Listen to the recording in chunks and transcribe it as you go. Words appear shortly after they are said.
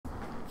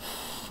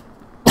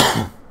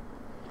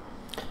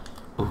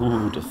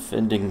Ooh,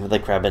 defending the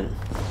crabbing.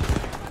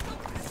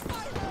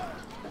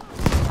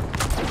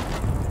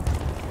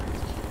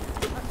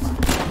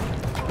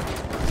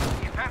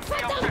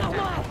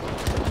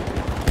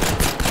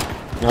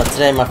 Not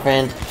today, my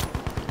friend.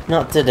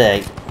 Not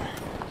today.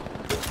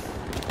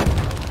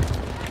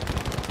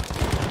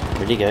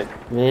 Where'd he go?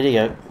 Where'd he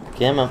go?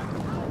 Come on.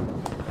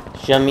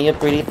 Show me your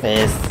pretty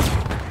face.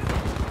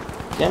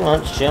 Come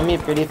on, show me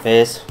your pretty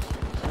face.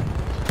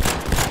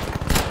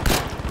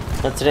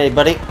 Not today,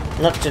 buddy.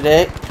 Not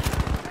today.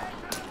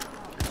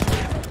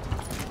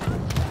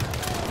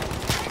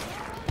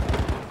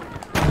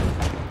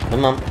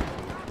 Come on.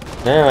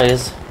 There he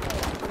is.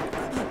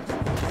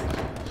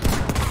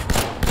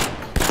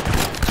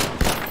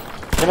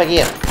 Get back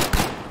here.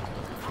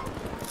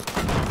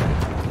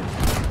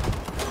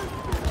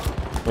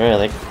 Where are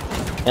they?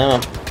 Come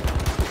on.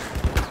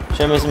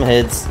 Show me some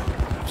heads.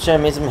 Show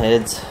me some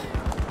heads.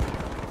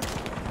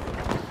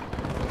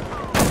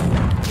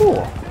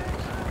 Ooh.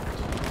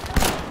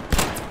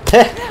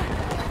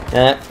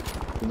 Yeah.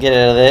 Get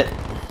out of there.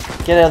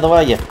 Get out of the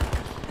way, you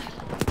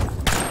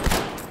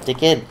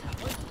dickhead.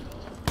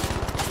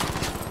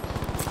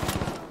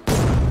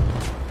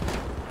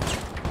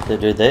 The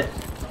dude there.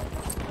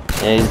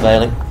 Yeah, he's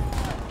bailing.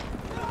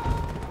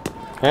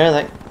 Where are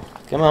they?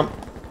 Come on.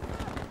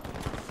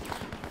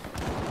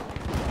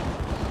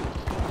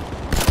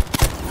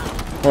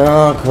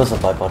 Oh, of course I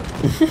bipod.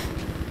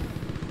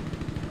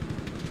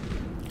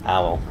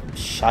 Ah well,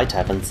 shite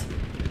happens.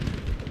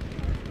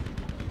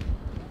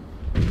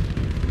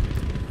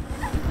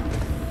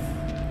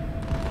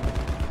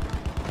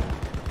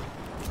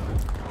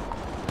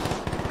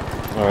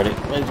 Alrighty,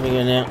 where can we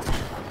go now?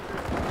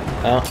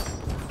 Out.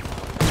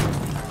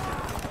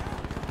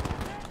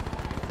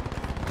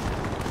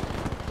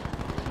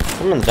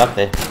 Someone's up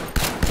there.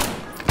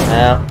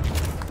 Out.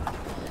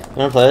 You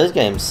wanna play those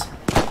games?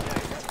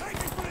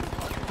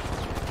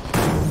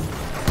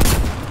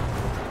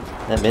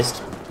 That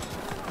missed.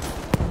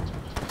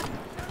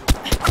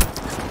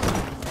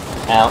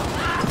 Out.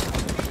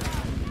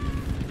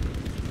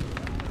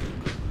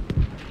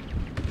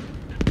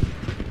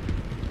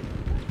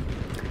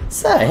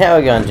 So, how are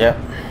we going, Joe?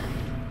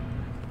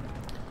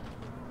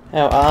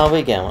 How are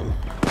we going?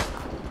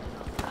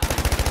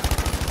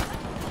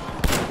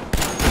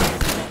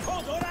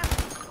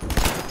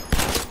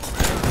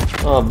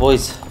 Oh,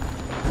 boys.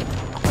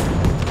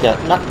 Yeah,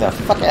 knock the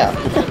fuck out.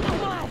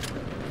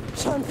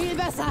 Schon viel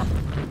besser.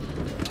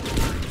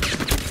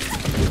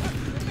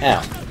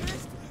 Ow.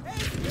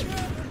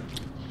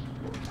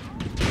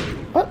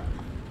 What?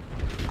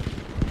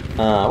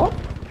 What?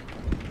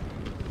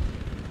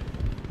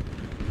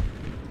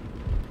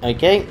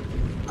 Okay.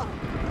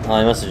 Oh,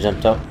 he must have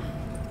jumped up.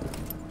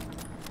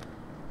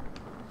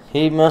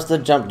 He must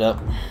have jumped up.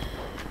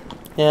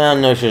 Yeah, I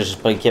know she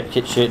just kept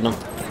shooting him.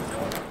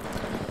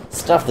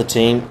 Stuff the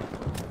team.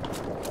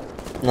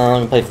 No, I'm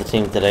gonna play for the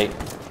team today.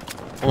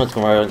 I'm just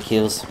gonna worry about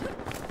kills.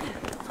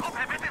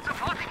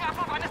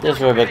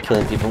 Just worry about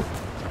killing people.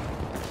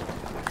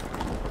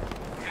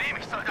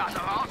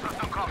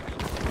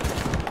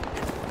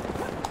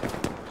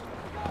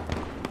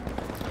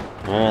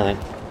 Where are they?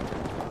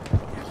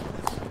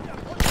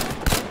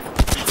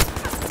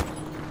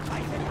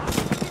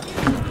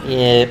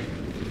 Yeah, a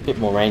bit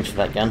more range for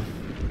that gun.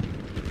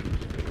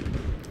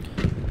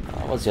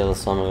 What's the other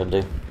song I'm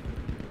gonna do?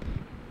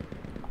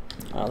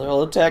 Oh, they're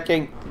all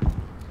attacking.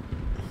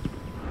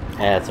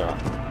 Yeah, that's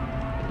alright.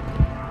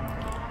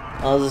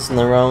 I was just in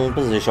the wrong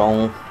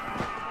position.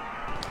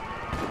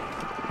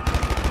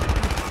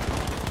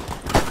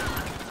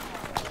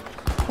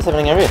 What's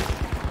happening over here?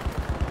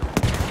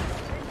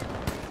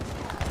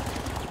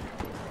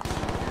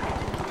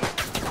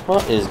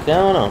 What is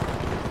going on?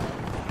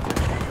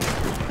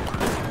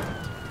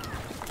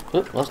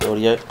 Oop, lost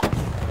audio.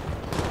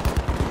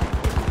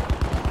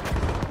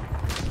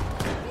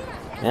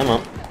 Come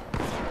on.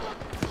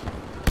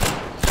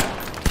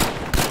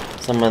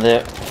 Somewhere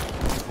there.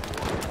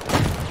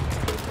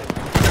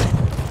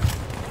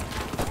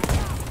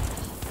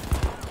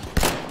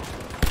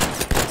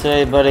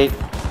 Hey, buddy.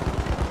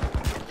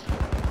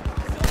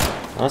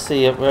 I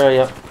see you. Where are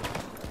you?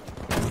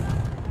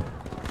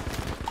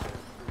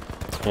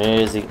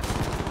 Where is he?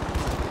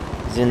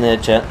 He's in there,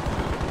 chat.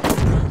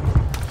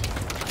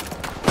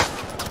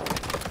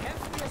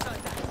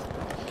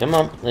 Come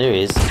on, there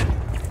he is.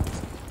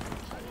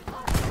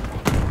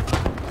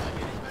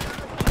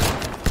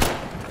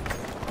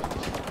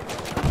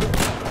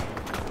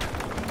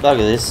 Look at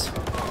this.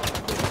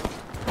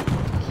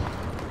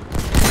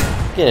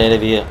 Get out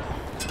of here.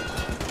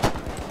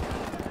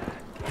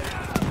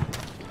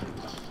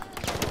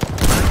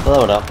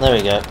 Blow it up, there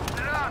we go.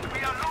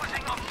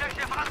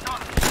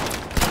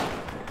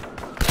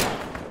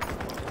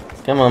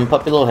 Come on,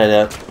 pop your little head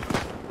out.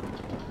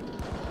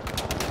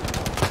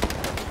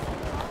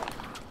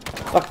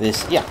 Fuck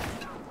this, yeah.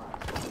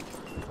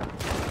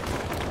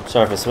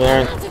 Sorry for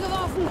swearing.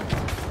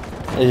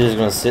 He's just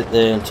gonna sit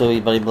there until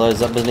your buddy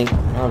blows up, isn't he?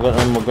 Oh, I've got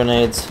no more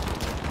grenades.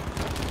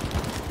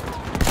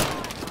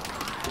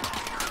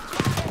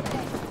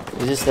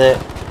 Is this there?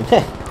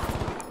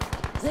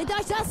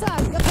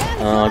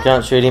 Oh, I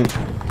can't shoot him.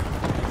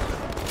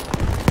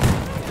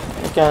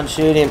 I can't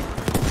shoot him.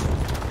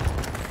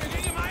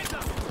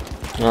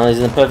 Oh, he's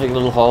in the perfect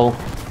little hole.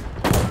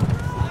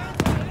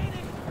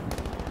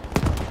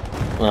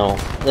 Well,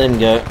 let him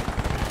go.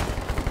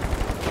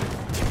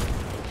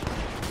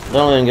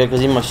 Don't let him go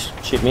because he might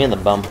shoot me in the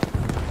bum.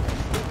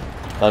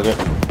 Bugger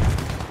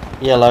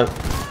it. Yellow.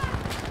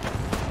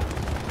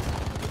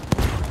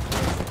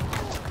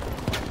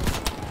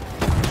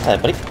 Hey,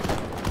 buddy.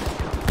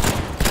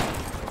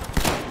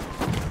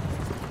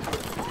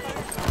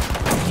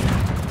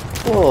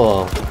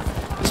 Oh,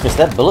 just missed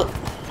that bullet.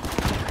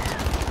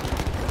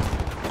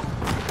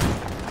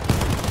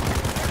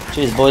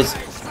 Cheers, boys.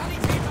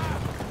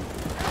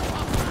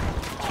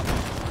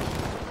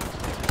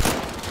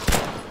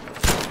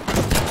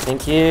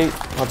 Thank you.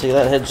 I'll take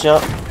that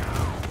headshot.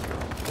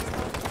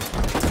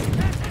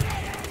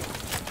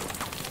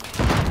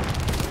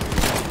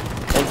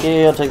 Thank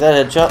you. I'll take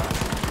that headshot.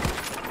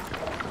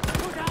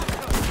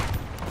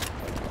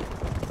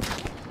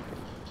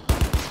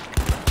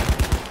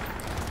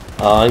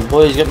 Oh,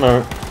 boys, you get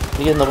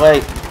in the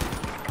way.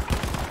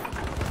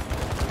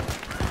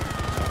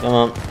 Come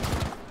on.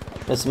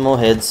 Get some more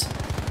heads.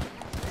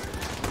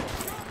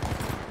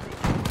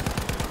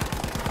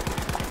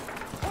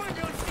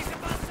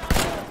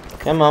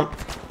 Come on.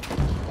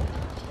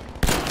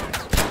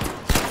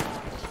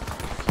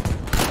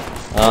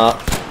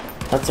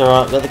 That's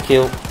alright, got the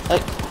kill. Hey.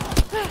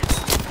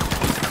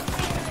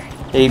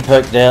 He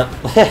poked out.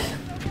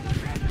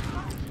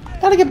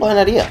 How'd I get behind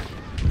that here?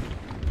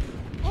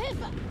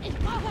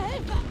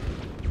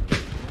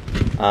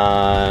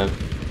 I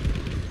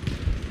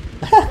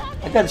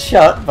got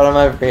shot, but I'm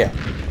over here.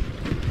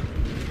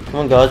 Come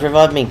on, guys,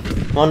 revive me.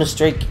 I'm on a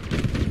streak.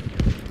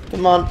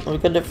 Come on,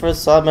 we've got to do it for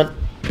assignment.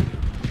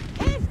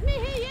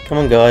 Come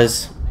on,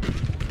 guys.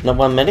 Not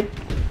one medic?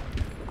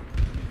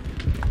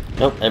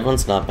 Nope,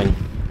 everyone's sniping.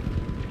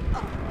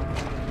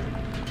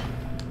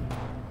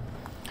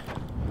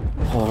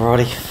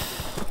 Alrighty.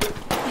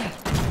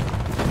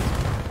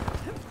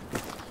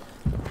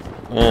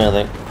 Where are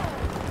they?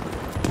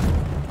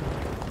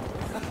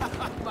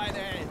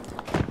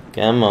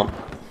 Come on.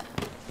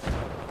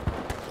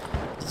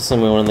 This is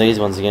gonna be one of these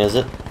ones again, is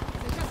it?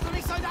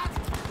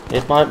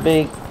 It might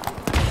be.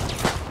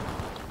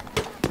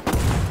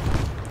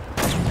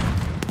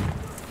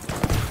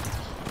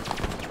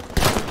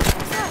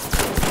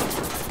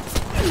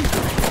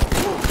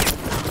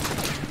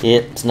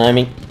 Yep, it's no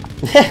me.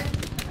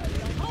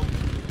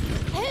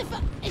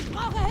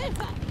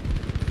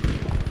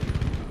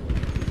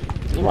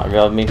 He might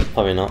revive me,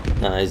 probably not.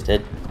 No, he's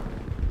dead.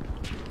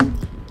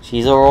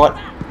 She's alright.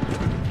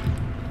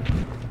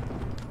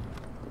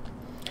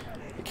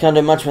 You can't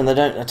do much when they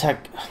don't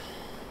attack.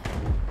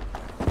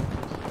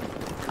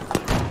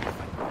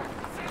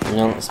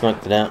 No,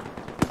 smoked it out.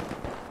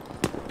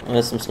 Oh,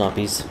 there's some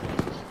snippies.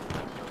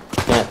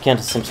 Gonna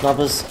counter some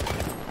snipers.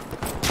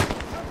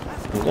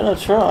 I'm gonna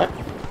try.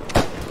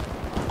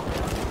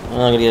 Oh, I'm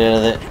gonna get out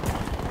of there.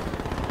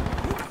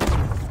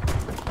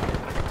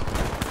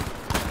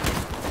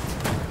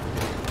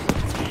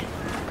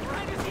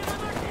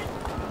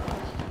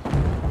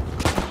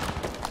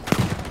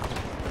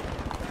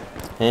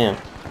 Damn.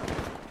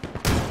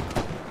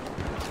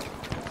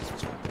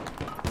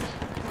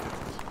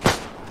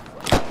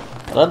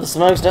 I love the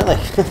smokes, don't they?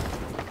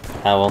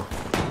 Ah well.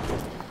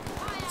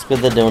 It's good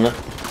they're doing it.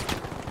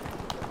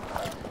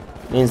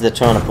 Means they're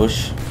trying to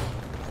push.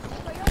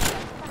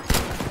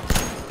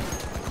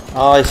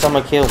 Oh, he saw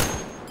my kill.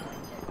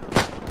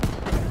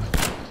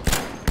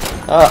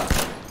 Oh.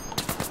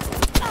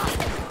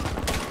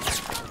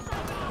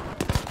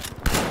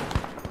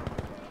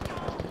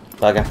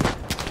 Bugger.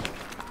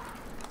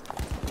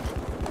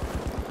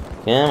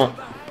 Come on.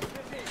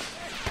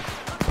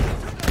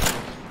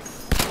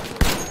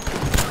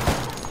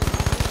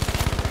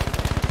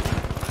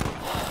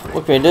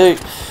 What can we do?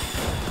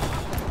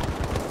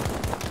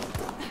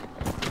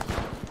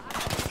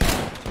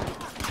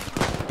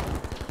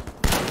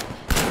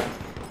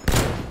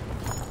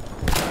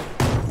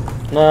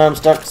 No, I'm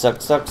stuck. Come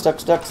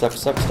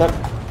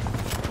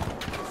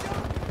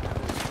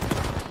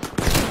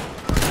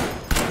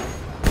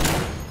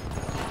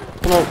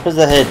on, where's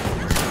the head?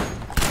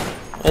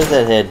 Where's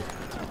that head?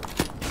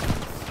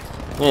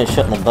 I'm gonna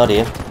shot in the butt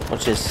here.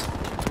 Watch this.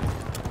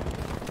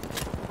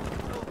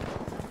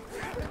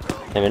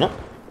 Maybe not.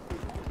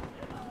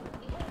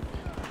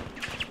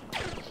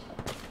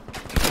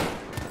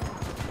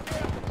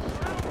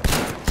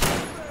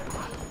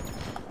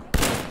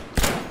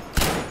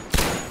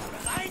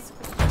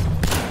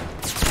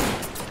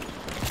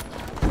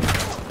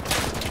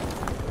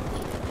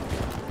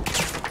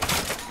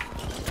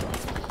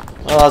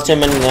 Oh, there's too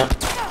many now.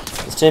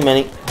 There's too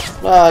many.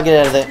 Oh, get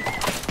out of there.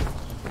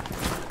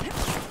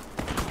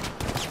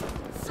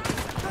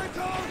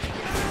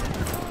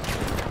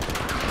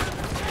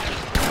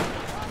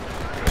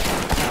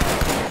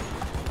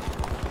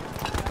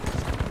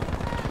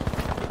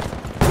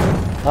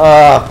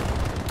 Ah.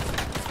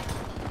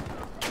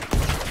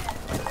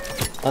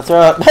 That's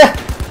right.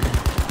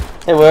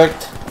 It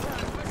worked.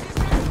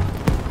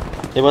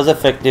 It was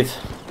effective.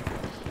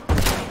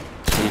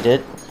 You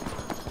did.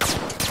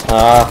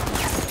 Ah.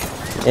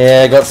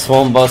 Yeah, I got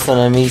swarmed by some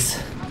enemies.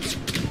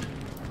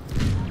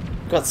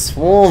 Got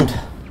swarmed.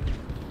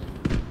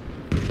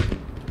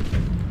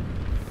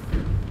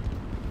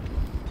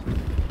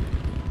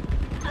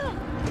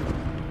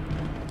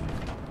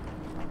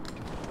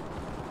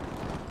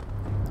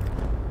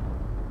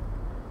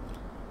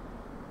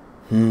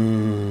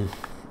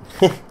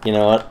 You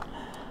know what?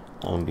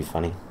 That wouldn't be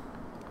funny.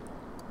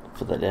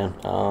 Put that down.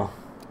 Oh.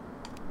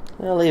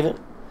 I'll leave it.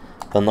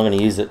 But I'm not going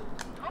to use it.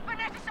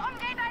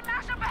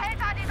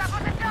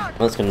 I'm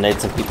just going to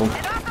nade some people.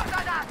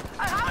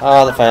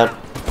 Oh, that failed.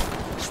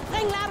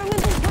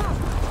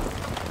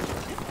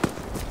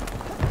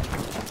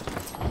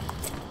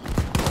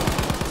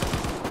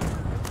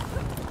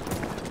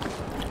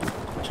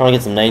 Trying to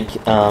get some nade,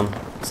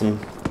 some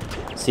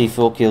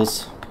C4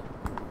 kills.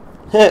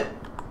 Hit.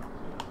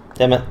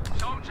 Damn it.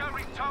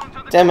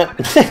 Damn it.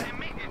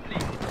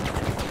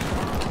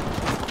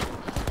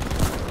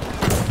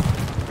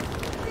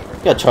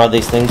 Gotta try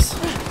these things.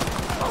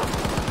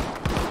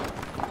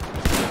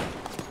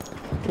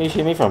 Where you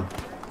shoot me from?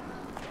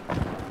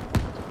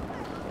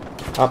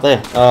 Up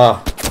there.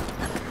 Oh.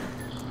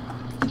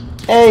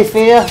 Hey,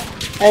 Fear.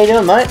 How you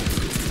doing, mate?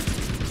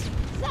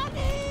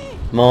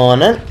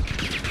 Morning.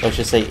 I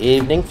should say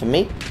evening for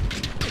me.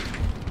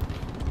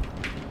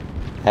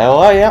 How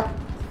are ya?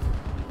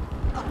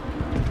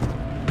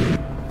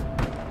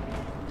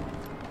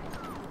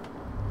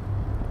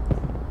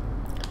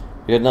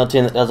 We got another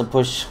team that doesn't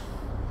push.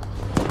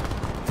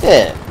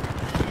 Yeah.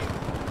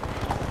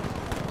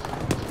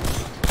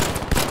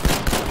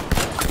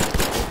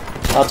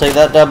 I'll take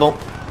that double.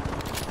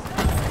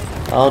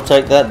 I'll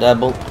take that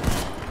double.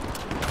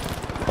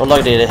 I'd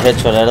like to get a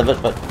headshot out of it,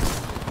 but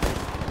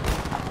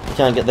you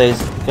can't get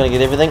these. You can't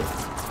get everything.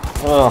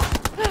 Oh.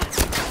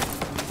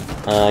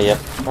 Yep.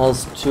 I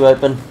was too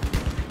open.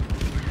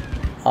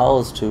 I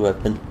was too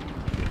open.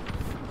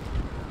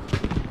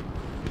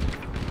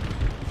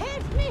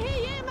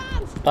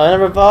 I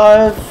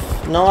revive.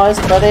 Nice,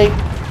 buddy.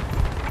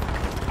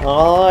 I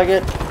like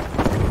it.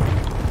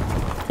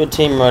 Good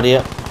team right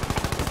here.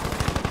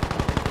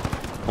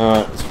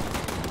 Alright.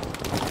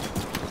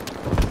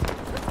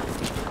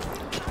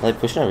 Are they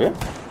pushing over here?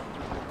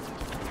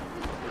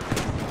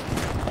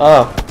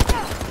 Oh.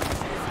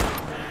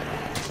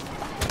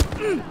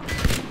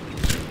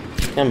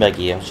 Come back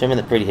here. Show me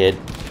the pretty head.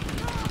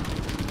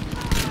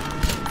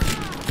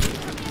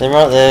 They're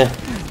right there.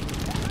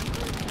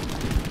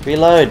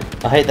 Reload.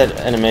 I hate that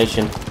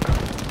animation.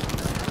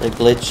 The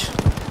glitch.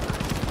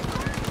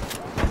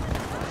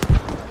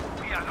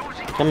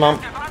 Come on.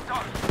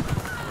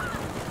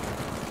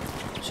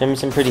 Show me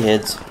some pretty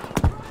heads.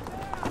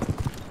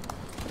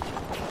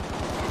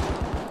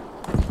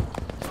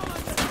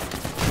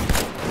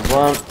 There's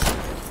one.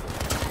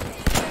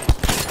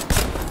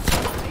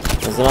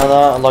 There's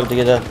another. I'd like to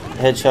get a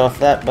headshot off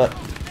that, but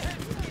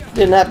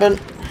didn't happen.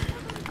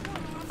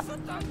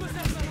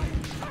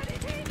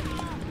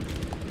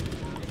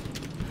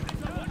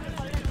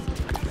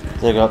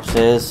 They go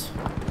upstairs.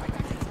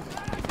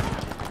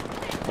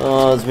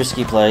 Oh, it's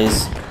risky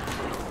plays.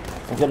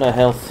 I've got no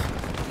health.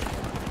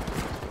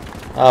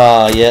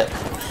 Ah, yeah.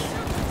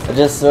 I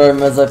just saw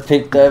him as I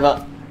peeked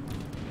over.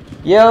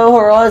 Yo,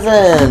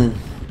 Horizon!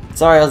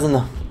 Sorry, I was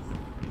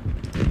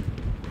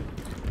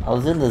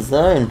in the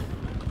zone.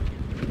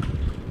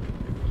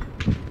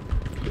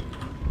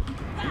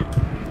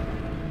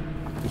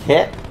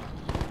 Yeah.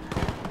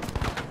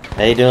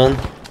 How you doing?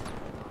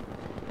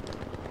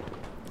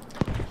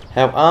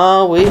 How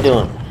are we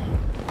doing?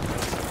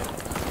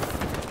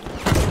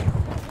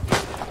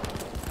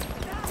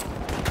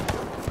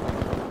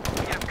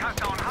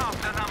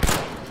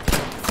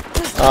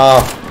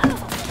 Oh.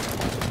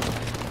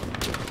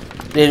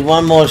 Did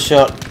one more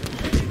shot.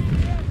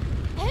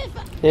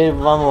 Did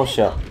one more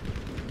shot.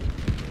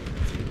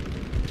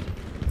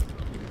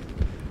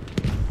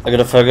 I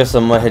gotta focus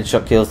on my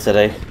headshot kills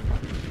today.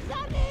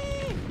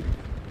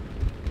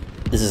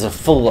 This is a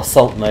full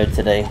assault mode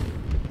today.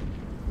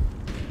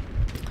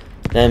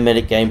 No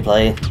medic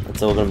gameplay,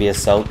 it's all gonna be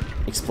assault.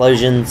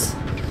 Explosions,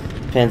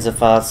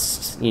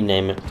 Panzerfaust, you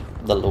name it,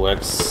 that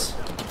works.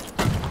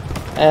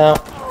 Ow.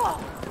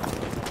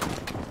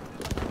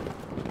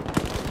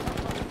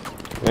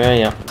 Where are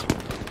you?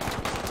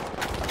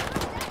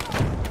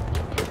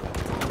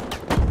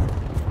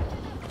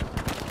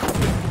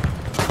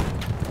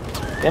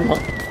 Come on.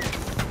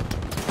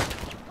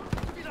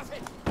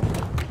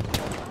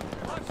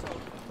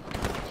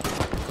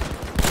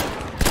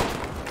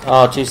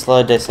 Oh, too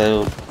slow,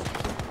 disabled.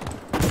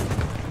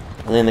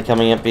 And then they're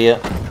coming up here.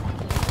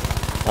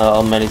 Oh,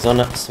 old man, he's on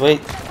it. Sweet.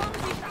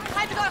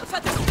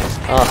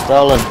 Oh,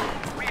 stolen.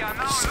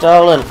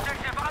 Stolen.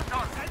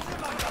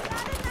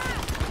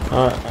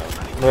 Alright,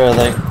 where are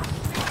they?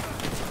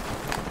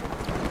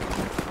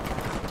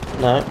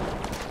 No.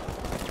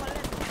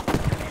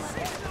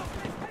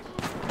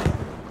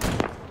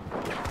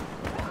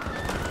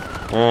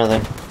 Where are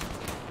they?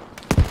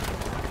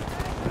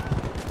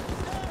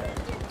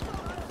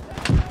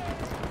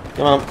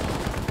 Come on.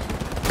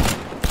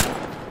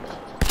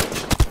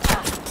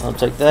 I'll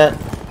take that.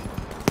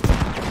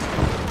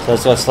 So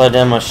it's got to slow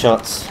down my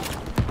shots.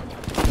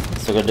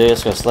 That's what I gotta do,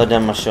 it's got to slow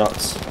down my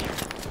shots.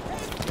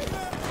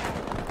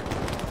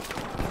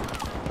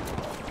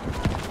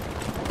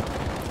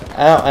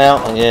 Ow,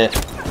 ow, yeah.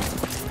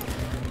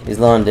 He's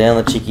lying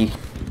down, the cheeky.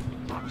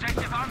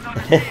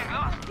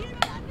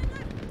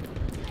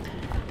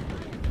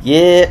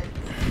 Yeah.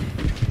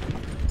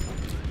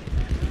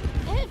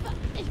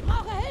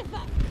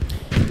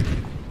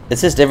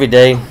 It's just every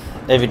day.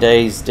 Every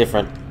day is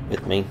different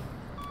with me.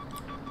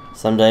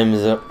 Some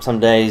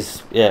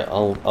days, yeah,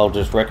 I'll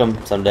just wreck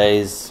them. Some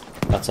days,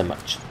 not so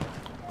much.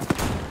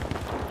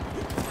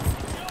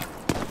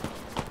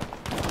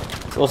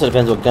 It also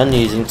depends what gun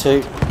you're using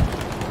too.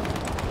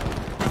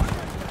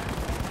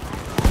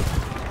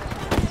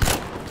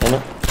 Damn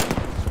it.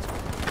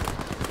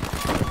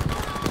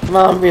 Come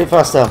on, be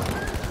faster.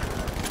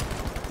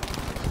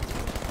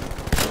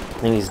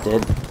 I think he's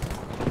dead.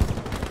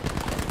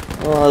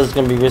 Oh, this is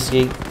gonna be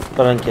risky,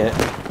 but I don't care.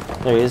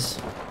 There he is.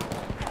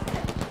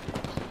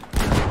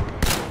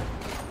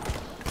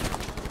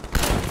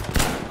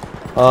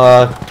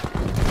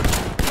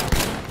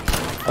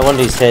 I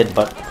wanted his head,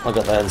 but I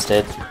got that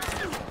instead.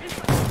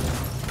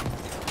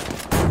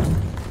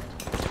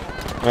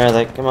 Where are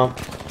they? Come on.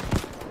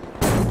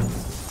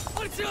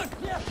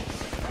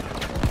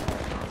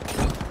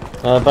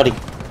 Buddy.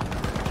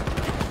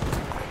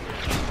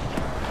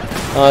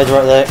 Oh, he's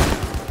right there.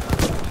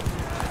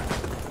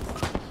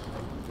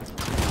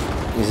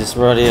 He's just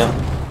right here.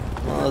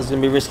 Oh, this is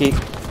gonna be risky.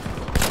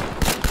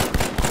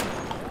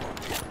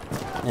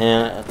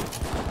 And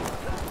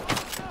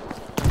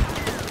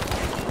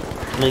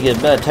I'm gonna get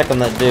a bad attack on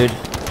that dude.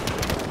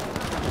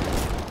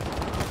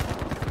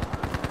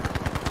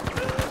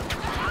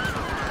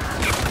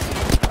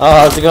 Oh,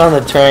 how's it going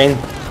on the train?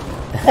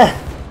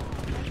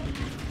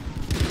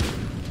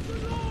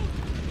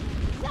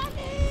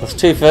 I was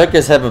too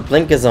focused having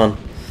blinkers on.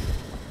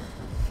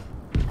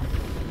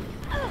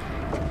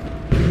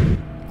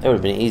 That would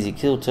have been an easy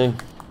kill too.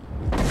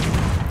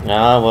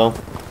 Ah, well.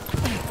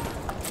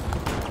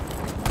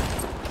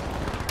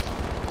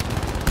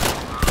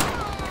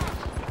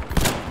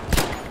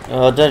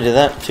 Oh, don't do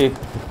that too.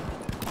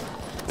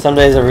 Some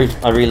days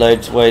I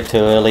reload way too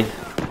early.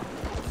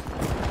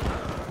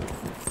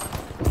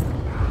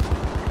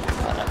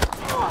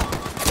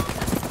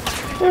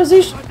 Where is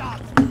he?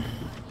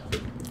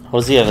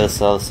 Was he over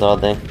the other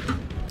side there?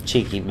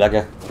 Cheeky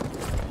bugger.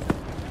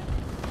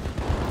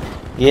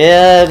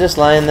 Yeah, just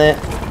laying there.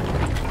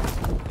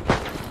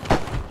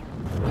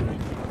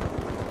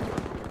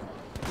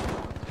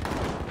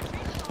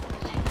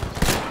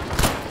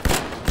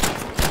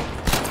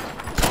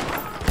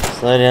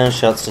 Slow down,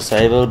 shots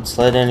disabled.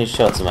 Slow down your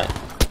shots, mate.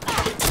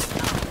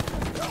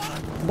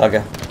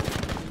 Bugger.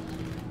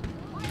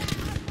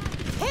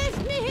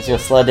 Just gotta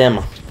slow down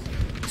my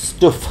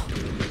stuff.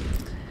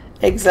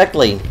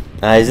 Exactly.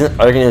 I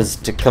reckon he was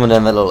coming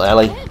down that little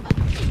alley.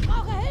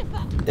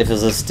 If it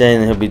was a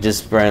stand, he'll be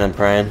just spraying and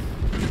praying.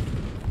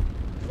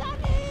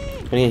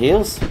 Any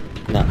heals?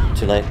 No,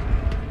 too late.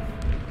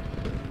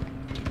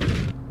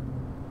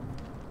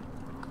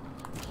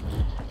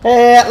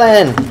 Hey,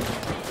 Outland!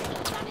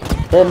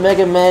 The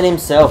Mega Man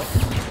himself.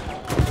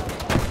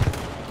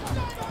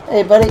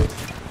 Hey, buddy. The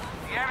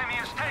enemy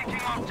is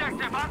taking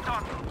objective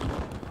Anton.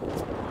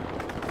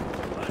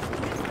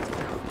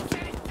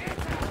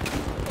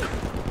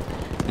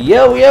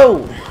 Yo,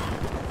 yo!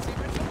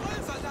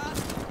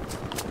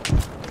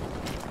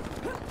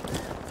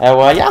 How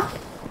are ya?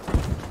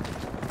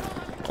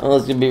 Oh,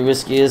 it's gonna be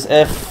risky as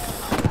F.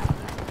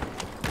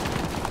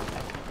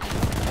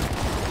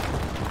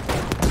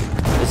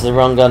 This is the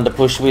wrong gun to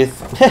push with.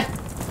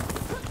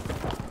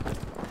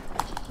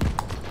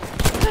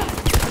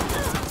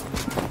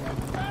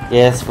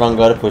 Yes, wrong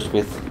guy to push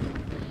with.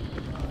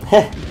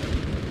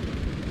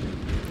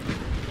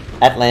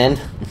 At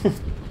land.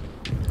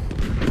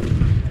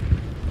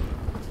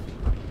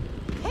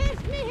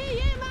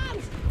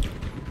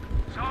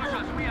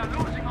 Soldiers, we are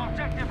losing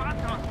objective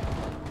Anton.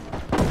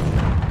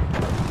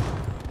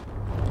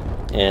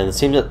 Yeah, it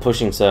seems like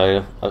pushing,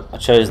 so I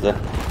chose the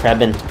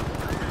crabbing.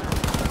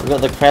 We got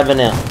the crabbing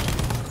out.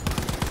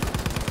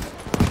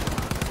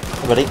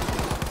 Hey, buddy.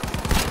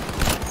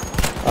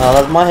 Oh,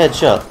 that's my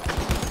headshot.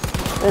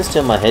 There's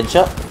still my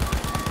headshot.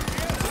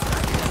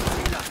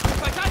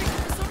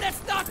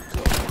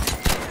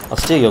 I'll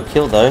steal your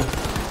kill though.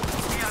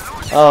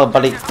 Oh,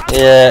 buddy.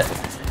 Yeah,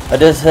 I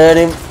just heard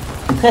him.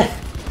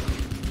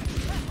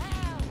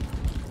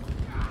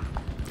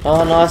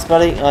 Oh, nice,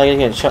 buddy. Oh, you're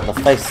getting shot in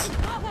the face.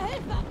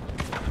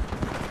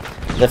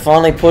 They're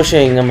finally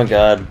pushing. Oh my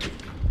god.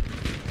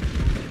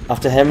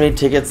 After how many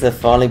tickets they're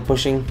finally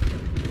pushing?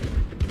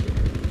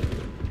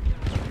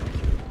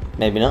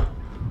 Maybe not.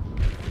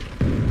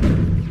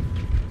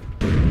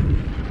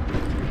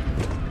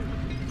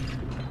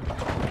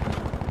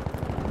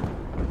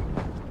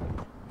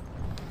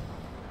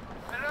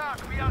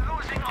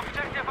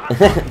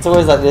 It's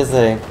always like this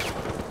thing.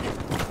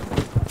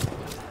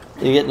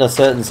 You get in a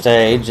certain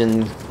stage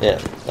and yeah,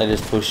 they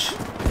just push.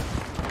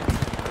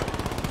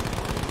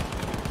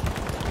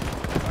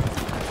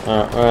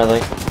 Alright, where are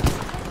they?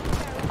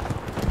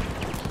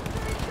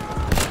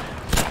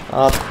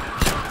 Up.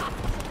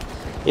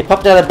 He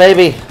popped out a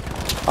baby.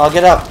 I'll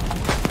get up.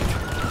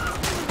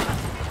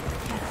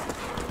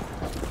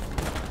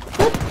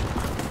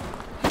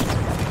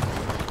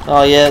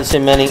 Oh yeah, it's too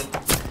many.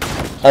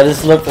 I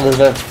just looked and there's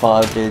about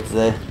 5 dudes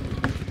there.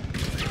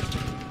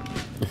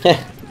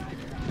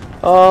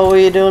 Oh, what are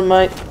you doing,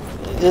 mate?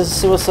 This is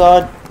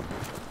suicide.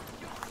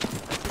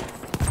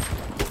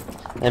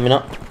 Maybe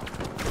not.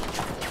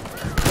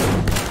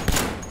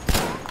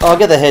 Oh, I'll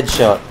get the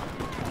headshot.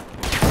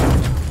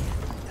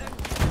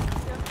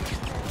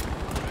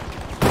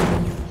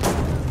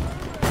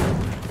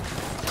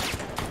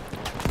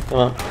 Come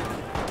on.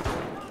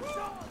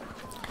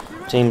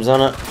 Team's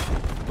on it.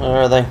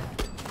 Where are they?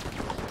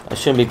 I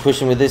shouldn't be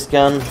pushing with this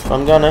gun, but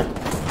I'm gonna.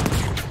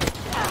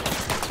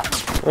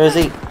 Where is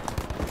he?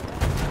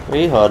 Where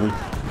are you hiding?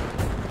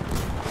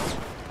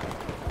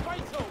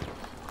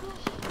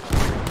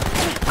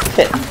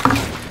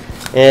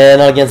 Yeah,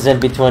 not against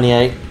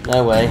MP28.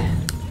 No way.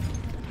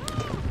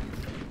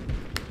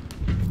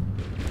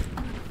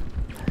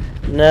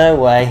 No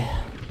way.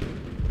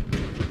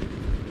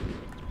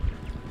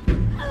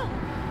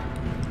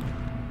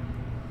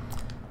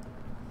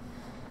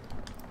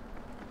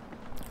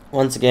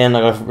 Once again, I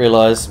gotta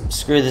realise,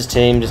 screw this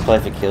team, just play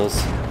for kills.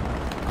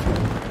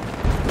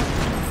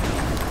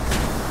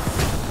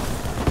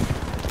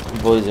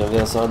 Boys over the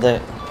other side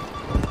there.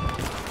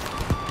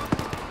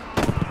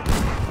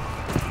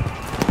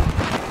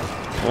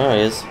 There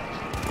he is.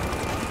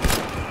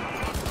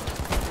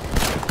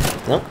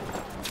 Nope.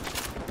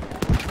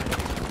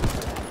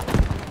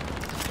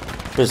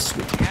 Just...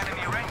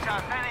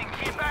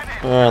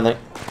 Where are they?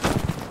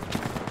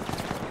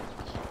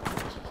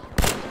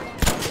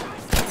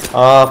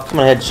 Oh, come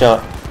on,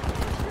 headshot.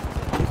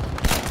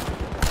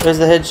 Where's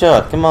the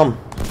headshot? Come on.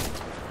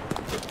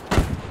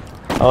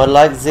 I would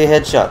like the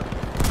headshot.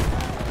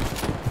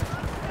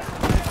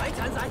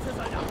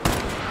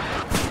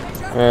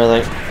 Where are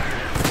they?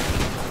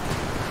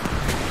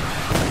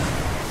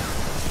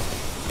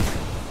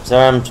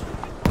 Sorry, I'm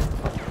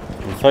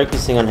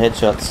focusing on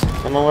headshots.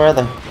 Come on, where are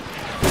they?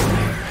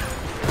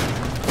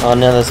 Oh,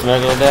 now they're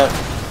smoking it out.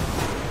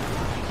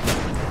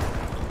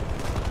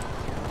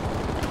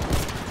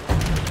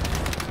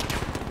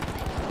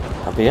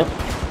 Up here.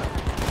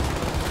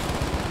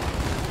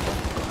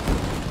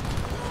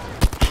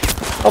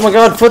 Oh my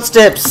god,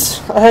 footsteps!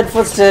 I heard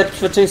footsteps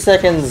for 2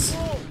 seconds.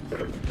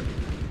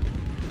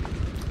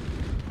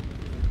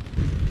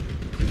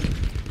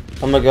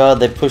 Oh my god,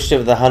 they pushed it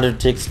with 100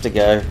 ticks to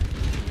go.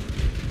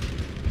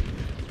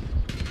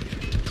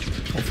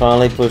 They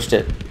finally pushed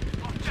it.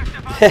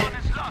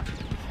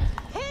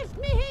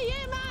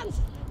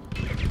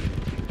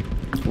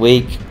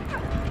 Weak.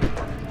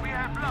 We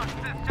have lost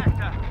this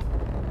sector.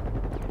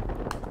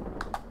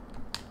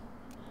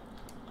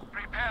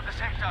 Prepare the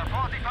sector.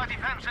 Fortify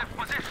defensive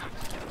positions.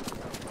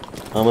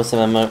 Almost some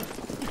ammo.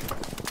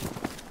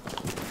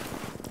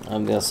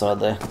 I'm the other side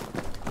there.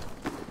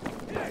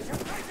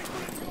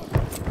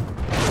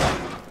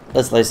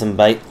 Let's lay some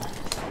bait.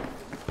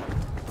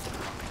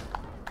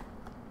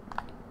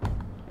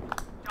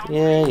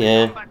 Yeah,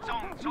 yeah.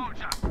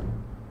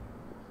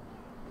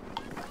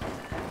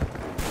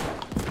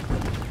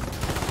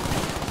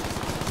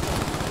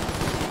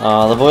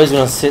 Oh, the boy's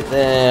gonna sit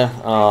there.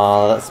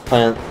 Oh, that's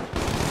plan.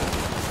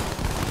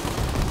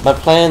 My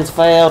plans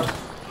failed.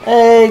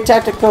 Hey,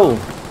 tactical.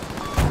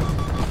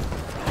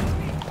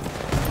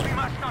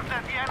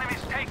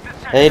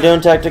 How you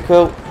doing,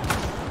 tactical?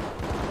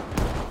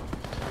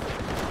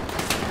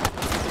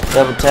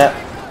 Double tap.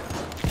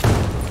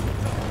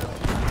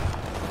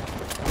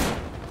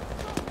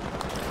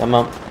 Come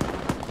on.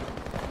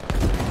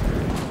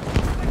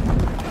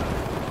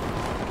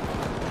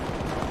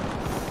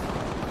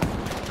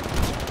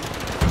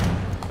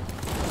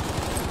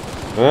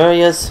 Where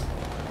he is?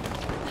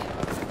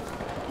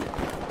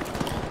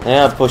 They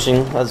are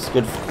pushing. That's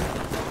good.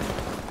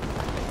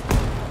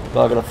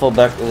 But I gotta fall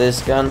back with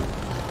this gun.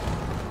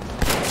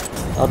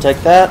 I'll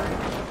take that.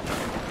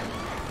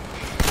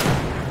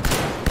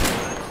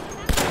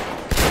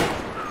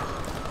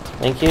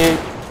 Thank you.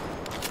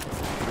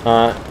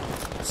 Alright.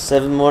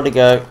 7 more to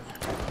go.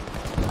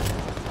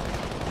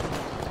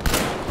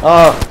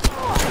 Oh!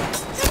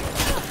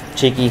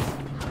 Cheeky.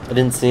 I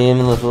didn't see him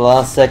in the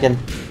last second.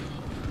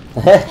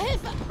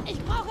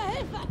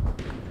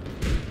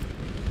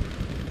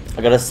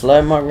 I gotta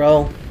slow my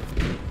roll.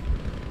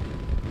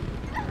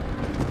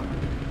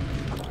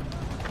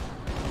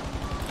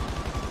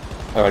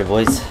 Alright,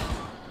 boys.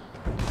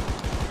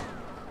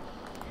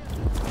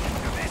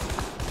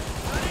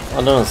 I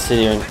don't want to sit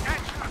here and...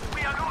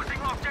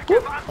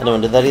 I don't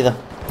want to do that either.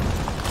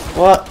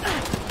 What?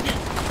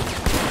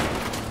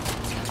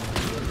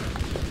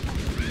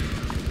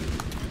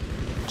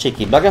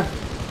 Cheeky bugger.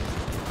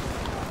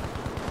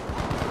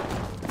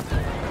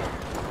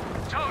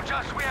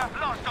 Soldiers, we have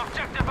lost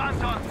objective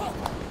Anton.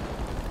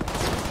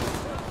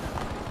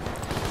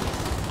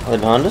 Are they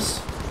behind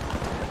us?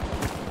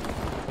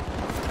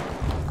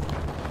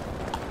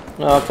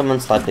 Oh, come on,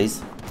 slide,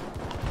 please.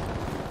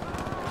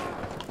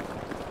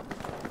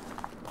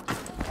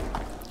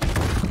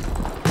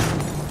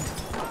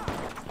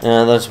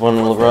 Yeah, that's one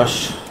little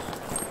rush.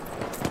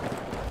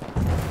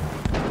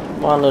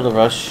 One little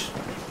rush.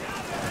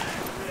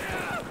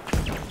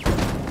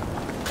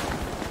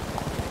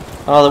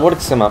 Oh, the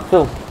water's come up.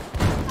 Cool.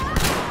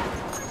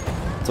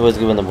 It's always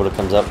good when the water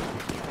comes up.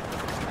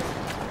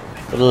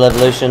 Little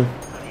evolution.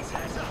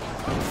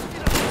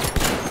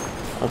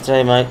 Not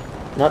today, mate.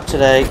 Not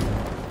today.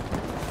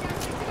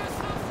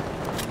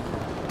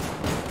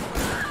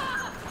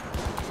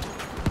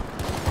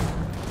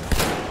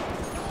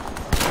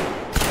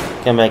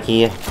 Come back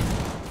here.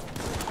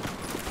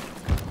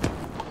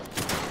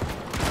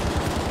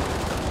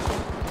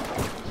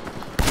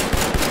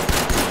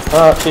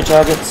 Oh, 2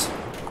 targets.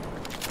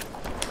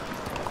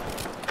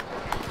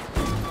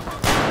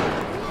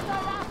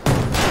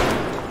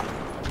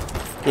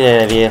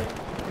 Get out of here.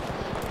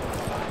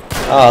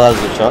 Oh, that was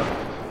a good shot.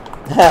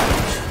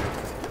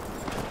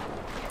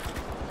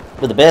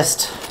 We're the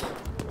best.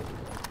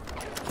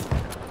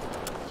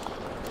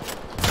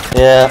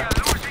 Yeah.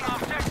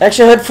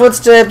 Actually, I heard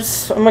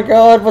footsteps. Oh my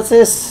god, what's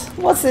this?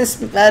 What's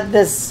this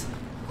madness? So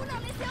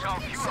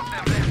few of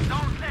them left.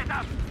 Don't let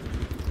up.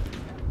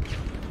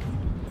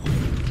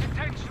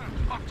 Attention.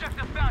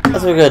 Objective back.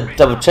 That's why we gotta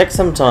double check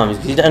sometimes,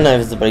 because you don't know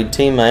if it's a bloody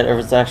teammate or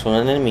if it's actually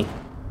an enemy.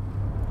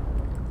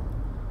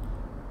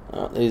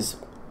 Oh, these.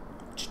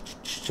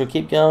 Should we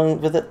keep going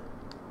with it?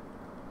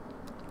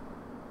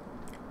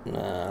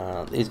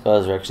 Nah, these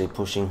guys are actually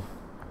pushing.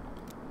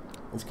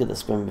 Let's get the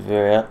scrum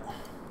beaver out.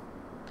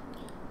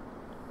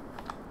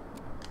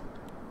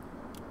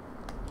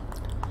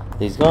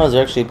 These guys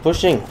are actually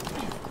pushing.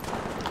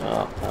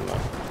 Oh, ammo.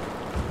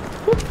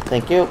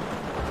 Thank you.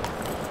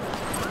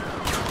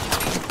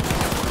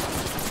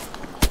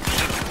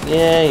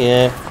 Yeah,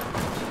 yeah.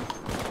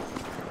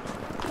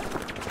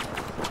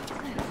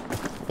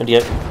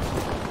 Idiot.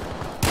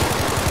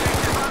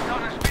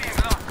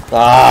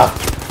 Ah!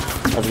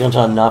 I was gonna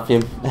try and knock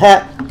him.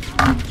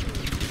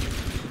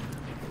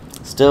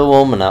 Still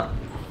warming up.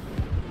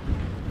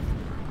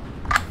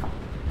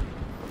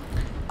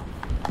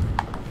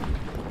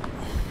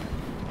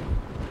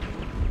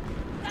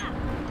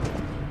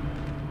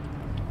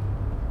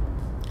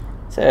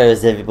 So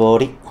is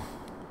everybody?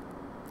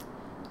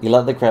 You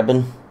like the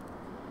crabbing?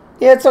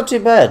 Yeah, it's not too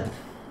bad.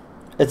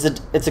 It's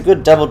a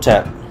good double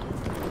tap.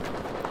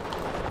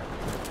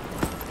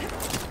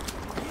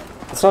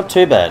 It's not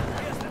too bad.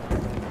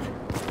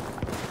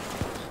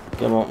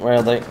 Come on, where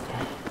are they?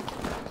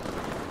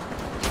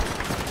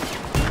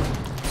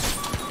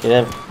 Get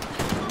out.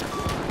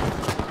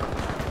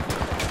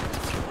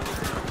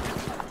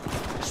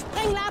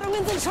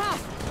 Sprengladungen sind scharf.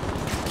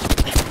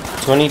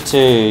 22,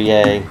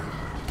 yay.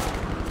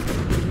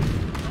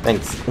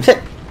 Thanks.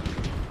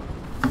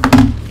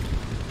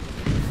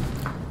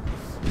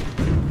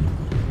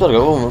 Gotta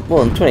go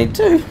more than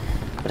 22.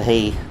 But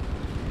hey.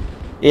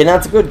 Yeah, no,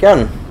 it's a good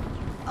gun.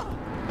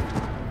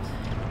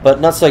 But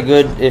not so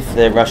good if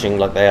they're rushing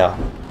like they are.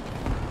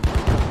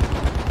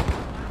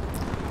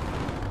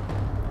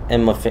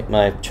 And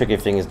my trigger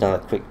finger's not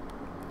that quick.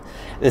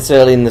 This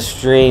early in the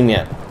stream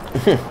yet.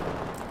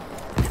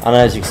 I know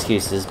there's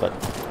excuses, but...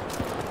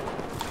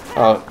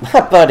 Oh,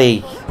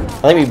 buddy!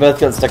 I think we both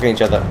got stuck on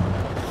each other.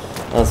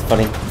 That was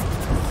funny.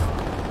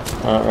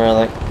 Not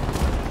really.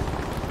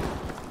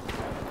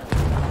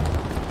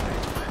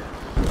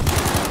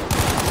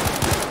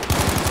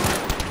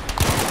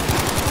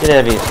 Get out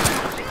of here.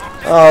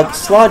 Oh,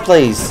 slide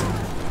please.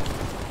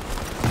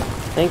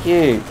 Thank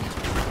you.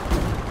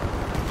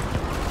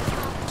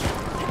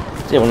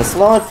 Do you want to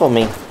slide for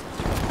me?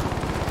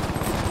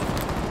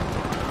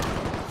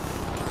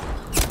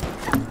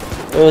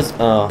 It was...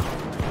 Oh.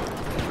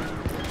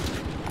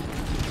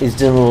 He's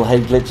doing a little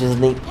head glitch,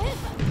 isn't he?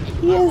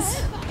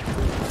 Yes.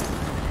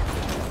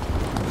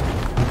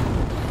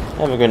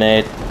 Have a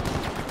grenade.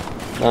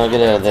 No,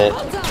 get out of there.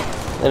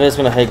 They're just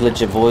gonna head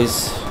glitch you,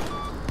 boys.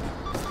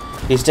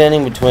 He's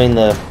standing between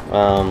the,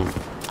 Ow.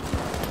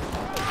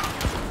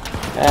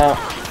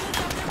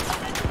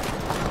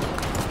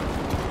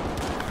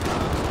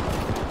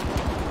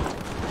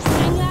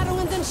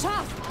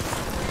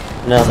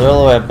 No, they're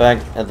all the way back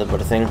at the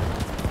butter thing.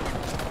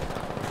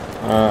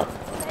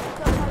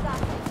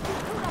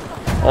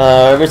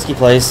 Risky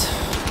place.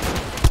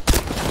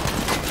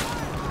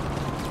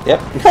 Yep.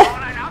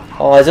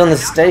 Oh, he's on the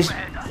station.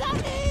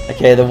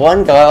 Okay, the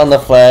one guy on the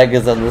flag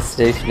is on the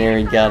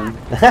stationary gun.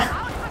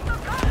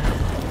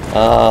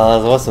 Oh,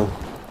 that was awesome.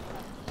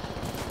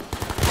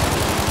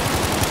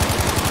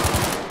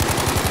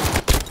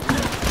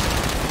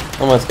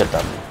 Almost got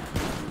done.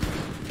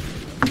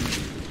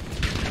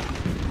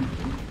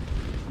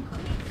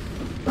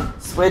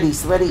 Sweaty,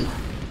 sweaty.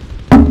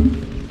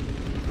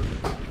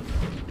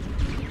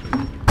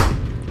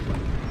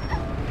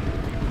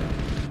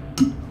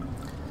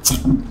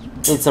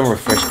 Need some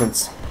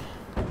refreshments.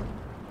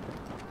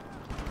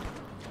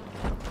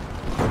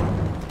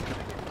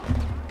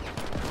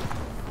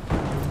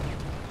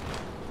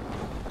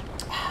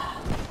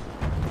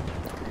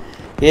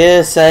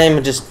 Yeah,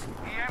 same, just...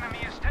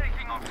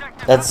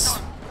 That's...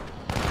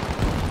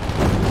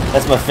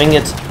 That's my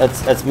finger.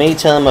 That's me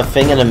telling my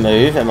finger to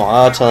move, and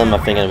my eye telling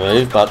my finger to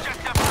move, but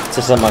it's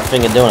just like my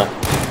finger doing it.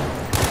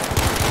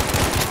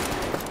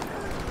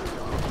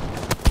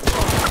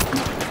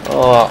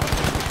 Oh.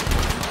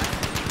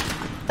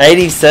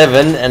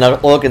 87, and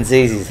all I can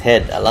see is his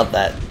head. I love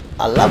that.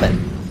 I love it.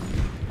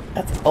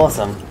 That's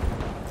awesome.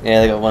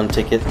 Yeah, they got one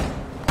ticket.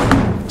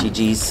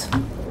 GG's.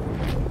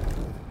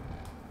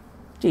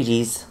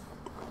 GG's.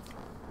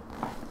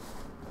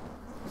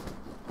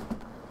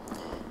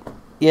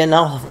 Yeah,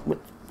 no,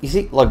 you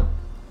see, like,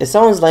 if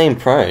someone's laying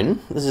prone,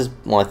 this is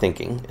my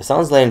thinking, if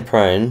someone's laying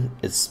prone,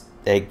 it's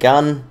their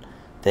gun,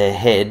 their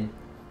head,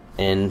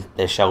 and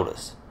their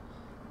shoulders.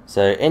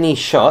 So any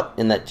shot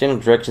in that general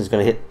direction is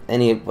going to hit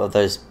any of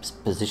those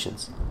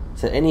positions.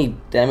 So any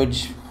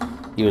damage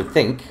you would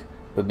think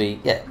would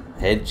be, yeah,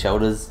 head,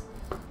 shoulders,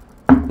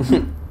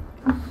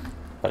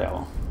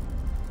 whatever.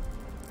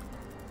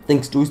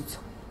 Thanks, dudes.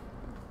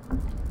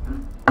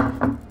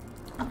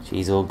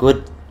 She's all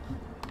good.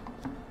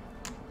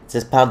 It's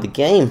just part of the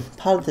game,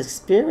 part of the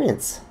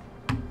experience.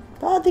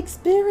 Part of the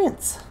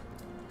experience.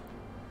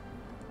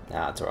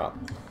 Nah, it's alright.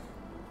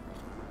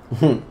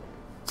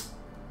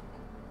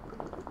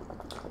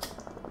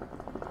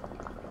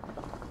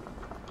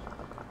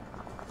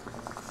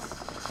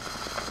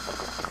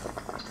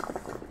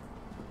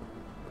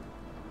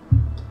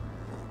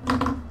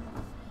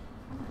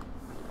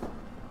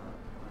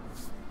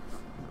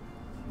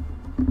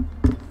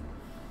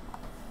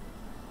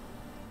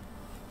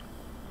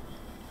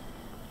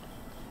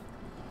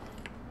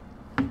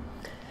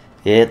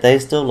 Yeah, they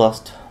still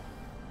lost.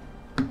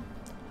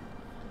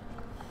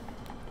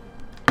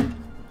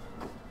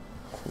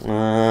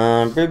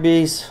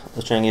 Boobies.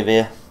 Let's try and give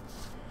here.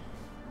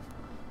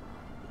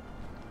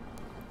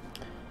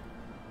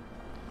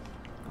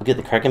 We'll get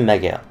the Kraken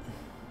bag out.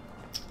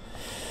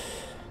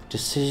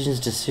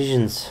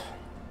 Decisions.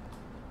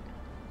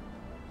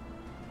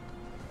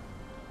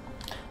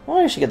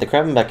 Why should get the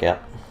Kraken back out?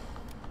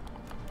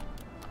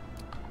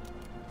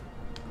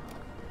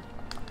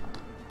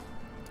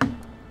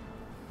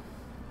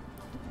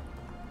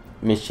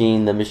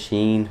 Machine, the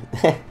machine.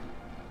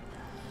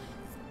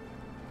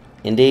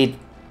 Indeed.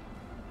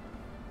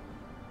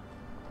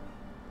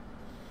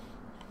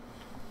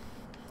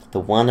 The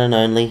one and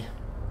only.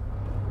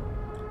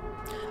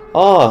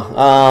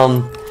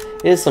 Oh,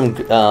 here's some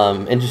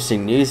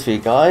interesting news for you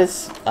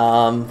guys.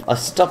 I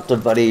stopped a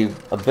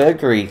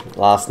burglary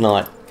last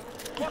night.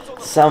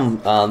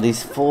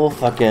 These four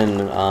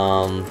fucking,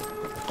 I'm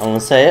gonna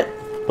say it,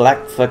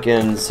 black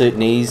fucking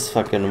Sudanese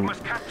fucking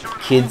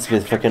kids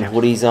with fucking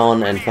hoodies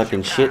on and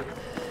fucking shit.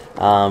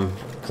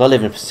 Cause I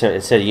live in a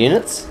set of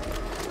units,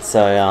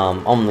 so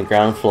I'm on the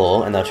ground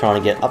floor and they're trying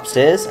to get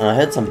upstairs, and I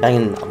heard some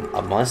banging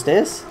up my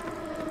stairs.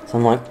 So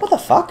I'm like, what the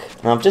fuck?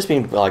 And I've just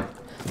been like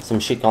some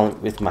shit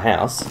going with my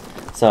house,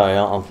 so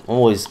I'm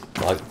always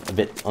like a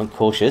bit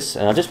cautious.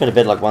 And I just went to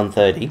bed like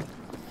 1:30,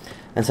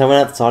 and so I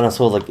went outside and I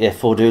saw like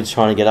four dudes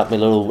trying to get up my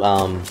little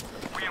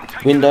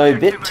window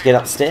bit to get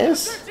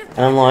upstairs, and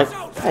I'm like,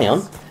 hang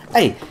on,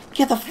 hey,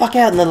 get the fuck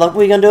out. And they're like, what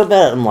are you gonna do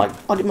about it? I'm like,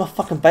 I'll get my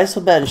fucking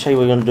baseball bat and show you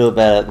what you're gonna do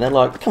about it. And they're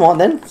like, come on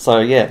then. So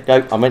yeah,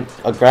 go.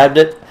 I grabbed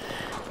it.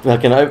 I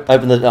can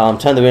open the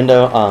turn the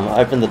window,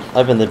 open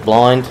the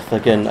blind,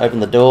 fucking open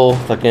the door,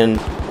 fucking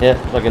yeah,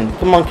 fucking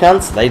come on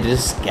cunts. They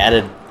just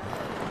scattered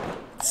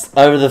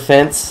over the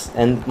fence,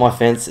 and my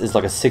fence is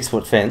like a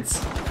 6-foot fence.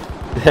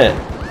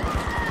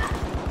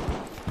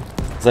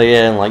 So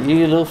yeah, I'm like,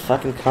 you little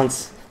fucking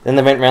cunts. Then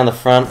they went round the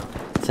front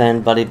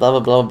saying, buddy, blah blah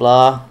blah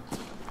blah.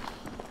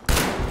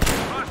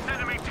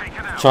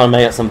 Trying to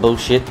make up some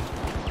bullshit.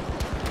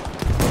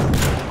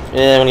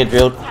 Yeah, I'm gonna get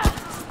drilled.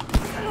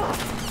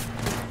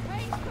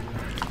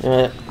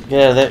 Yeah,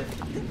 get out of there.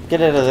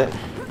 Get out of there.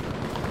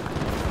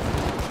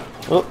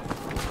 Oh.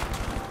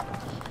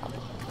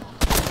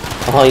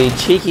 Oh, you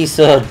cheeky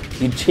sod.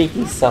 You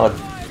cheeky sod.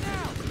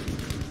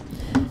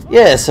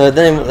 Yeah, so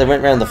then they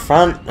went around the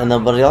front and the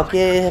buddy like,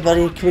 yeah,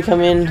 buddy, can we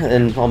come in?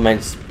 And my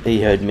mate,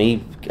 he heard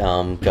me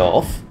go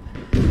off.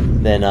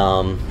 Then,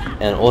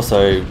 and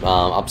also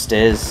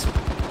upstairs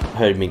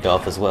heard me go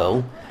off as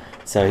well.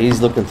 So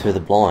he's looking through the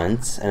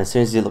blinds, and as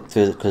soon as he looked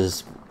through,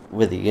 because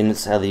with the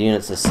units, how the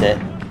units are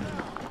set,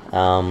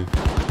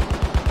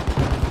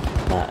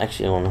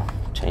 actually I want to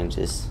change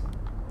this.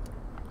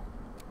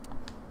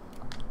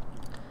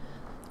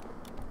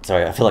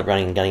 Sorry, I feel like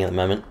running and gunning at the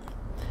moment.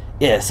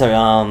 Yeah, so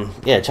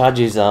yeah,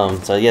 charges.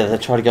 So yeah, they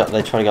try to go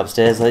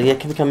upstairs. Like, yeah,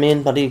 can we come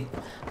in, buddy?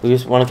 We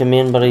just want to come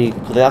in, buddy.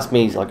 Cause they asked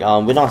me like,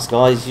 we're nice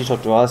guys. You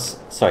talk to us.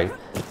 Sorry,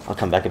 I'll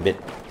come back a bit.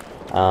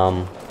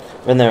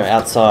 When they're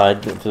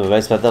outside for the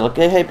baseball, they're like,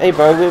 hey,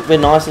 bro, we're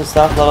nice and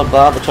stuff, blah blah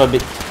blah. They try to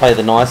play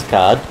the nice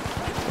card.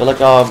 They're like,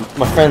 oh,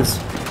 my friends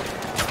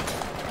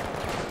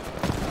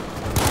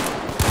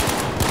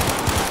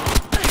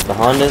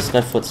behind us,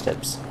 no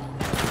footsteps.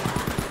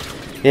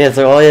 Yeah, it's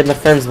like, oh yeah, my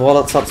friend's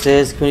wallet's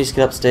upstairs, can we just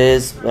get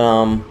upstairs?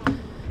 Because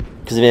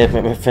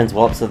my friend's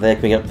wallets are there,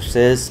 can we get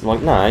upstairs? I'm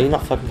like, no, you're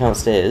not fucking coming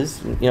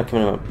upstairs, you're not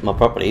coming to my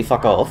property,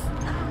 fuck off.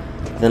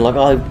 And then like,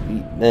 oh,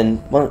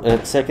 then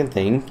second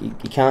thing,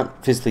 you can't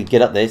physically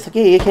get up there. It's like,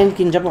 yeah, you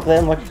can jump up there.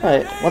 I'm like,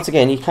 no, once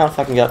again, you can't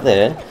fucking get up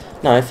there.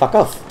 No, fuck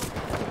off.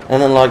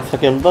 And then like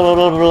fucking blah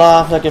blah blah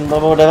blah, fucking blah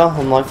blah whatever.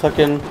 I'm like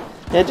fucking,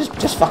 yeah,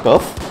 just fuck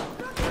off.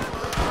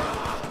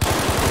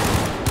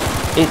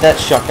 Eat that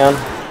shotgun.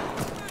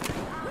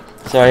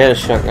 So I had a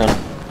shotgun.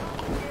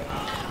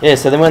 Yeah,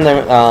 so then when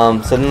they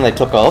they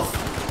took off.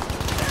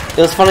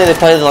 It was funny they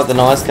played like the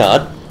nice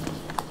card.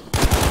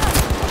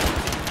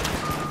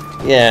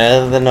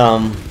 Yeah, then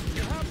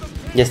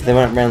yes, they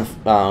went around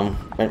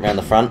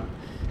the front,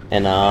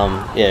 and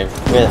yeah,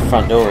 where the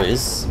front door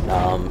is,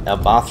 our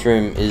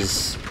bathroom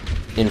is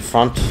in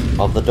front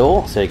of the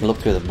door, so you can look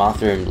through the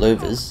bathroom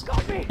louvers,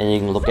 and you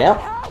can look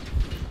out.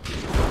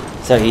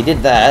 So he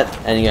did that,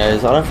 and he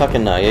goes, I don't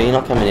fucking know you, you're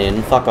not coming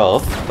in, fuck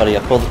off, buddy,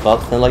 I called the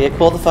cops. And they're like, yeah,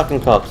 call the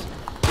fucking cops.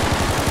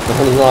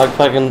 And he's like,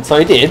 fucking, so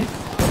he did,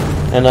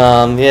 and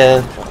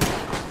yeah,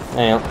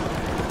 hang on.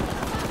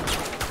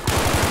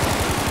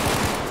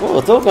 Oh,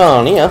 it's all going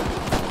on here.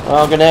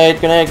 Oh, grenade,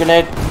 grenade,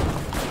 grenade.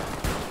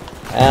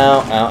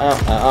 Ow, ow, ow,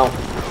 ow, ow.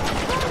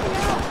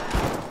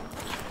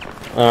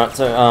 Alright,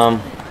 so,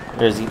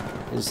 where is he?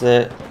 Is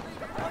there...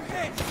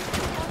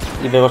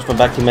 You better watch my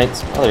back,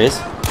 teammates. Oh, there he is.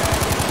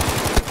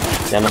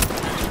 Damn it.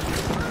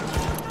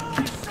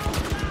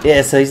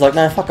 Yeah, so he's like,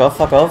 no, fuck off,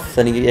 fuck off.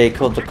 Then he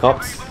called the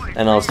cops,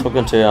 and I was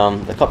talking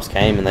to, the cops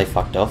came and they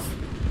fucked off.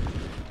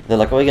 They're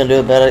like, what are you gonna do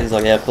about it? He's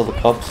like, yeah, I'll call the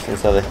cops. And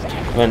so they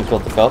went and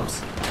called the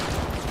cops.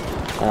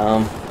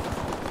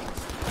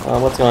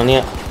 What's going on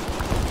here?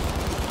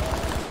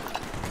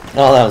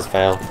 Oh, that was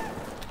failed.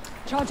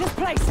 Charges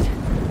placed.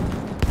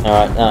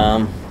 Alright,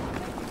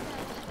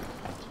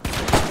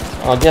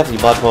 oh, get off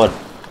your bipod.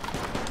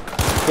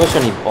 Push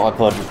on your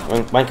bipod,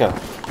 wanker.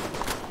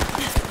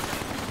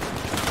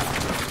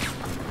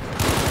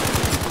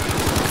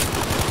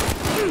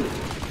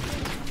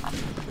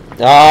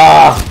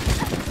 Ah!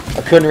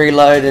 I couldn't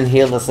reload and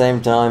heal at the same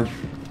time.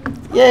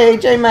 Yay,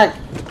 J-Mac!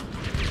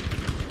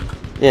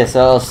 Yeah, so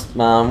I was,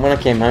 when I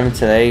came home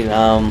today,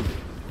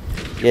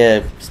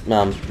 yeah,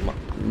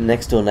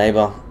 next door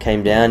neighbour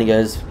came down. He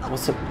goes,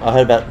 "What's up? I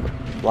heard about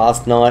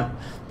last night."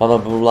 Blah blah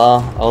blah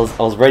blah.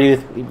 I was ready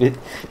with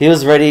he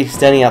was ready,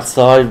 standing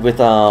outside with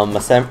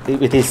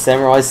with his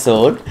samurai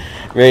sword,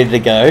 ready to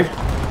go.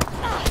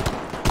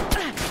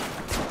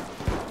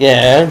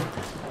 Yeah,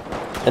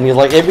 and he was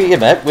like, "Yeah, we got your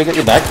back. We got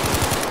your back."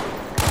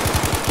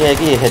 Yeah,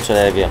 get your headshot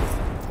out of here.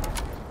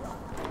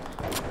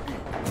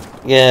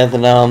 Yeah,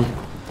 then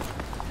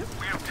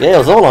yeah, it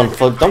was all on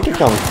for Donkey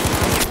Kong.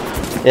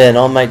 Yeah,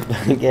 no, mate.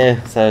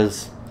 Yeah, so it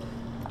was,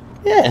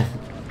 yeah,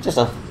 just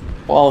a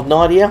wild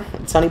night here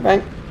at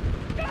Sunnybank.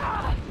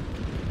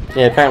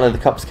 Yeah, apparently the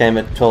cops came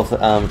at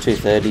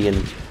 2:30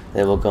 and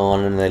they were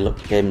gone, and they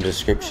gave them a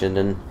description,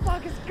 and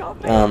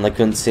they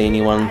couldn't see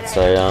anyone,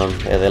 so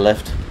yeah, they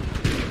left.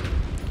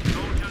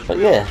 But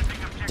yeah,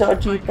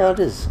 dodgy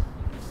buggers.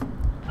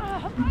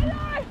 Help me!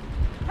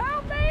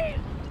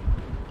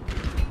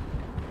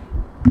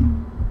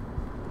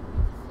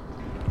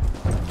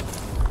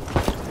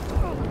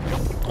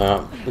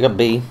 We got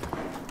B.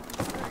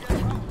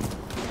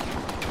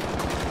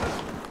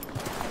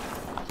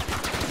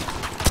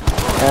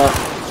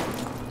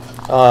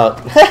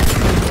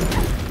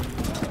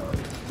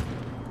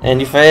 And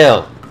you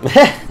fail.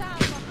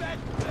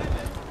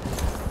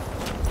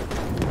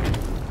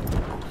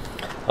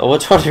 I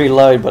was trying to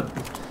reload, but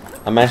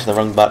I mashed the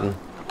wrong button.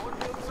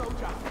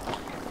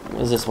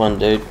 Where's this one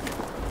dude?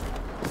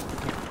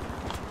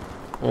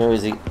 Where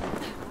is he?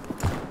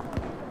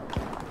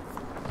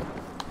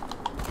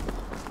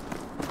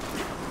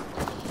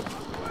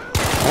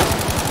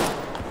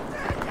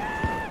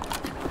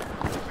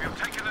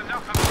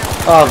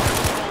 Oh,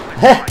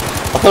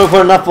 I thought I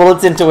put enough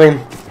bullets into him.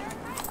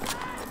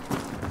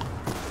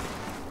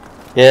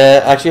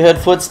 Yeah, I actually heard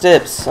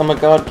footsteps. Oh my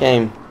god,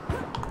 game.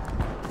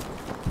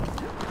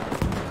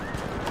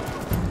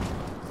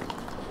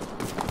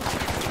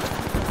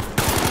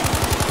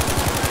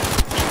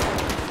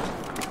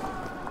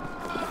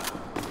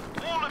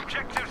 All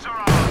objectives are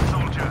ours,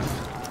 soldiers.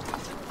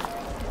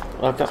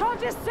 Okay.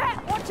 Charges set.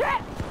 Watch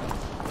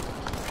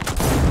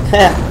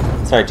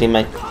it. Sorry,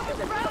 teammate.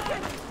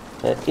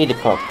 Eat a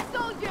cock.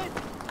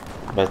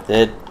 Both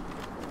dead.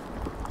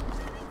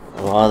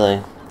 Or are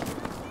they?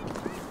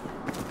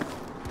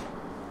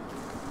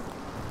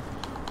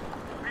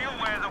 Be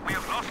aware that we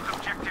have lost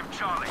objective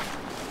Charlie.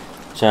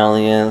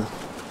 Charlie, yeah.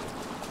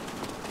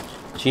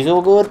 She's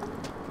all good.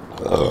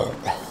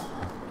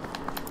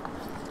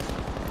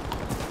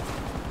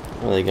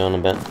 What are they going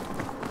about?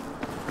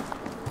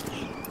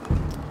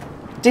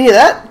 Do you hear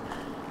that?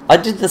 I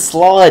did the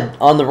slide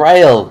on the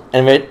rail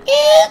and went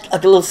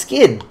like a little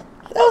skid.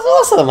 That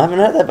was awesome. I haven't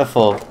heard that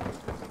before.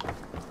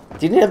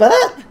 Did you hear about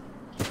that?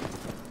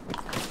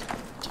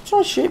 Stop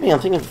trying to shoot me. I'm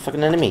thinking of a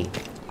fucking enemy.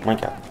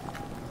 Wanker.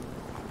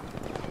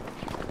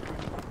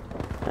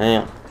 Hang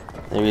on.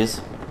 There he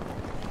is.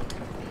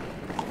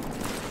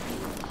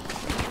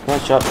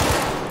 Nice shot.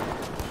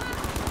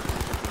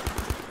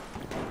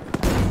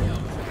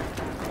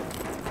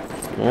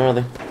 Where are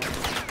they?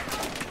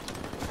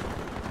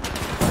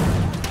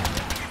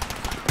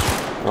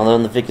 Oh, they're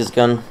on the Vickers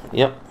gun.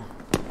 Yep.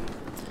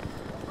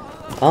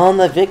 On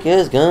the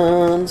Vickers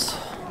guns.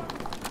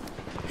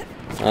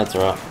 That's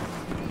right.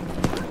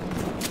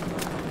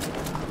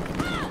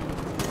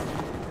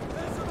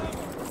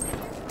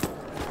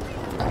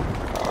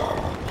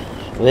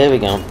 There we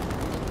go.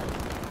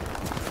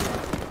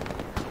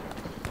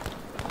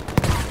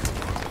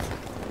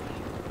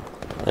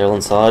 They're all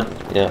inside.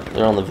 Yeah,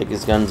 they're on the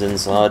Vickers guns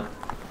inside.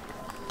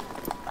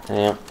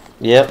 Yeah.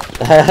 Yep.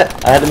 I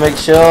had to make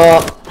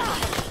sure.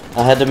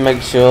 I had to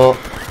make sure.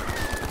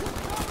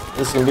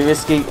 This is gonna be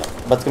risky,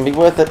 but it's gonna be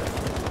worth it.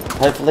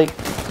 Hopefully.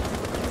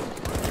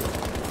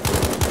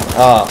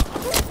 Oh.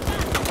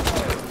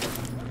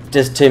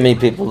 Just too many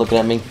people looking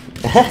at me.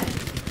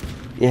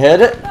 You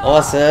heard it?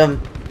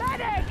 Awesome.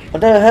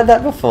 I've never heard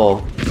that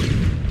before.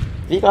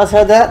 Have you guys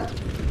heard that?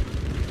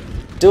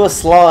 Do a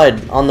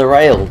slide on the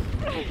rail.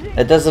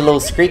 It does a little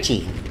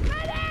screechy.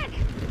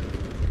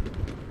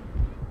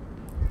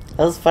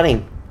 That was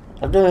funny.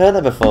 I've never heard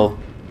that before.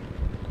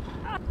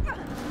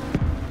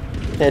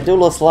 Yeah, do a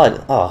little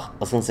slide. Oh, I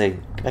was gonna say,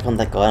 get back on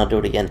that guy and I'll do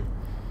it again.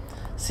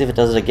 See if it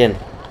does it again.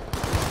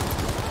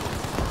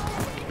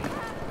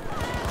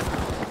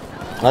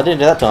 I didn't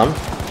do that time.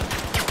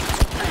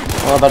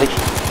 Oh, buddy.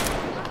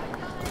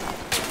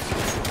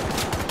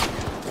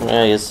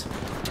 There he is.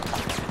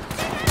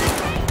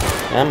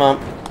 Come on.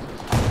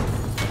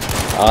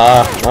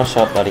 Ah, nice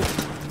shot, buddy.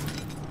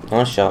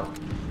 Nice shot.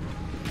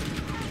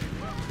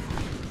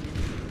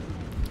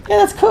 Yeah,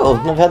 that's cool.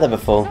 Never had that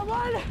before.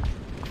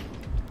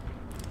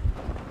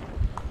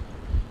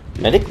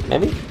 Medic,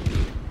 maybe?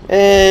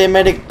 Hey,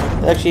 medic.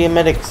 Actually,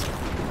 medics.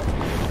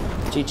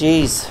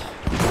 GG's.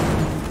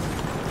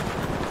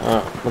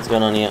 Alright, what's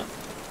going on here? I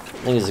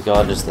think there's a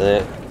guy just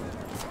there.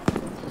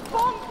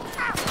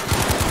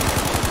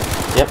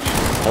 Yep,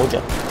 told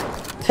ya.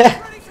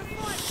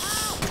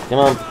 Come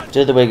on,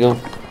 do the wiggle.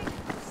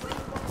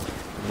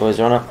 Boys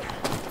are on it.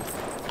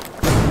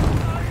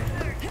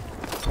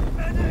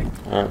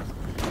 Alright.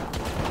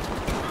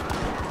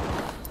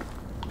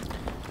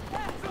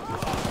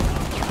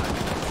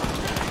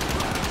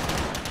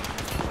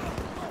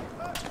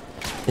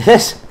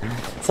 Yes!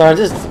 Sorry,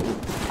 just...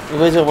 You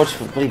guys gotta watch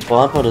bloody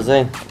blindfolders,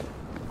 eh?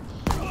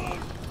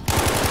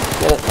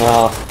 Get it?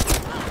 Oh.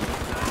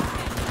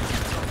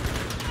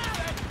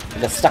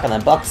 Got stuck in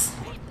that box.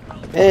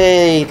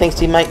 Hey, thanks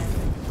teammate.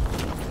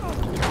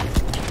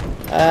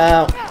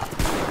 Ow.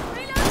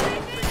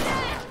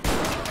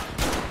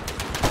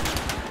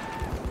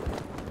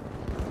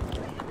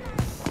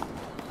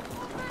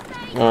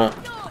 Alright.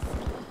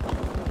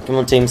 Come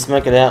on team,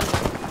 smoke it out.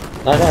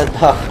 No, no,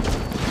 oh.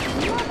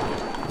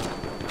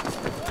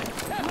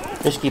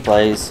 Risky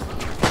plays.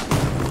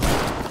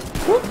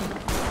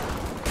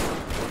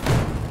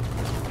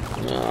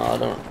 No, I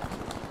don't.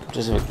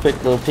 Just have a quick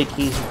little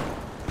peeky.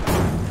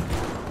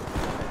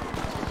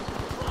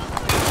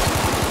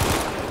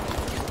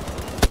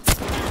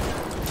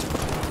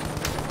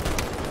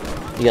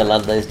 You gotta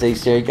love those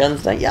D-series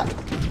guns, don't ya?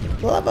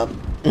 Love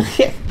them.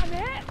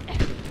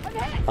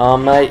 Oh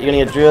mate, you're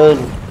gonna get drilled.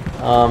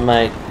 Oh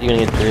mate, you're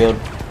gonna get drilled.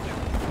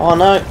 Oh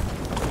no.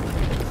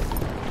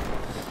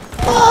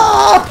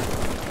 Ah!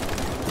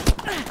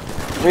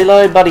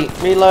 Reload, buddy.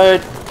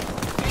 Reload.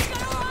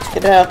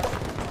 Get out.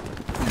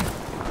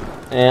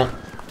 Yeah.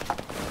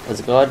 There's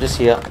a guy just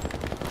here.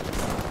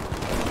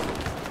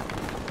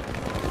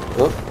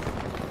 Oop.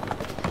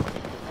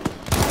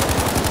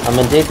 I'm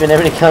in deep in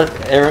enemy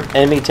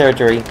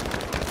territory.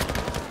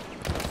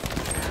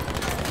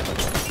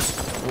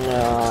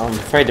 I'm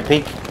afraid to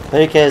peek.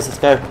 Who cares? Let's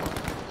go.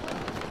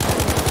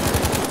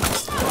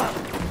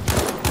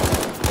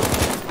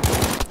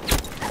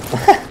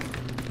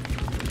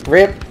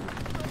 Rip.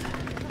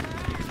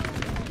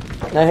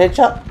 No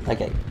headshot?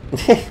 Okay.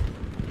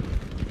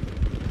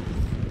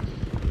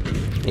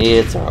 Yeah,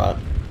 it's alright.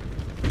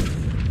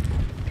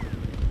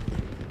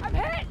 I'm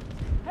hit!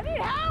 I need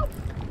help!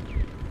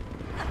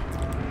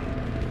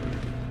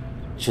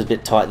 She was a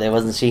bit tight there,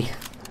 wasn't she?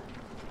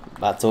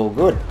 That's all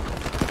good.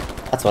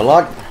 That's what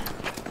I like.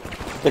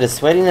 Bit of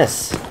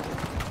sweatiness.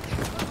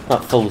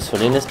 Not full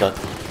sweatiness, but...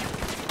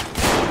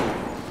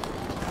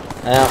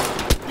 Ow.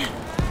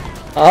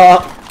 Oh!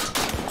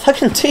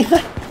 Fucking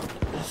teammate!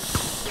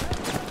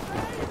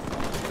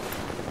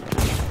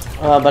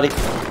 Oh, buddy.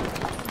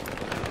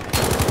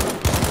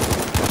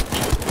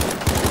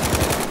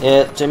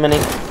 Yeah, too many.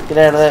 Get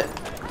out of there.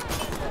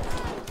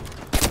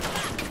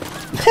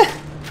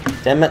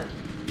 Damn it.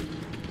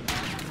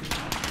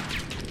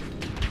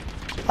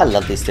 I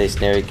love these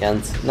stationary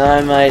guns.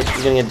 No, mate,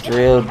 you're gonna get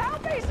drilled.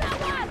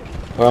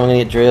 Or I'm gonna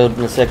get drilled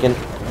in a second.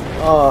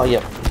 Oh,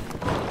 yep.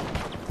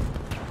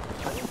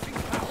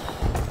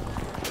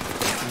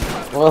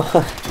 Well,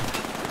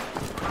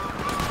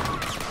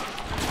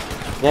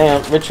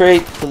 yeah,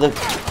 retreat to the...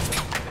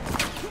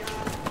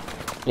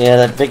 Yeah,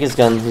 that Vickers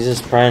gun, he's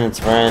just spraying and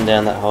spraying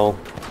down that hole.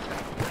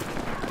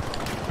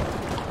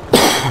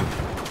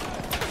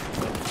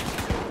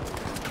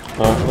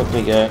 Alright, let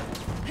me go.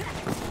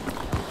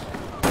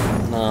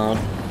 No.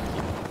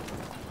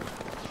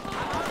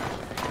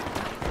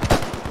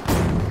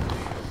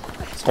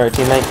 Sorry,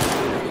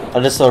 teammate. I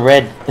just saw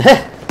red.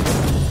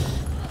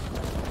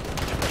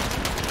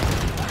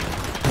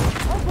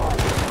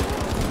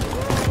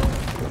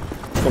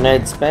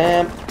 Grenade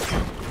spam.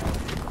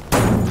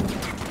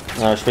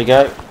 Should we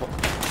go?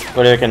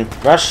 What do you reckon?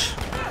 Rush?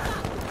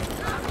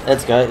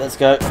 Let's go, let's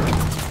go.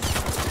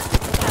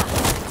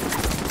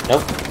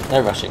 Nope,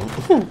 no rushing.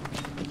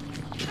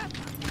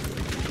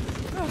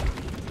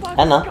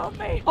 Anna?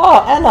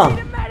 Oh,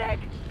 Anna!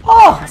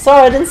 Oh,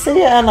 sorry, I didn't see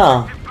you,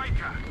 Anna.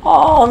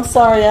 Oh, I'm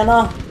sorry,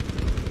 Anna.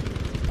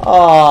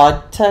 Oh,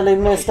 I totally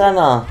missed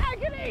Anna.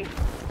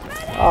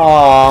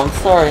 Oh, I'm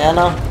sorry,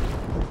 Anna.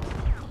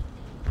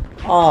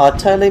 Oh, I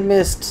totally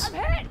missed.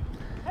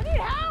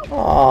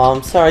 Oh,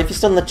 I'm sorry. If you're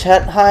still in the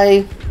chat,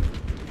 hi.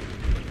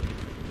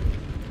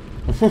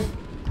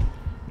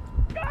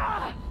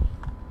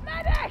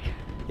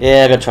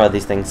 Yeah, I gotta try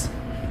these things.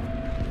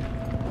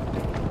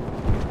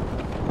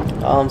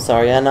 Oh, I'm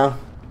sorry, Anna.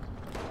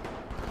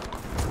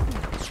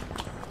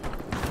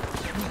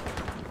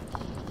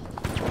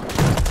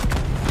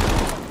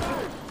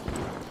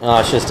 Oh,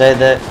 I should have stayed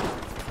there.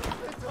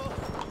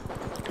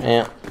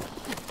 Yeah.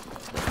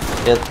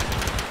 Good.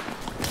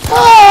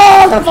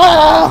 Oh, I'm on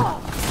fire!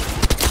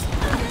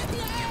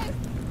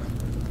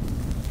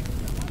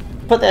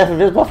 Put the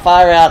invisible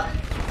fire out.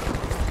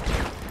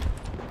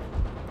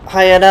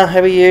 Hi Anna,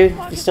 how are you?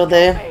 You still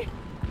there?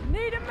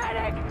 Need a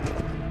medic.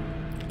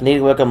 I need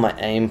to work on my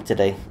aim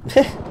today.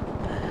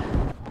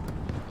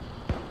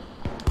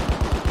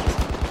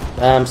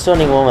 Still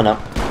need warming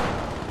up.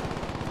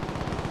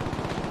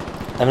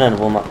 I haven't had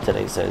a warm up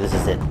today, so this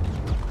is it.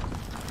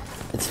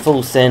 It's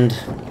full send.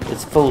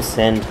 It's full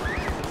send.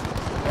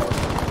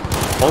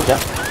 Told ya.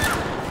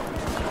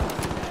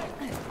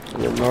 A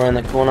little more in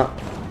the corner.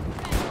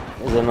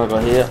 There's another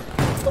guy here.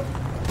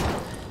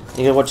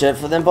 You gotta watch out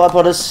for them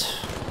bipodders.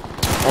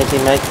 Hey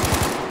teammate.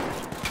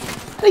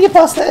 How do you get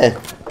past there?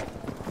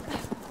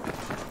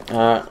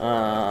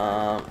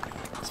 Alright,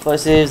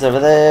 explosives over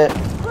there.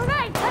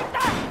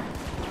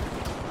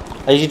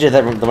 I usually do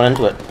that the one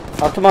into it.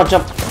 Oh, come on,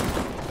 jump.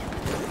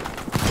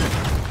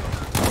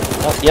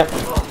 Oh, yep.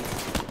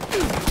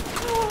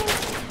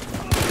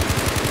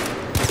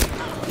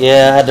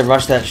 Yeah, I had to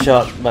rush that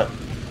shot, but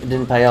it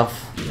didn't pay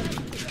off.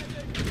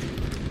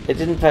 It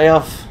didn't pay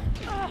off.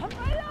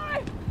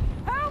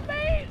 Help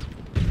me!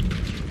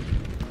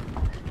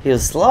 He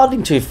was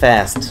sliding too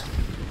fast.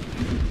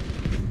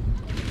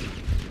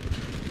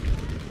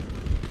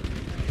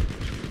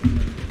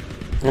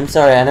 I'm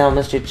sorry, I know I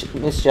missed you.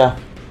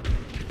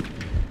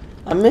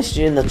 I missed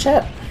you in the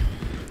chat.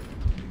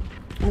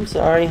 I'm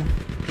sorry.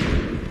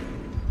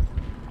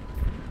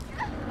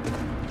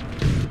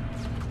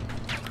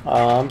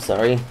 Oh, I'm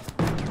sorry.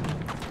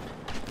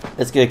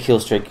 Let's get a kill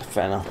streak,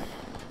 Fana.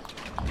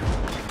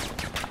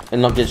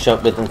 And not get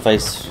shot with in the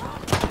face.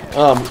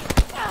 I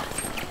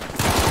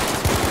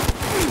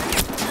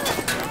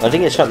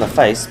didn't get shot in the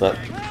face, but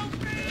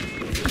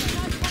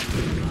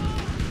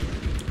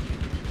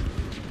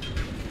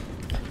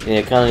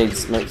yeah, kind of need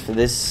smokes for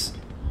this.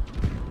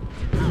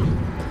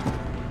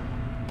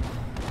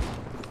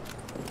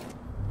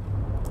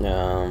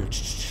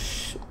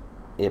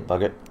 Yeah,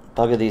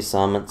 bugger the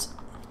assignments.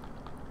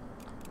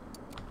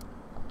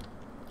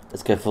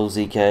 Let's go full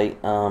ZK.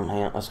 Hang on,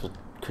 I just gotta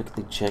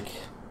quickly check.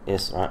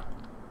 Yes, right.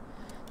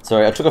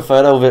 Sorry, I took a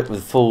photo of it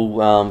with full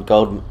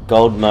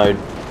gold mode.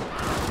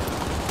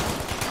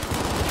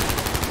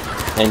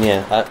 And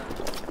yeah,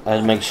 I had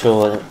to make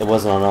sure it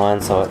wasn't on iron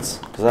sights,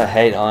 because I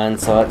hate iron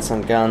sights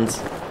on guns.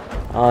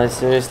 I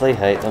seriously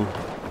hate them.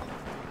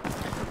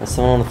 There's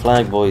someone on the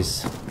flag,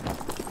 boys.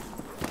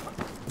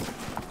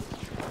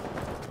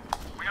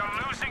 We are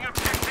losing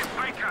objective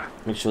Baker.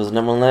 Make sure there's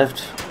no one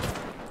left.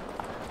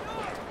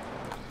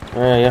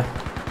 Where are you?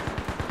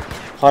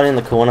 Hide in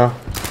the corner.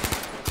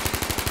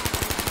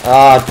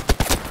 Ah,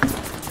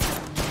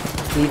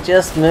 he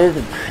just moved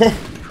the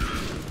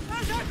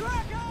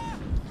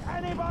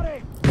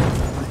Anybody?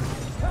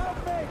 Help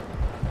me!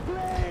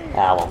 Please!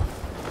 owl.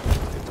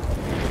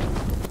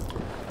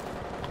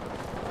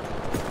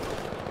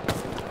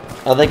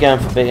 Are they going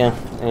for bigger?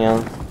 Hang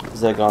on,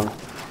 is they gone?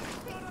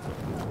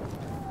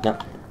 No.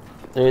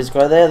 There is a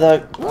guy there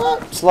though. Ah,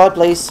 slide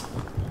please.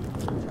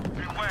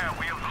 Beware,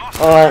 we have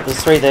lost. Alright,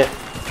 there's three there.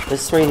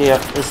 There's three here.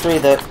 There's three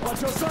there.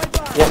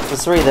 Yep,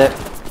 there's three there.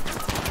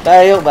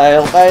 Bail,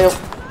 bail, bail.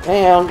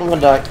 Hang on, I'm gonna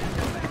die.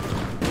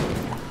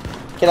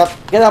 Get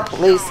up,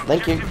 please.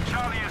 Thank you.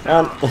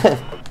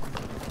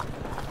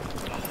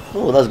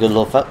 Oh, that was a good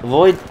little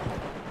void.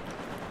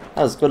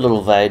 That was a good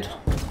little void.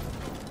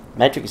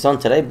 Matrix on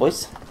today,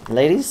 boys,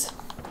 ladies.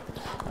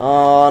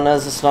 Oh, and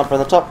there's a sniper on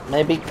the top.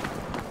 Maybe.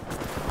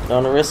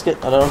 Don't want to risk it.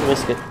 I don't want to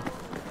risk it.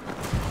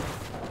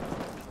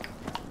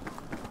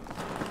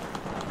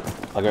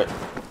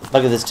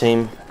 Bugger this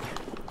team.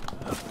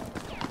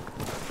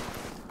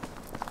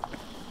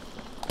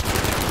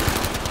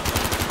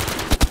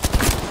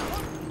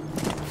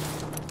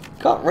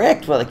 Got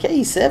wrecked by the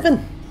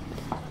K7.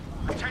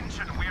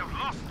 Attention, we have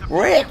lost objective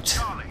Wrecked.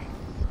 Charlie.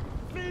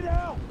 Need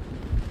help!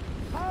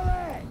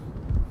 Hurry!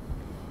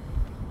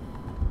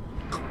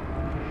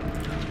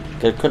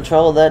 Gotta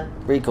control that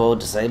recoil.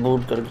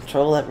 Disabled. Gotta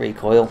control that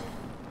recoil.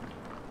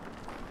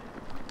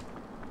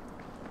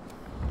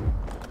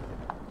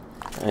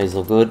 He's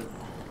all good.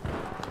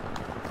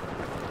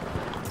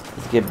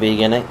 Let's get big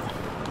in it.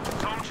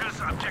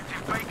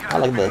 I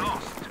like the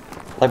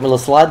my little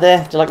slide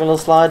there. Do you like my little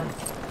slide?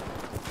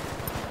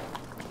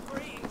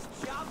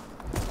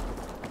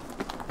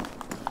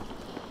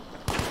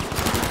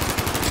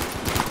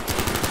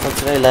 Not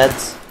today,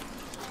 lads.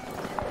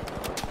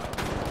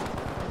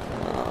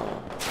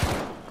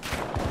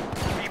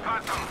 Keep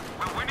at them.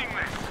 We're winning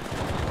this.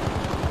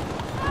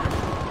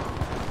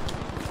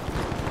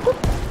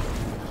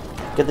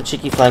 Get the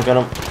cheeky flank on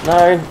him.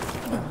 No.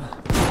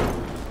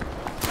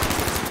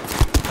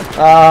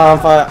 Ah, I'm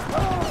fire.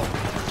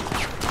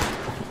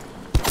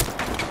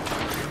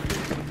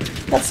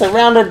 That's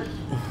surrounded.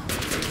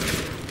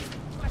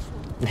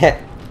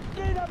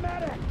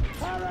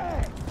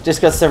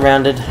 Just got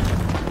surrounded.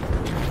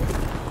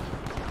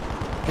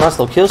 Nice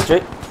little kill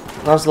streak.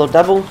 Nice little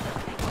double.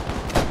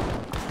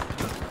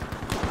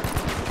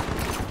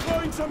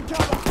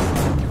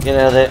 Get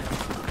out of there.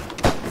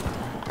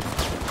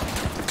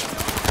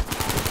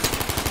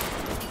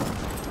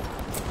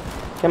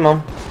 Come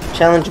on.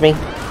 Challenge me.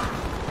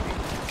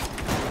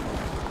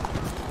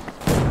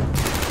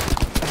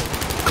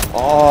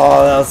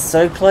 Oh, that was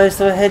so close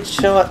to a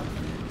headshot.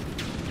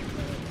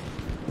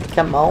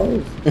 Come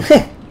on.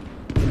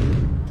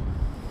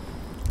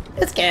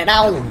 Let's get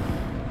on.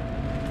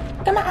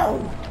 Come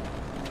on.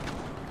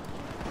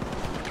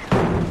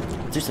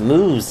 Do some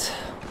moves.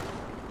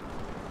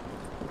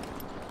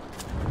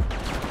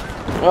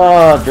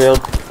 Oh,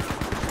 drilled.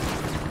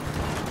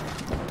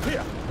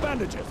 Here,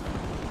 bandages.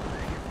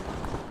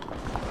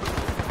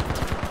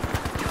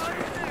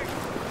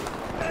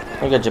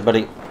 I got you,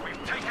 buddy.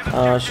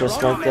 I should have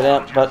smoked it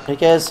out, but who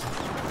cares?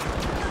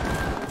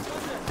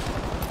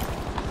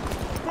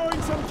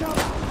 Throwing some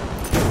cover.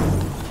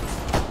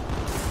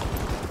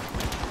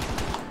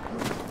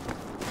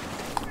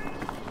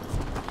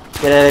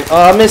 Get out of here.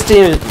 Oh, I missed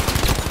him.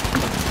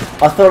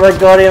 I thought I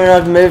got him and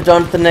I've moved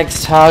on to the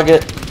next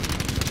target.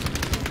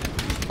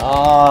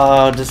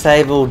 Oh,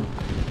 disabled.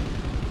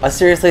 I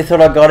seriously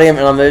thought I got him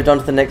and I moved on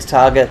to the next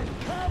target.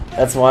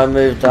 That's why I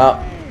moved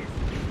up.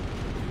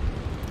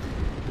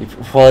 You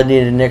probably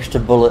needed an extra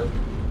bullet.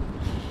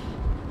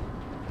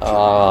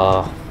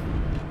 Oh.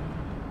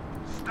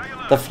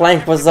 The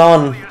flank was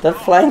on. The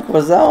flank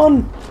was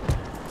on.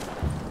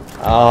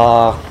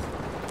 Oh.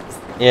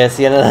 Yeah,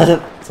 see,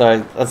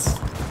 sorry, that's...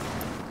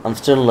 I'm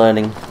still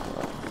learning.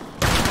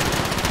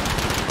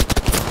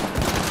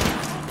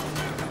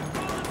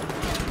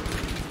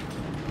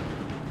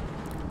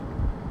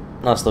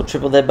 Nice little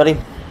triple there, buddy.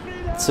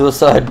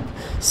 Suicide.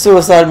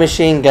 Suicide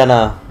machine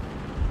gunner.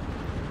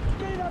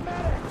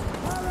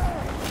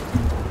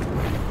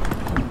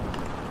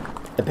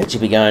 I bet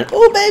you be going,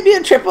 oh baby,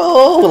 a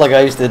triple, like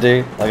I used to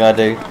do, like I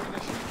do.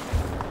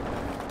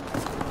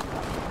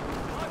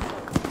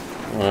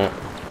 Alright.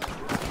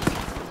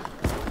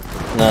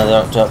 No,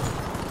 they're up top.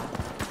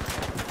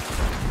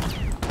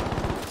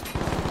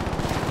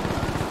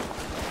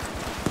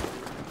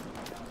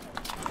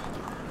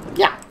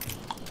 Yeah.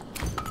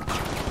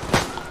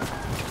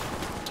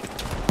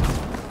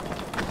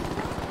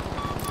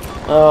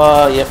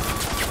 Oh, yep.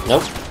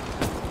 Nope.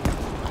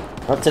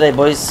 Not today,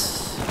 boys.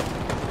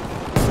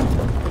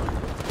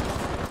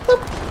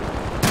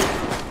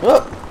 Whoa!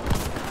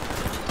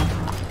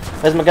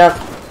 Where's my gun?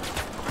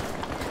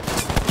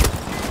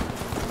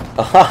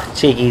 Oh,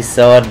 cheeky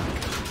sod.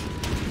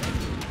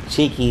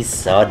 Cheeky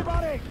sod.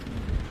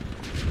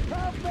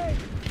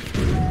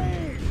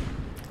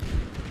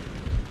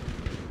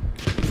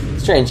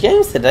 Strange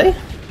games today.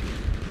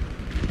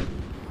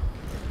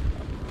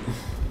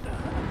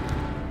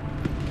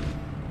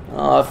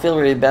 Oh, I feel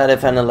really bad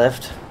if Hannah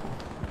left.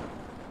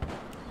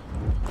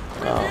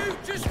 Oh.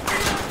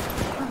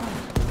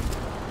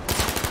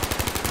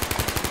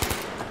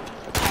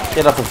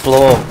 Get off the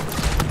floor.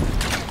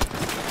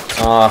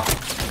 Oh.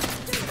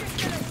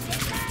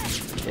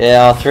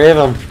 Yeah, all three of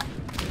them.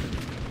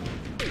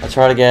 I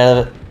tried to get out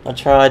of it. I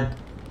tried.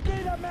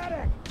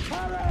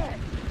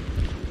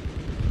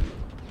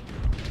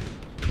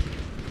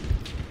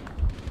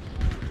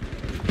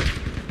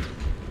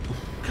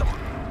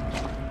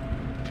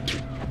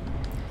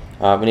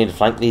 Alright, we need to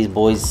flank these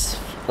boys.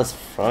 Let's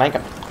flank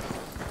them.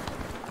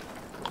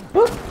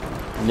 Whoop.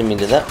 Didn't mean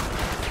to do that.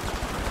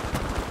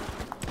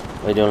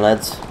 What are you doing,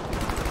 lads?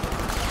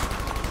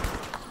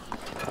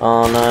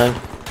 Oh no.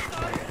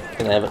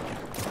 Can I have it?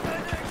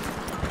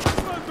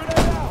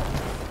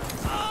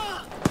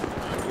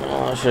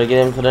 Oh, should I get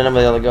him? 'Cause I don't know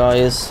where the other guy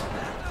is.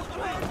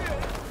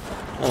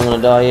 I'm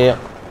gonna die here.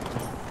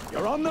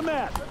 You're on the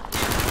map.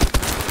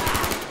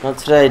 Not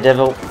today,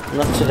 devil.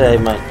 Not today,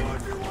 mate.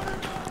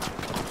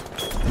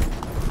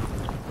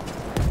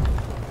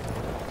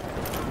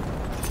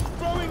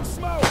 Throwing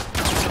smoke.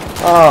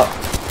 Oh,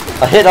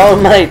 I hit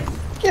on, mate.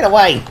 Get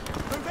away.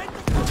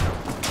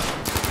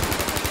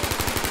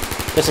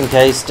 Just in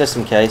case, just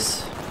in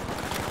case.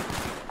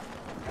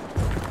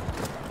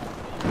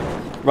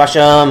 Rush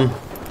 'em.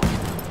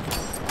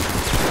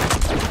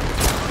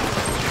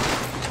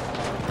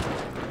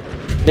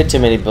 Bit too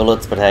many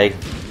bullets, but hey.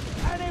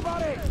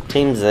 Anybody?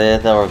 Team's there,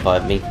 they'll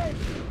revive me.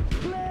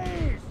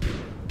 Please.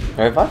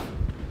 Revive?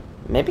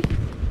 Maybe?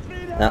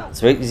 No,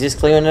 sweet, he's just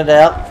clearing it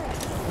out.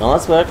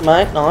 Nice work,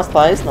 mate. Nice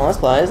plays,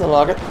 I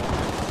like it.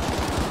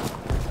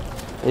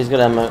 Who's got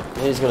ammo?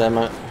 Who's got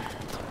ammo?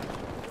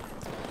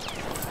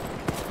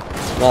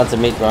 No, it's a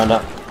meat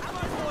grinder.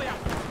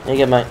 There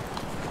you go, mate.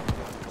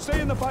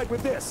 Stay in the fight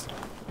with this.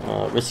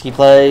 Risky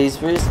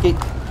plays, risky.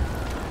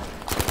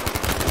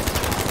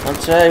 Not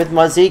today with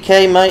my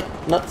ZK, mate.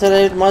 Not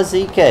today with my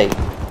ZK.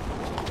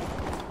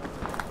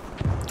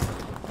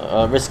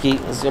 Risky.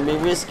 This is gonna be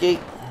risky.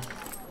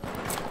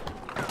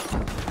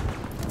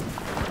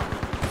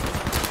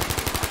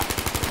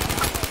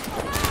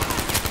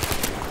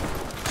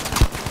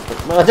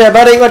 Watch out,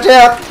 buddy! Watch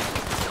out!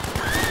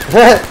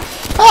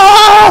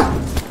 Ah!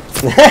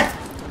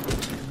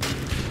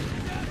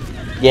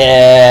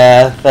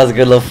 Yeah, that was a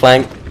good little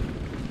flank.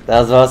 That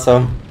was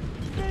awesome.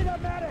 Need a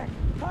medic.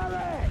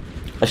 Hurry.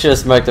 I should have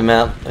smoked him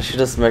out. I should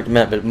have smoked him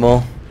out a bit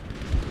more.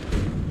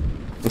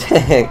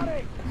 Buddy.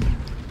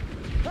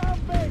 Help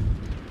me.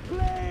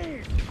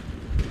 Please.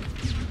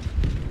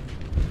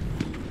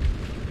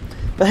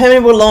 But how many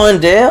were lying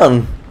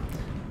down?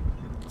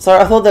 Sorry,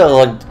 I thought they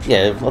were like,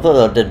 yeah, I thought they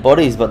were dead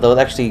bodies, but there were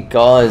actually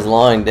guys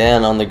lying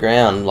down on the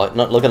ground, like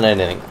not looking at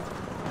anything.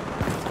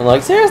 I'm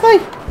like, seriously?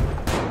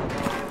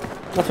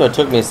 That's why it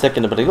took me a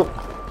second to but look.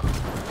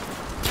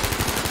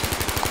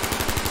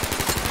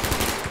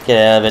 Get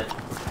out of it.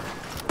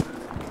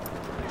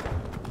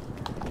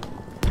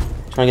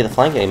 Trying to get the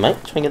flank at you, mate.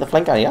 Trying to get the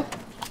flank at you.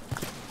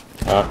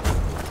 Alright.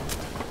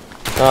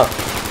 Oh.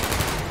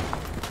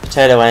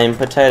 Potato aim,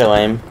 potato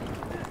aim.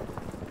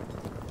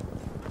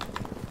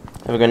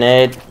 Have a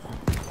grenade.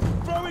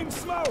 Throwing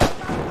smoke.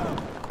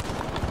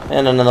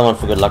 And another one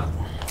for good luck.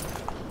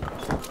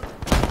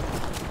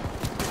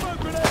 Smoke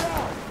grenade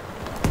out.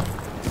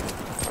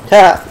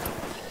 Ha!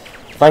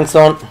 Flanks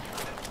on.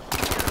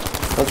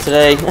 What's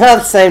today? Ah,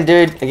 the same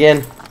dude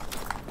again.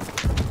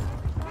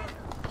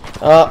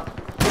 Oh.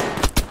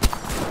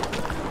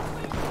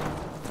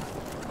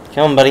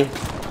 Come on, buddy.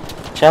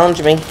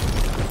 Challenge me.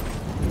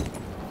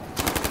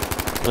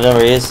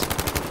 Whatever he is.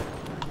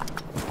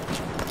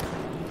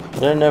 I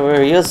don't know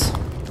where he is.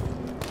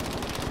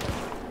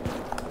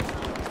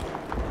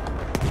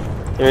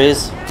 There he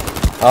is.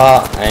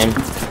 Ah, aim.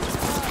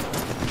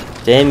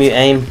 Damn you,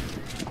 aim.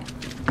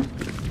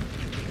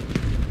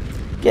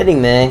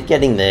 Getting there,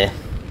 getting there.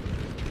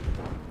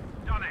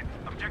 Done it.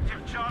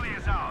 Objective Charlie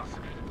is ours.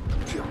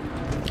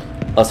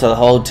 Oh, so the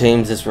whole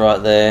team's just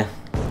right there.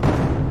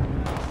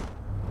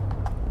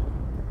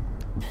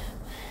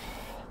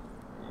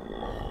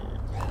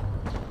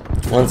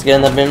 Once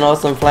again, they've been an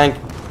awesome flank.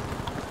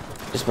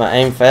 Just my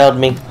aim failed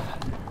me.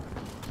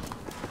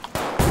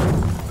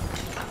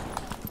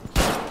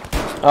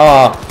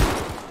 Oh,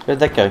 where'd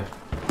that go?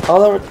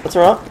 Oh, that's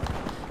alright.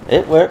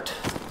 It worked.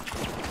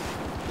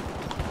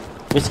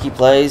 Risky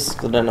plays.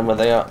 I don't know where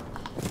they are.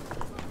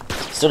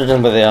 Still don't know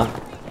where they are.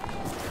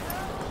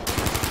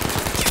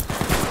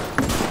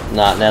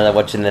 Nah, now they're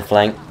watching their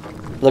flank.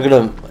 Look at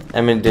them.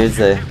 How many dudes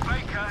there?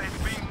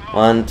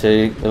 1,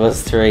 2. There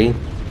was 3.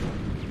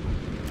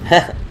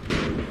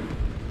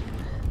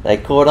 They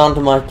caught on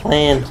to my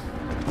plan.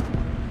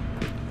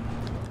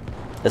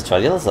 Let's try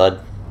the other side.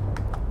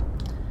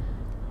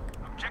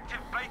 Objective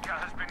Baker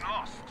has been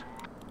lost.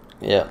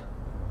 Yeah.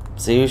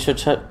 See who should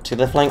to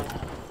the flank.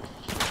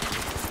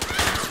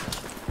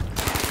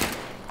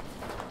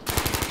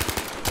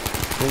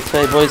 This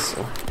way, boys.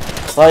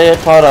 Fire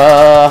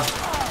Potter.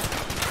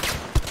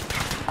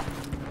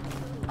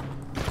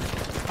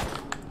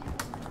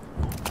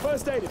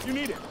 First aid if you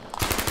need it.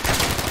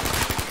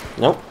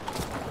 Nope.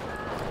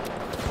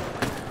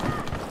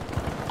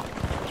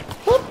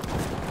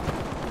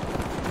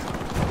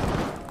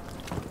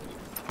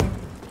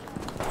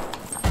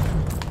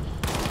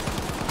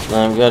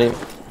 I've got him.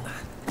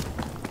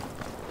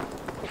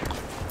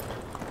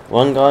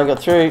 One guy got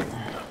through.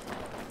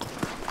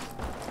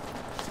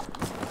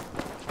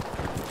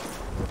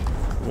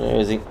 Where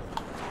is he?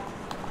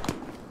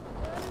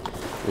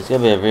 He's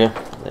gonna be over here.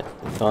 The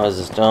guy's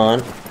just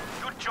dying.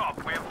 Good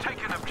job. We have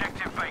taken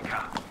objective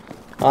Baker.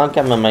 Oh,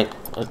 come on, mate.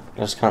 I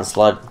just can't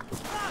slide.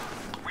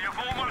 We have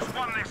almost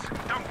won this.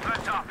 Don't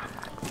let up.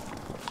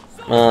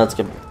 Oh, let's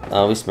get.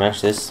 Oh, we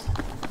smashed this.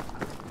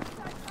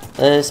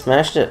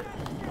 Smashed it.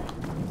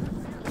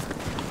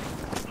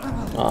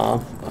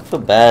 Oh, I feel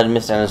bad.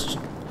 Missed Anna's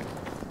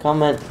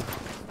comment.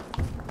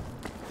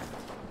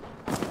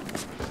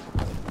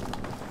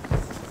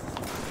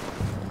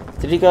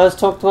 Did you guys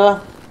talk to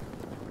her?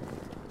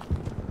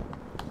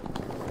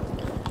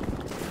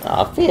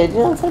 Oh, Fia, you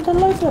don't say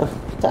hello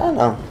to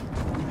Anna.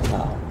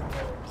 Oh,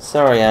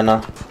 sorry,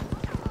 Anna.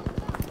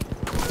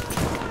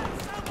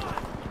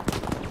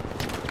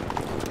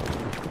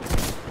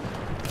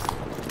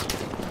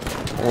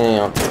 Hang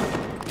on.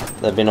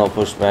 They've been all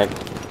pushed back.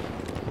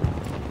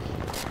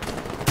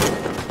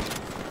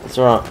 It's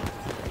alright.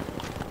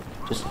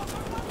 Just, I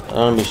don't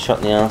want to be shot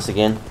in the ass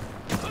again.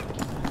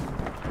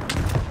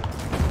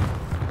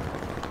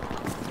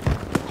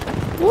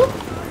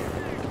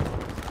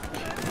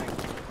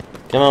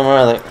 Come on, where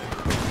are they?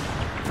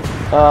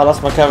 Oh, I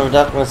lost my cover of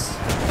darkness.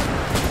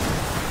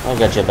 I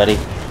got you, buddy.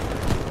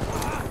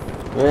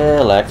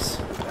 Relax.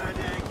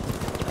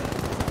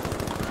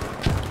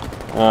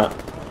 Alright.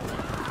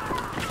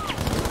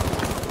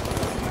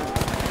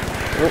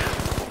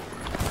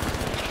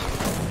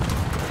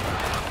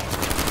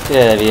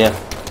 Get out of here.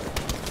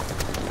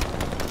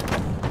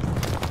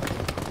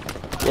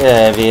 Get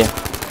out of here.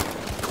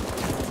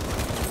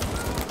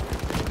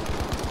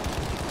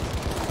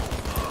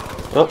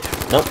 Oh,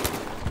 nope.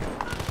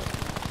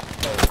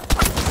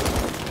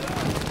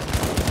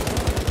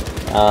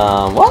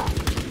 What?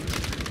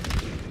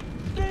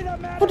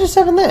 What just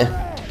happened there?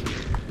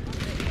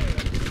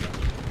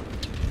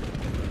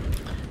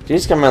 Did he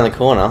just come around the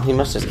corner? He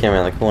must just came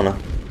around the corner.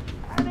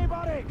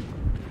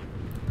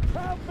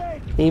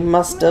 He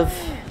must have.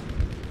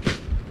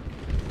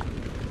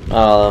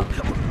 Oh,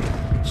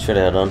 should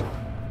have held on.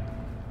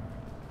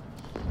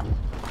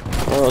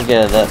 Oh, we'll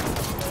get at that.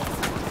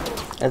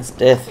 That's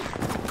death.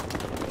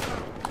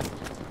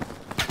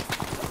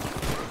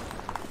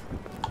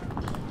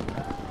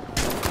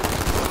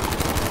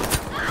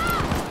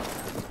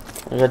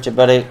 I got you,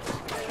 buddy.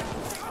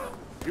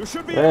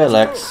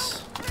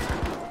 Relax.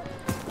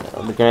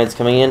 Oh, the grenades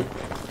coming in.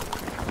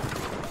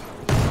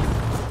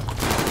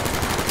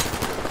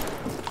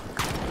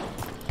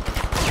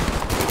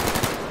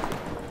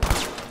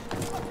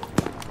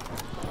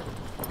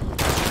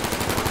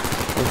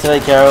 Today,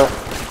 Carol.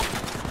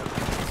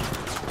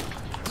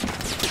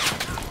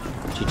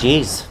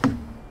 GG's.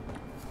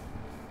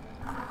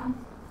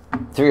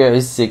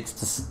 306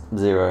 to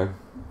 0.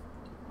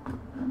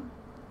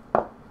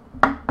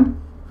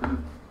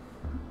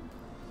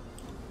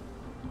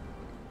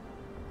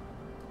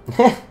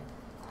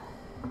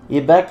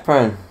 You're back,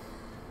 prone.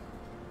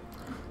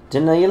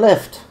 Didn't know you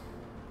left.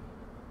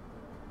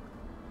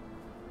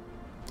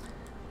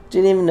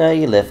 Didn't even know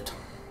you left.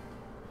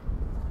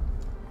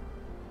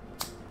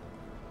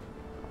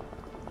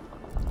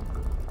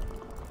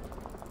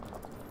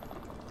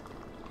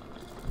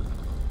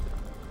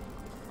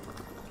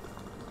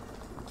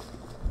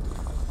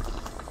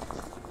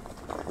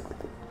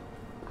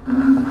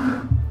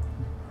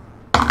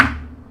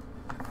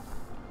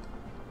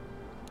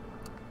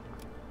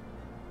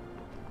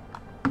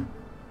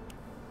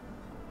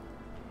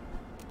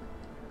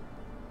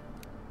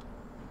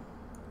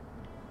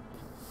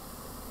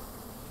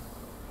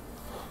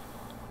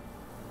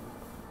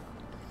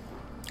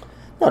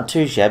 Not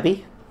too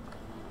shabby.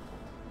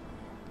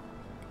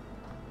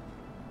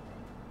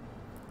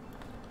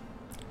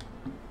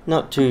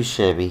 Not too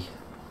shabby.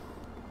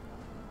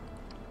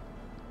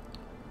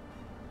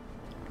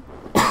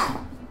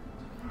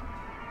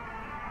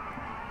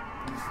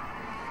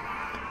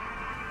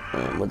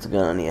 What's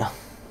going on here?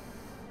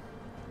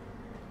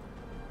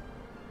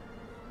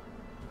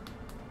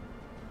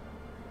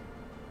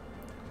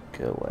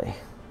 Go away.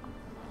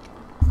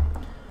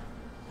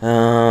 I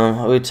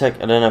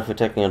don't know if we're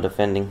taking or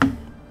defending.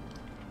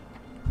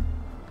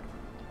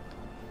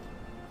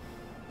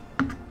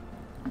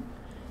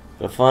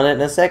 We'll find out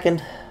in a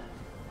second.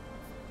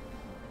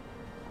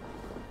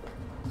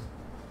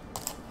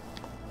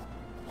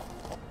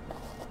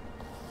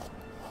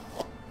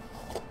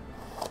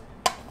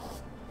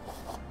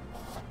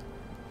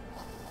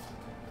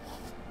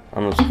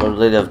 I'm just got a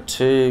lead of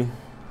 2.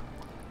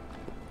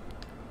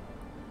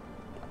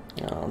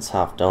 Oh, it's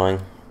half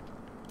dying.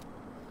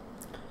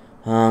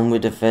 We're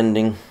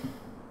defending.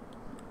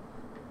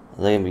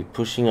 Are they gonna be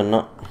pushing or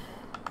not?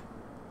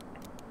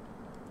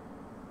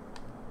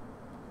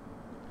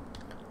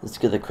 Let's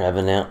get the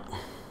crabbing out.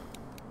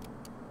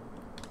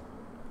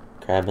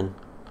 Crabbing.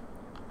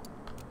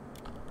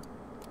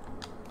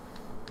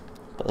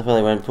 But they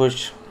probably won't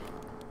push.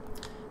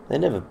 They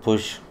never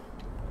push.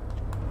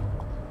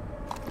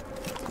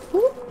 They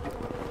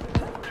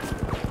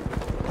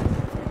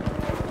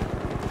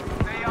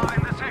are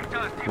in the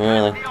sector.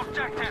 Where are they? The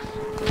objectives.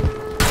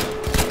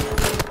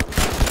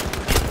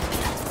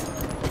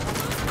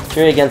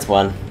 3 against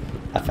 1.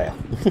 I fail.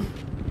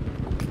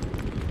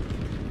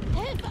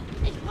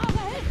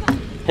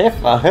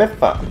 Hilfe,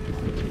 Hilfe!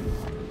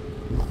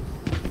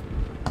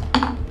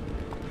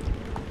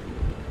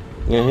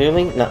 You hear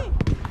me? No.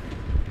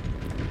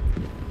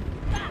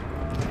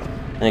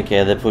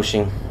 Okay, they're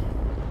pushing.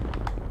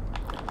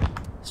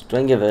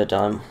 String of air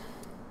time.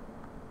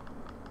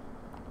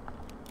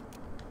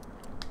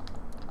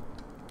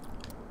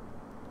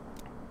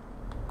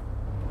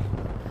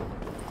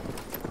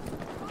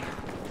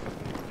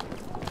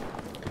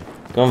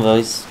 Come on,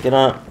 boys, get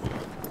on it.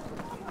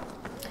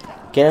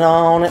 Get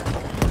on it.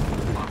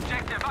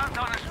 Objective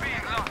Anton is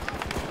being lost.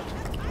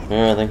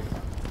 Where are they?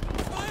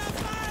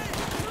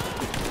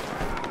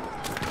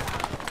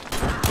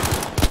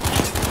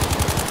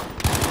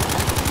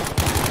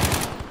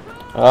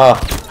 Oh.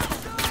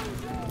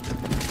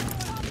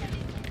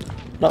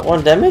 Not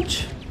 1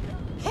 damage?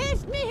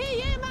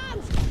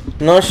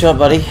 Nice shot,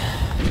 buddy.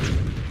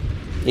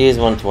 Here's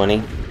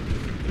 120.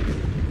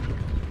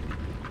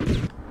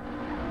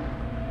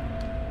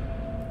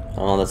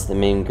 Oh, that's the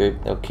meme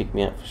group. They'll kick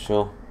me out for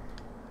sure.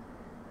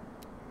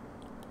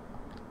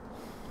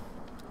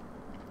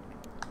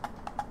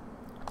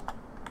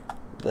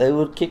 They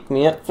would kick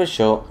me out for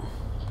sure.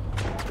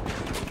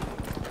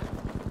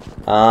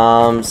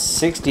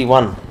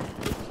 61.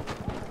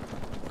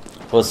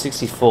 Or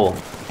 64. I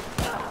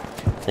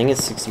think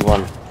it's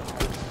 61.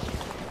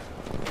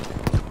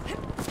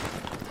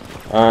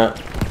 Alright.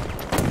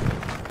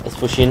 Let's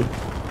push in.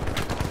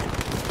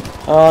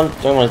 Oh,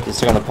 don't want to get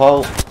stuck on the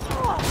pole.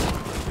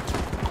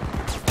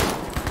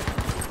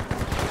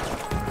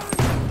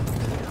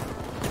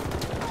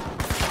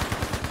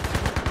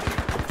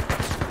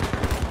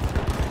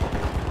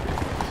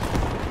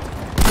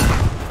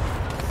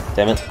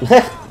 Damn it.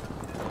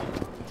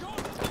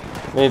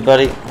 Move,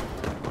 buddy.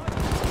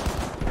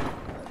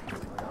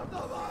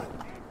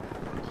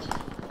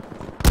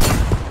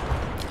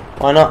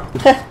 Why not?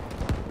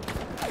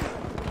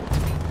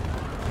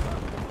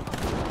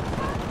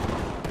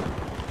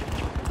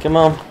 Come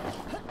on.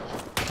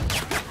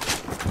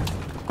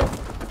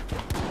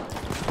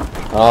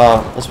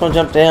 Oh, this one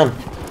jump down.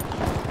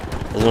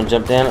 This one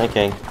jump down?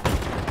 Okay.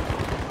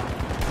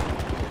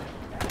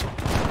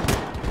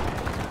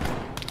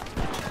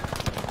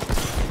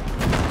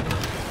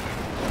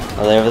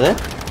 Are they over there?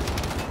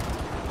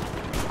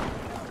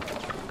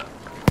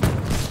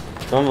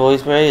 Come on,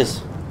 boys, where he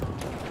is?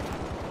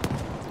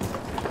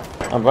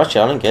 I'll rush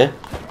you, I don't care.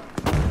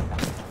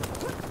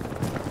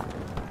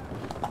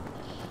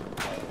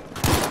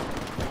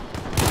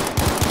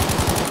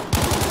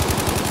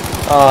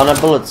 Oh, no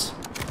bullets.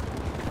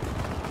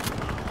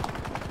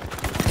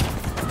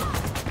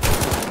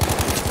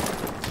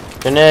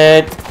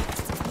 Grenade!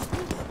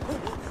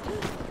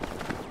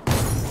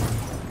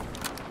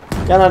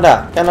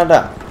 Canada!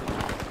 Canada!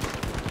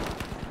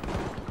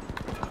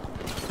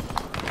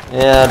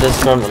 Yeah, I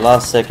just from the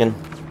last second.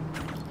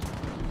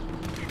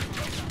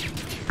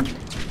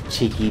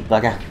 Cheeky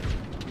bugger.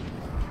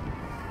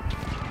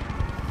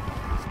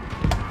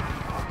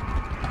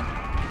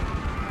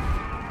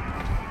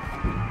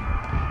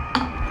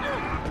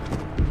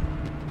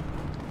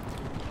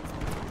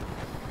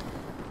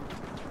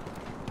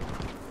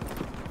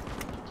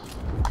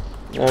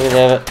 Oh, we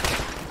have it.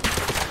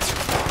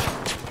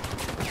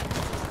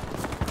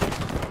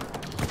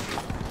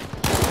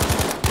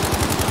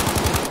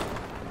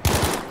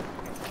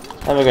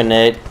 Have a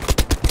grenade.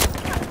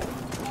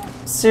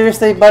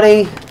 Seriously,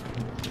 buddy?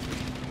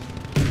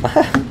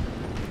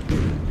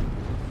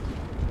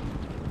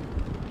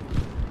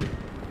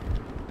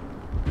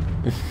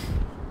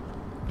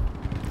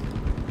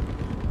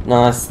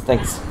 Nice,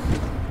 thanks.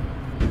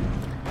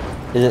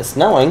 Is it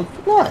snowing?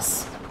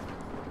 Nice.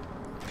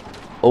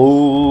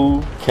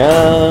 Oh,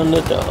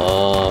 Canada.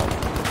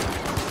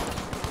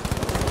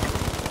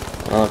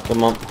 Oh,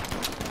 come on.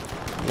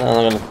 No,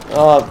 I'm gonna.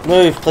 Oh,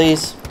 move,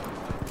 please.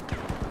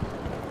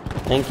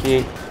 Thank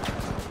you.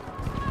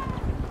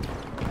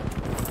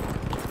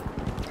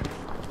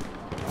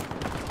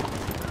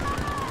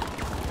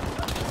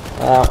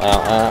 Ow, ow,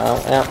 ow,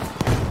 ow.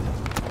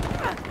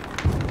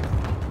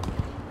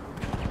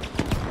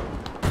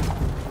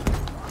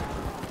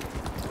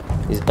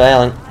 He's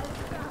bailing.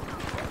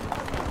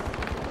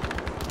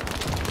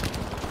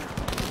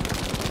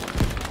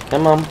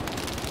 Come on.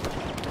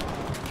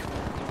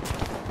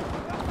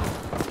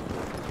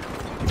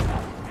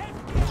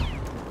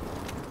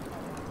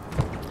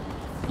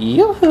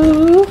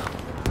 Yoo-hoo!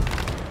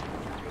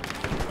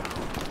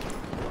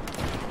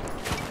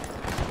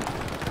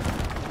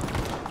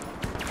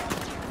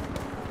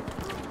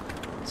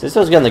 So this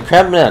was getting the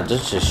crab out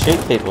just to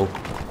shoot people.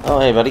 Oh,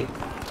 hey, buddy.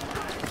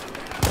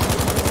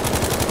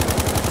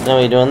 Know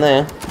what you're doing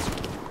there.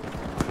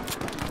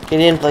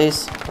 Get in,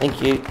 please.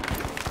 Thank you.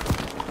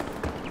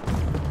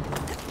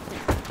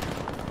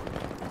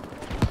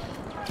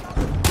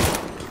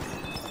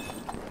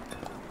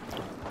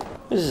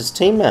 Where's his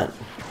team at?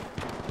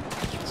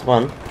 It's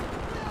one.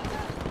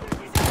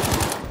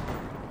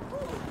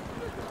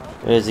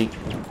 Where is he?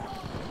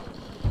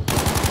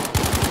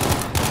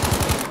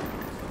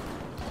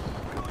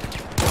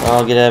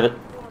 I'll get out of it.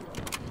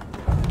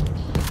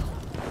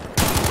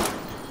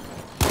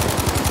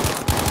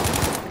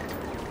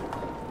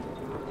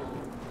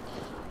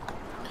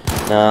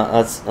 No,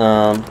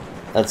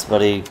 that's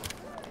buddy.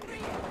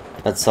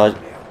 That's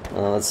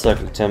that's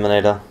Circuit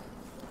Terminator.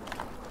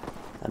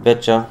 I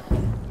betcha.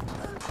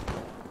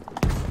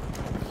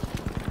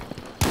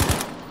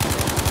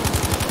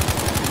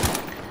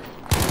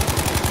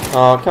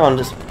 Oh, come on,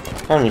 just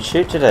come and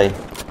shoot today.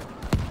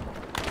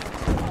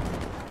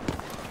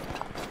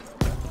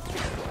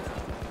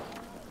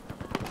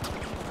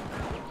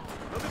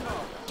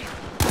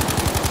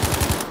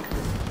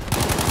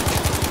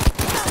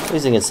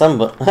 Using it some,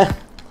 but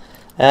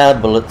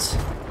bullets.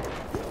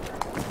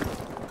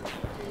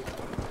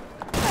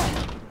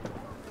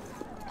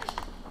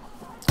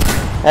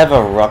 Have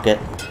a rocket.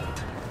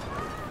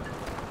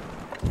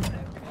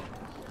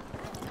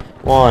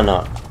 Why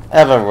not?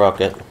 Have a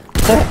rocket.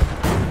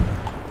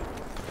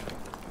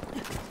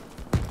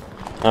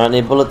 I don't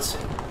need bullets.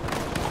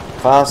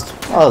 Fast.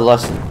 Oh,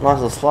 nice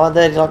little slide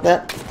there. Do you like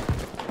that?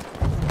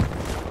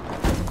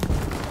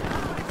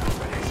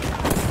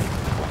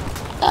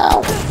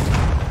 Ow!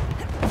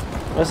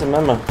 Where's the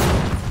memo?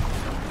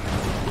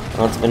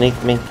 What's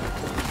beneath me?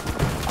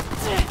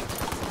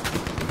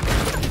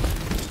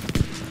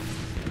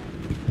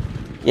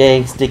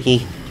 Yay,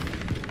 sticky.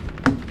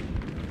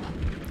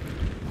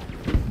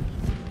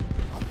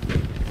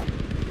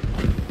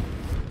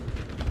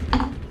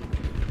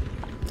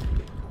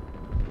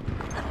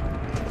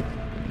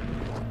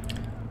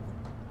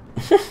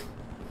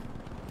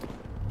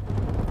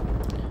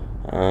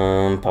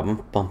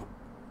 Bum.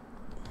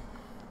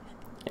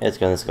 Yeah, let's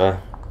go this guy.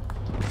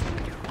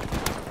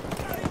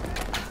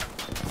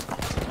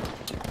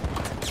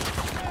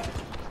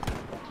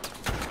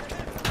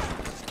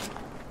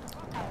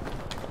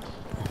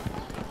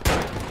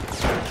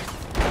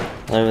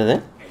 Over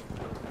there.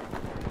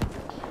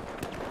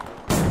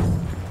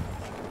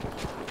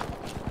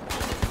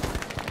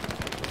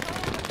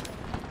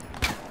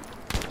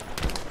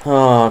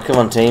 Oh, come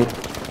on, team.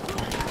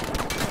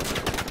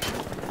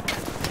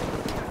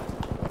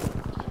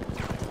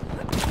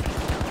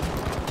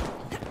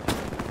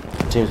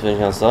 Team's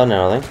finishing outside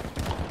now, I think.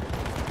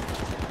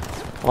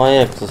 Oh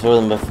yeah, because I saw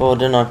them before,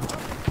 didn't I?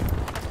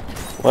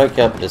 Wake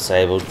up,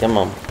 disabled. Come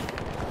on.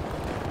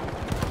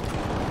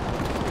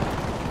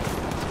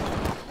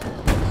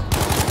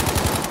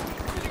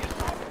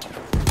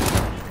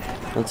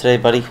 Not today,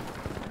 buddy.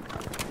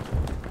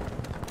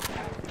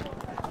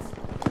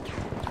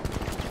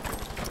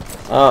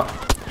 Oh.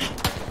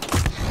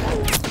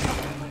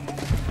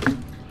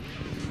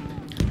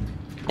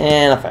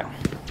 And I fell.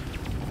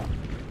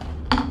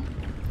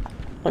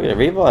 I get a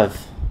revive.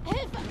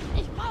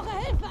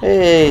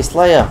 Hey,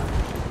 Slayer.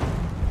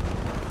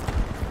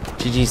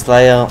 GG,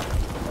 Slayer.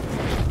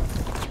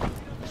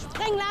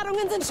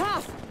 Sprengladungen sind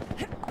scharf.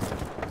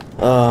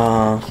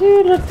 Oh,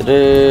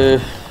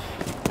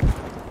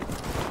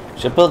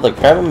 should put the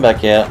crabbing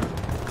back out.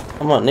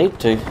 I might need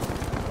to.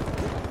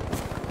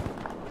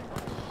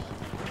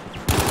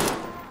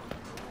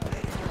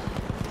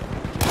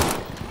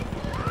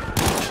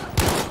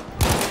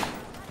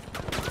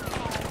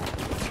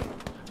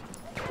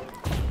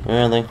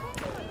 Where are they?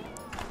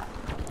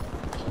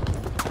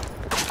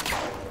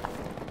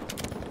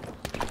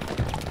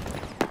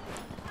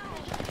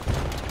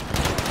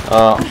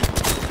 Oh.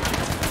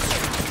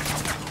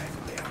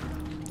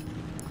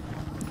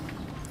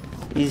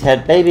 He's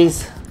had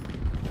babies.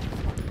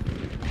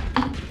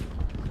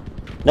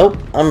 Nope,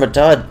 I'm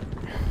retired.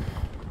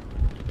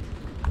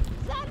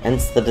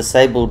 Hence the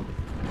disabled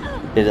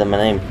bit of my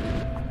name.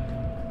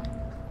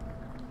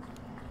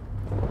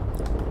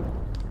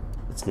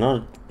 It's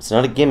not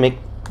a gimmick.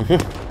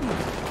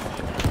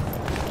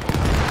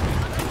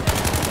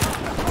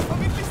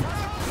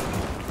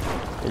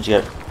 Where'd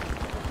you go?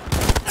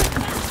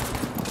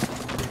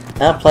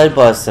 Outplayed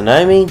by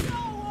Tsunami.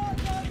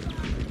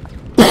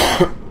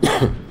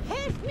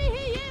 Hilft mir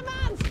hier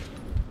jemand?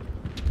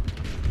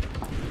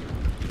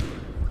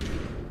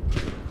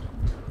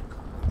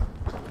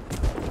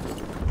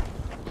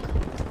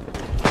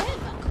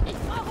 Hilfe! Ich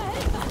brauche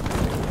Hilfe!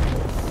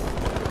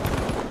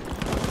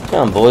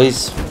 Come on,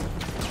 boys.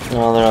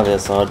 Oh, they're on the other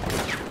side.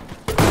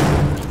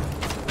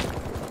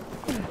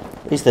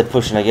 At least they're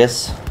pushing, I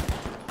guess.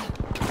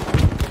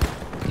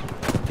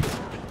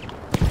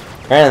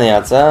 Around the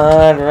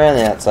outside, around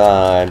the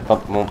outside.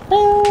 Bump, bump,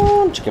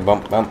 boom. Chicka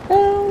bump, bump,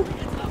 boom.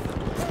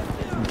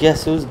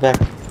 Guess who's back?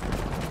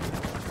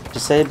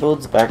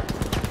 Disabled's back.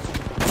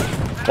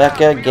 Back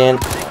again.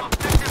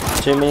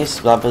 Too many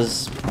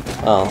slappers.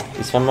 Oh,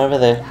 he's from over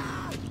there.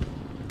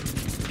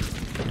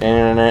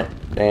 Damn it.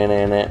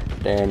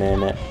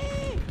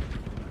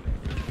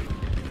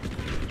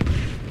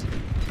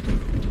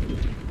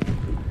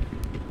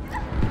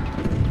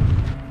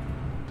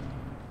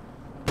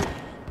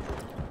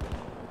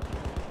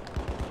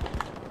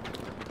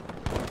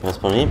 That's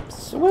funny.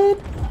 Sweet.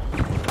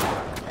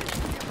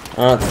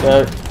 Alright, let's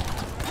go.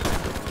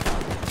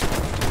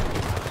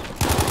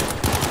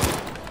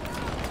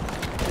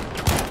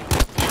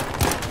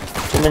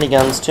 Too many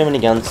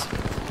guns.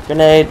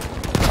 Grenade.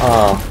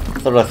 Oh, I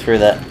thought I threw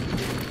that.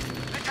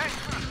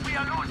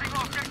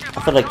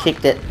 I thought I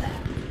kicked it.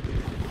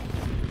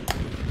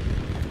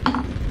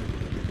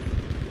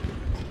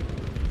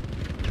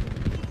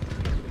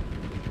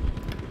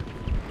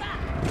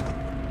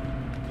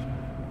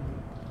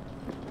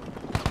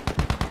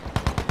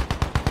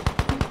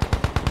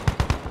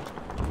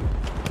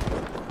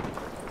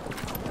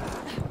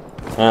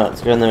 Alright,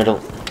 let's go in the middle.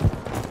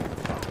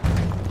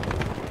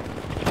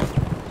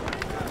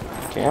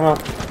 Come on.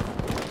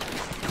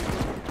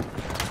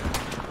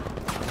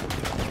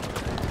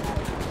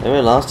 They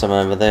were last time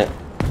over there.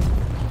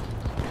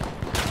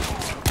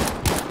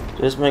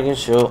 Just making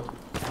sure.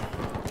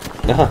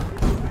 We are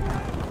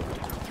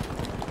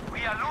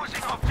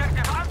losing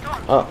objective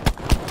Anton. Oh.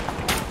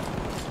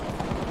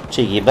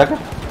 Cheeky bugger.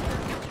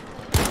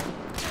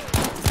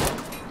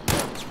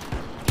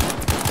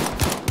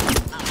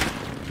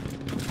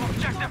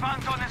 Objective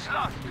Anton is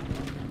lost.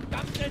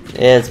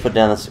 Yeah, let's put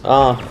down this.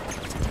 Oh.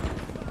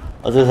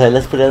 I was gonna say,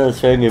 let's put down this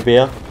throwing a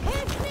beer.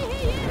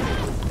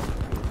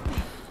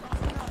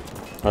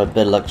 Alright,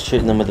 better luck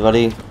shooting them with the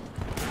buddy.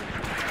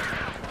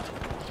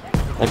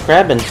 They're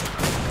crabbing.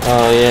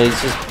 Oh yeah, he's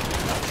just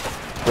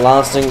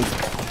blasting.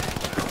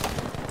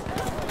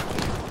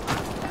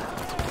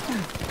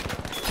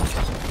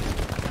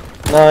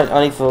 No,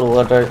 I need full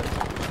auto.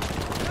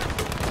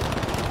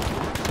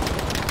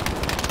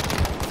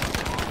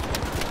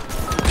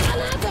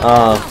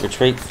 Ah,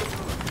 retreat. The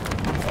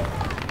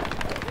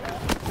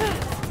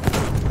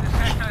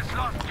sector is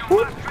lost. You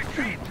must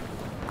retreat.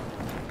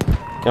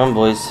 Come on,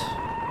 boys.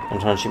 I'm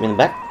trying to shoot me in the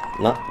back.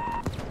 No.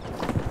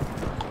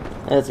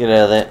 Let's get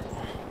out of there.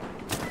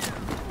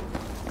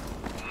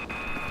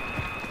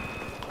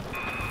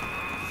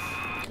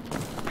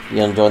 You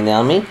gonna join the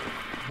army?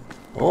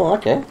 Oh,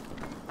 okay.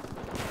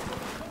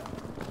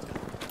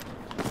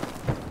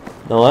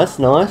 Nice,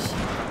 nice.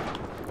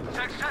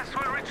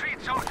 Successful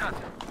retreat, soldiers.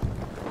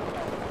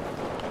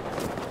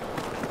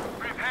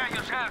 Prepare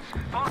yourselves.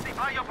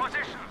 Fortify your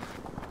positions.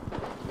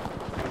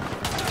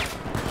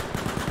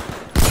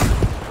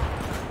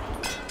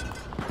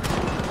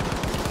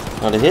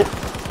 Not a hit.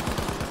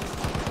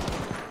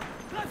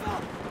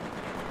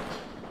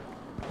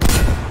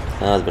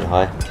 That was a bit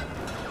high.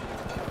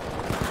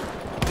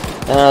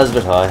 That was a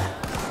bit high.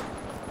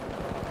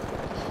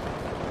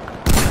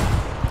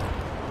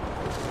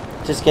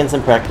 Just getting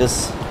some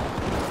practice.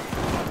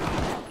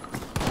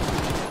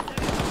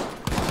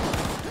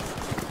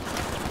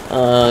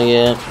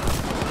 Yeah.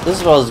 This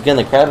is what I was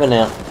getting the crab in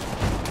out.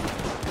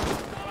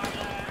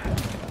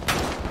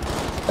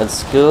 At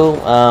school,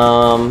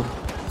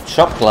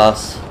 shop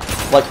class.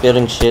 Like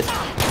building shit.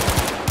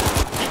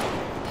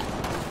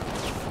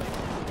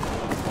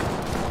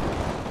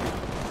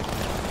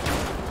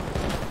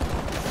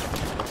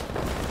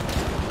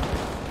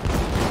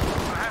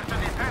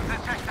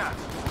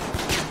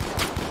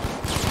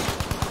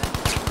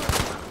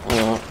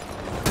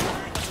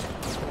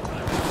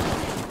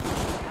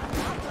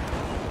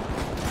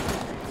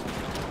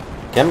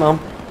 Come on.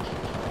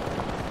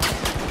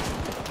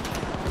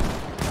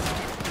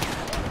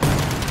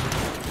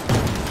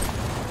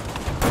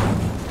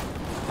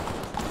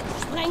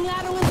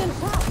 Sprengladungen sind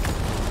scharf.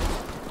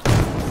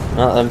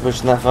 Not them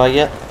pushing that far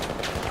yet.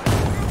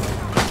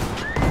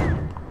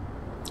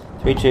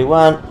 3, 2,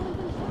 1.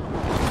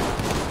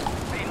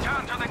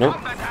 Return to the Nope.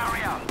 combat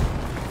area.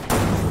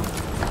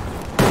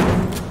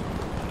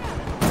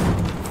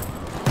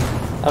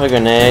 Have a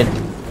grenade. Granate.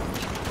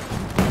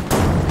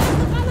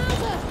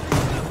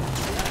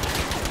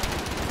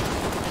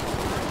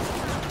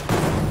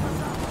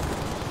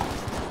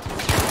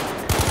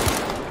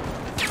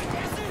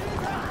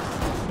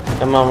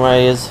 Come on,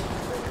 Reyes.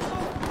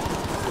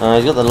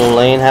 He's got the little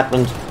lane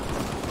happened.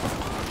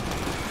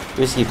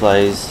 Risky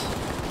plays.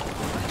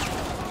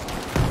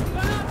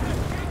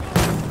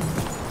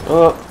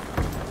 Oh.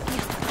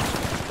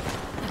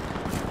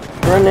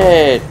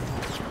 Grenade.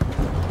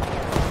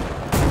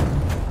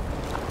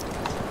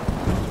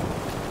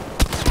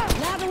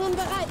 Ladungen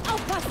bereit.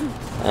 Aufpassen.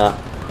 Ja.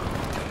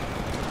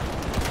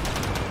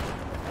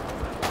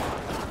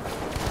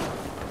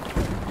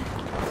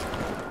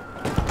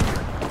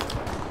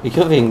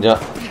 Because you can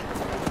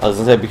I was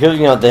gonna say because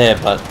you're not there,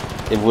 but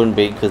it wouldn't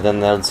be because then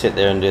they'll sit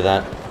there and do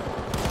that.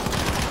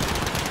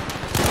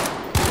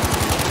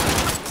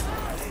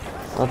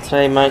 Not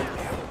today, mate.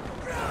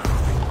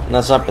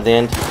 No sniper at the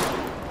end.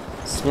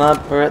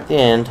 Sniper at the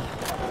end.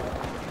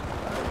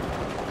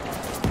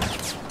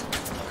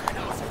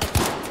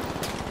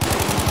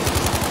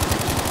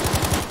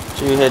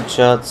 Two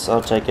headshots,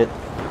 I'll take it.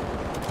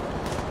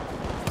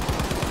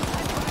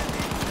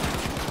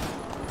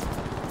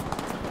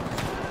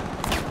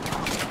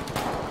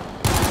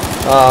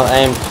 Oh,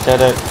 aim,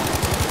 potato.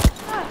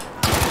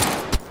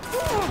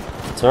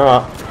 It's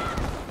alright.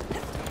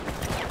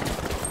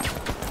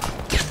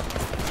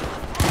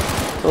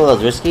 Oh, that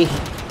was risky.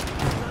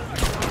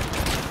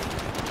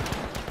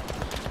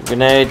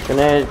 Grenade,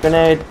 grenade,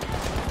 grenade.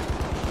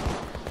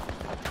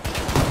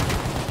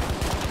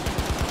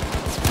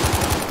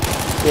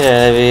 Get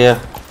out of here.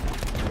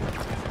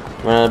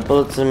 Run out of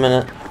bullets in a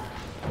minute.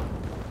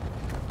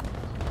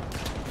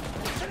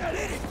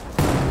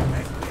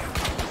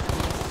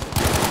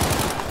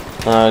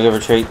 Go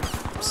retreat.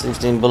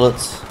 16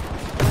 bullets.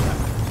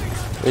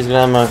 Where's the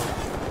ammo?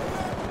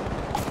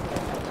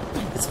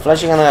 It's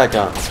flashing on the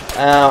gun.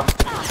 Ow.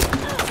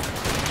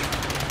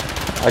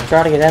 I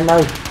tried to get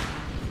ammo.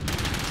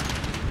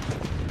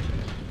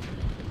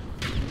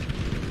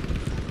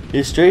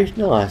 History?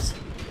 Nice.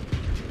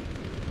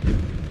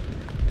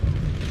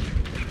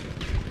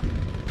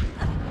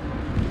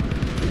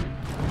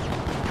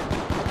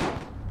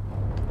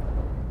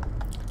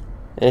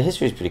 Yeah,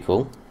 history's pretty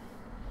cool.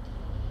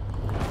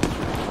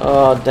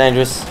 Oh,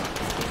 dangerous.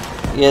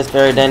 Yes,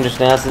 very dangerous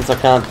now since I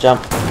can't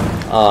jump.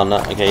 Oh no,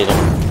 okay,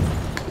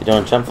 you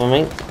don't jump for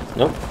me?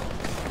 Nope.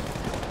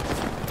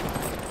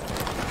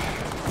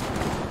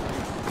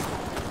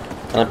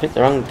 And I picked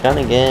the wrong gun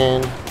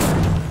again.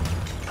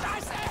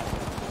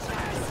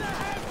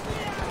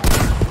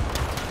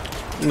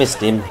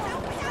 Missed him.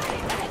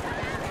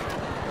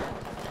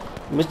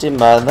 Missed him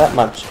by that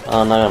much.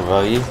 Oh no, I'm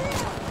above you.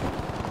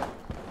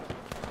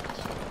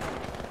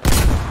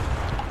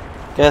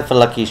 Go for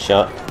lucky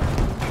shot.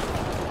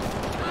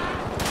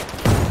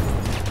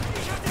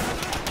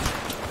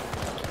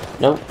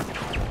 Nope.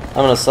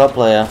 I'm an assault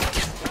player.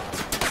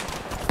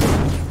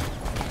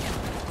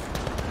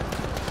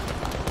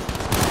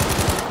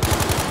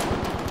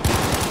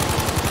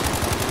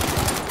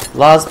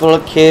 Last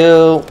bullet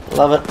kill.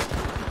 Love it.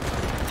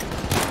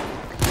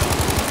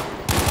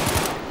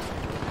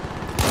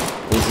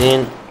 He's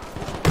in.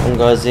 One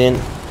guy's in.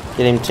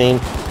 Get him, team.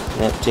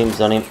 Yep, team's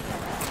on him.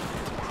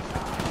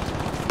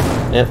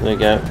 Yep, there we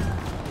go.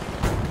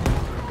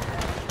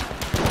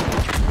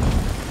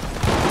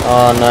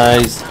 Oh no,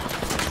 he's...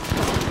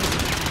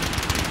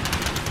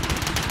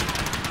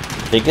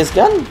 Biggest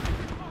gun?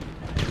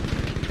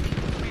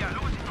 We are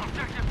losing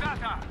objective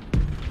data.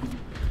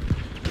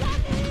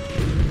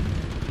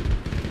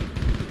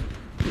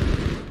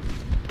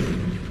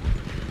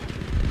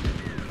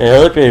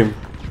 Help him.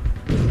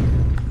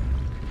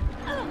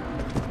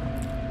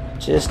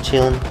 Just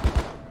chilling.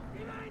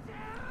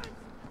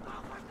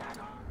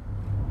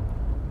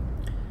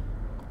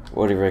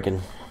 What do you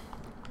reckon?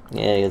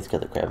 Yeah, let's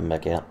get the crabbing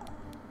back out.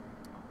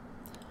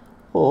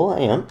 Oh,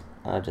 hang on.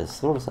 I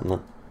just thought of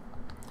something.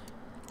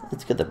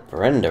 Let's get the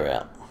Brenda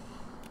out.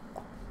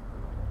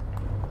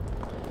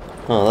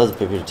 Oh, that's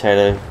a big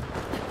potato.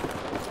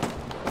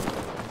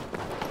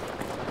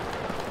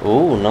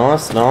 Oh,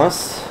 nice,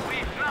 nice.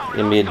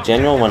 Gonna be a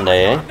general one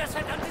day, eh?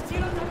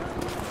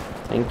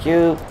 Thank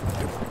you.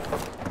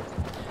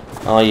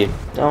 Oh, you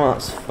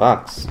dumbass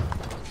fucks.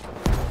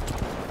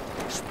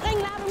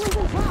 Sprengladungen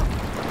sind drauf.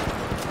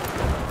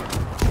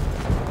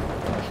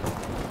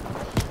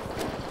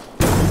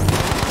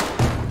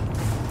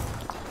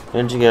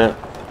 Where'd you go?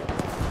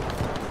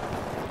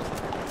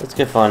 Let's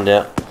go find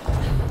out.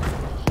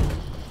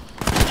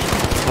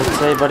 What's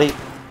say, buddy?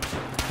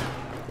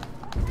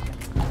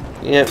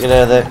 Yep, get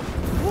out of there.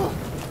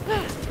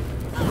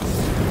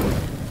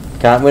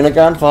 Can't win a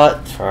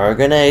gunfight. Throw a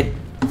grenade.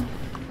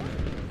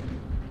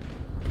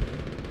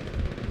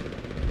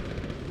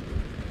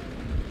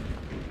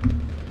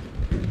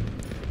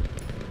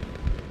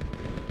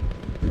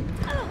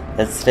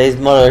 That's today's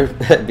motto.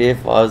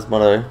 BF5's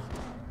motto.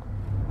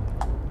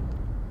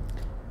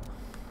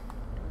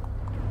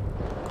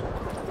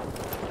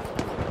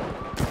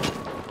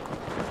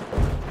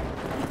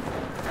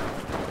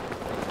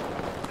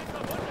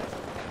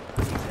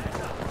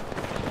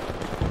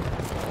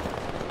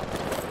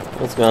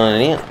 What's going on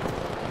in here?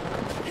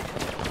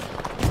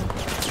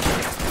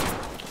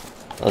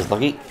 That was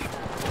lucky.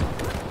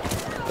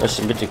 Rushed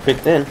a bit too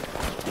quick then.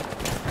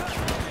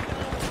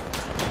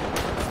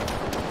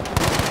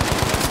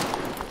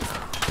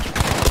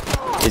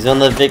 He's on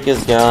the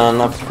Vickers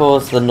gun, of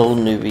course the little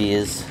newbie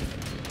is.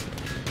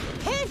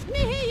 Hilft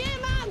mir hier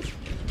jemand!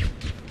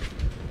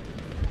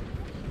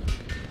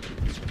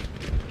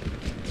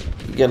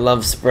 You gotta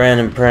love spraying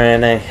and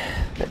praying, eh?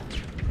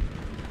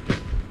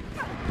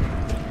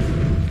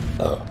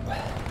 Oh.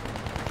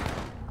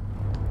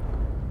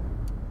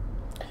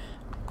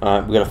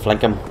 Alright, we gotta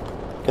flank him.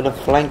 Gotta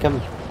flank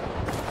him.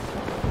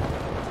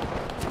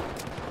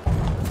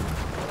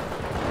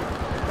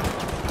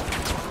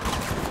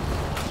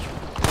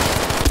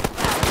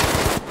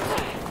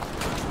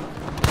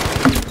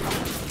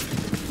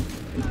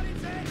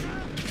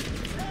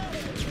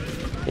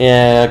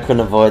 Yeah, I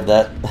couldn't avoid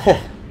that.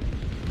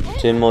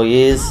 2 more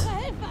years.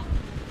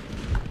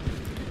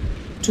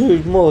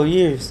 2 more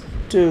years.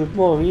 2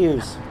 more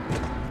years.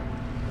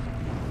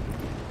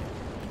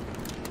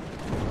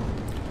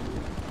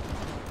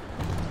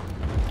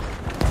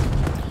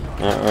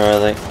 Alright, where are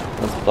they?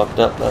 That's blocked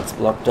up, that's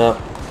blocked up.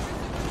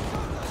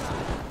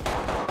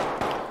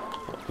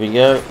 Here we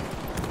go.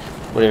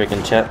 What do you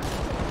reckon, chat?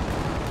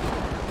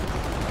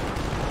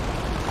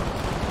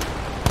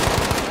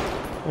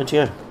 Where'd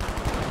you go?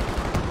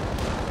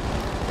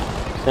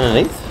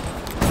 Underneath?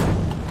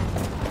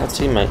 That's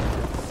teammate.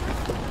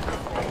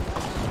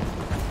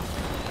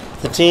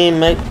 The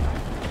teammate.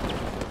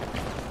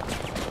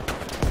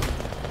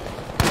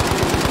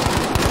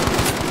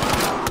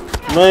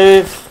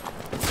 Move.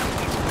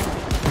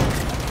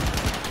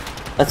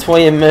 That's why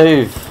you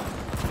move.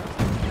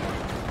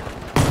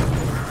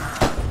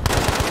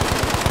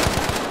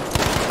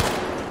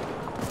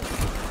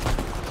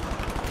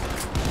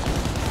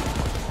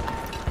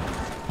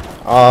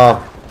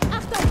 Oh.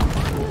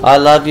 I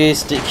love you,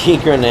 sticky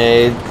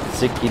grenade.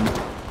 Sticky.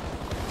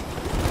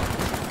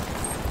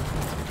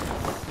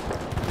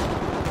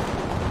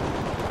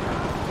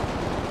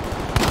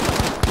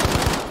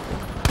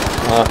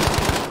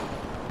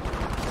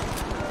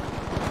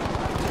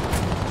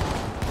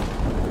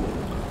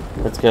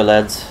 Let's go,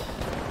 lads.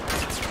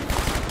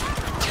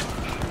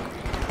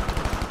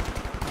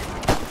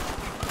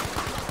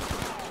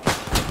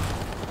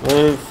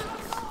 Move.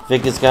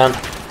 Vickers gun.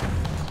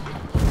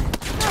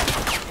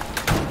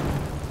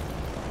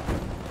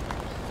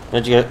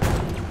 Where'd you go?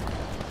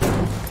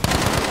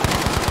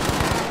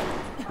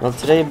 Not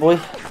today, boy.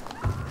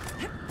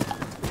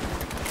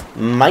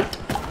 Mate.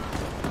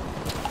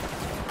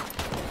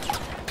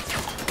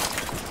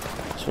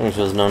 Just make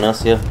sure there's no one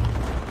else here.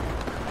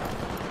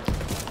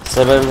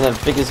 Stab over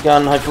that biggest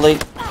gun, hopefully.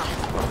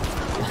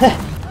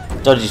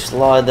 Dodgy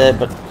slide there,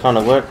 but kind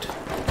of worked.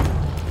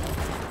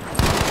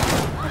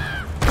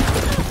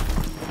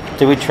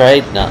 Do we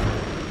trade? No.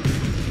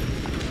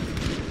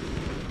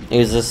 He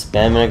was just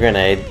spamming a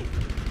grenade.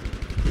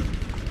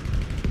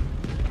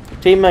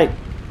 Teammate!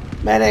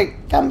 Medic!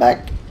 Come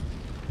back!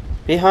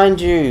 Behind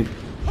you!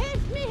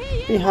 Hilf mir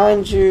hier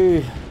Behind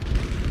you!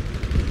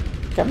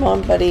 Come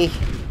on, buddy!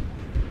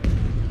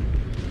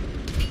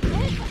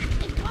 Hilfe!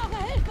 Ich brauche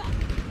Hilfe!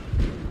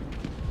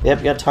 Yep,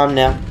 you got time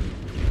now.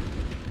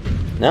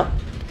 No.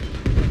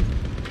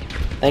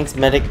 Thanks,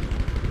 medic.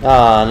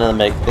 Ah, another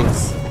medic.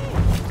 Thanks.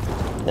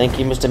 Thank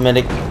you, Mr.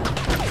 Medic. Half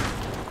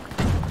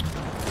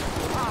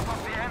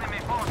of the enemy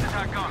forces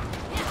are gone.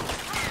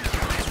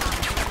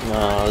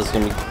 Oh, there's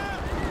gonna be.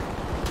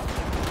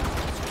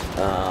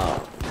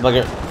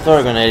 Bugger. Throw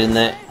a grenade in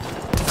there.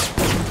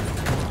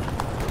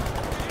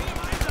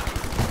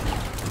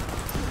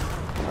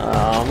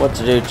 What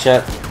to do,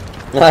 chat?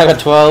 I got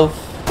 12.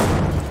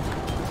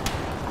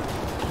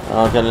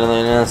 Oh, got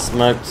another now.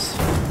 Smokes.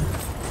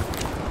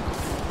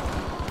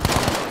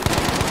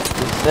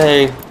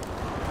 Hey,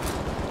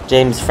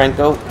 James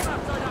Franco.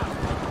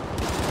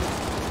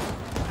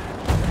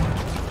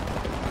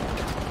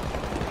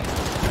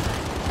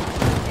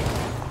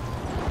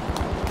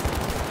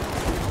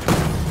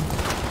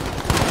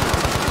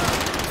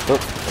 Oh,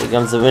 here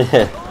comes the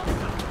winner.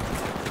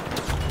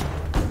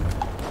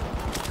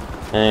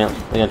 Hang on,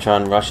 they're gonna try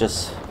and rush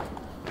us.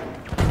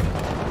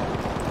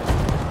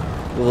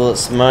 With all that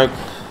smoke.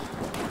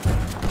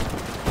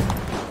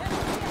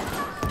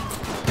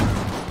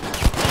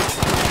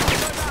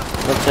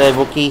 Not today,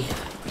 Wookie.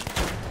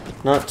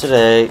 Not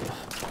today.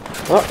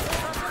 Oh.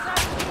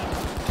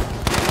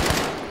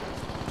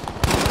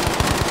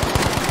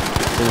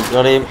 He's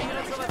got him.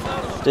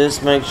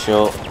 Just make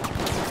sure.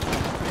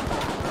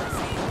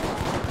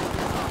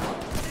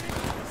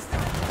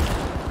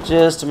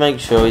 Just to make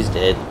sure he's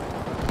dead.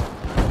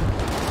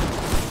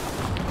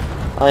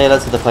 Oh yeah,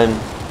 that's what the flame.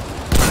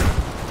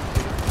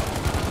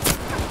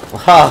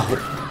 Wow.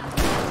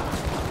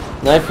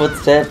 No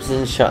footsteps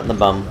and shot in the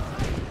bum.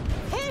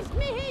 Hilf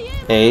mir hier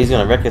jemand! Yeah, he's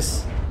gonna wreck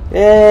us.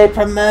 Yay,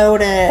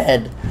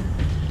 promoted!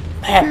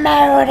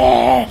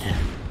 Promoted!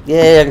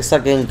 Yeah, I can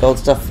start getting gold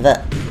stuff for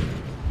that.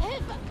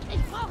 Hilfe!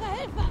 Ich brauche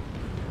Hilfe!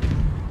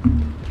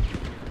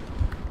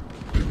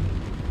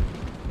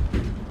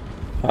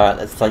 Alright,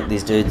 let's flank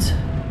these dudes.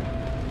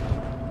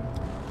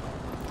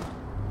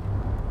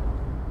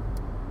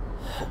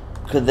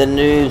 Good, they're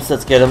noobs,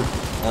 let's get them.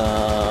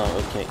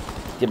 Okay,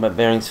 get my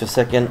bearings for a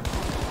second.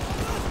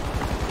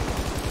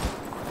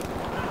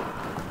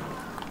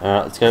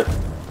 Alright, let's go.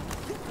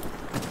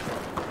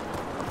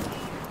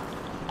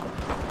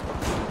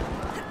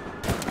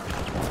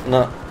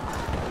 No.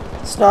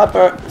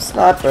 Sniper!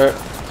 Sniper!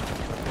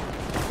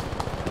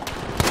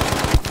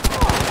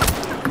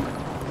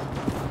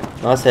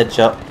 Nice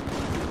headshot.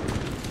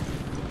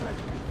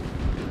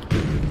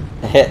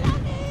 Hit.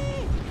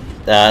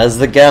 There's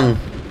the gun.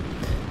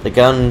 The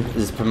gun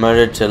is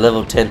promoted to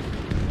level 10.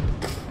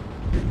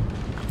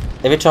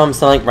 Every time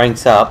something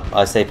ranks up,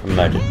 I say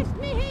promoted. Hilf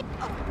mir hier!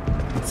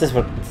 It's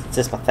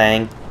just my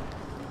thing.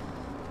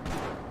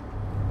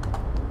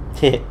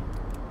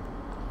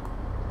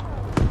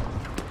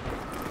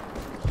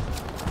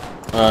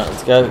 Alright,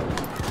 let's go.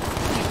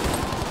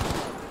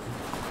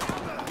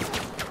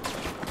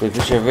 We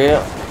push your rear.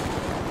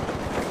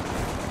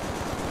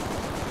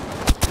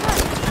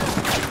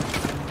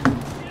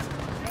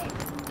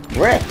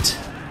 Wrecked!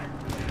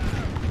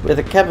 With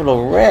a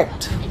capital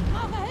wrecked! Ich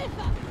brauche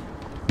Hilfe!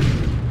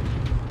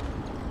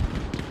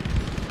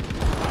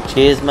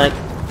 Cheers, mate.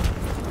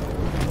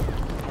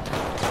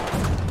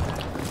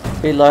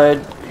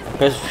 Reload.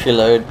 Press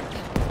reload.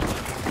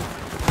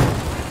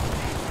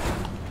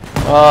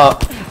 Oh!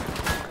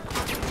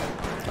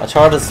 I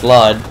tried to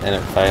slide and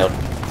it failed.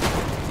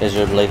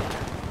 Miserably.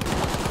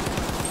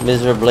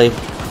 Miserably.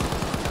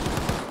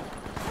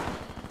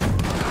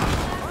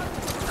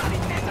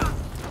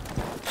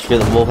 Screw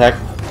the wall hack.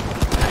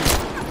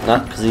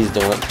 Not because he's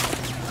doing it.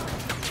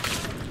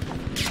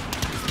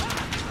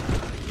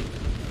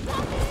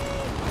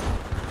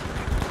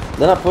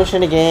 They're not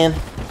pushing again.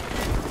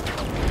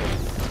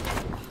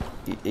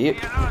 Yep.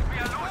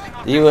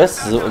 The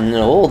US is in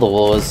all the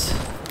wars.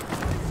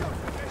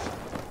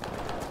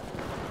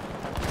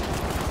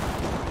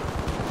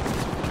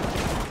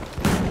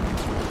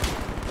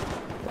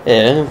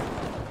 Yeah.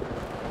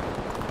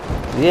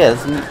 Yeah,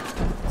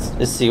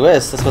 it's the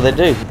US, that's what they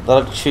do. They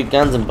like to shoot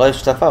guns and blow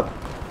stuff up.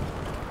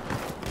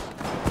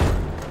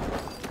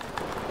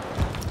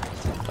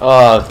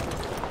 Oh.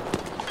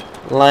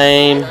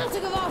 Lame.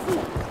 Granate geworfen!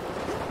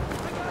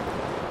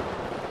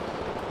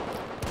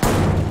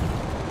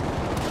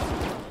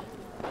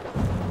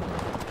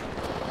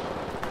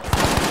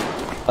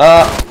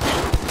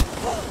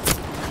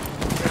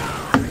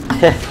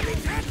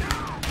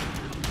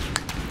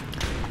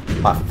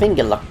 My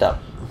finger locked up.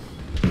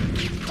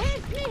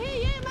 Hilf mir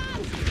hier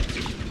jemand!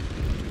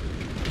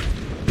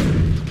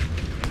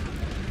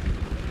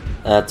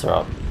 That's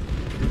right.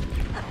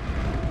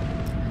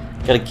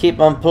 Gotta keep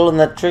on pulling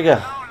that trigger.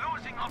 Now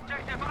losing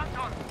objective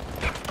Anton.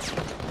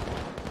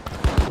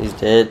 He's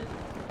dead.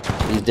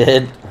 He's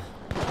dead.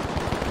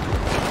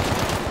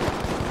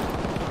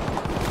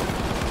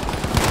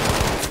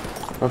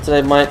 Not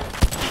today, mate.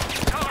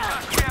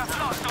 Soldiers, we have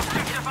lost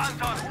objective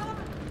Anton.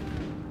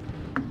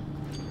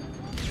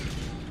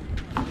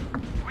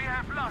 We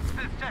have lost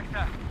this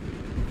sector.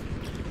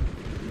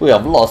 We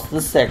have lost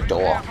the sector.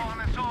 Careful on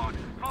the sword.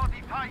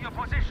 Fortify your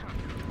position.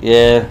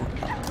 Yeah.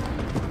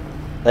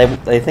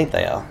 They think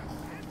they are.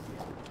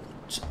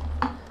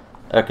 I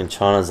reckon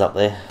China's up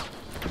there.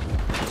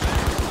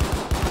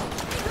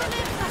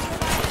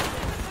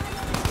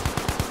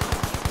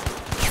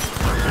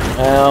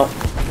 Ow.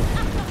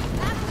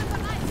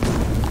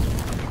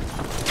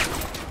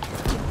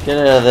 Get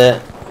out of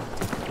there.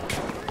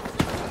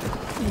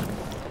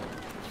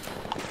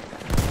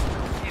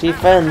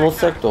 Defend the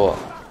sector.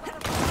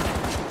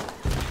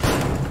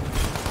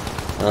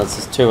 Oh, it's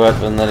just too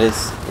open, that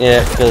is. Yeah,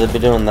 because they'll be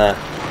doing that.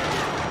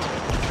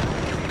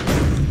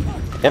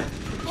 Yep.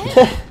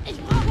 Ich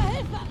brauche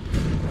Hilfe.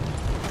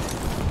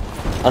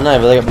 I know,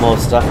 but they got more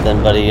stuff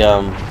than buddy.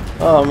 Oh,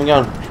 I'm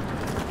going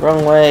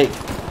wrong way.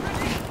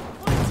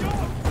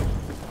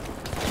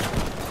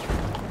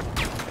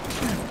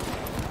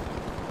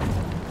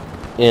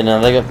 Yeah,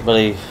 no, they got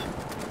buddy.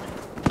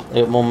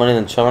 They got more money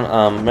than China.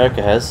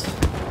 America has.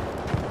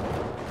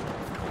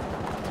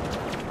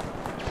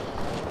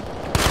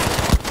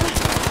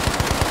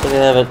 They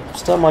have it.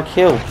 Stole my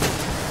kill.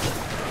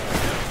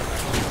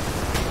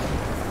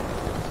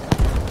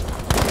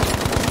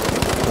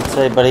 Let's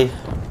say, buddy.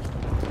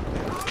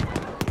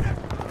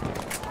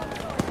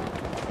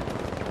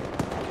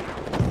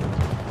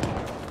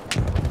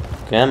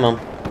 Come on.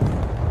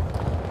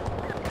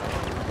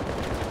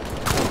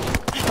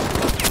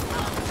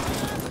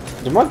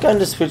 Did my gun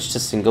just switch to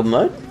single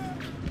mode?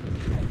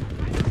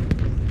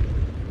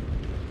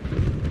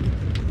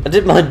 I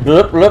did my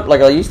blip blip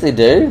like I usually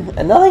do,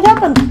 and nothing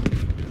happened.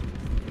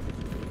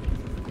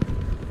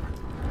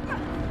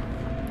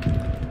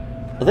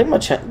 I think my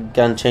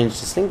gun changed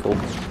to single.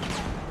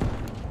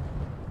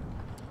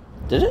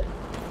 Did it?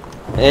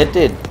 Yeah, it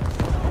did.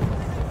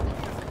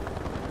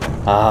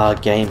 Ah,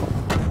 game.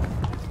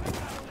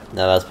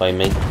 No, that's by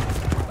me.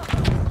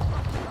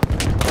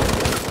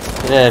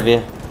 Get out of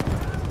here.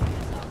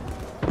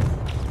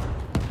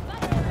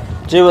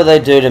 Do what they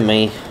do to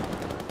me.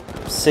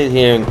 Sit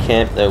here and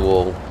camp their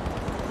wall.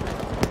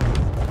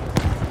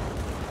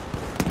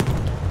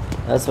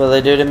 That's what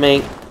they do to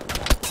me.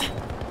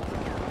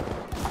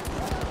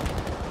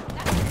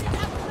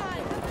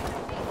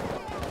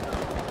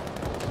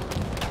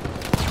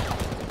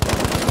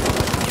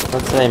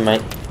 What's the name,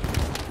 mate?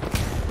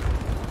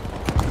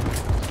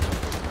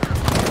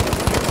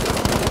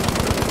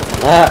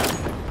 Ah!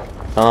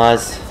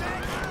 Nice.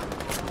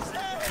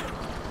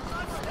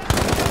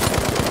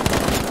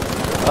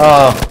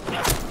 Oh!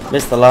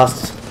 Missed the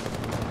last.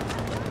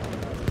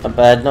 Not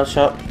bad, not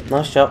shot.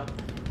 Nice shot.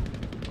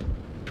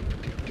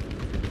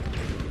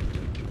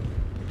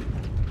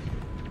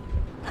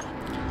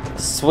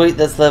 Sweet,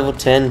 that's level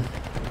 10.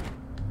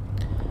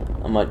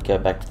 I might go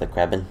back to the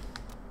crabbing.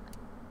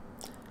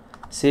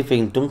 See if we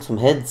can dunk some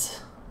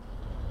heads.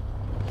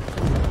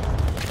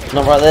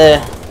 Not right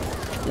there.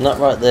 Not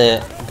right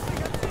there.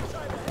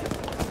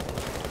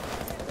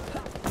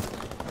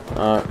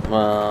 Alright,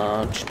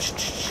 I'll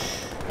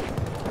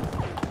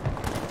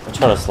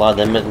try to slide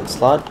them in and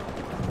slide.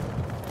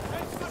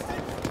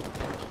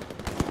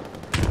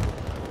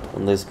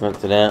 And they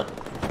smoked it out.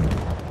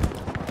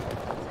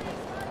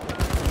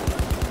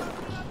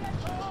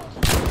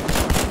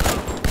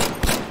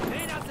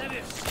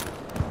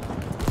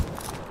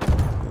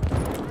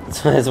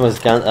 It's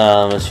almost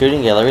a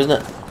shooting gallery, isn't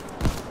it?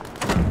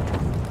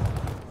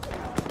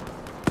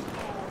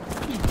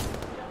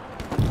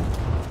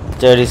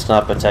 Dirty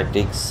sniper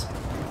tactics.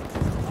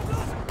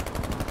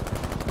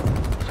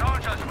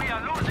 Soldiers, we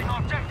are losing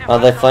objective. Oh,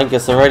 they flank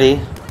us already.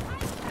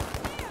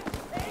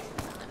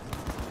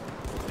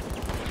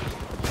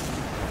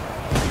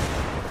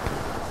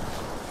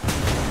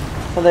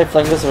 Oh, they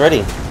flanked us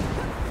already. They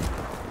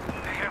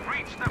have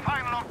reached the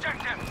final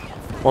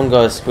objective. One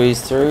guy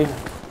squeezed through,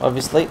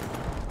 obviously.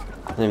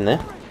 Him there.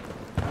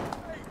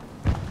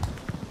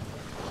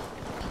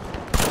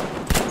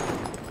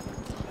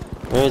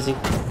 Where is he?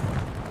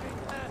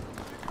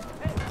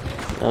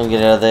 I'll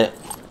get out of there.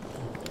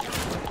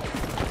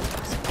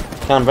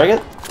 Can't break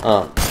it?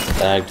 Oh,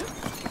 bagged.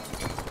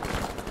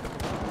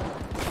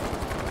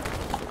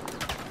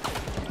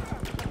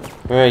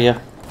 Where are you?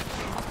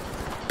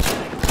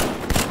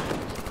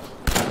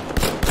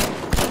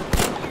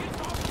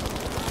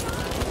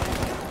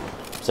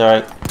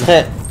 Sorry.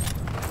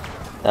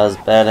 That was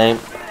bad aim.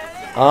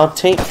 Oh,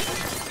 team.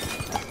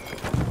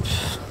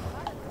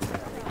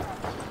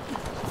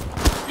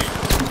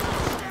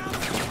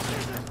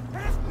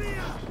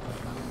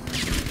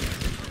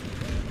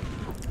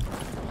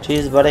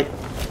 Cheers, buddy.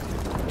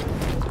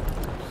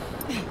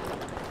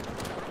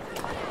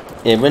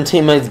 Yeah, when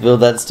teammates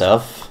build that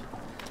stuff,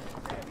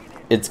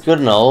 it's good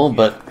and all,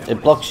 but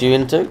it blocks you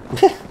into.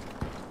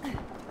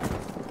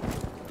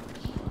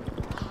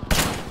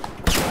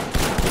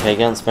 Okay,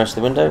 go and smash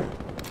the window.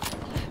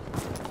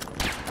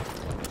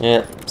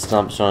 Yeah,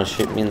 sniper's trying to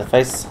shoot me in the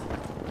face.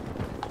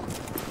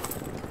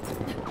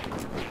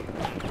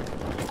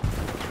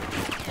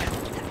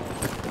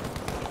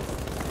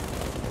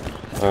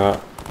 Alright.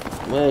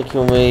 Where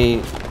can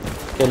we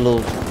get a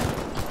little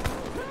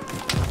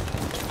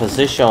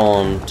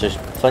position to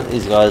flank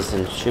these guys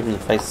and shoot them in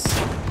the face?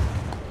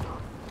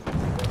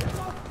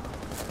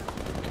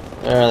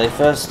 Where are they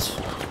first?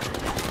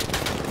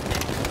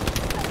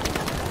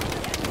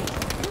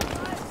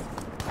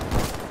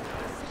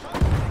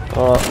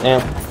 Oh,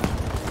 yeah.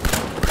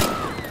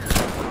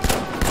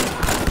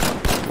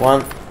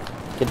 One.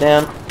 Get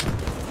down.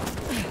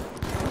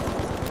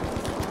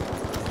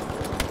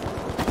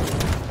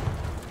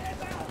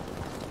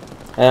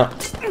 Out.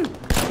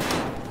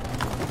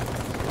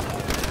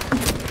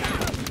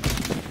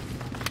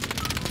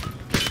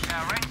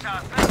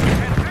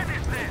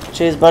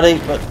 Cheers, buddy.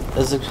 But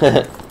there's a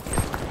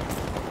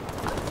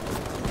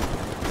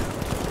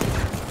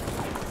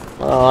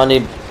well, I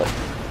need.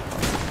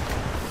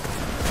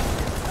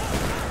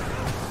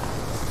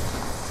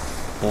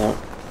 Yeah.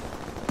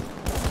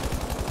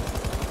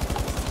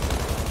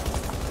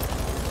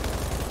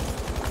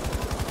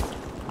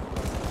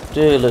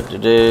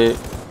 Do.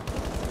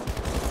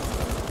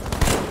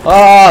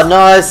 Oh,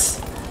 nice.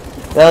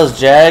 That was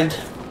jagged.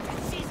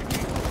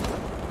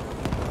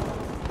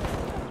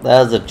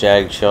 That was a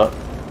jagged shot.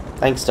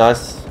 Thanks,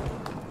 Dice.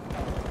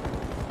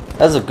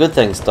 That was a good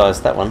thing, Dice,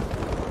 that one.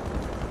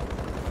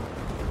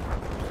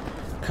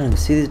 Can't even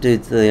see these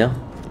dudes there.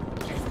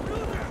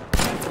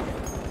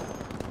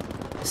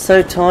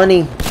 So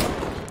tiny.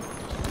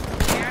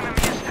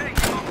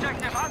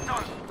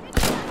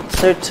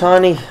 So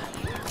tiny.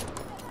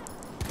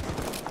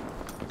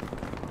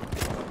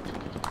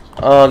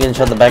 Oh, getting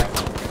shot in the back.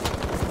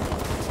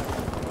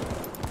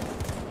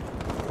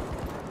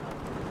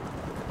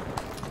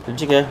 Where'd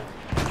you go?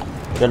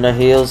 Got no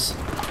heals.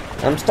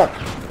 I'm stuck.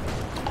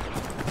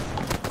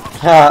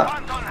 Ha!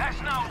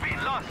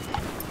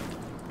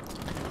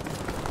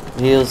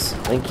 Heals,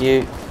 thank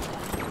you.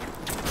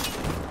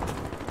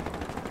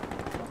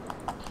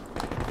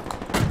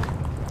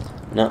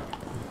 No.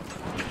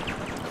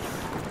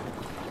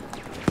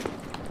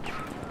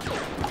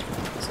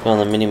 Let's go on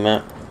the mini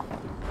map.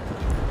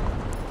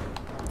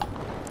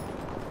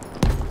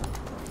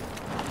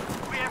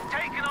 We have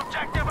taken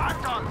objective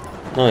Anton.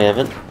 No, we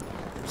haven't.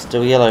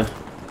 Still yellow.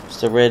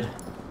 Still red.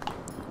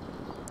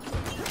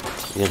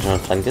 You gonna try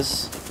and flank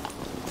us?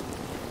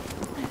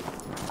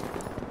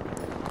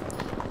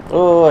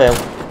 Oh, yeah.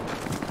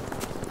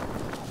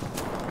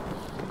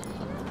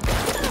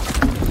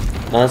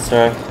 That's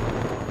right.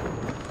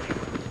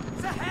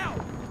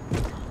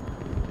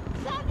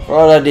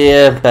 Right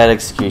idea, bad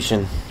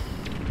execution.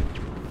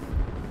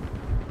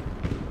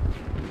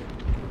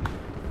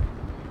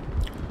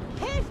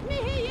 Hilf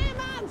mir hier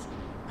jemand!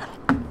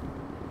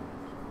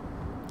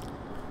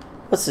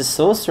 What's this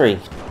sorcery?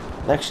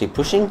 Actually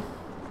pushing?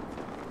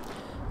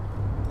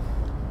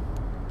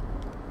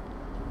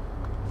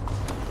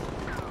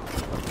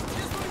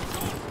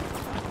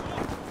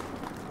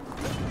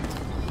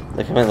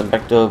 They come out the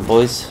back door,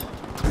 boys.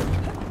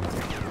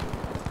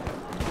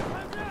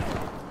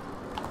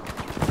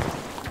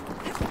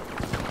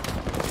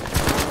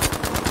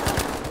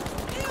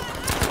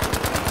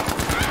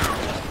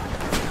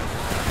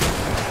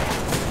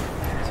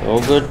 It's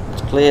all good.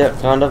 It's clear,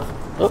 kind of.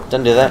 Oh,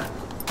 don't do that.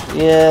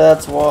 Yeah,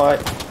 that's why.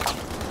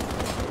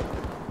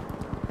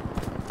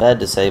 Bad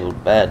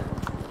disabled, bad.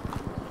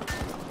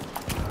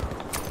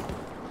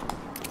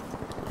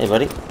 Hey,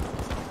 buddy.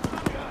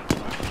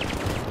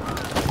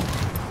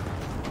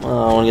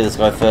 Oh, I want to get this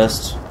guy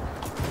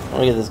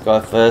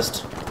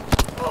first.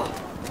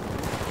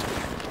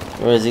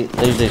 Where is he?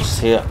 He's just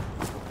here.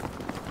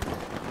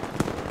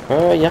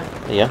 Oh, yeah.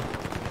 There you are.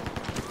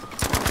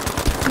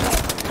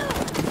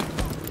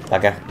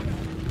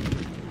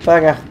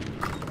 Bugger.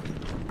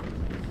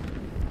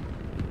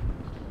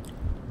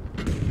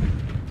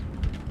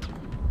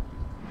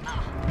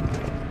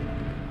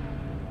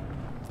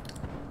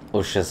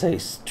 Or should I say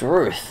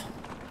Struth?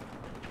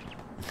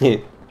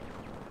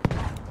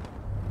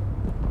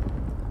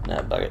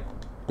 Nah, bug it.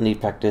 I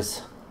need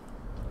practice.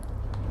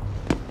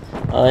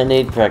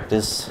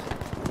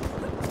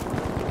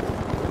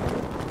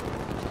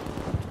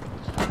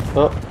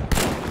 Oh.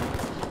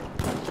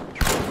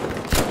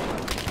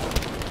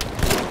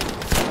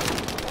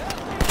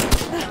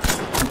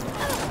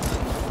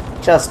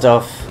 Just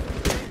off.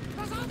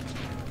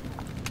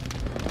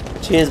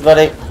 Cheers,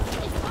 buddy.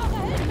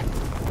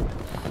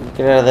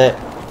 Get out of there.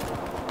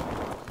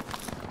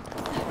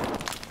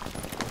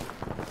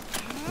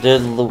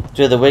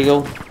 Do the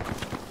wiggle.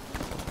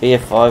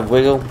 BF5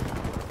 wiggle.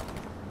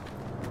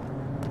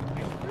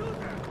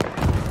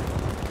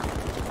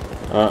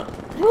 Alright.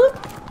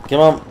 Come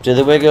on, do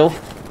the wiggle.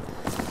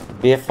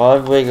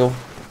 BF5 wiggle.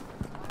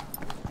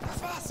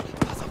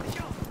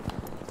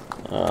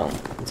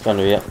 It's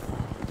gonna be up.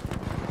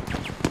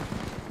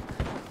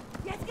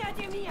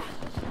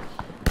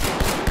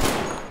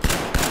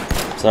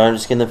 So I'm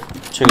just getting the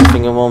trigger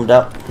finger warmed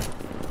up.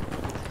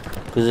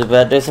 Because we're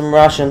about to do some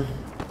rushing.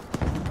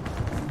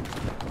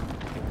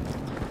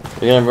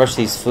 We're gonna rush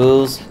these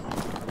fools.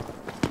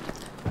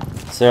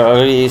 So I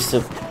already used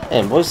to.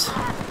 Hey, boys.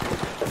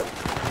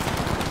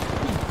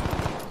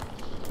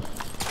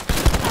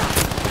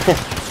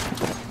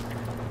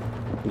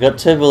 Got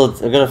 2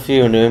 bullets. I got a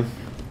few into him.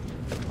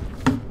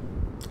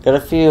 Got a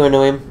few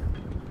into him.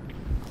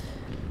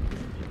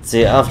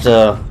 See,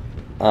 after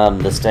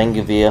the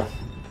Stangavir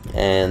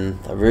and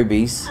the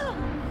rubies,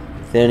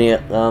 then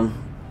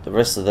the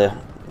rest of the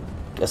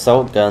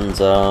assault guns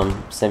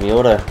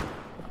semi-auto.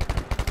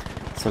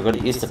 So I got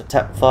it used to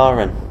tap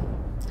firing.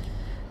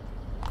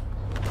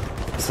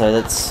 So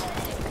that's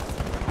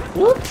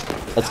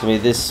gonna be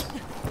this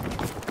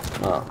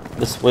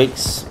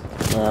week's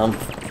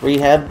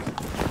rehab,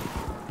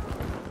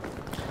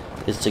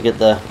 is to get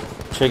the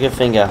trigger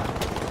finger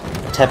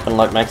tapping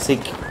like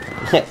Mexic.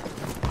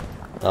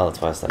 Oh,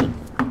 that's why I started.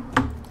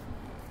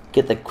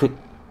 Get the quick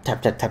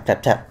tap tap tap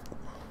tap tap.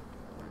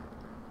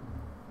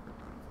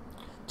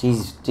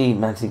 Jeez,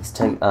 Maxic's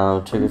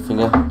trigger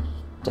finger.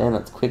 Damn,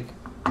 that's quick.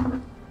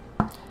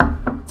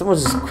 It's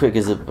almost as quick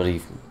as it, but he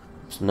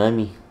know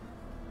me.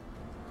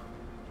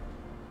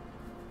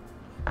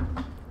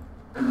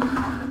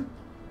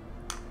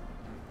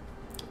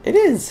 It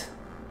is.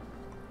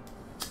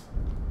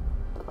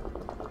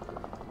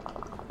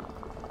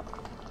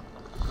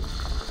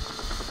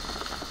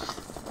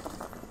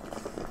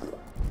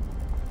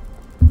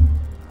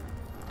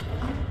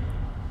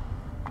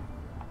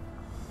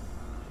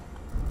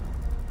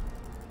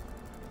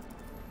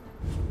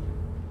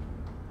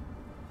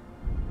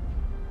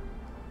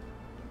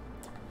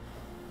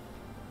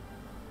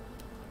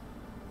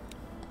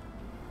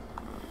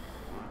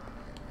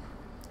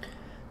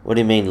 What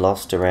do you mean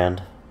lost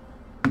around?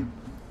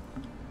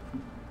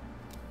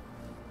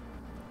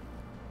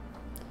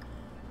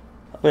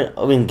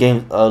 I win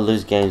games. I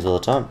lose games all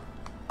the time.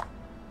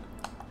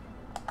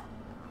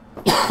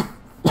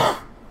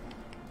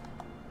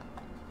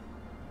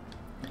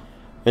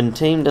 When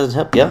team doesn't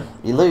help you,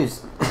 you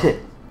lose.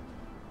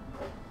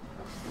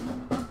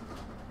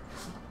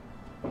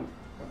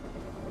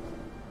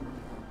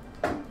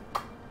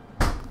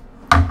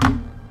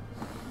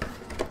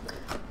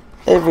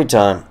 Every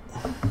time.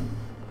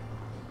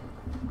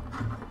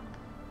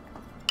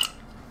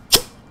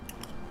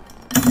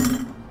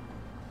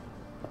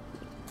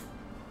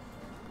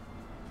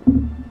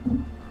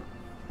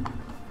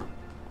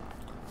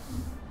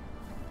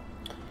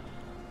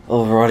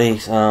 Alrighty,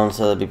 so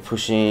they'll be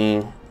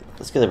pushing.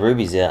 Let's get the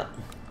rubies out.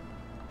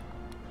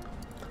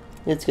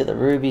 Let's get the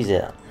rubies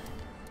out.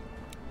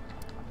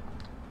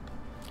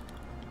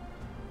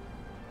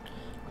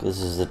 This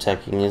is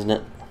attacking, isn't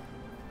it?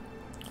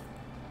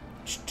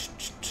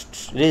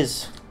 It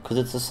is, because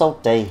it's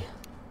assault day.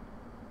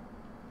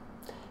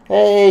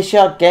 Hey,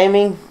 Shark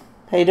Gaming.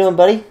 How you doing,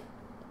 buddy?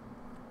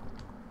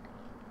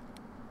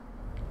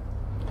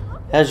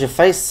 How's your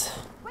face?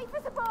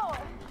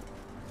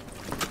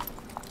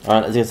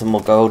 Alright, let's get some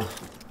more gold.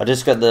 I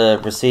just got the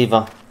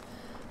receiver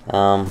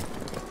the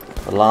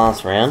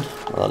last round,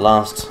 or the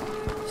last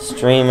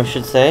stream I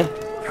should say.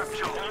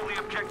 Capture all the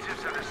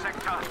objectives in the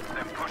sector,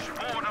 then push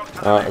forward up to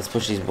the Alright, let's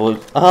push these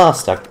boys. Ah,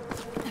 stuck.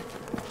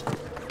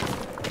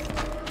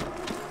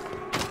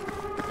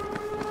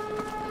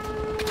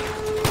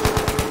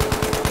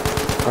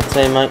 I'd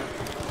say, mate.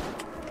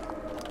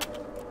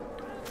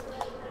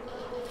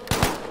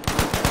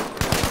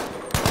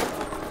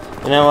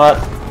 You know what?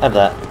 Have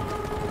that.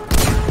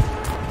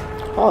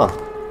 Oh,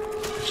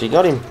 she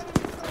got him.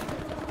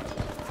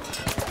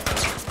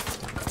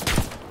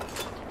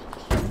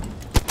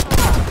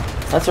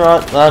 That's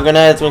alright. Oh,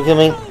 grenade's gonna kill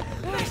me.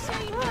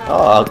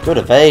 Oh, good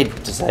evade.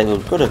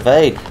 Disabled. Good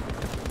evade.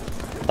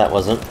 That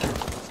wasn't.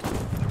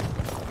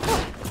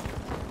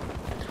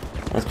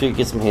 Let's quick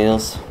get some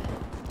heals.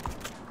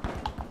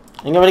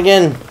 And go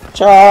again.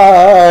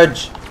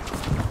 Charge!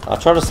 I'll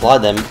try to slide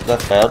them.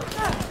 That failed.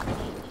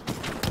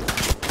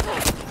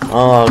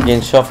 Oh,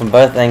 getting shot from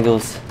both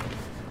angles.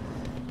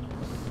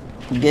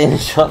 Getting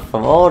shot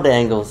from all the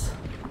angles.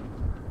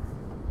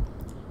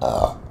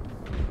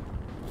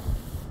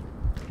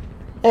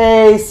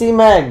 Hey,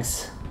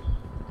 C-Mags.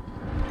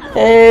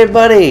 Hey,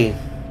 buddy.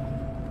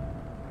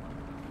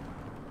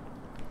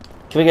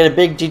 Can we get a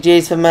big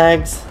GG's for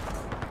Mags?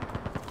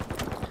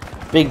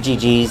 Big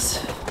GG's.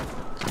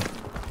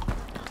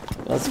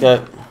 Let's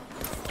go.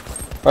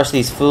 Rush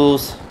these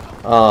fools.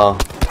 Oh.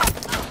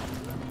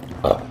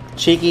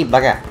 Cheeky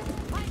bugger.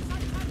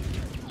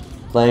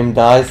 Flame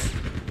dies.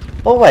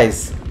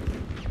 Always.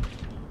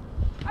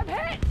 I'm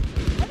hit!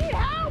 I need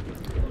help!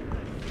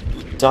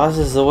 Dice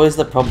is always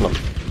the problem.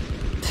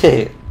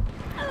 You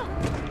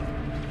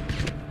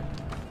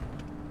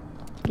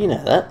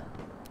know that.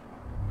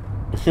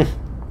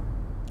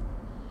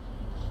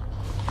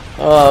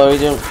 Oh, we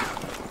don't.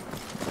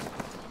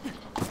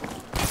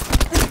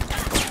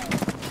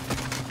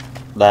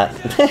 That.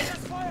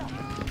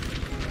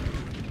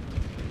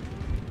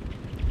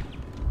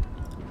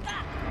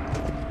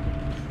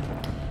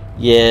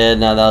 Yeah,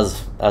 no, that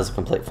was a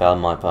complete fail on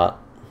my part.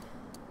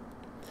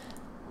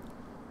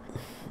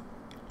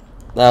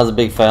 That was a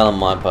big fail on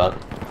my part.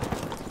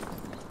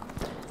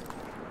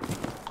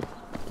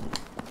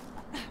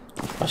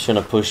 I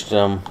shouldn't have pushed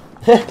I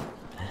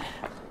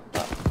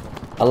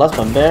lost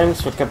my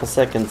bearings for a couple of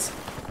seconds.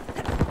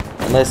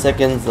 In those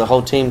seconds the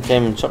whole team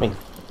came and shot me.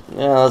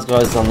 Yeah, those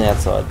guys on the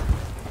outside.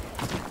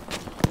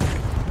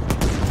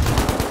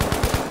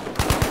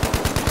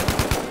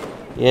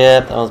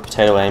 Yep, that was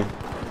potato aim.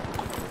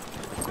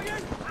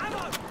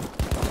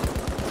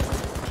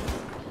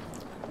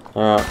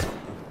 Alright.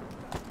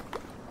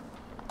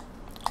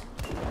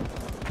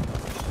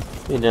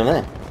 What are you doing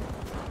there?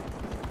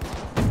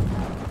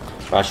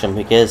 Rush him,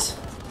 who cares?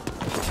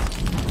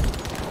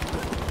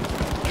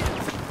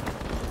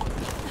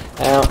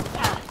 Ow.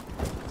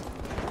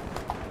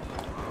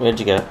 Where'd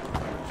you go?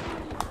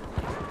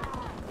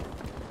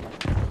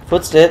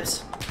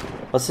 Footsteps?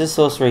 What's this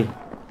sorcery?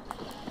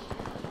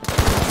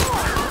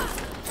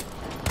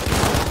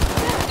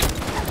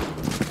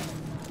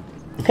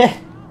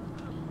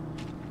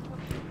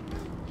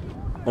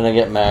 When I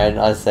get married,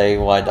 I say,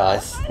 why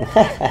dice?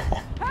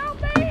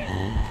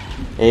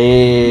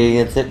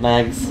 Hey, that's it,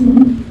 Mags.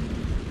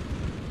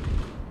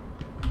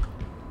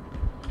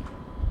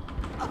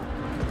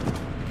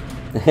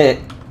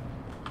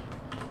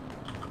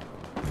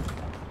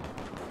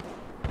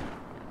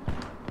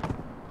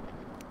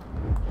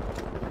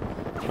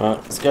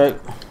 Alright, let's go.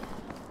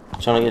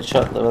 Trying to get a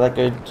shot with that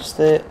good just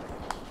there.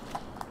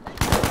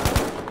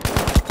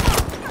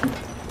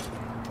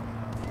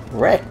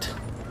 Wrecked.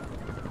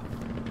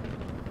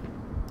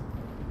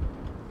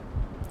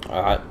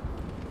 Alright.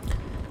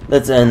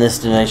 Let's earn this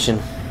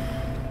donation.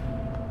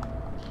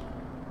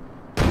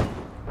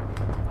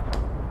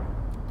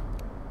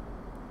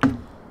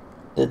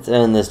 Let's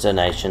earn this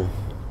donation.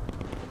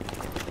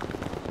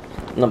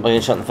 Not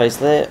being shot in the face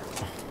there.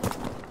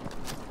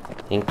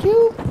 Thank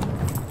you.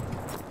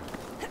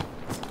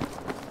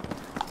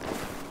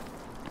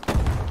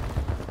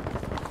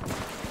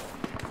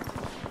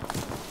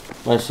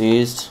 Most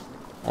used.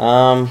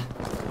 No,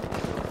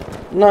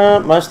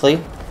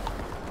 mostly.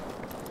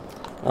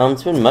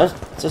 It's been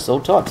it's just all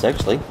types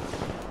actually.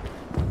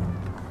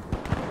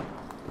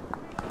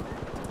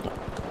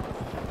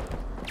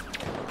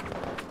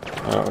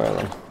 Not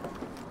really.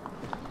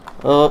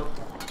 Oh.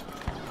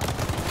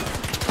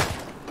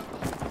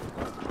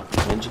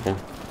 Where'd you go?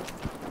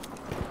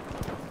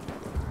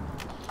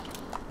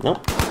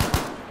 Nope.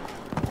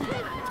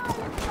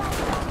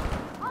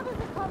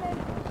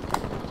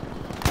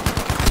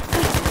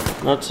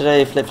 Not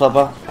today,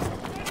 flip-flopper.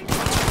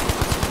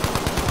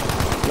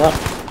 No.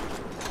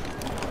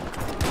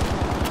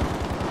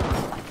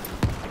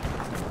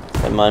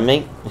 Don't mind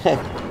me.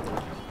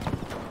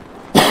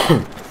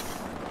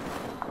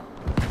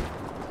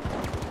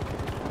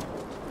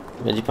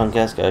 Where'd your punk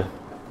ass go?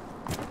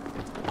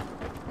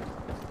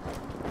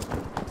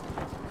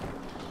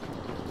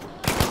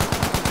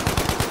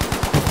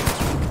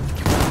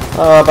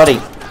 Oh, buddy.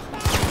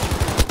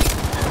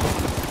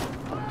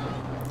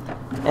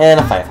 And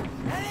a fire.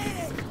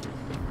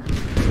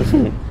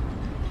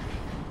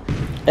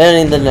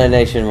 Earning the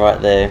donation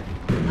right there.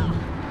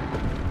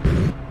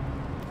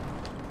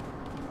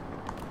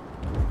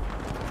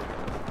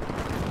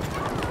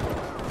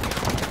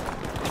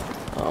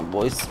 Oh,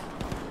 boys.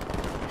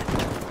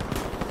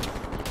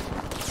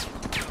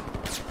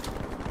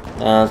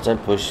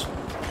 Don't push.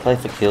 Play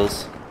for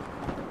kills.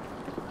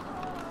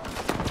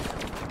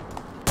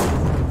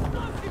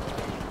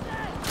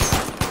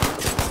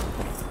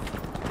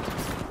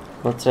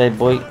 Not today,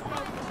 boy.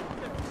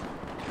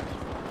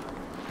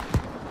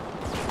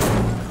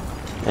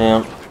 Hang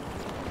on.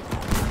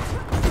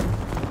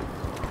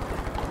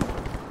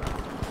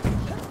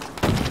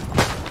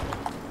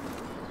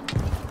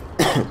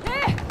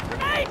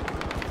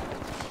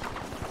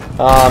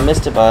 Oh, I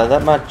missed it by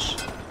that much.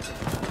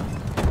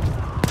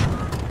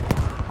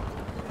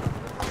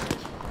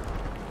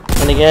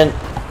 And again.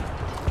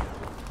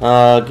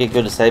 Get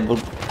good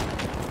disabled.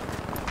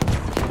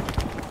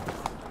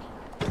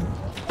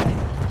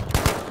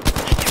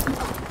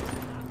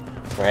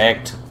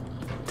 Correct.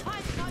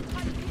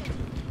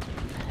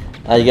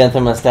 Are you going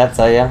through my stats,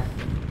 are ya?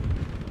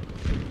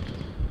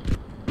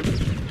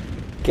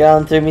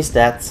 Going through me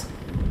stats.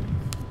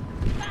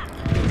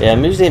 Yeah,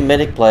 I'm usually a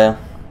medic player.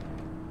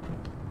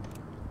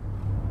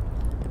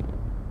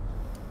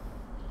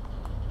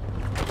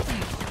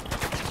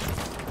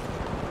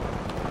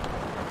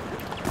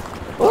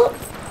 Oh.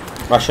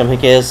 Rush him, who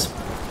cares?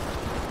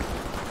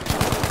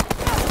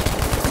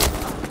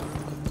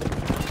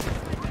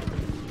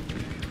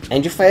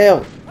 And you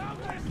fail.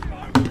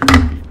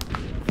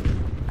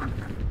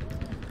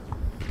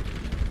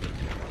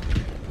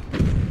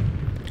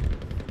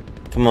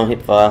 Come on,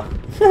 hip fire.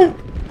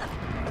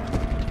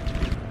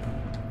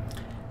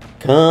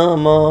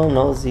 Come on,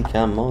 Aussie,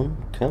 come on,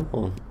 come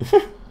on.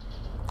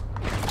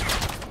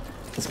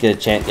 Let's get a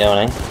chant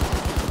going, eh?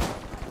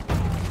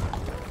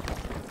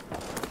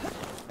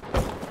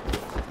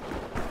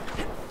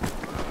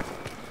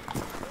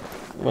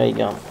 Where you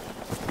going?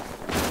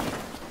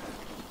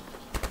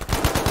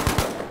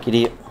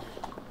 Idiot.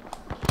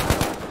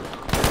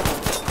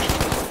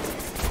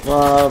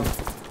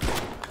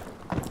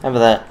 Have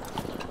that.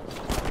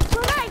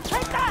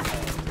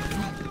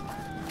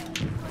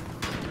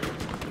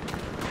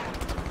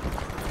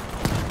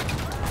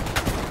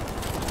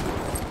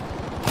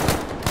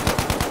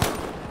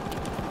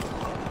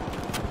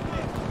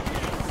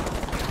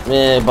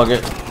 Yeah, bugger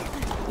it.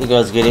 You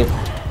guys get him.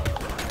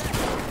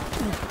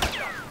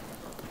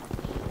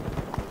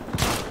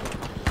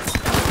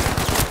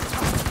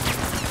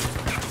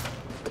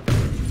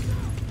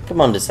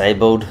 Come on,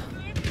 disabled.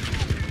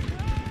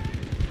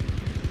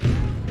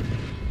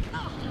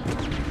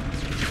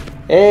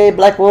 Hey,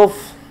 Black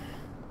Wolf.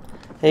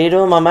 How you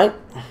doing, my mate?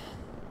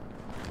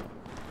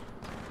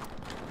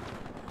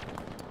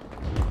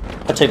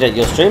 I checked out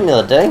your stream the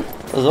other day.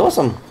 It was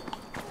awesome.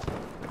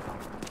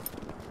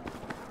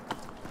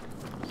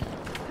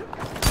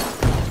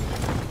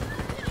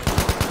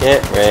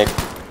 Get wrecked.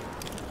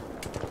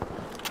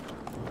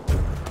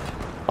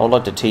 I would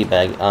like to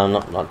teabag.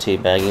 Not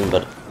teabagging,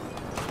 but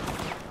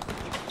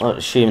I like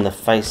to shoot him in the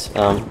face.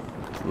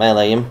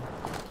 Melee him.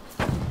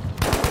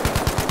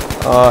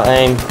 Oh,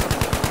 aim.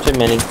 Too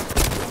many.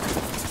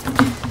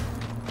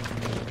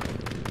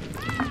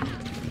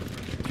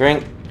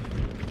 Drink.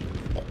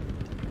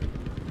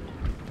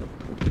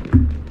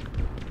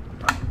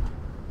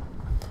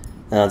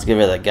 Now let's get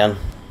rid of that gun.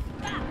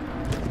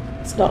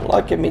 It's not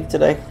liking me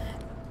today.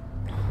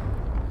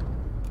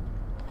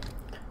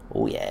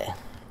 Oh yeah.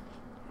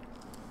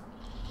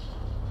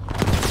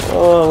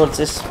 Oh, what's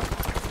this?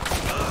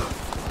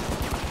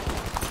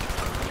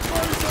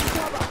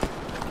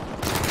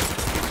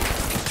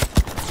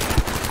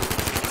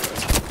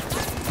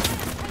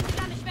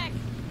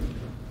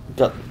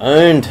 Got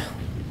owned.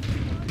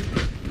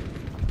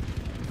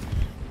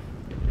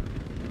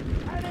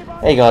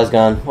 Hey guys,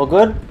 going all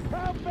good?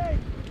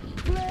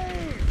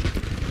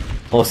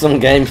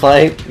 Awesome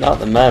gameplay. Not at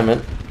the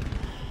moment.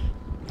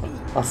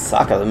 I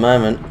suck at the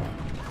moment.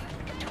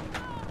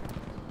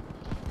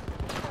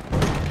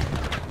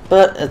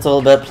 But it's all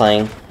about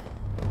playing.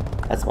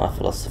 That's my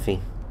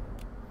philosophy.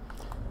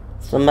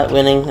 It's not about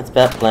winning, it's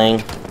about playing.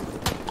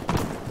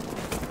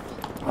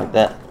 Like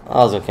that. I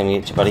was gonna come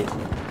get you, buddy.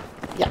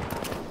 Yeah.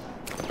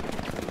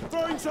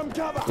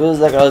 Good as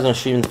that guy's gonna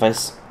shoot you in the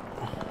face.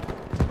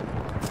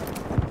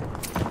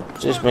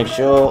 Just make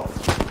sure.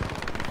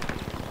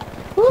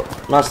 Whoop,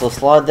 nice little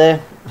slide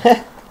there.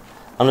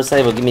 I'm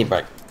disabled, give me a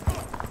break.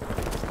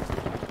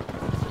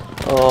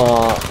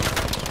 Oh.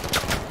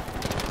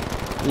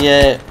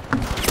 Yeah.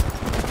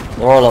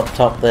 They're all up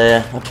top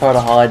there. I tried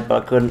to hide,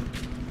 but I couldn't.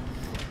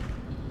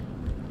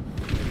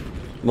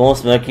 More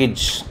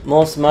smokage.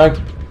 More smoke.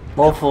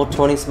 More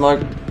 420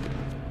 smoke.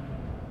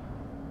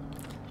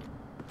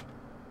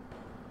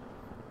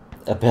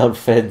 A belt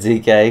fed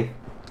ZK.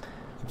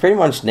 Pretty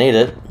much need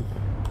it.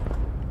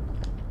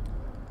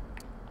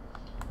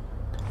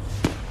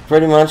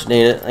 Pretty much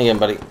need it. Again,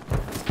 buddy.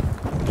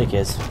 Who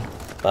cares?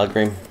 Bug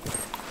cream.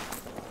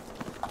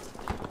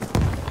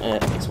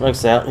 Yeah,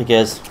 smoke's out. Who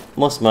cares?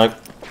 More smoke.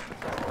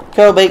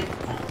 Kobe!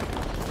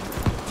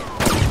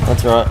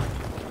 That's right.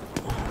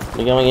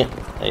 We're going in.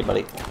 Hey,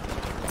 buddy.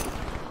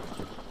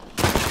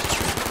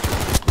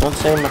 Don't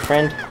say my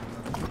friend.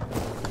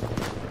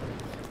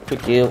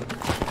 Quick heal.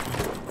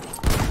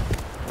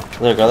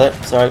 There we go, there.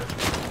 Sorry.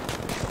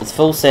 It's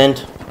full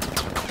send.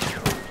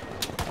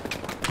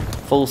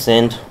 Full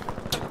send.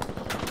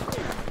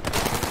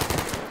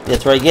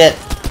 That's what you get.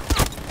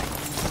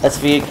 That's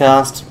for you,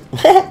 cast.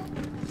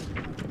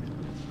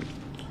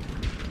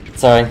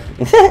 Sorry.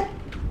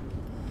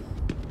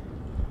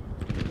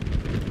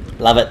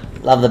 Love it.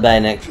 Love the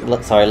bayonet.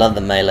 Sorry, love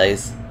the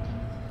melees.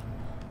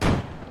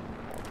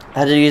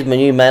 How to use my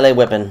new melee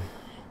weapon.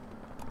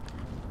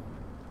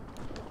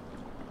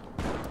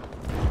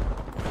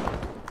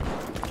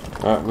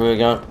 Alright, where are we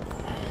going?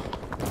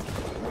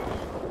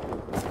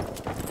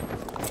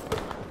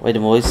 Wait a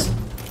boys.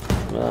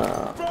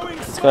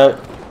 Let's go.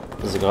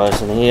 There's a guy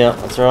in here.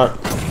 That's right.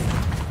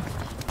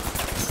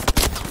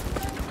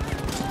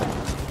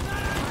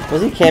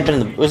 Was he camping in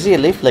the... Was he a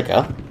leaf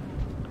licker?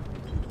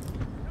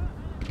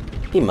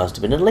 He must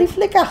have been a leaf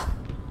licker.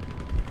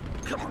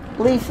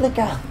 Leaf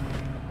licker.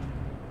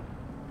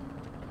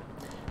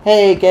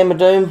 Hey, Gamer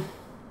Doom.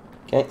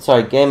 Okay,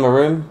 sorry, Gamer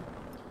Room.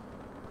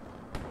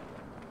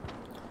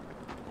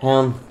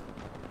 How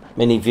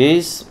many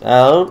views?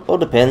 All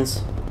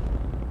depends.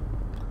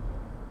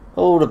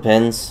 All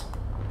depends.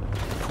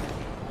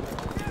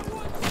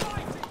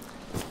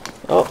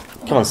 Oh,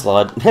 come on,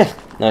 slide.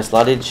 No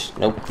slidage.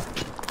 Nope.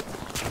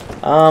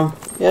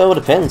 Yeah, all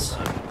depends.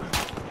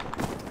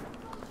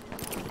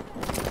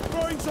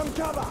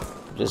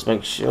 Just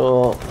make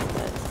sure.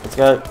 Let's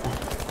go.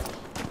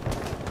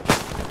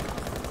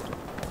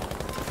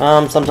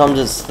 Sometimes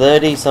it's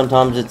 30,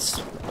 sometimes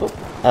it's... Oh,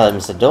 I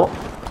missed a door.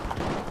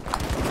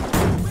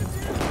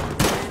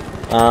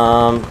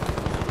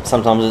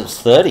 Sometimes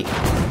it's 30.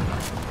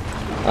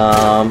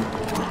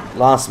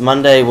 Last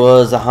Monday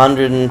was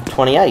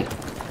 128.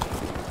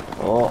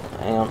 Oh,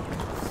 hang on.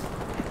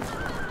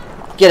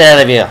 Get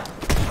out of here.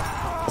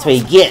 That's what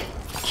you get,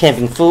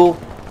 camping fool.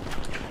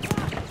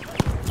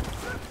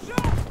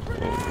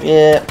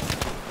 Yeah.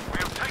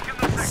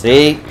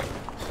 See?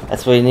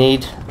 That's what you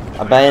need.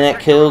 A bayonet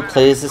kill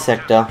clears the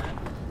sector.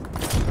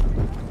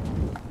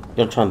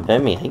 You're trying to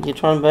burn me, eh? You're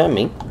trying to burn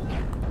me?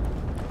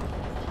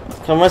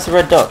 Come on, where's the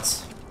red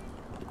dots?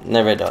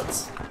 No red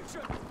dots.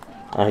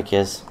 Oh, who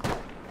cares?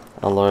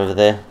 All over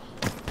there.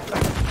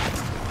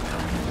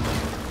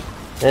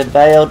 They're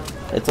bailed.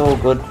 It's all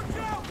good.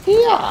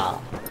 Yeah.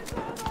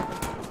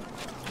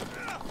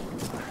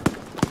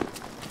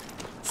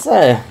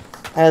 So,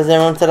 how's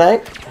everyone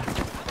today?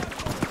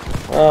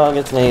 Well, I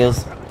got some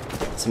heals.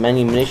 Some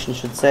ammunition,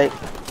 should say.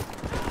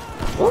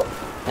 Oh,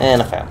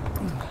 and I fell.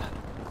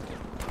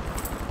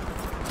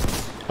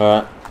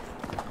 Alright.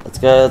 Let's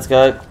go, let's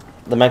go.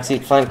 The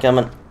maxi flank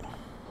coming.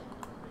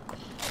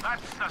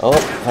 Oh,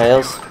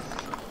 fails.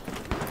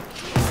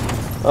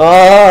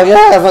 Oh,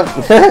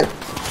 yeah!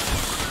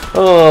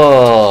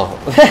 Oh!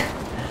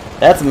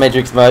 That's a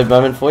Matrix mode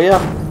moment for you.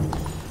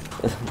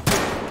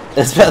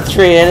 There's about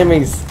 3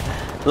 enemies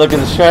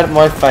looking straight at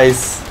my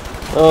face.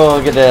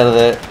 Oh, get out of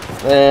there.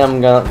 I'm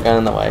not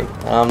going that way.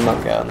 I'm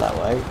not going that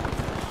way.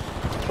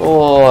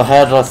 Oh,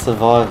 how did I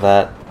survive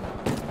that?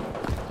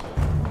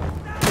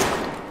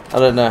 I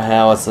don't know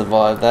how I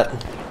survived that.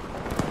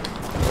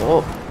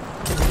 Oh.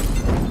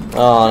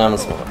 Oh, no,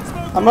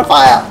 I'm on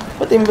fire!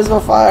 Put the invisible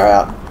fire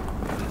out.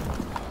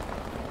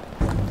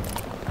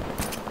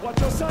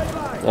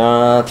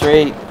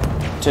 3,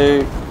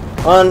 2,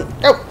 1,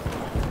 go!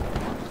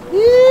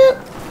 Yeah!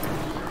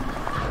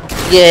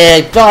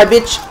 Yeah, die,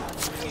 bitch!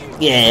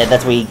 Yeah,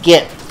 that's what you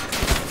get.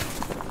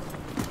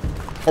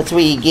 That's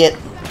what you get.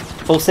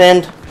 Full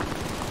send.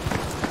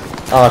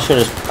 Oh, I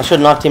should have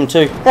knocked him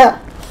too. Ah.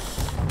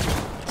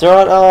 It's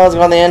alright. Oh, I was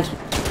on the end.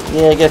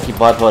 Yeah, get off your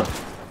bipod.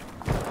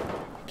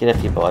 Get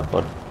off your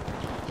bipod.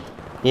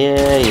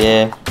 Yeah,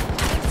 yeah.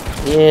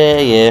 Yeah,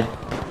 yeah.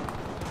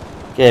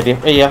 Get off here.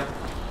 There you go.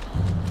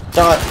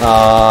 Die.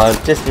 Oh,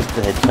 just missed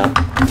the headshot.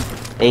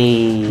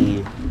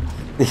 Hey.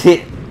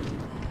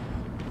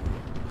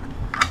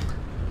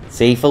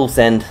 See, full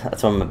send.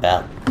 That's what I'm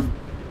about.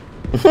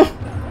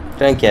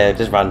 Don't care.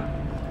 Just run.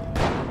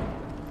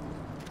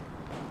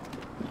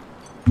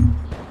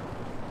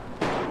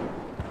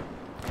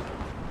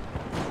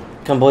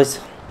 Come, boys.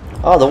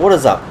 Oh, the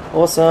water's up.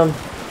 Awesome.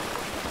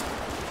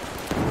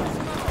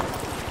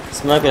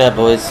 Smoke it out,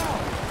 boys.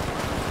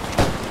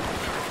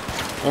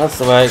 That's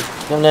the way.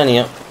 Come down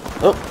here.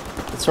 Oh,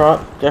 that's right.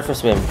 Go for a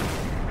swim.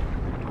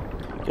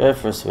 Go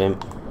for a swim.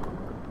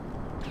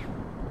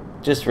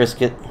 Just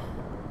risk it.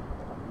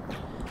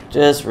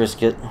 Just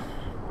risk it.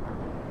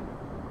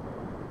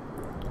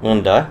 I'm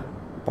gonna die?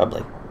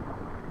 Probably.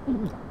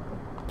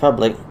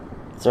 Probably.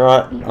 It's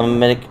alright. I'm a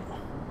medic.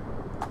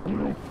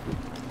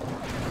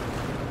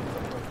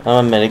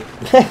 I'm a medic.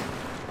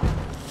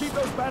 Keep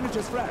those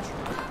bandages fresh.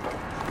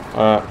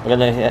 Alright, we're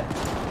gonna hit.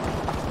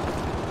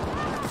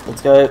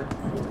 Let's go.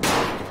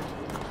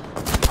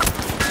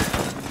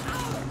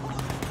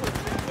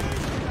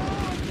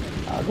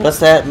 Got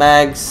that,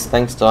 mags.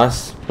 Thanks,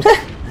 dice.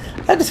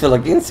 I just feel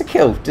like insta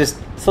kill. Just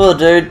saw the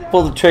dude,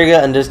 pull the trigger,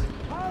 and just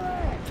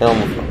fell on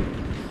the floor.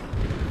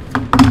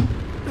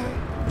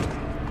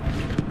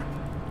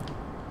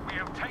 We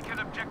have taken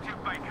objective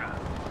Baker.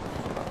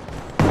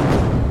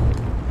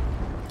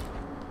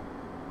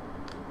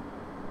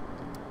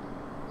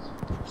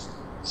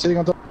 Sitting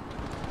on top.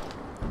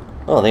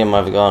 Oh, I think I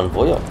might have gone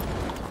Voyeur.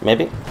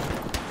 Maybe.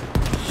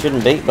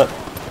 Shouldn't be, but.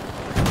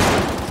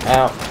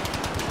 Ow.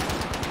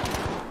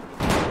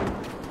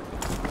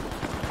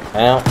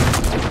 Ow.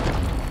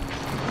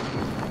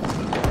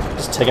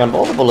 Just take on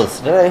all the bullets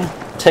today.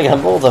 Take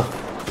on all the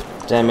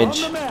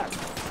damage.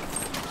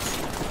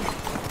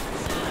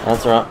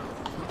 That's right.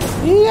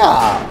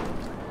 Yeah.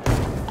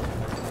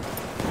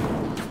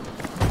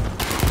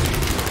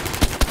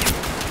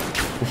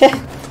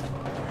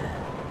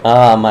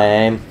 Ah, my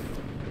aim.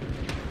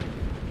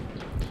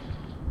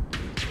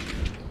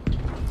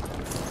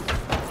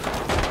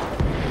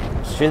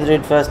 Shoot the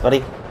dude first,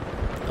 buddy.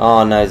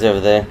 Oh no, he's over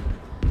there.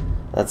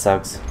 That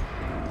sucks.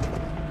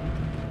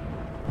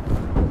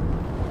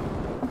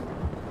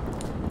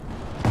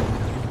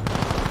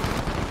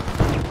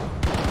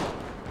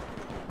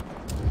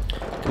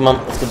 Come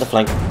on, let's get the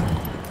flank.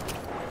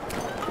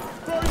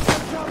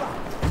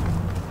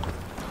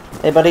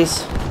 Hey,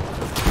 buddies.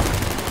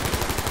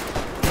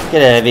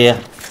 Get out of here.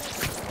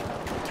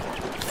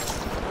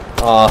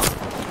 Oh.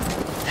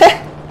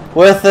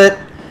 Worth it.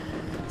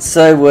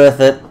 So worth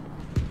it.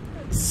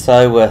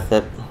 So worth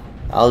it.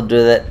 I'll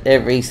do that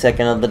every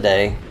second of the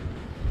day.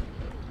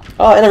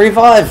 Oh, and a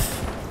revive!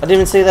 I didn't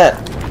even see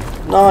that.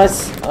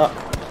 Nice.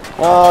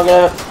 Oh, get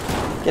out of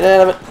it. Get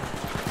out of it.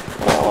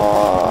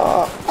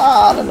 Oh,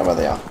 I don't know where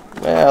they are.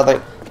 Where are they?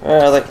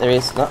 Where are they? There he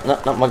is. No,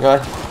 not my guy.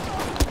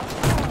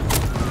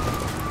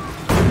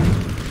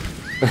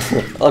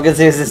 All I can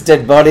see is this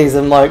dead bodies.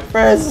 I'm like,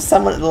 where is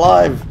someone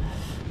alive?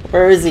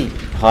 Where is he?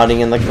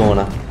 Hiding in the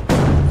corner.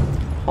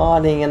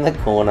 Hiding in the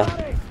corner.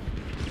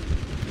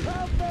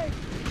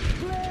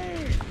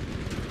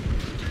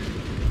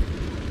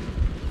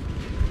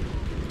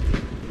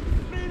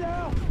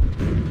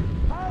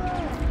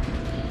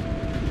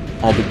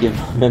 I had to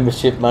give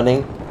membership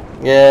money.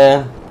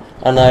 Yeah,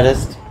 I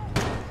noticed.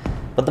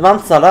 But the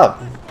month's not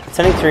up. It's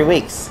only 3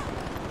 weeks.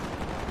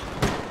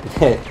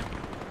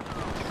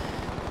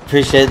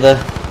 Appreciate the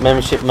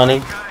membership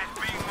money.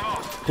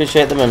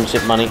 Appreciate the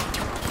membership money.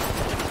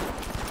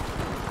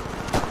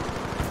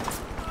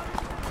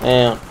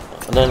 And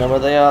I don't know where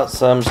they are,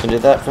 so I'm just gonna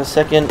do that for a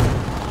second.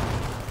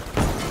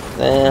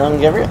 Then I'm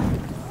gonna get real.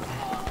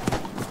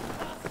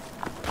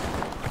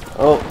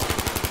 Oh.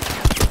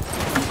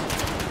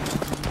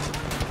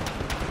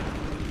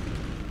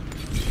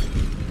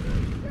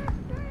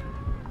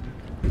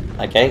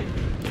 Okay.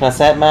 Can I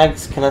say it,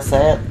 Mags? Can I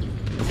say it?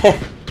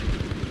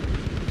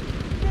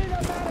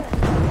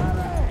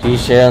 Do you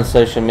share on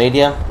social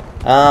media?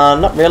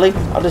 Not really.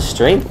 I just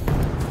stream.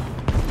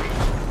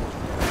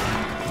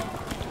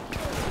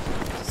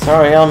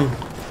 Sorry,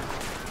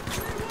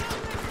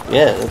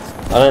 yeah,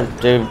 I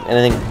don't do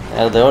anything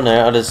out of the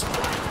ordinary. I just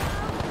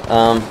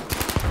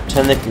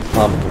turn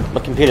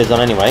my computer's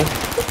on anyway.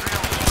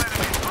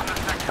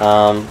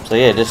 So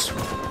yeah, just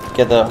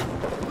get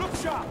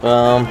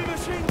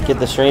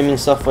the streaming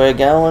software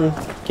going,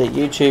 get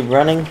YouTube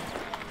running,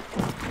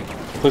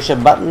 push a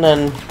button,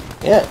 and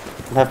yeah,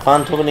 have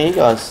fun talking to you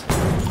guys,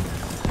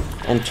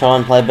 and try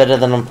and play better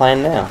than I'm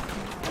playing now.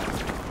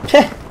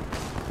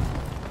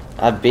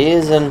 Have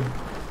beers and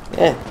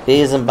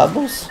beers and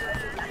bubbles.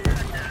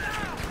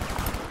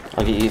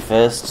 I'll get you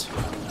first.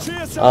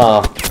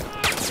 Oh,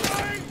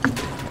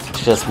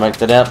 just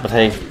smoked it out, but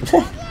hey.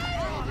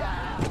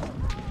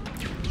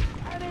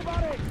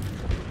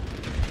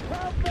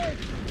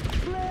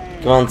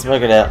 Come on,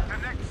 smoke it out.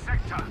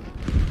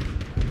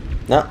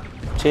 No,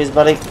 cheers,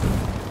 buddy.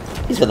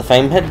 He's got the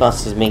famed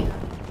headbusters, me.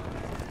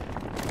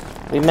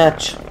 We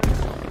match.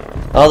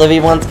 Oh, the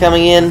V1's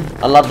coming in.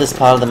 I love this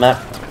part of the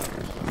map.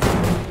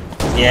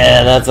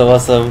 Yeah, that's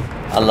awesome.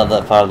 I love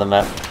that part of the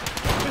map.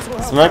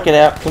 Smoke it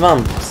out. Come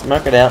on,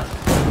 smoke it out.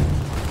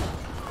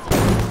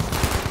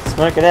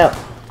 Smoke it out.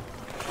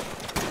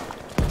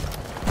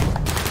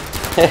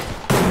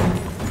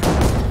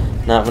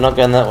 No, we're not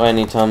going that way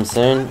anytime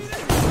soon.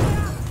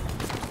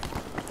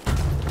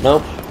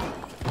 Nope.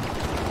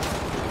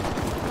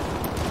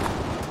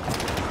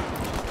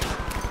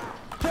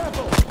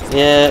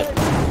 Yeah.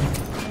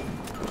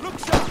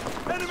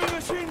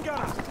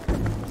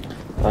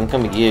 I can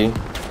come with you.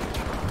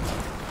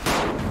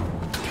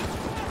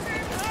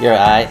 You're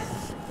alright.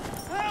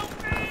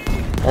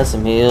 There's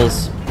some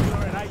heals.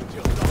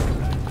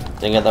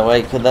 Don't get that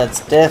way, cause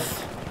that's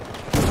death.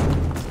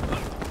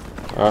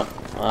 Alright.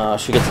 I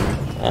should get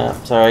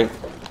some. Sorry.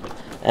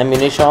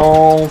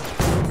 Ammunition.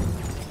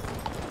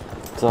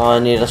 So I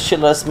need a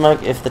shitload of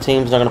smoke if the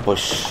team's not gonna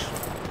push.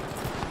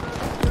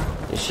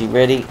 Is she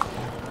ready?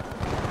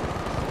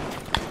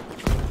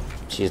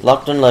 She's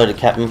locked and loaded,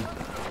 Captain.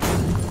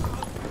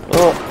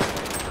 Oh.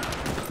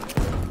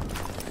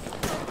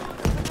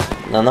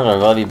 No, I'm not gonna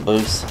revive you,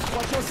 boobs.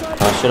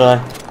 Oh, should I?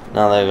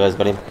 No, there goes,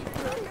 got him.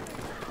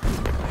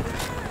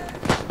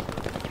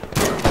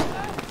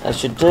 That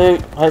should do,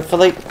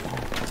 hopefully.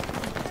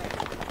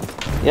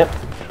 Yep.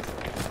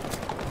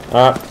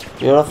 Alright,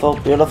 beautiful,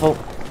 beautiful.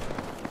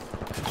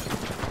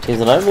 Team's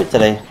not over it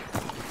today.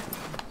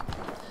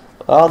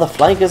 Oh, the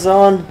flank is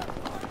on.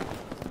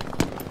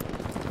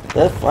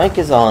 The flank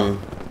is on.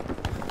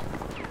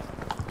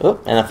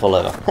 Oop, and I fall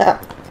over. Ha!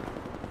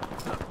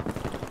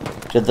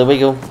 Do the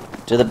wiggle.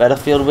 Do the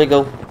battlefield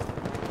wiggle.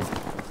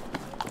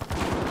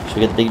 Should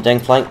we get the big dang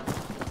flank?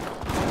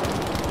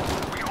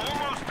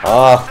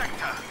 Oh.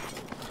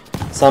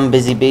 Some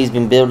busy bee's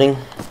been building.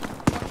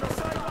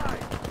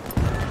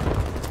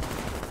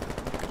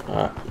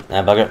 Alright,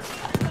 now bugger it.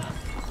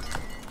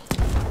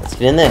 Let's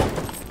get in there.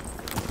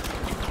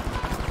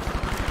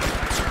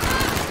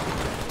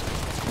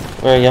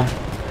 Where are you?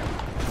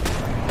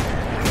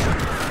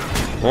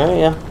 Where are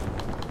you?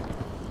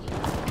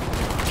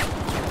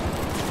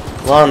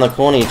 Lie in the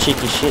corner, you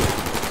cheeky shit.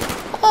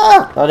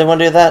 Ah! I didn't want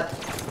to do that.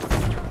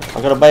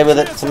 I got away with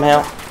it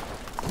somehow.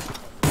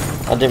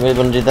 I didn't really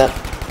want to do that.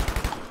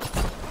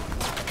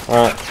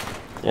 Alright.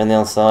 You're on the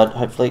other side,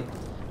 hopefully.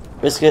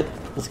 Risk it.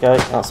 Let's go.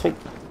 Oh, sweet.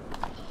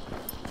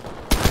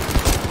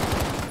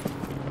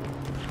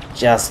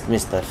 Just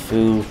missed the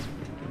fool.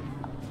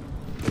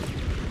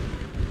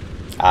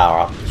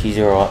 Alright. She's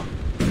alright.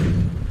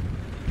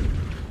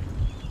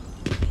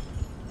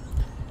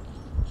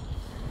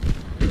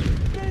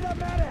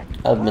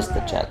 I've missed the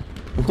chat.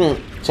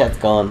 Chat's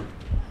gone.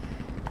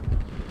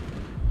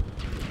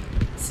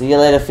 See you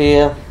later,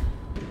 Fear.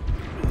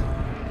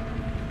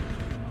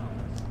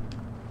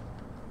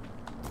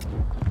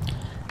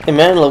 Hey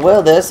man,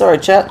 well there. Sorry,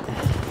 chat.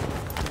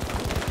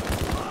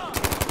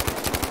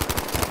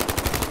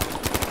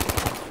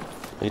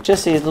 You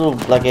just see his little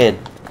black head.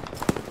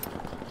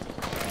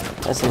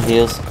 That's some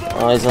heals.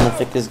 Oh, he's on the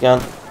Vickers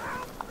gun.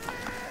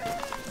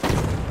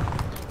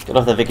 Get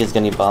off the Vickers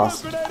gun, you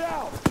bastard.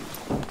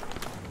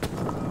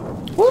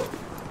 Whoop!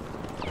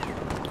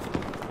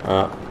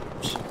 Alright.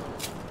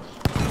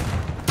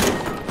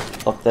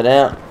 Lock that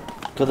out.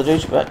 Got the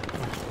douchebag.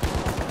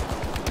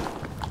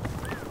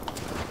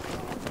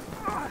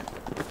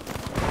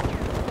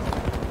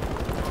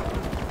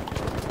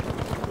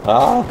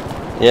 Ah!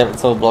 Yeah,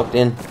 it's all blocked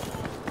in.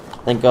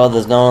 Thank God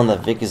there's no one on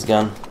that Vickers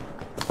gun.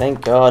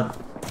 Thank God.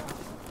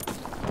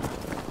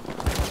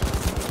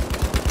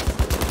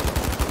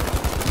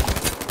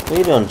 What are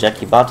you doing,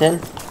 Jackie Barton?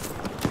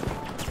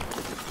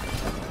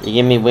 You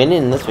give me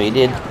winning, that's what you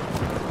did.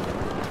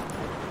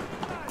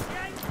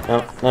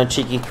 Oh, no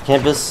cheeky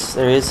campus,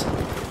 there he is.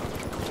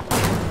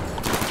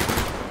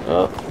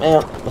 Oh,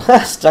 man,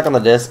 stuck on the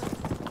desk.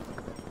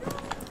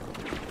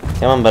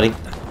 Come on, buddy.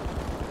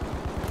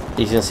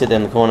 You're gonna sit there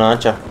in the corner,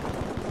 aren't you?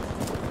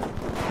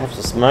 Have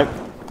to smoke.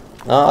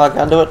 Oh, I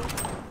can't do it.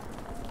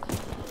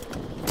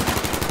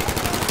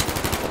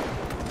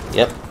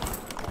 Yep.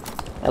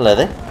 Hello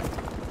there.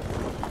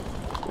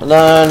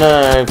 No,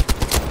 no.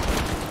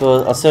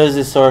 Well, as soon as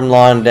I saw him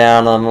lying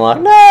down, I'm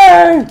like,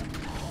 no!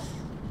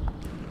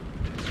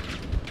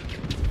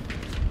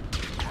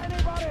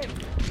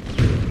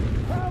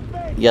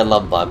 You gotta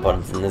love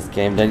bipods in this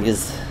game, don't you?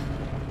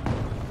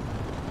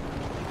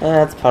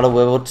 Yeah, that's part of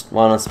World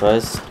War 1, I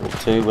suppose. Or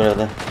 2,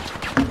 whatever.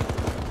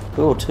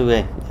 Or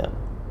 2A, yeah.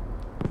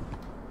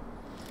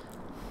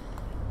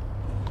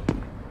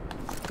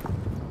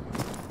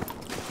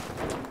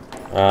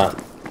 Alright.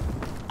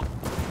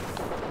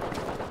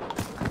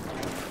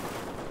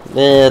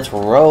 Let's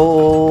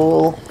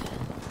roll.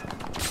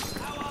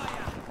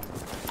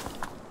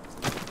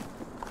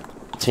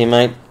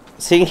 Teammate.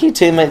 Seeing your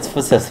teammates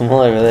possess them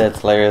all over there,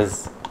 it's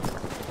hilarious.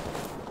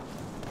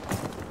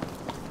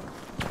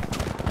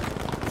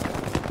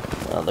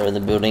 Oh, they're in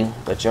the building,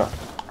 betcha.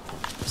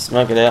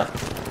 Smoke it out.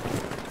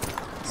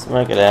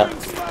 Smoke it out.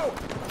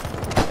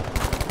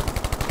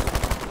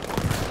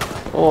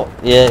 Oh,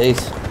 yeah, he's...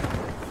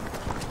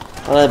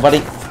 Hello,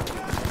 buddy.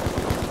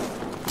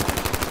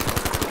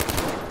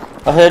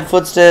 I heard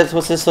footsteps.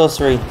 What's this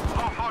sorcery?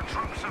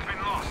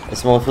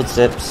 Small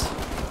footsteps.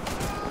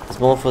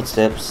 Small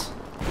footsteps.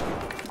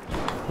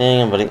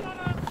 Hang on, buddy.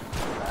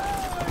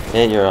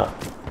 Yeah, you're up.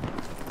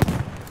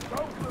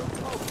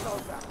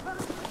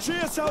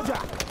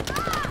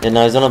 Yeah,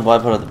 no, he's on a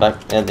bipod at the back,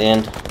 at the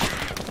end.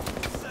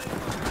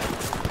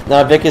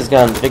 No, Vicker's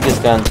gun. Vicker's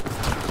gun.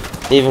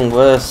 Even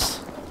worse.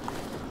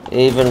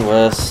 Even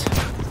worse.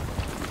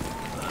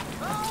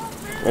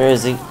 Where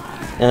is he?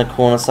 In a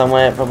corner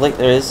somewhere, probably.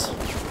 There is.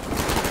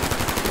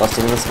 Lost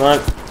him in the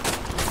smoke.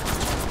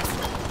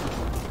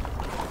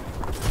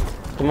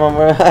 Come on,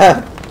 bro.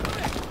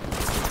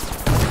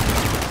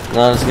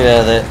 No, let's get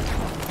out of there.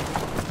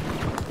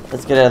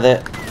 Let's get out of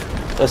there.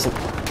 Listen.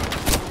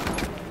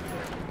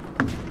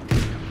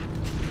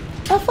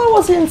 How far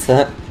was he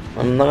inside?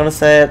 I'm not gonna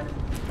say it.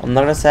 I'm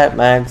not gonna say it,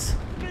 Mags.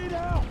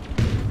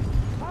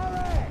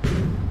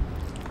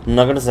 I'm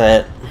not gonna say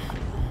it.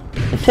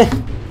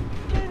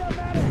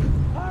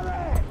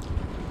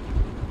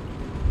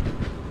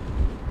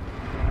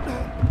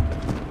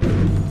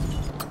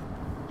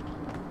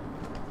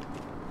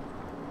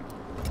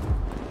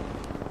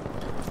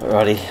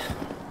 Alrighty.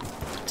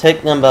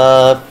 Take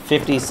number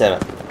 57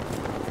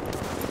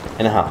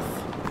 and a half.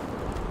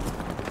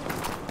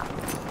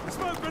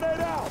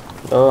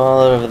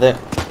 Oh, over there.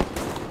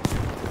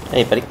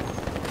 Hey, buddy.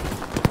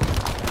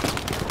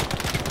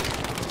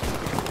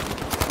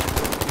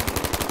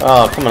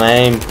 Oh, come on,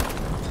 aim.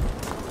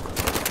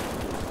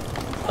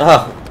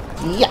 Oh,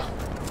 yeah.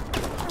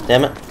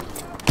 Damn it.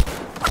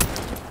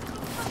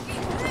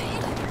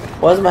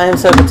 Why is my aim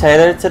so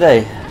potato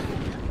today?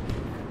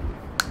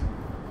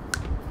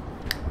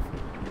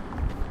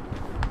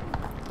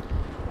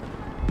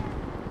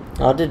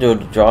 I did do a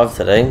drive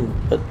today,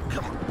 but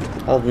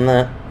other than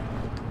that.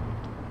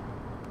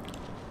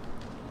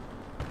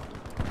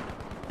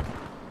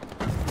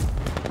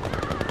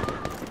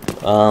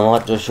 I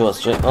might do a short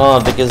stream.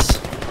 Oh, because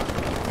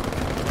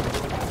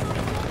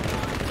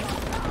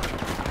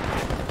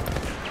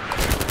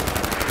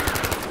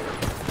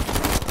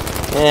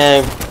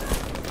yeah,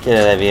 get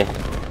out of here.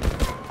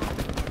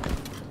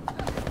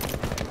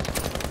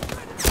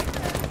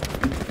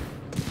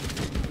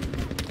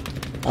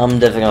 I'm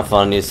definitely gonna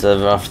find a new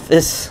server after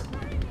this.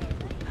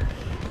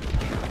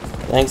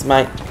 Thanks,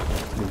 mate.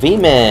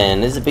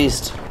 V-Man is a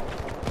beast.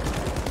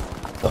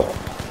 Oh.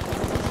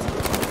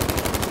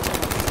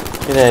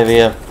 Get out of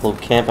here, little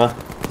camper.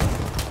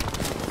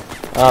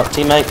 Oh,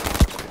 teammate.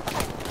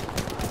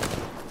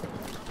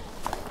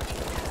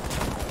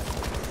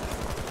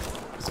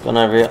 It's gone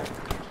over here.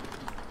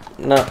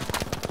 No.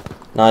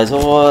 No, he's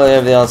all the way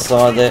over the other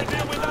side there.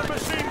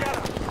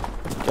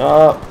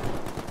 Oh.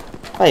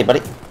 Hey,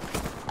 buddy.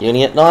 You gonna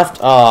get knifed?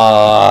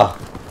 Ah.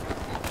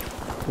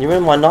 You're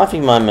in my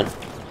knifing moment.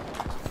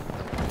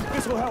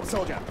 This will help,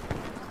 soldier.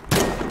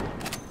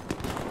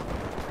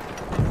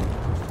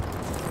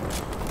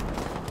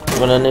 I'm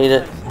gonna need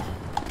it.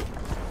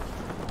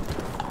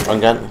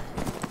 Wrong gun.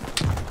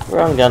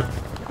 Wrong gun.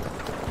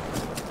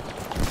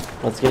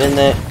 Let's get in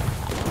there.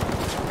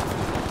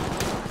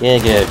 Yeah,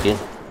 get over here.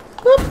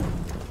 Whoop.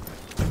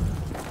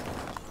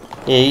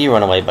 Yeah, you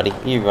run away, buddy.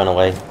 You run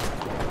away.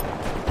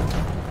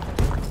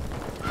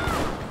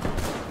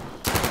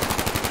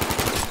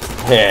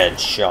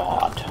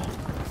 Headshot.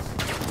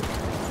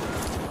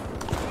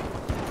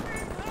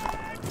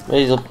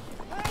 Weasel.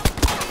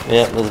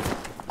 Yeah, there's a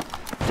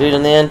dude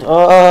in the end.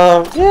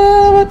 Oh,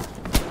 yeah.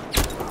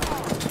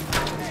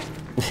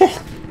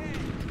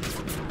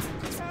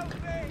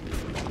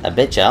 I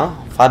bet ya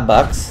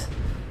 $5.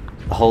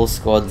 The whole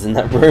squad's in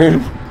that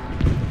room.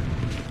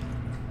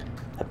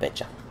 I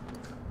betcha.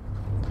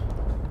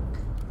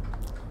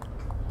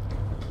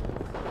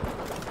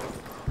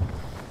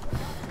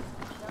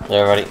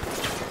 They're ready.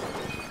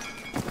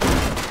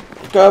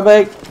 Go,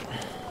 mate.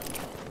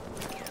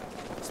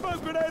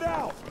 Smoke grenade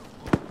out!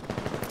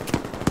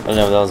 I don't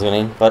know what that was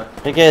going to, but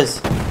who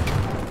cares?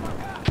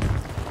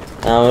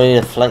 Now we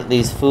need to flank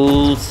these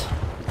fools.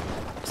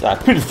 Ah,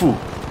 beautiful.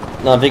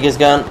 No, biggest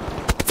gun.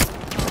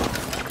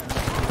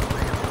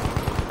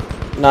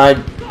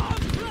 No.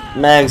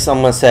 Mags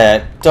on my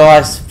set.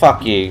 Dice,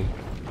 fuck you.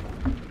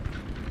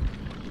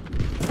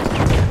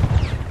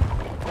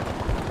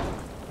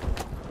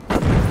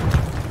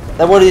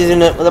 That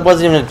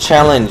wasn't even a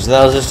challenge.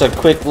 That was just a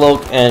quick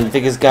look and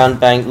biggest gun,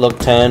 bang, look,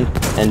 turn,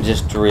 and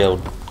just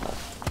drilled.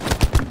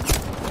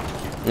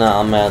 Nah,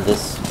 I'm out of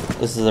this.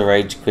 This is a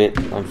rage quit.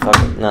 I'm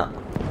fucking nah.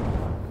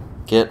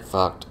 Get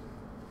fucked.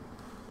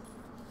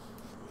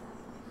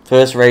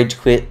 First rage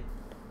quit.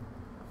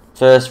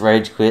 First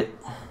rage quit.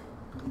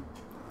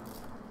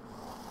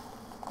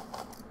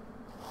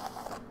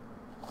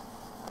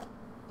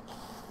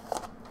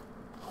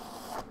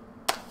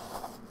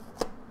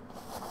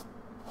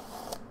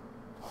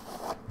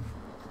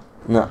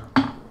 No.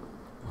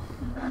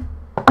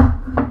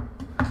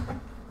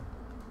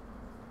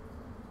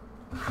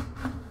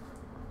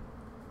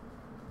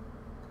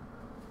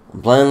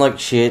 I'm playing like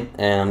shit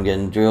and I'm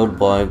getting drilled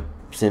by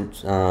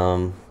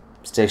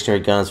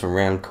stationary guns from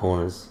round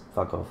corners.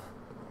 Fuck off.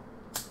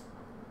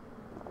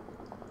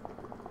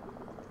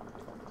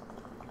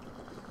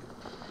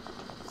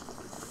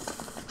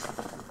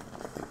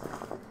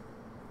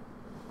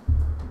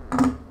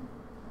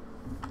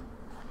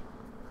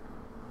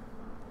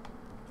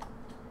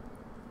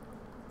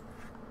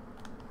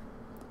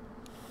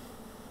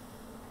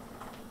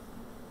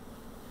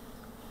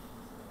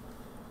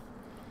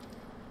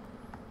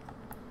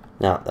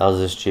 No, that was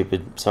just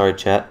stupid. Sorry,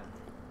 chat.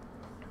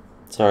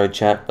 Sorry,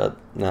 chat, but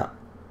no.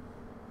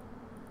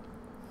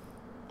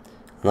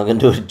 I'm not gonna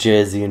do a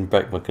jersey and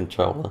break my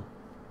controller.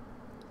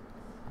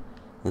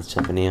 Let's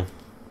jump in here.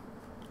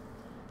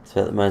 It's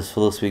about the most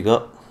fullest we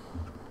got.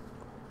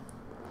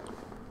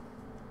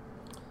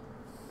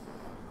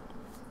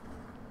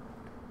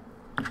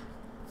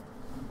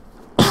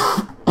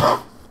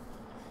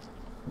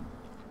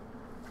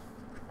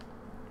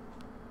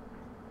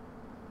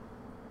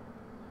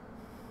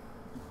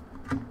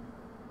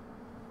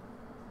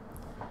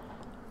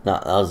 No,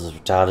 that was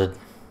just retarded.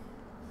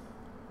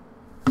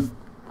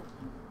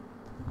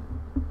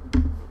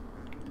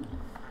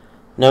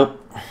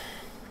 Nope.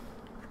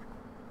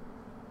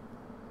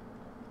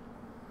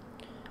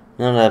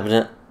 Not having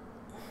it.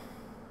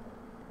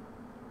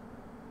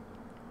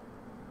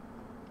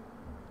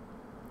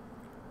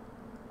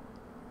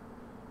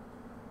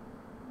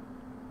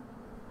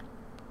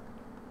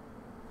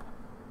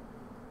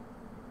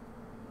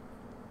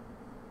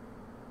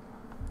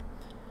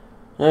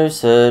 No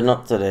sir,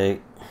 not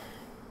today.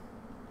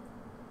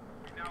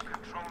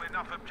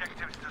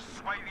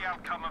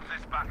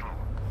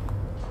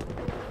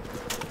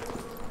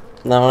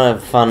 No, I want to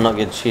have fun, not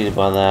get cheated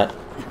by that.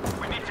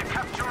 We need to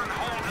capture and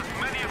hold as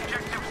many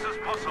objectives as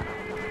possible.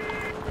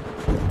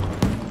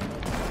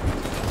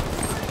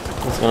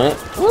 That's going it.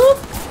 Whoop!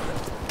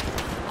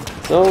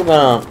 It's all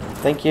gone.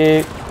 Thank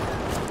you.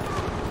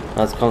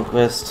 That's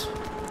conquest.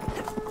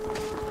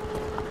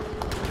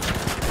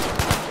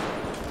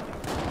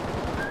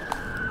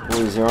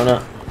 Boys are on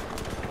it.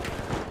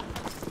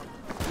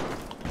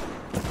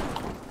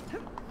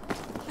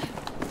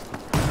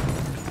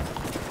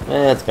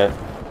 Yeah, let's go.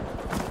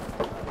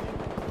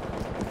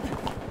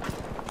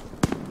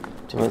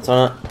 2 minutes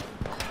on it.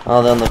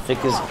 Oh, they're on the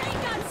figures.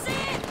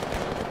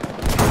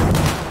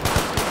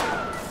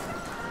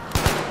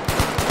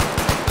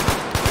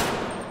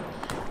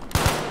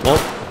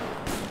 Nope.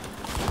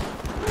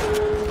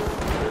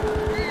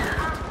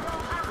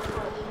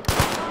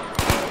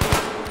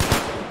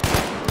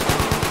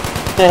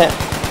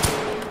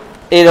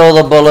 Eat all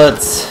the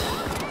bullets.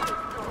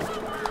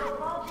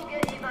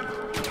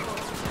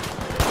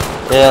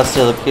 Yeah, I'll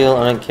steal the kill.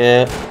 I don't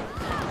care.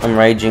 I'm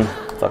raging.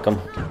 Fuck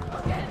them.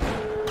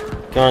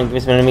 Come on, give me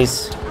some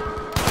enemies.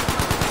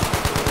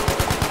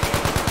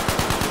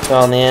 Go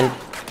on the end.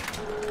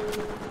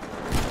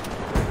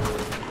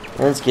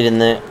 Let's get in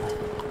there.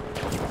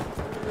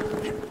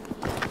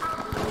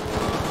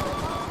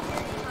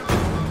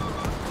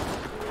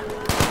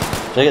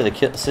 Did I get the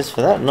kill assist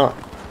for that or not?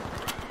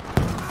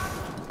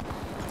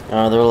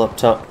 Oh, they're all up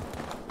top.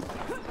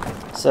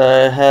 So,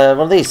 one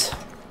of these.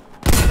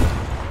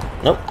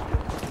 Nope.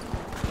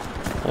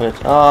 Oh,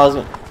 I was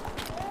gonna...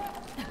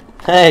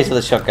 Hey, he's with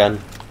a shotgun.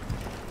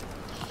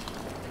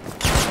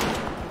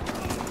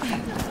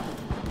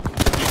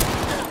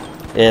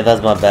 Yeah,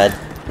 that's my bad.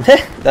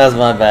 That was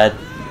my bad.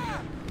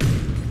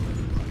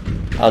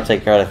 I'll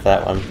take credit for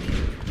that one.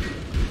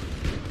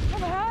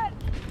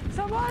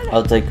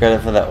 I'll take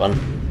credit for that one.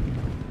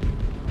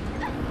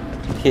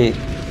 Okay.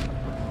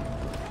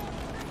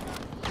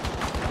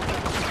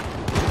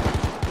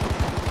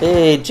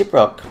 Hey,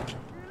 Chiprock.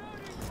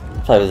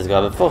 Played with this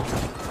guy before.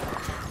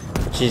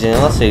 She's in the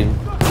last scene.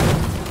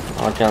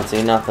 I can't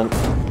see nothing.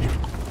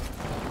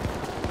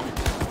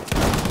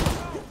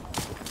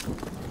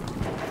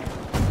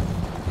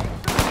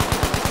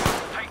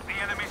 Take the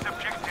enemy's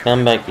objective.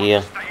 Come back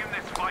here. Stay in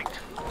this fight.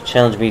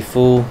 Challenge me,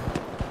 fool.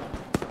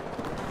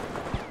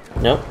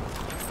 Nope.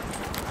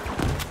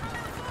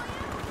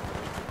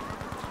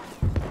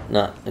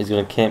 No, he's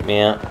gonna camp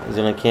me out. He's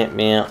gonna camp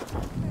me out.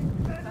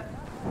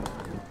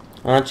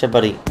 Aren't you,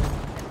 buddy?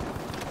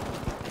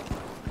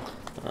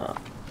 Oh.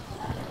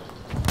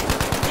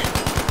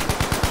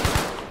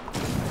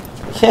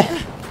 Yeah.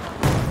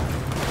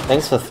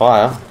 Thanks for the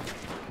fire.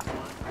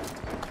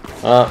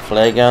 Oh,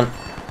 flare gun.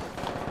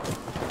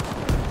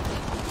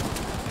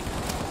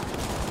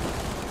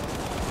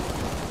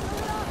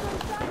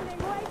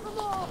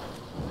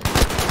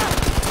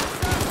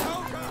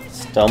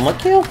 Stole my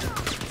kill.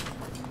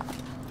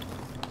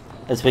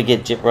 Let's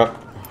get Jip Rock.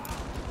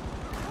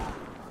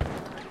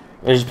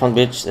 Where's your punk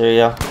bitch? There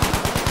you are.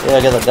 Yeah,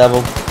 I got that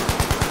double.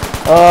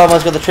 Oh, I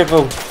almost got the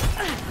triple.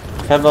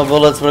 Had my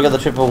bullets, but I got the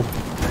triple.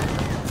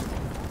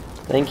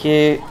 Thank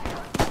you.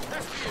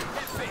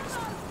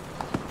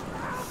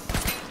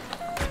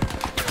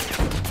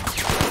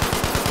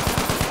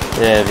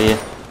 Yeah, here.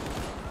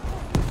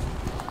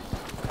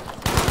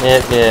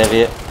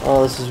 Yeah.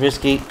 Oh, this is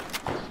risky.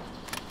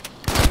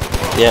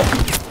 Yep.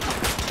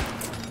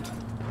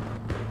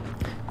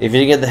 If you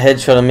didn't get the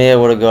headshot on me, I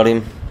would have got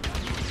him.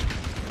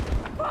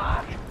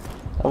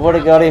 I would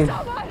have got him.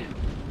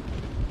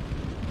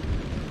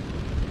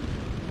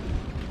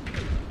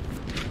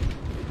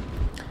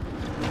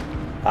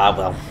 Ah,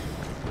 well.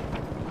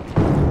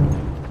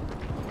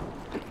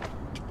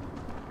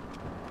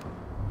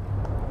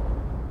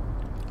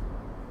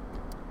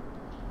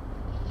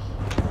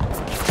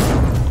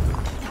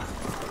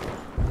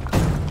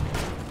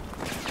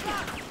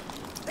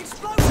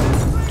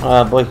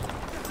 Ah, boy.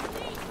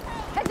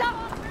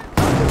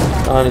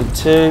 I need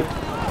 2.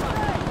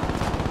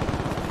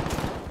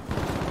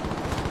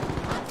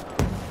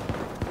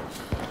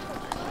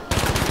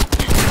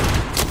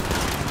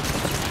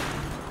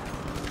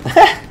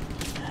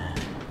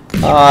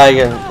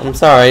 I'm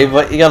sorry,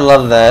 but you gotta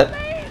love that.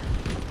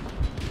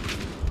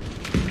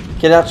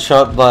 Get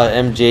outshot by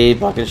MG,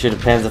 but I can shoot a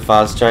Panzer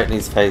IV straight in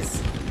his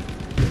face.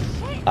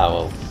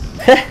 Oh well.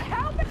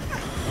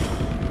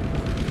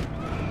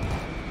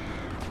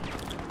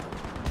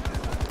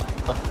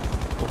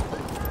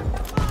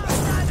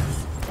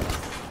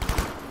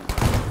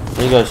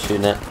 You guys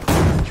shooting it.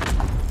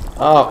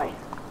 Oh.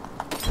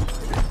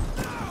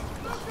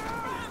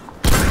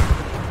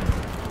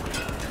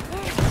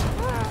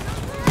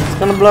 It's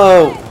gonna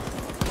blow.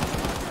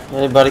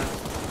 Hey, buddy.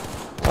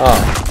 Oh.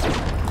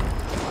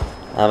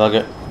 How about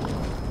it?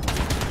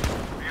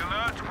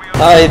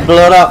 Oh, he blew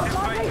it up.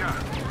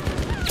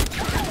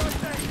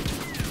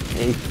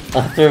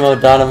 I threw more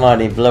dynamite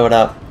and he blew it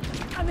up.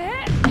 I'm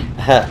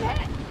hit.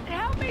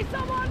 Help me,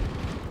 someone.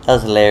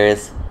 That's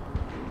hilarious.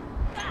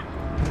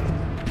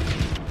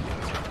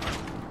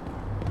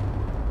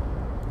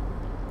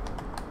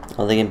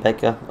 I'm thinking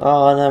Becca.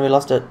 Oh no, we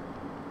lost it.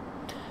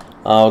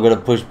 Oh, we've got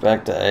to push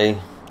back to A.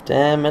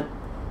 Damn it.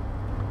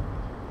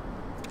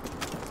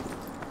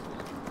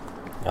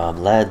 God,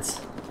 lads.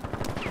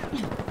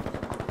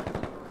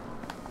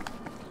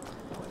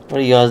 What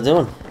are you guys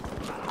doing?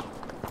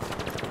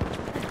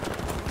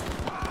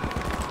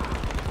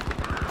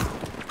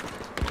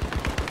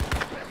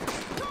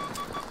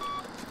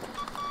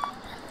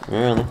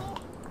 Really?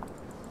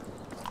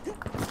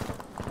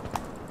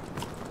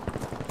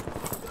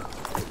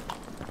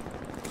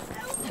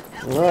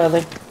 Where are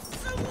they? Good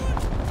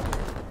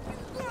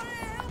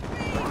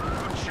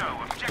show.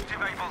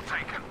 Objective able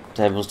taken.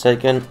 Table's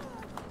taken.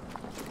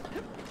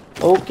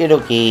 Okie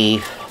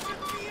dokie.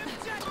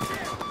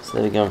 So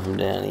they're going from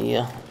down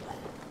here.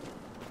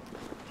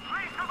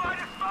 Please provide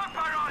a smoke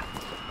barrage.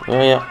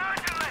 Oh yeah.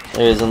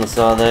 There he is on the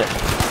side there.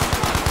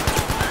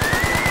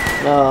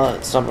 No,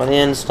 stop right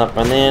in, stop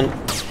right in.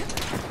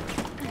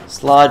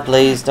 Slide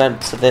please,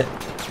 don't sit there.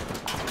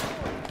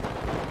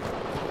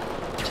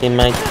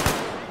 Teammate.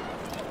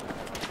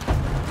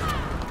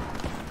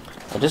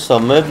 I just saw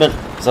movement,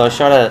 so I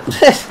shot at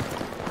it.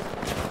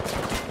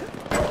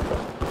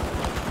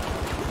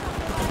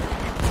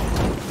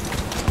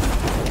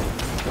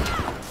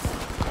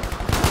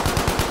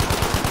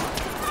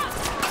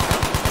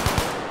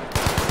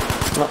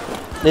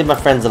 Leave my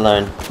friends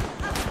alone.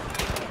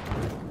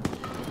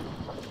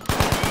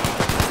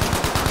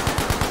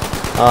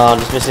 Oh, I'm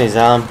just missing his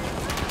arm.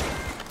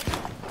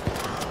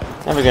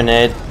 Have a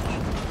grenade.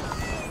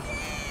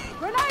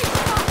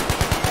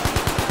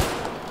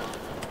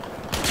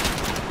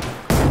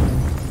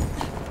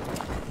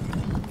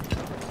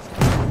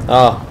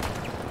 Oh,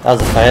 that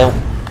was a fail.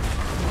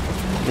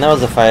 That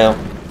was a fail.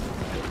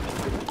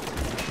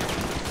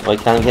 Well, you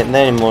can't get in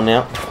there anymore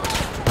now.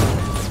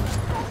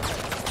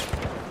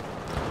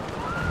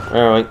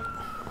 Where are we?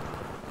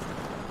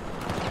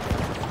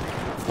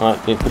 Alright,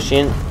 can we push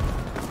in?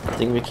 I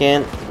think we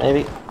can,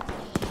 maybe.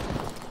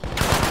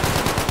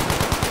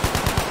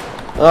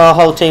 Oh,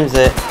 whole team's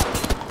there.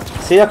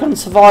 See, I can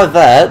survive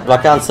that, but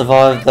I can't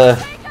survive the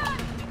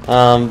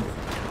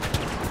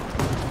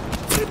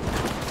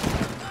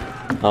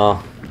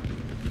Oh.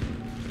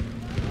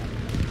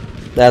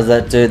 That was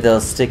that dude that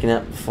was sticking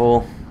out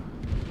before.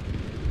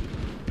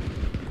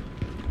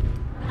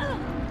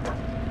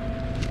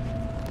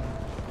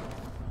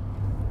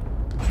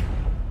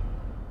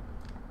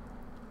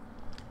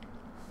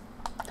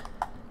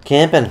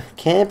 Camping,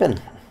 camping.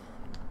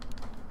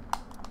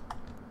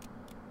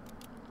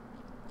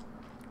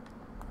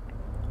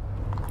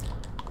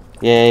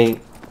 Yay.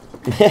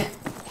 It's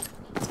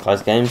a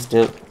close game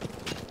still.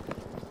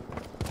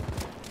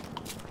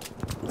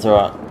 It's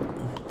alright.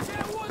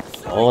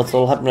 Oh, what's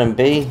all happening,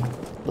 B?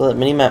 Look at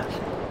that minimap.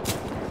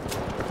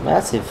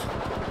 Massive.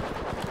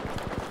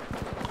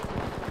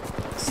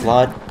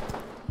 Slide.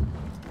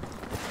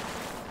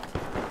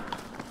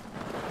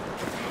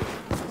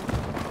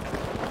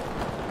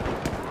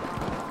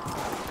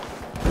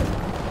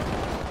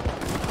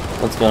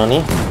 What's going on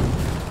here?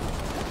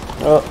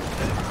 Oh,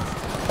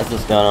 that's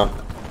what's going on.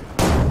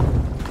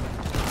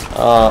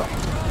 Oh.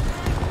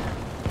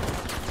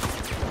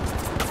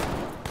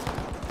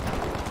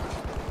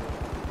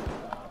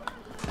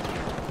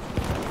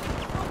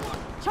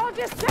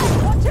 Charges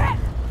set! Watch it!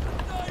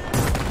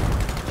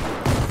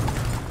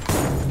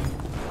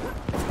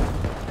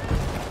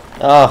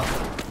 Oh.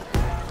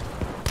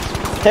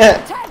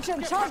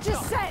 Attention! Charges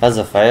set! That's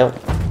a fail.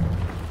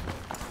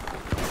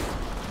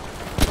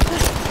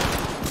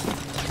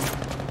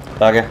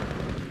 Bugger.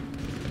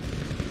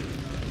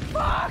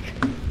 Fuck!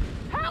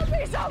 Help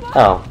me, someone!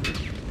 Oh.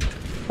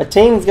 My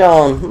team's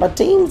gone. My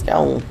team's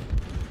gone.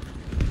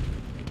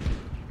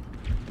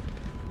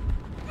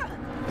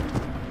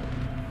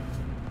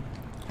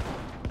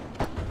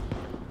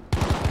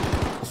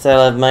 Say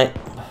hello, mate.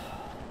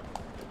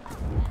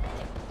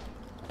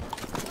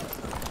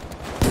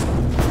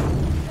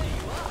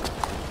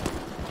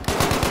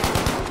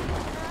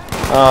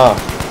 Oh.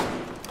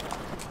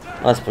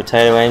 Nice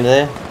potato aim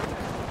there.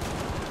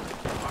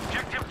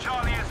 Objective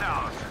Charlie is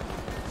ours.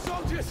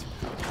 Soldiers,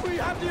 we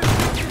have the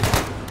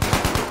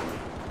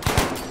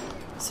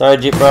Sorry,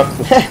 Jip Rock.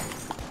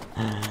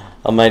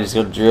 Oh, mate, just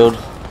got drilled.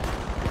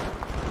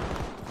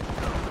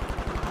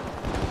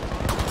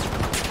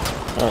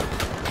 Oh.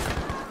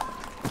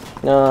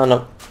 No,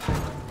 no.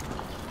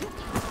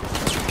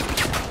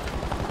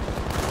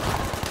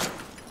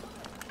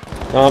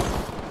 Oh.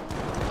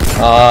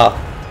 Ah.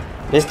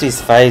 Missed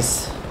his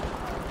face.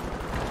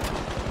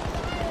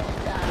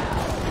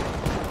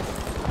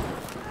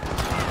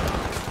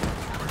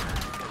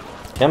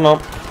 Come on.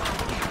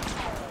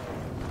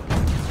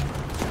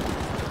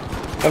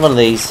 Have one of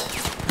these.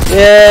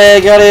 Yeah,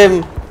 got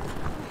him.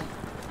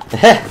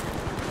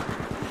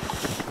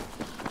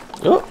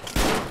 Oh.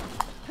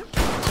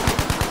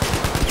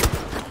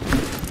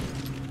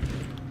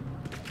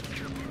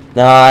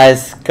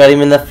 Nice, got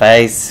him in the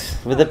face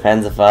with the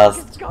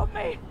Panzerfaust. It's got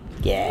me!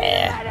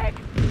 Yeah. Medic!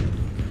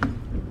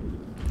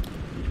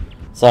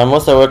 So I'm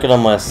also working on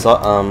my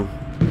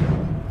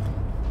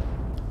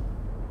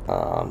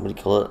what do you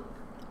call it?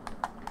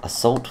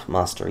 Assault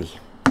mastery.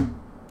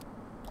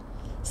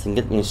 So I can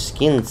get new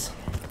skins.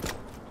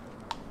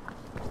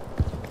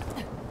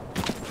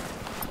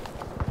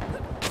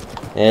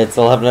 Yeah, it's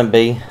all happening,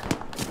 B.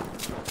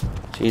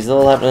 She's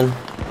all happening.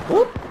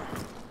 Whoop.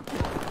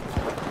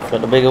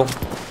 Got the beagle.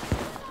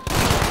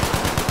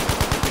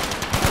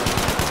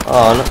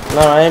 Oh,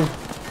 no aim.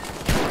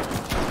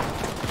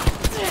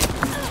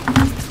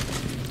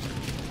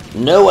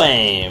 No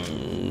aim.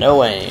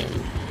 No aim.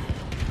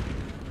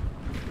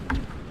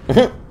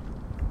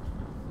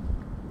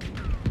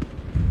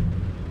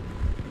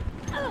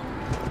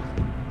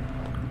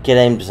 Get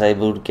aim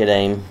disabled, get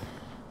aim.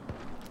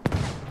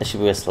 That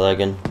should be a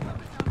slogan.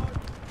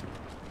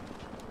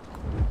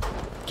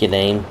 Get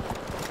aim.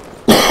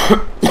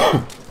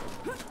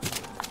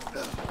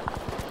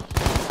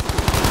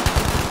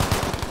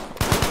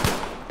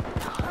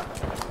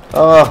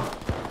 Oh.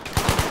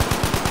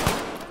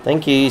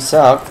 Thank you, you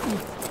suck.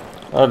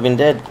 I'd have been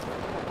dead.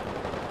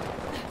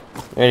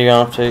 Where are you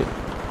going off to?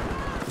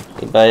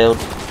 He bailed.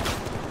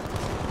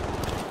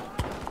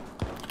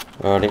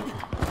 Alrighty.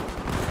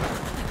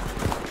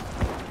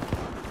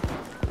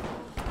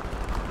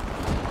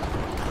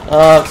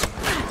 Oh.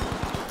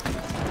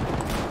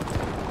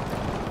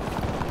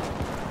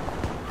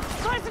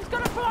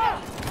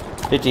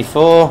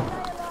 54.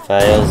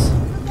 Fails.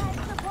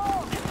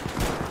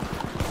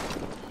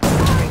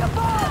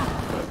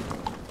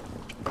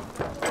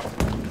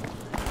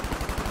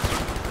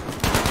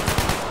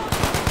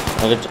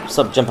 I gotta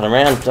stop jumping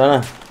around,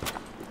 don't I?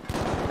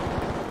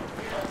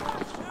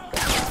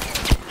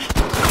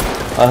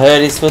 I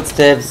heard his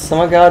footsteps. Oh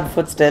my god,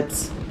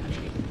 footsteps.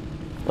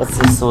 What's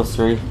this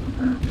sorcery?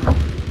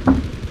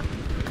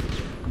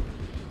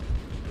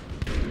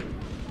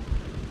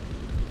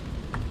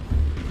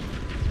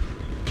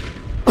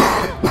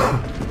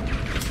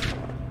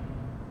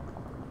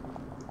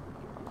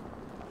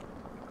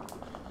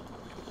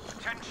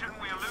 Attention,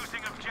 we are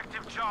losing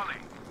objective Charlie.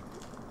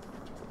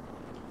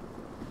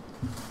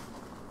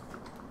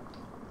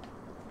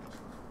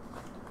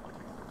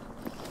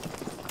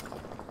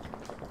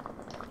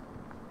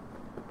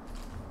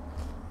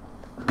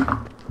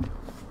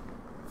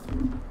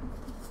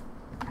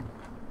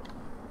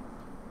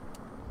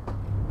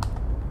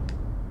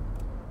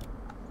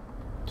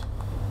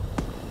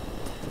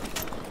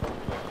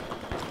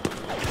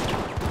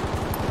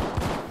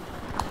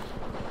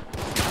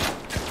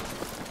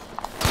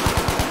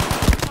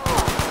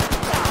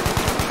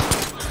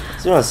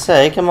 was gonna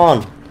say, come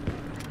on.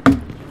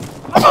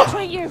 I'll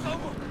treat you.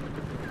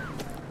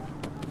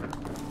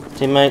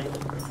 Teammate.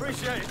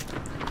 Appreciate it.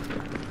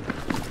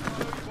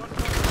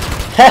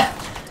 Ha!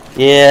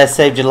 Yeah,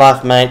 saved your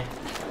life, mate.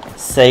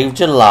 Saved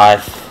your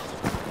life.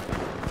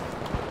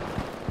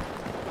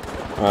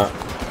 Right.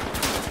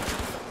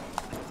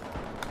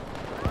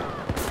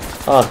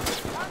 Oh.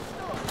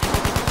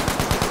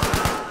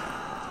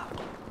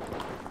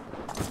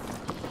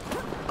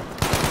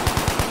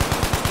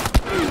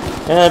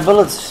 Yeah,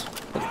 bullets.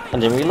 I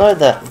didn't reload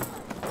that.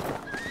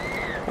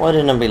 Why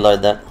didn't I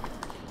reload that?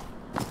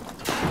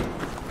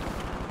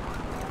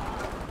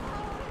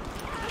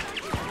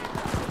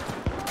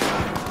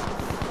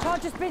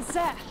 Charge has been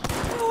set.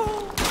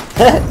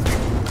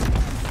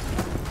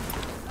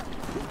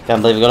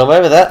 Can't believe we got away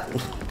with that.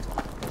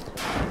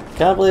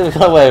 Can't believe we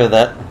got away with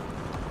that.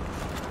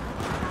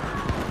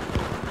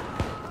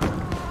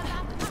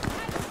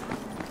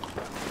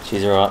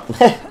 She's alright.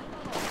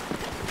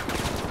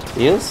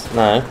 Heals?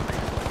 No.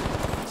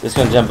 Just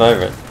gonna jump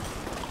over it.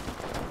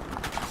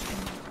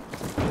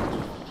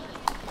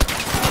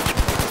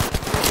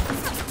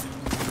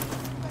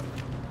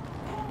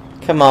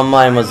 Come on,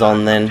 mine was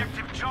on then.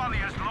 Objective Charlie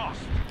is lost.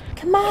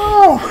 Come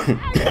on!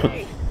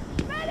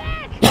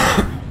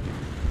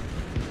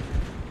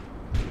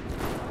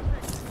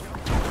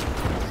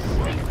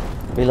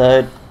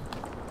 Reload.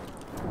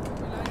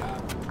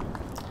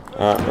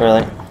 Alright,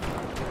 really?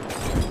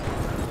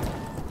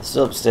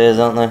 Still upstairs,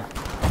 aren't they?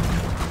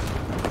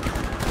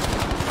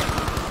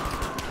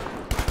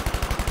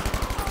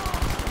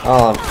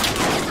 Oh.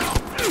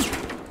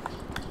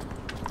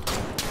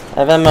 I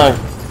have ammo.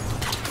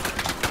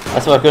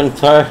 That's why I couldn't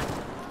throw.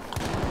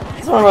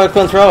 That's why I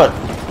couldn't throw it.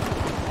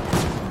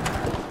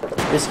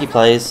 Risky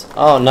plays.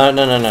 Oh, no,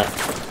 no, no, no.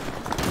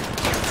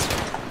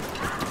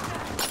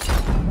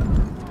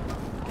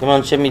 Come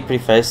on, show me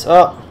pretty face.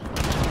 Oh!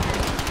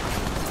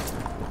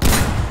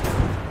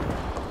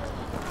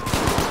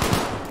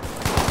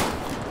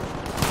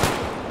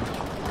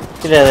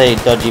 Get out of there, you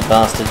dodgy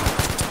bastard.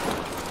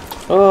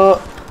 Oh!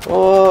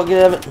 Oh,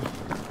 get out of it.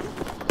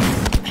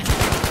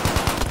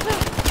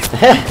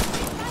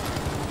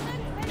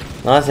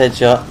 Nice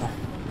headshot.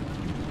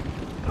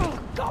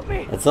 Got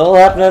me. It's all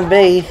happening,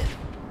 B.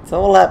 It's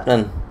all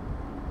happening.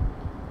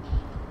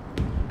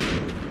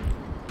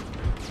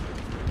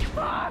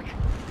 Fuck.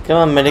 Come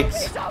on,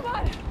 medics.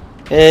 Someone.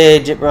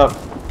 Hey, Jiprock.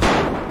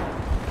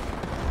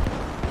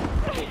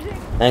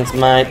 Thanks,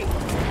 mate.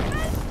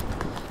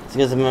 Let's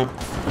get some.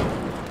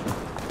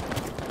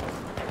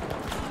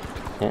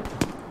 Yeah.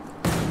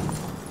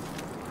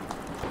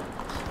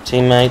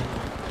 Teammate.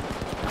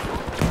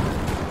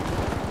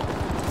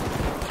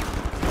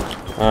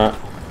 Alright.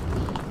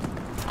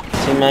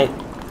 Teammate.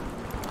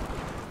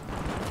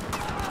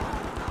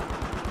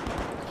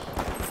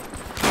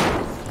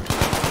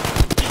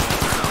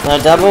 No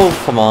double?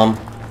 Come on.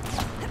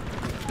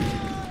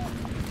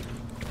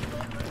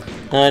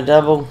 No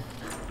double.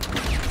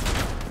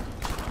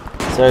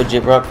 Sorry,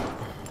 Jiprock.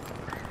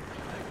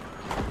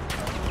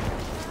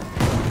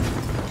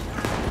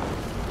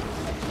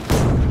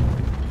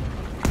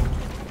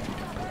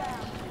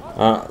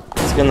 Alright,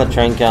 let's get on the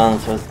train car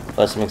and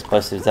throw some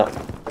explosives up.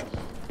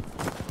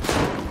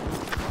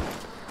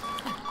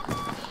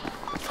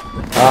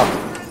 Oh,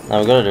 no,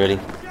 we got it already.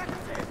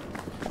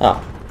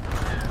 Oh.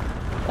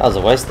 That was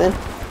a waste then.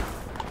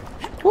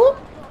 Whoop.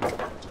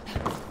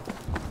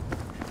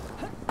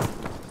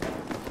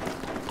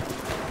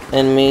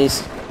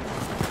 Enemies.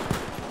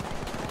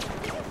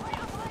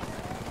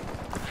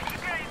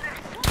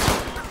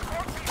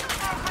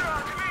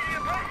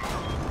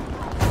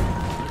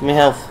 Give me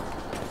health.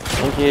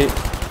 Thank you.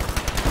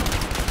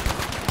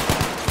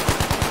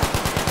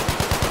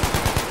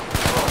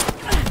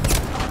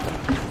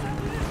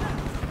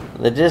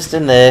 They're just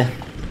in there.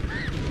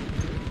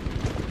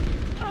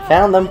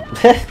 Found them.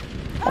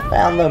 I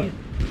found them.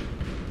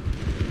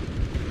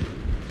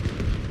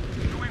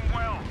 Doing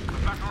well. The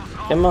battle's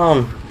on. Come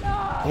on.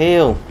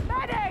 Heal.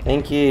 Medic.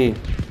 Thank you.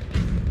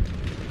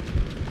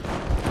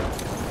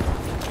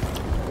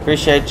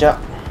 Appreciate ya.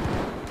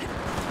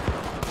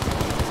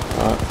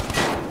 Alright.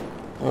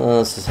 Oh,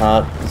 this is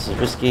hard. This is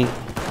risky.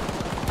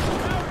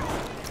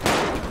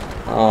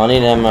 Oh, I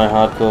need ammo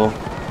hardcore.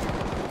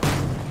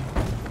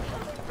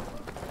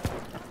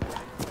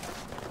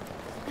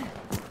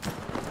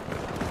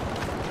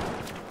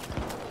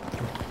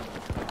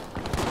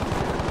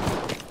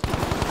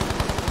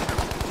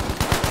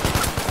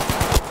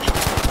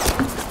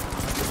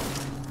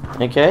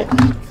 Okay.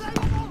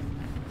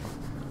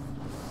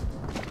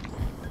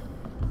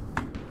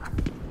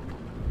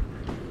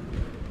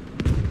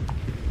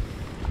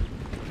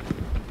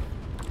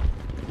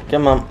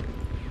 Come on.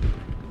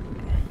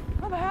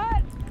 I'm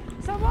hurt.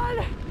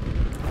 Someone.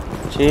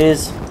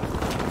 Cheers.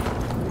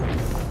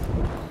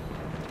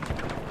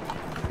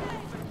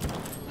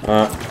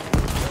 Alright.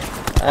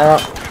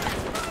 Out.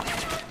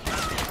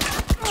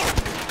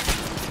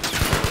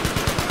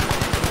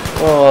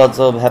 Oh, it's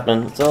all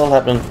happening. It's all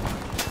happening.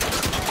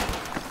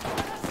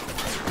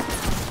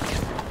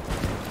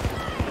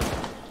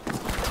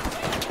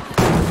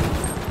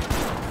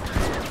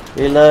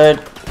 Reload.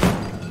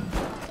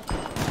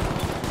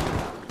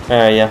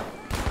 Where are you?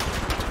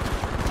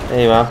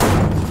 There you are.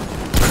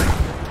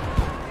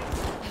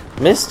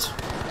 Missed?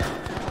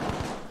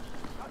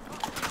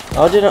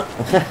 Oh, did I?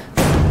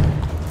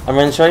 I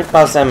ran straight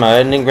past ammo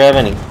and didn't grab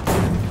any.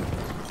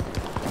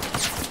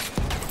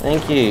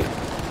 Thank you.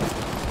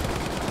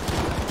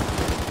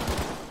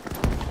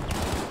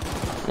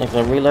 Not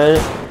gonna reload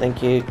it.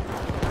 Thank you.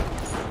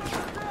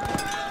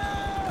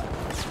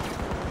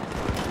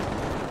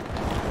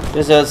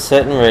 Just out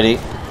set and ready.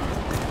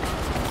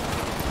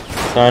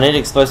 So I need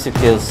explosive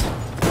kills.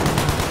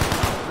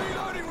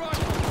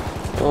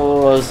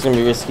 Oh, this is gonna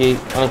be risky. I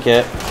don't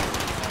care.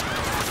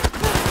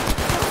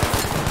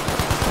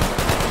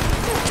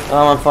 Oh,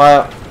 I'm on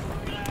fire.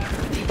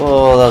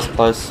 Oh, that was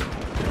close.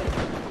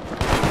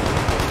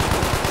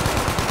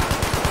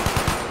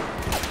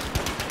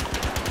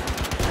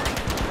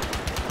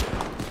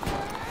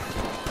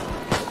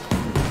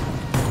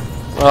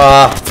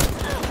 Ah.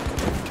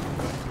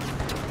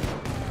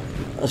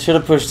 I should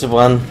have pushed the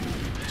one.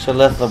 Should have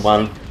left the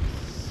one.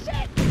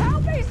 Shit!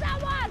 Help me,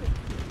 someone!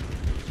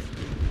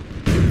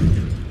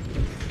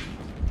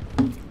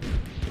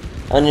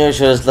 I knew I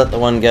should have just let the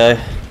one go.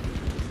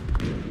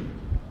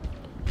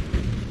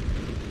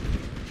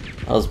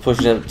 I was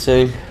pushing it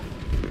too.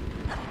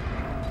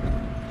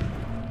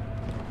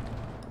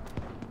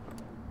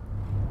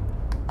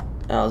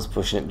 I was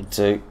pushing it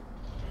too.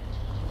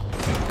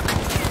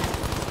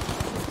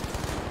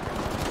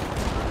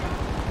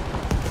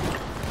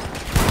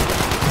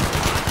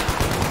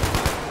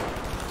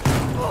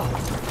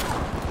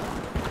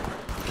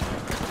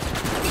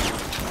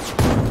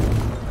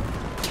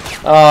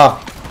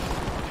 Oh.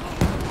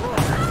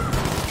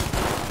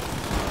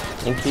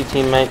 Thank you,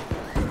 teammate.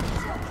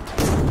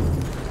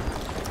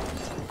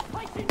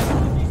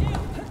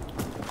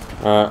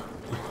 Alright.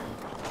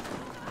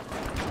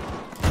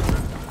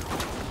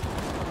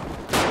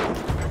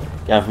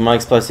 Going for my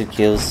explosive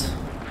kills.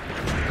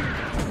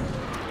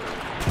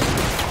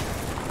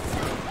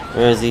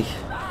 Where is he?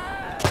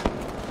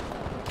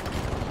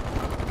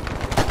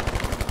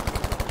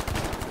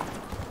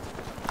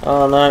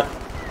 Oh no.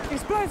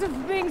 Explosives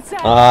being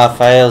set. Ah,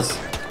 fails.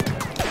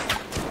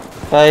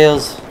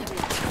 Fails.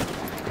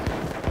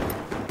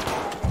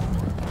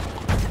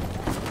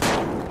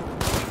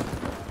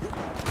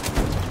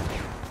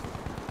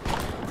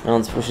 No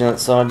one's pushing that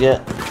side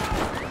yet.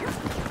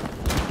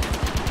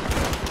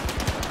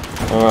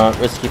 Alright,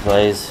 risky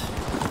plays.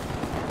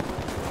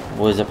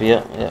 Boys up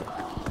here, yep.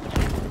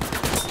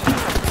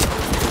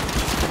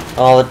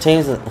 Oh, the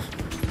teams that...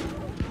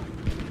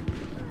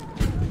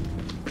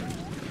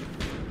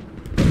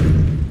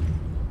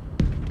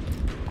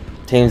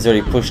 Team's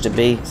already pushed to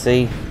B,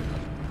 see?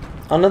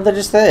 Oh no, they're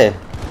just there.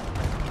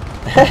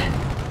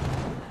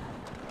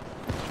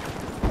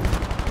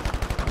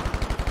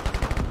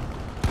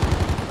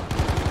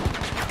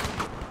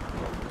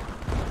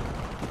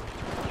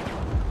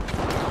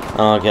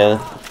 Oh, okay.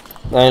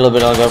 The only little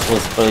bit I got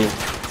was B.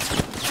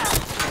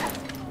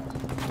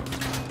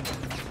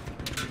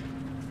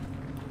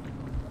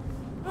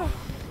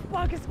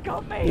 Bug has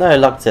got me. No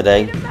luck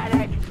today. Need a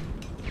medic.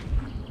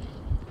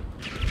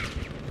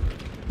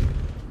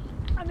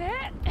 I'm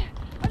hit.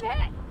 I'm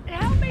hit.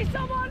 Help me,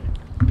 someone.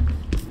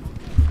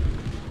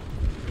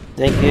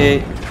 Thank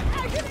you.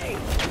 Agony.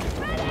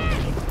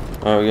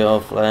 Medic. There we go,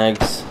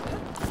 flags.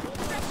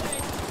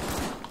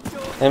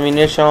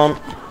 Ammunition.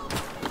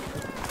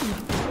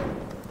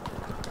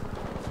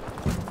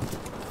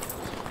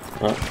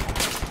 Oh,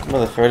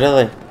 where the thread are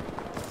they?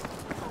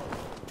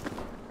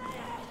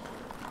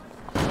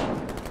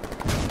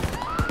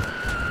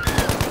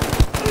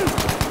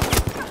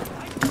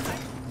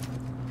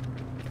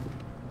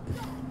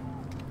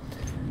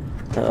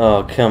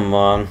 Oh, come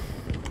on.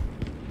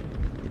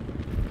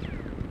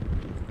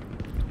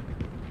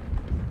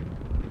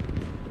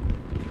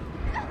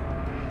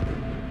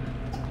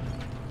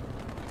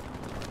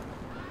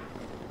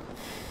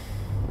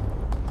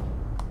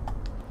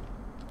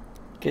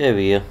 Get over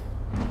here.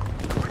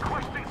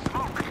 Requesting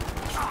smoke.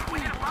 We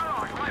need a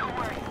barrage right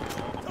away.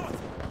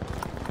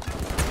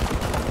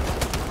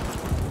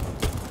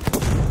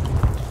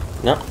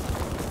 No.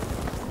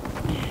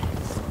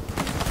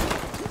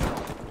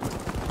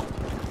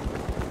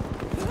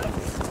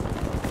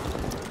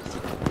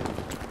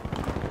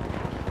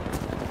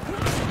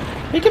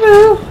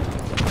 Peekaboo!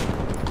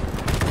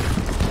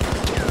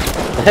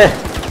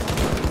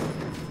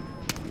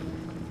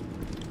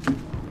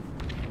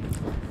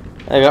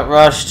 I got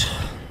rushed.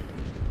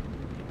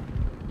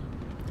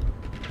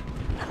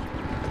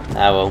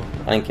 Ah well,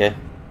 thank you.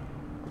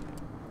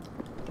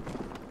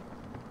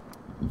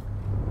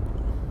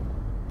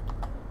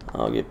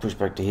 I'll get pushed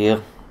back to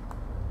here.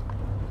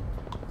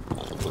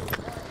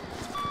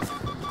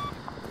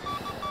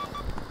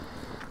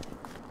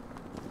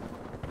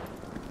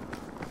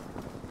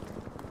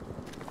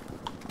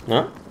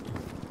 No?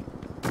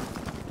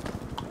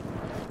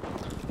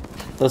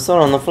 There's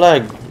someone on the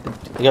flag.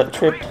 It got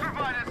tripped.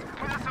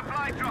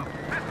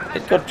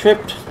 It got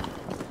tripped.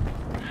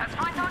 That's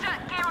fine, soldier.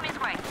 Gear on his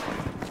way.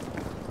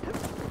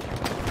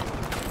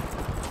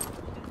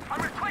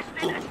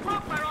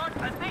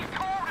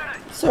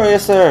 Sorry,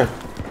 yes, sir.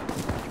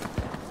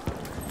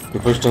 You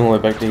pushed him all the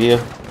way back to here.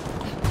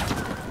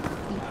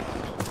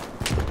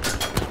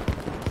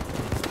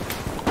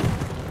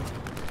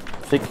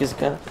 Thick is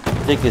gone.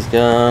 Thick is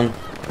gone.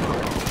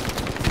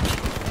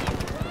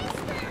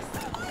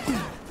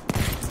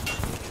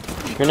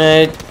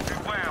 Grenade.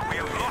 Beware, we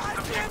have lost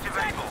objective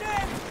Able.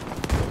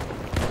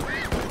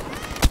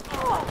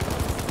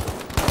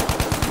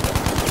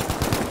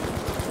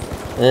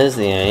 There's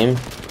the aim.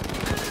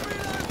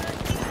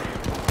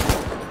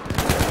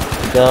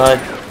 Died.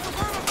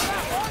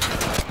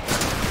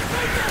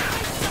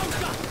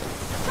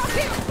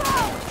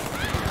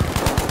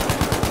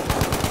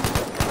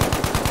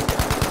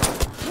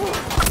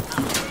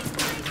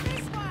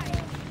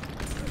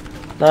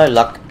 No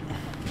luck.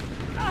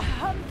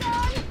 I'm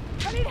done.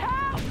 I need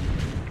help.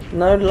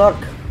 No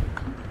luck.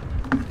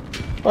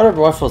 Why do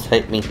rifles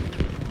hate me?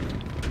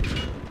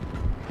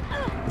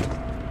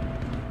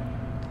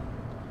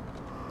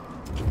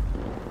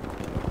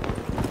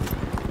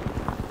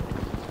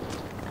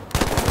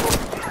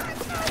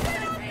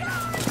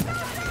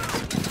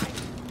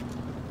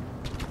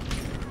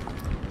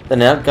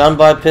 They're outgunned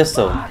by a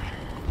pistol.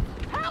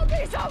 Help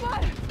me,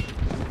 someone.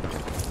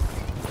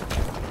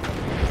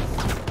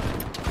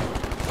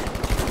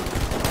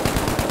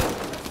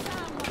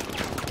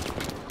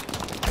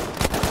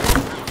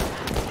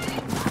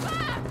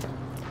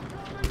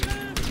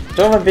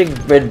 Do I have a big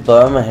red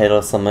bow on my head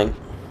or something?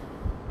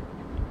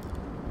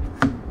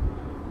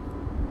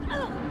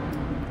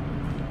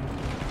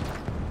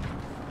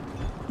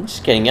 I'm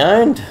just getting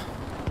owned.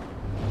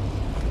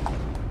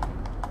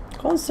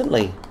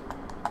 Constantly.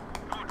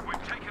 Good,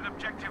 we've taken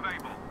objective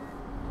Able.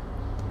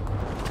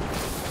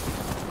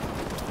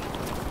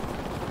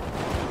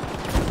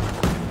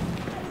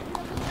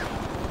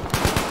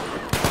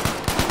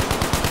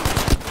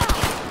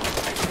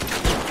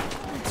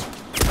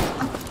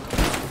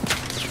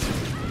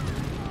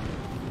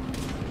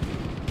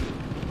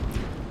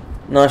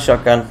 Nice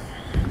shotgun.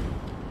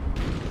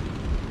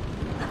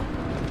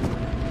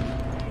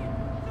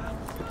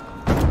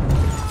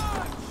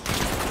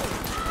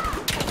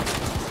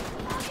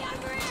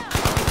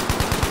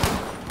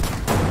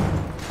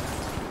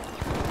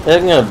 They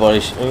haven't got a body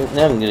shot.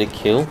 They haven't got a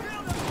kill.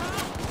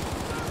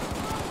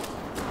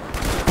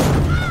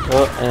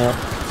 Oh, yeah.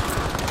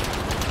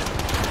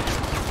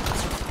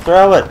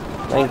 Throw it.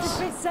 Thanks.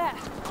 Reset.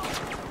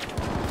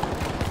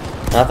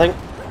 Nothing.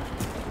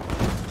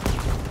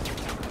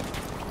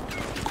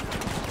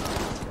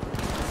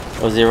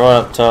 Was he right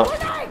up top?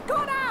 Grenade,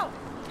 gone out.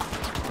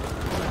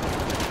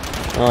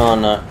 Oh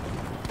no.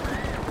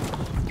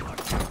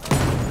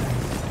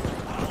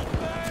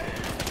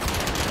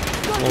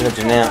 Look at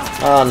you now.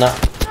 Oh no.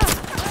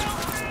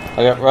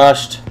 I got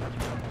rushed.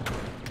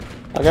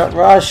 I got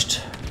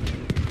rushed.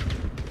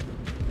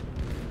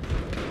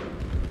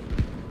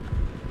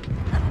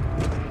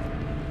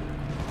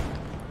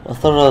 I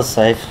thought I was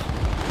safe.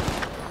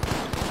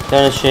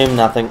 Don't assume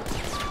nothing.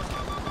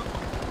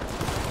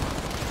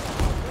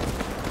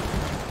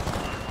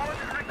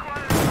 Orders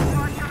required.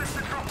 Flight units to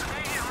drop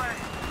immediately.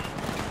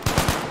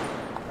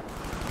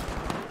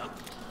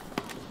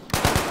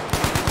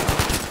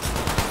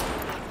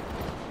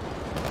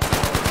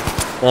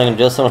 I can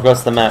just swim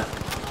across the map.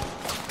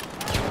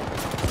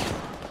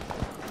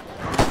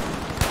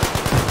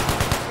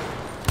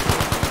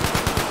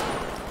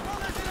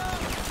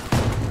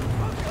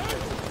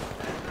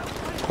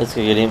 Let's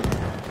go get him.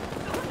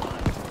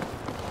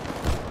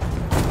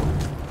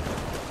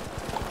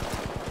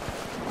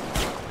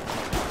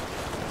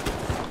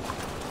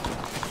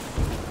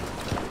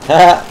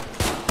 Ha!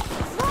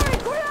 Sorry,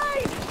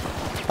 grenade.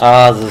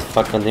 Ah, this is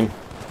fucking with him.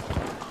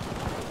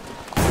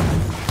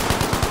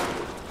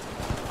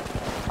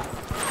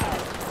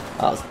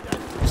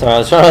 Sorry, I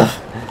was trying to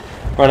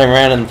run him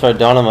around and throw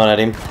dynamite at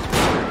him.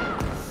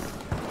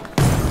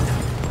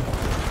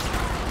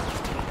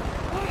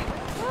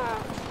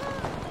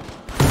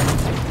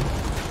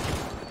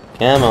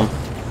 Come on.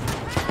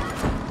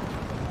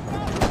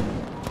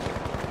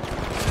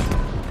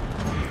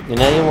 You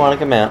know you want to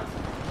come out.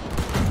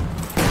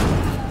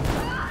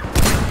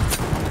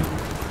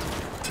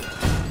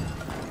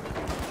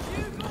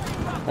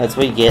 That's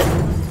what you get.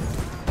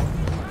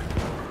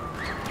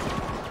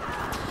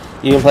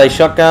 You can play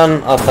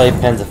shotgun, I'll play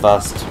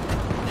Panzerfaust.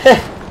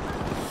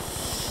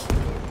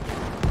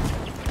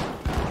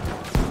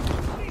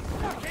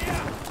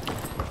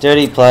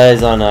 Dirty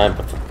players, I know,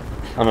 but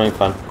I'm having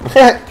fun.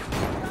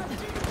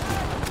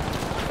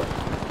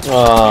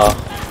 Oh,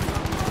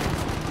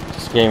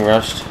 just getting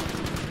rushed.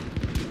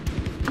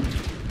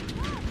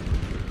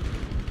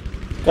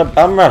 Got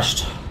bum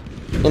rushed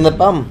in the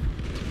bum.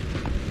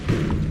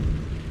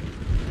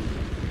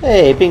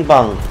 Hey, ping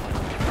pong.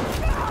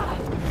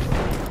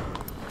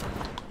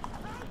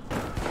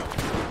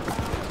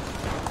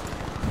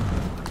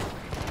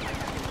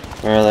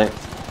 Where are they?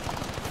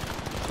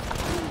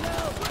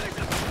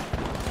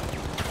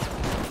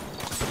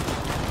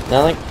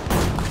 Nothing.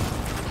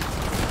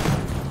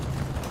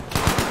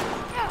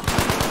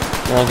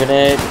 No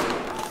grenade.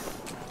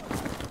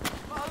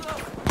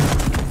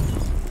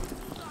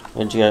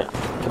 Where'd you go?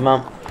 Come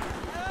on.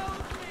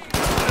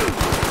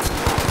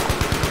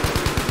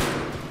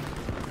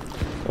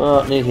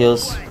 Oh, need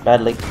heals.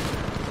 Badly.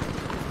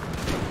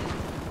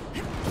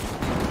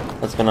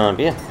 What's going on up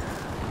here?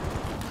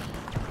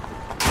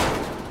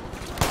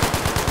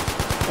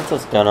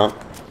 What's going on?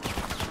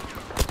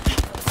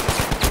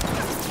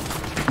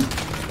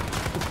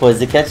 Was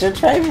it catching a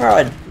train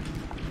ride?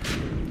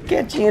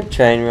 Catching a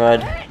train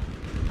ride. I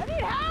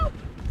need help!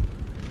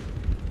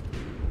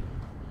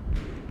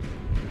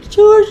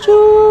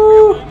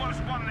 Choo-choo!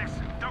 Almost won this.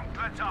 Don't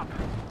let up.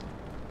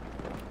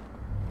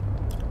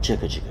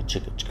 Chicka chicka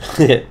chicka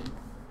chicka.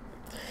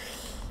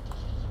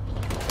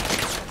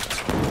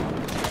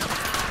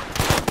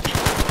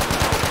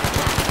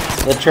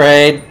 The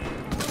trade.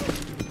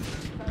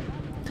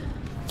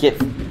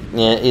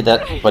 Eat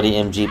that, buddy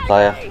MG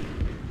player.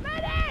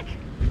 Medic!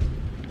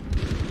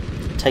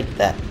 Take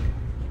that.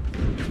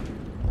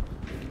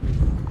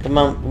 Come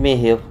on, give me a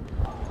heal.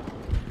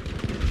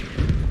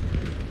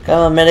 Come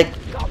on, medic.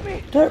 Got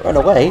me! Don't run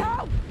away.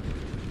 Help!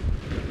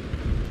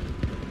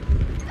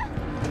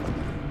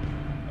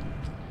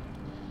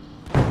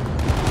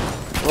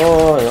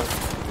 Oh, yeah.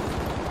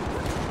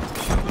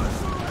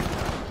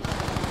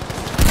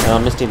 Oh, I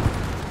missed him.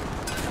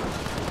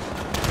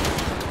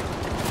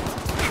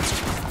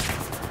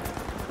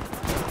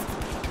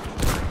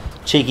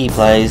 Cheeky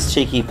plays,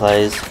 cheeky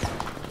plays.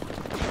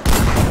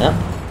 Yep.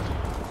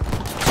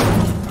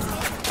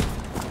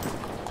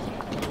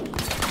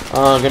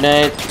 Oh,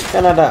 grenade.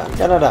 Canada,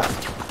 Canada.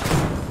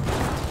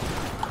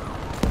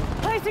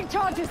 Placing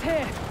charges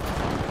here!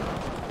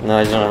 No,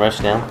 he's on a rush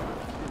now.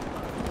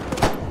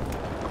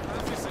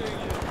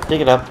 Pick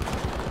it up.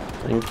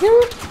 Thank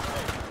you.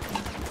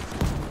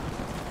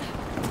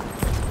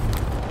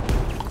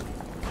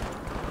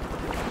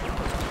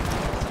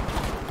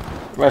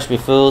 Rush me,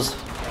 fools.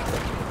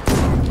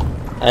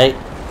 Hey.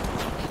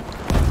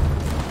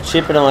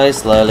 Chipping away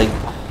slowly.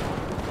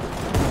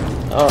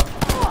 Oh.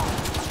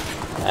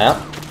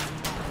 Out.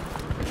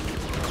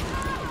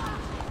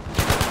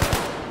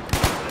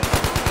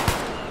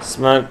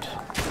 Smoked.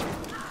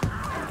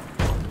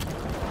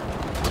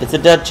 It's a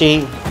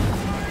duchy.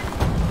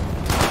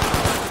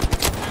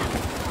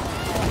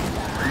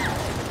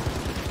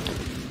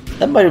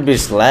 That might be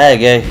just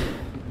lag, eh?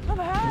 Come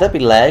on! Would that be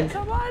lag?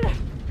 Come on!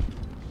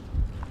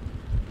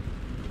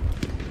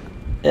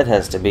 It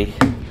has to be.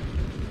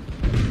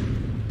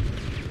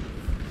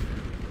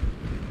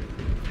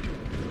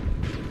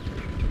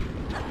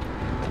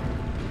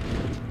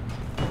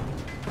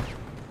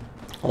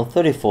 Well,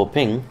 34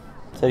 ping,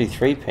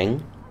 33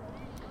 ping.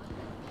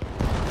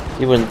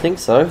 You wouldn't think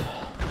so.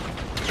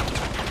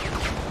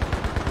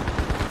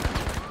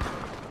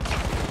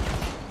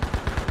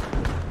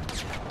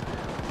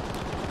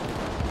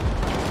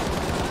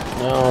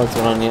 Oh, what's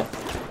going on here?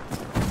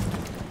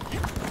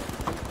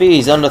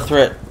 B's under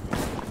threat.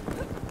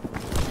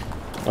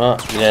 Oh,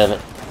 get out of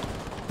it.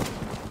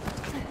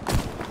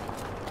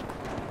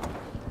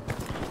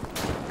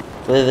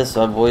 Clear this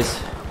up, boys.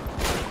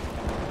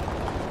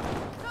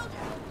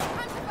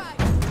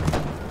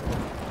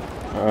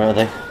 Where are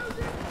they?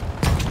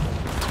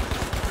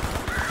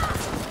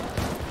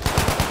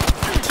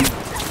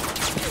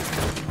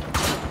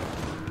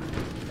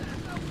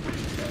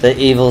 The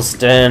evil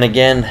stern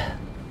again.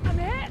 I'm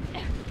hit!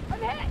 I'm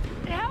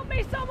hit! Help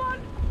me,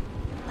 someone!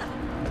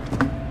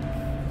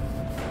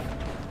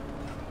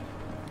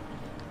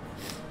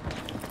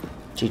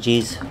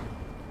 GG's.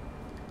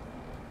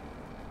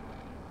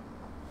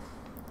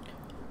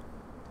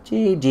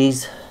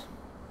 GG's.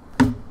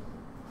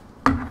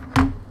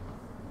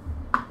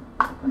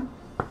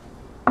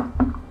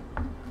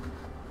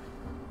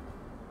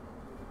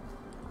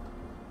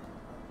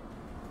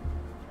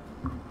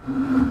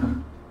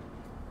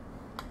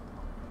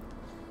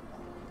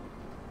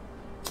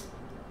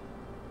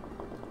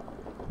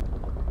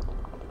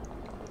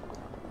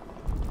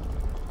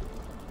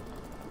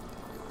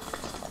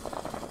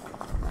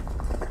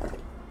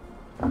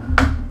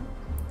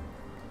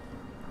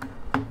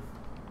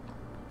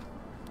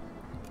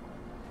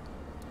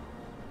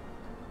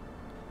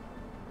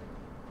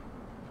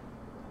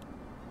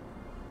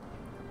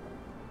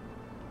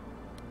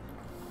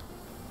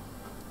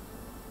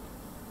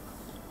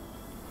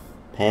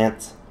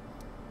 Pants.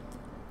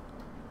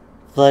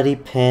 Bloody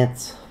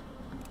pants.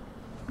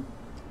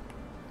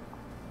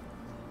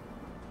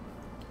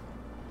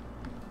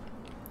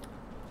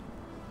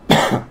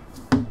 Ah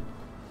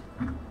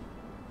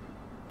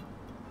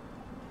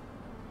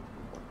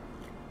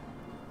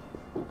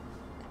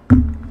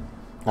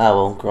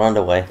well, grind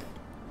away.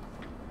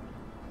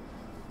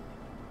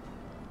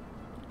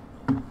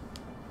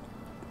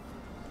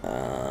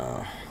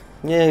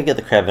 Yeah, get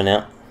the crabbing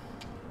out.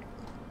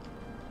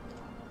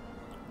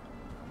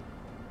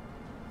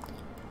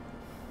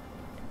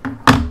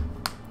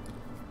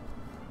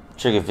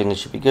 Trigger finger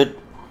should be good.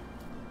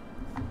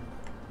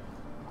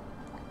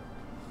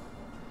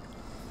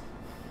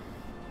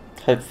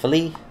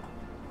 Hopefully.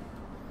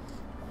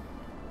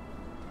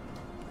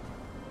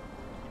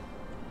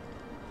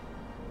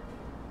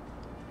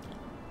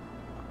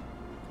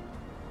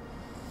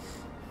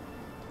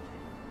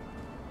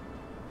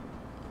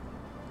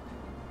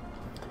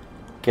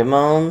 Come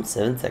on,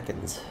 7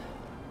 seconds.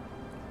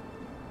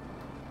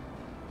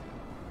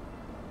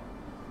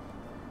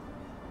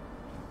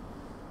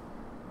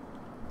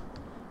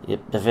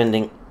 Yep,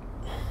 defending.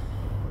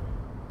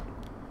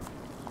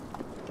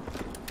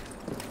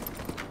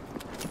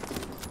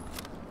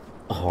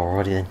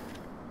 Alrighty then.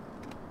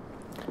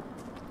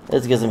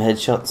 Let's get some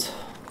headshots.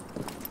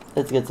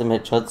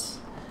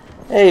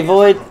 Hey,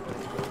 Void!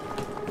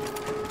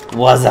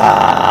 What's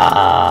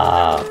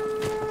up?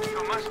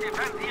 You must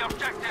defend the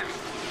objective.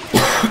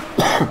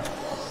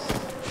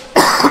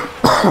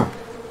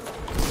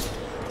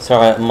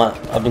 Sorry,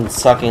 I've been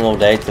sucking all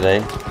day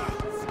today.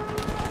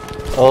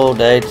 All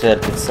day today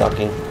I've been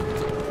sucking.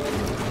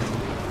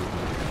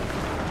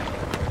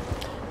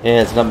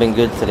 Yeah, it's not been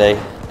good today.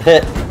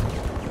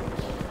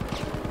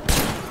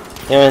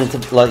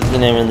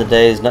 When the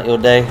day is not your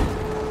day.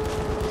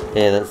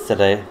 Yeah, that's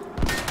today.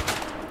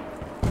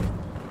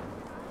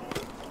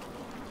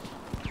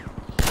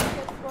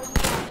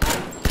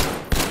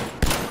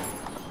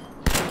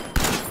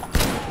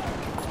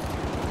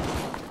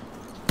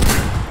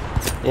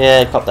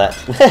 Yeah, cop that.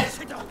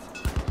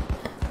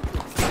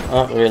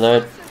 Oh,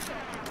 reload.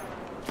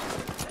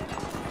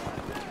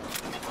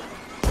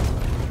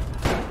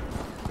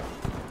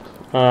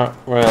 Oh,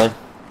 really?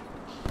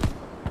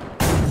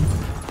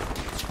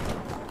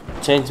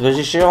 Change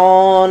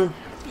position.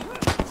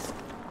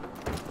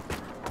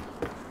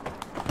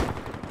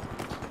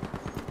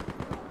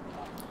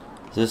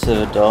 Is this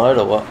ever died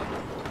or what?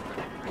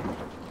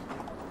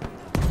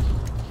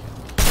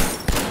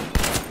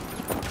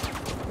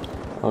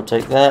 I'll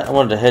take that. I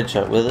wanted a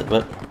headshot with it,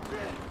 but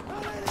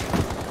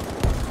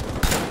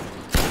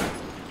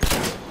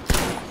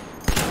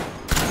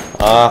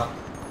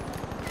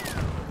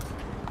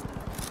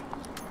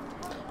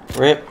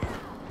rip.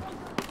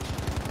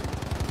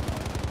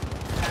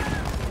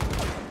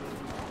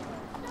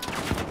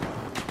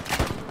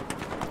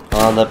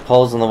 Oh, that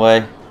pole's in the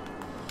way.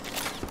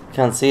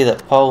 Can't see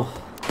that pole.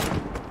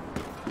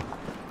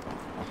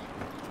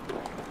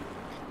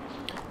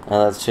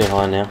 Oh, that's too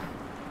high now.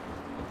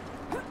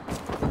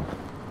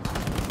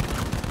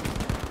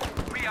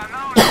 We are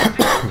now losing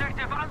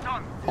objective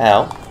Anton.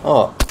 Ow.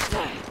 Oh.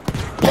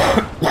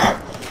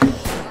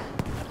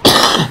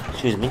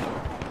 Excuse me.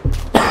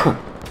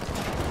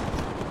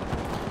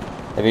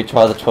 Have you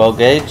tried the 12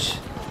 gauge?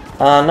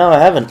 No, I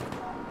haven't.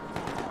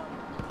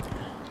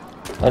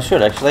 I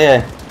should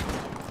actually,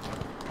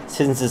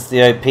 since it's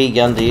the OP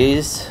gun to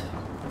use.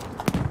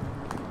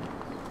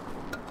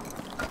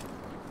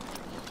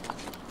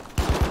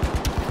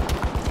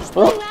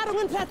 Oh.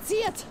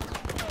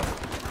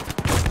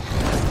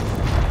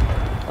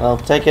 I'll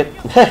take it.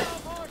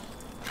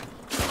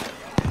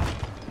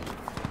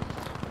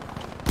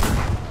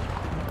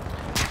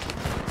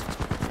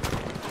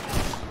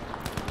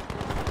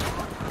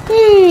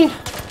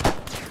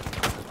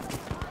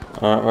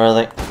 Alright, where are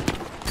they?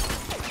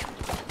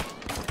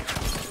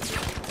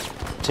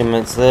 10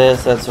 minutes there,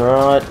 so that's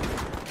alright.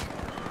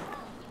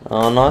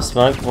 Oh, nice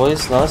smoke,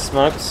 boys, nice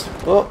smokes.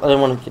 Oh, I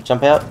didn't want to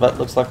jump out, but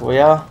looks like we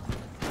are.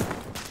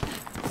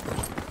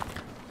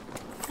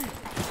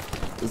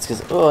 Let's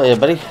get. Oh, yeah,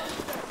 buddy.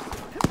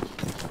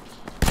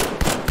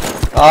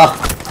 Ah!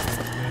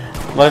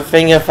 My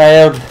finger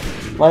failed.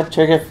 My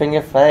trigger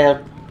finger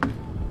failed.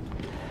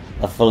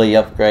 A fully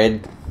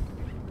upgrade.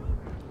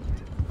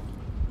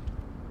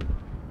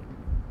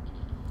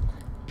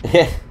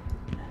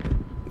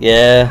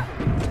 Yeah,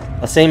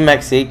 I seen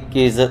Maxik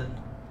use it.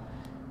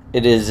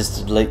 It is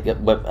just a delete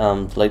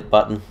delete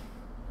button.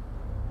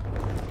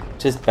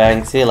 Just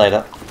bang. See you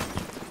later.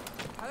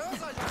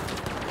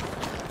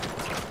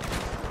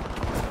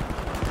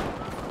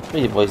 What are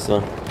you boys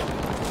doing?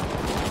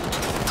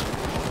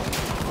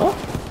 Oh.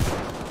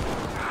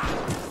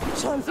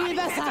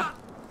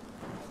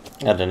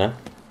 I don't know.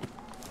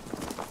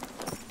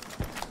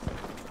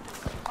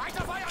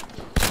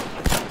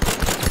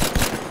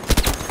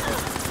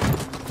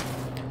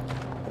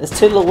 There's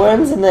two little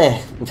worms in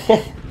there.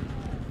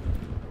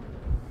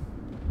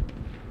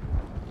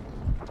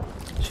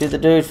 Shoot the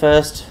dude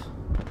first.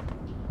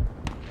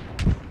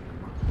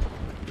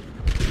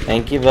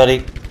 Thank you,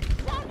 buddy.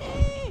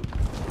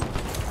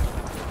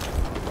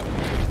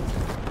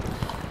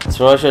 That's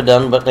what I should have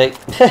done, but they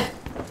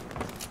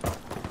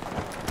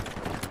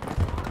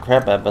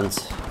crap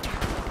happens.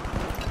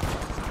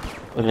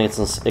 We're gonna get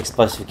some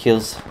explosive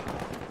kills.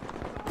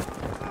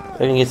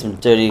 We're gonna get some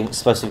dirty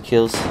explosive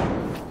kills.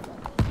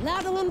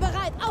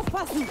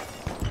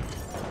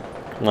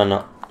 Why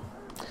not?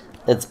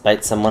 Let's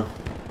bait someone.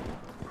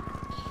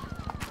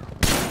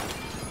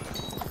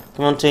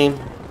 Come on, team.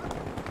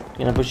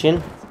 You gonna push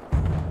in?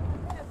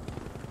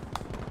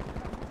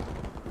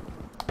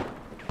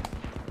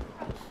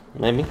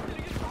 Maybe.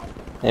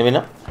 Maybe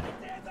not.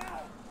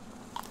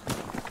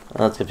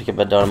 Oh, let's go pick up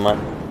my dynamite.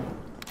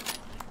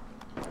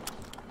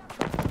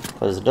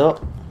 Close the door.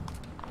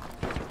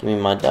 Give me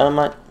my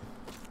dynamite.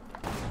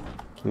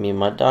 Give me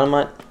my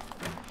dynamite.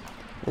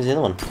 Where's the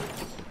other one?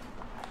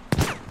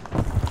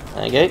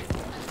 There you go.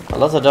 I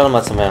lost the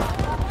dynamite somehow.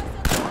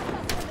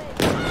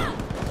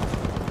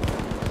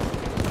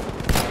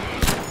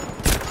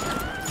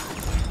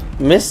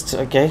 Missed?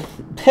 Okay.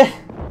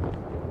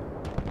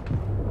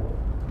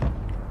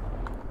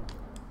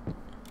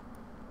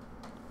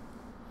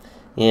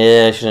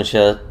 Yeah, I shouldn't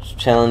have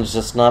challenged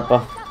the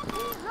sniper.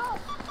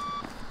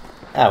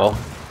 Ah well.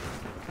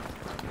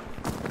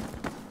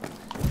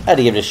 Had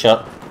to give it a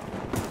shot.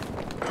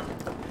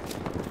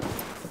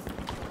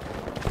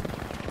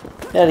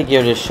 Had to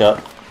give it a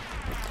shot.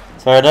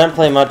 So I don't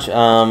play much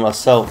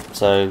assault,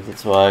 so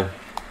that's why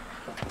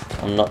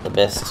I'm not the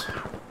best.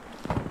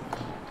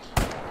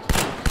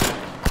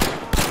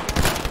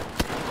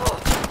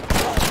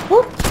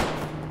 Whoop.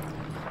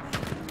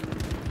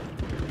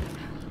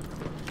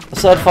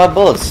 Aside 5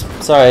 bullets.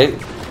 Sorry.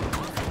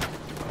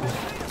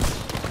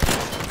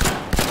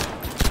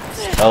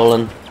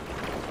 Stolen.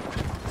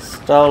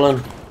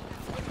 Stolen.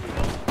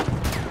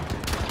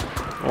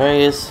 There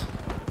he is.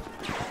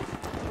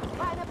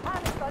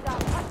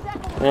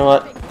 You know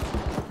what?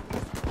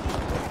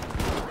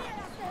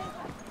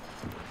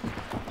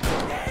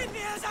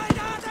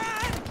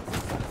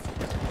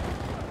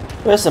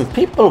 Where's some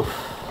people?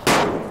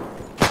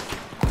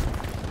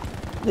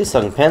 At least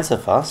I can panzer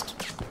fast.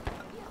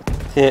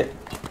 Here.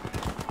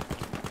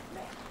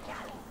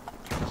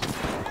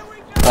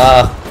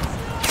 Ah.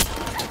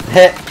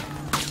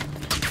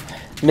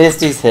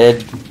 Missed his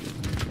head.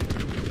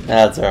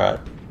 That's alright.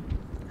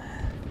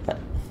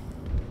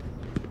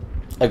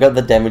 I got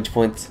the damage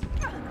points.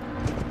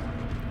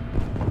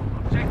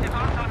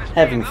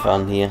 Having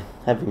fun here.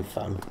 Having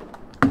fun.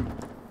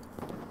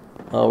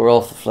 Oh, we're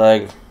off the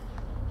flag.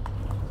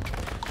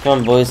 Come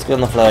on, boys, get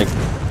on the flag.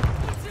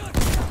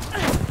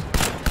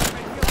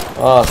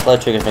 Oh, slow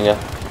trigger finger.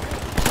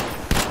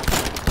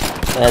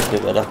 That's a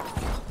bit better.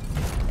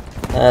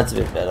 That's a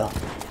bit better.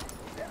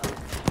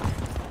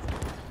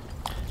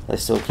 They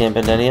still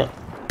camping down here?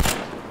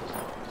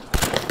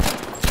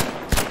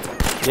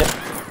 Yep.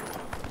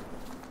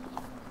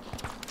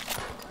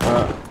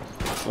 Alright.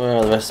 Where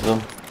are the rest of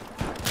them?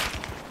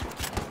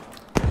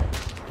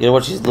 You gotta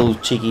watch these little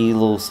cheeky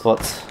little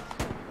spots.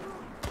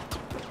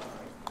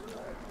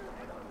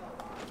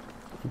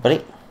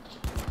 Buddy?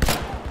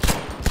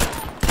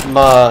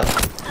 But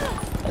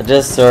I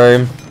just saw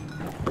him.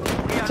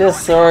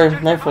 Just saw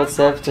him. No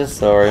footsteps, just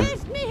saw him.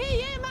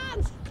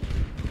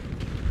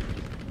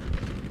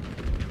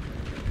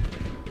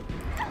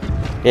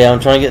 Yeah, I'm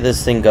trying to get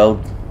this thing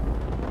gold.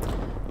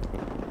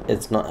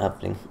 It's not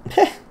happening.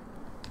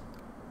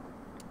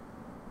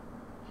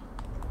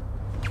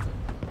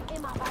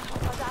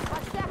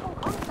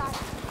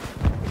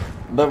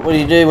 But what do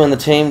you do when the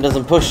team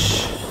doesn't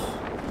push?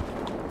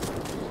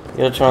 You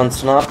gotta try and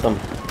snipe them.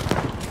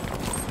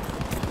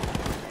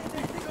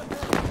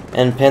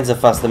 And panzer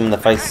fast them in the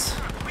face.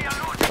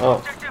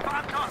 Oh.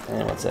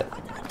 Hang on, what's that?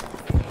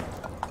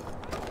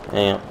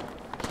 Hang on.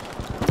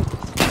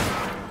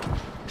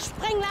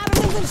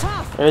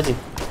 Where is he?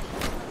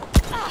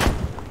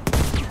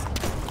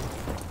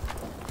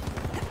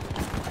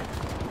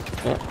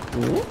 Yeah.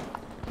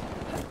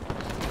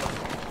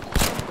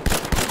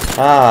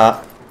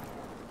 Ah.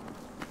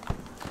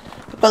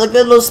 Got a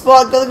good little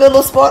spot, got a good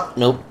little spot.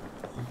 Nope.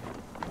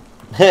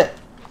 Hit.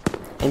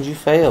 And you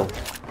fail.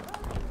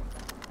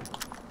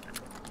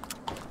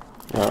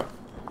 Alright.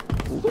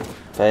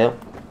 Fail.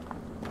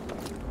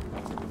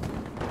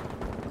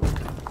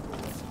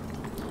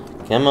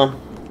 Come on.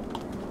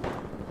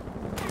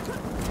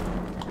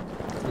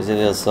 Is it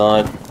the other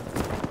side?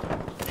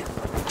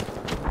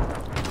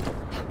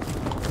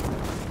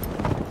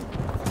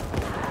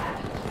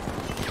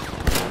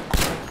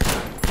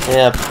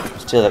 Yeah,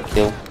 steal that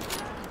kill.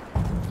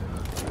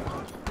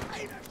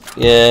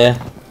 Yeah.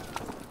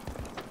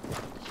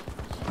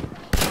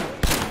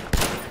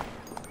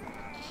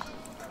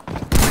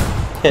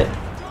 Hit.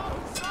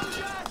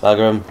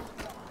 Bugger him.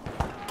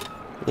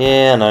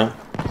 Yeah, I know.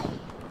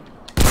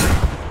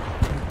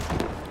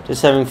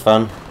 Just having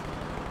fun.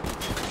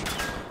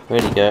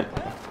 Where'd he go?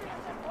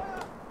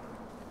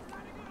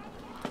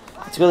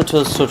 It's got the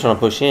tools still trying to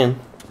push in.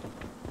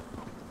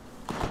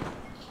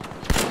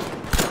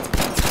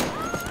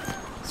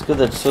 It's good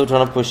that it's still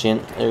trying to push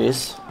in. There he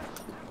is.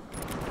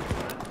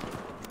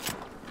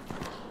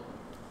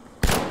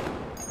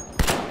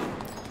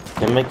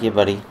 Can make you,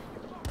 buddy.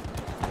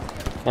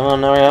 Come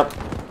on, hurry up.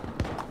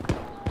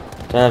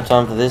 Don't have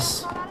time for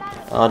this.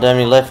 Oh, damn,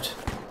 he left.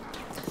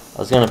 I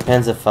was going to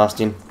panzer fast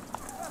him.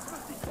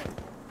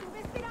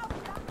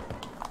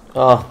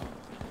 Oh.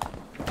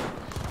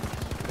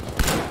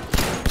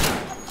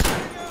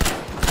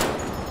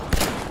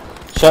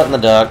 Shot in the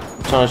dark.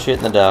 I'm trying to shoot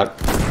in the dark.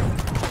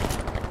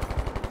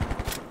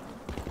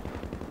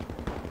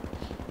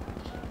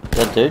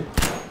 That dude?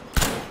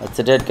 That's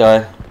a dead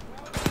guy.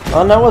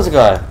 Oh, no, it was a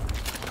guy.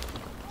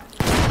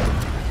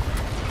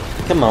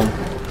 Come on.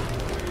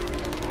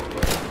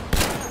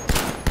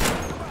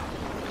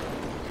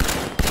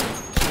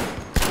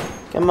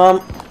 Come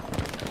on.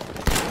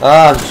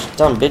 Ah,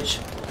 dumb bitch.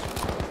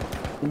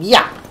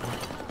 Yeah!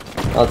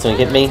 Oh, it's gonna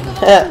hit me.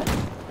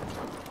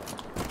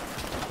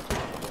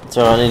 It's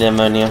alright, I need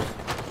ammo now.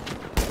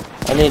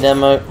 I need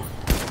ammo.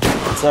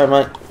 Sorry,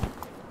 mate.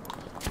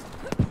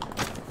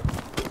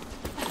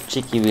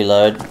 Cheeky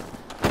reload.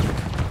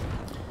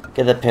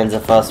 Get that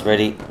Panzer fast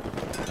ready.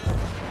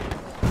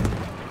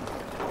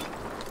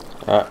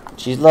 Alright,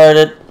 she's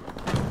loaded.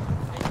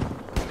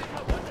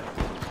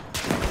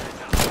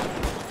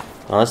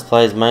 Nice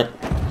plays, mate.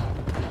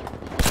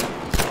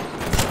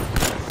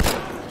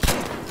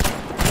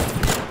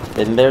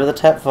 Getting better with the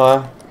tap fire.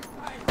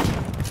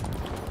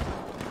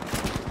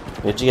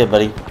 Where'd you go,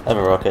 buddy? Have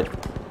a rocket.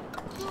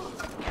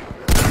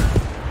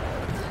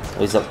 Oh,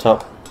 he's up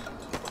top.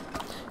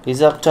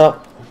 He's up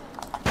top.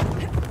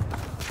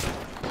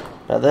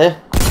 Right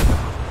there.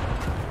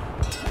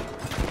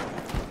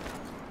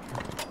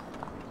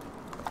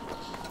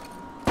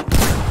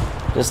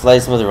 Just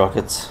lace them with the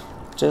rockets.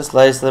 Just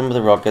lace them with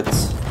the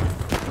rockets.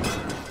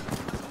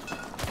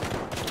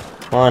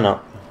 Why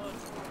not?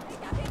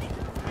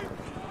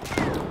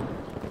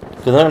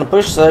 Because they're going to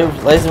push, so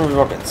lace them with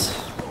rockets.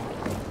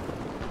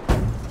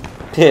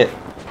 Hit.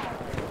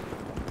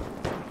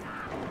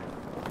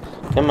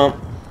 Come on.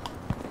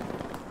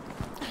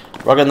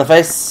 Rocket in the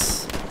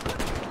face.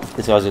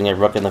 This guy's going to get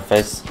rocket in the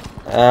face.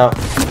 Ow.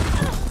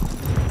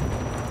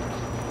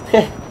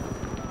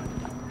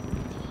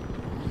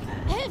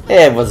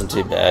 Yeah, it wasn't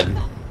too bad.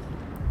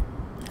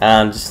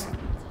 Just...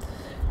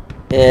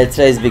 yeah,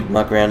 today's big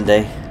muck round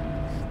day.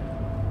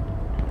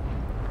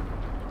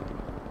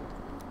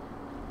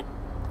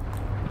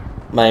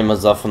 My aim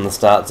was off from the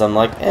start, so I'm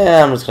like,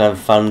 yeah, I'm just gonna have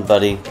fun,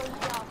 buddy.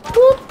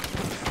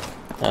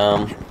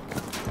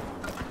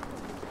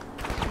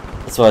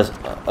 That's why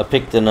I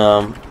picked an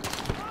I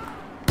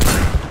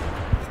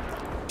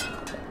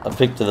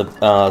picked the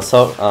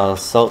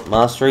assault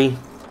mastery,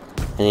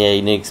 and yeah,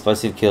 you need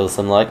explosive kills.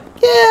 So I'm like,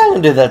 yeah, I'm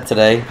gonna do that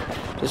today.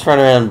 Just run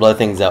around and blow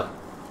things up.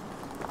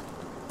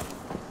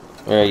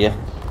 Where are you?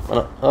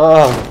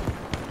 Oh,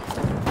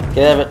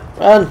 get out of it!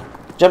 Run!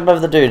 Jump over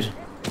the dude!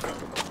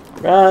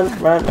 Run!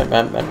 Run! Run!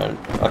 Run! Run! Run!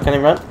 Oh, can he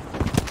run?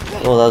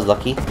 Oh, that was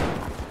lucky.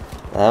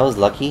 That was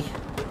lucky.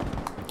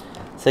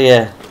 So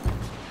yeah,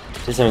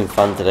 just having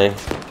fun today.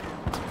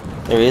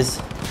 There he is.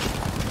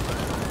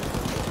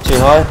 Too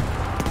high?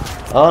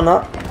 Oh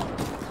no!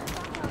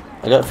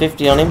 I got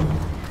 50 on him.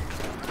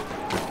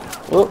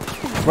 Oh,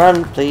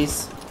 run,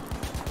 please.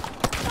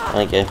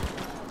 Okay.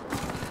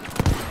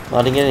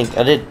 I didn't get any.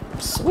 I did.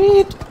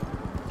 Sweet.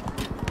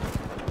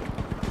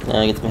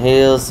 Now I get some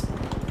heals.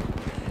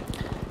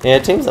 Yeah,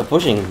 teams are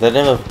pushing. They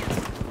never.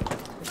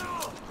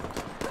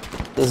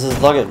 This is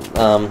like it.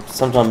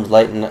 Sometimes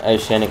late in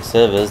oceanic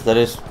servers, they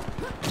just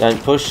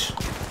don't push.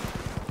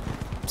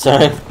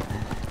 So,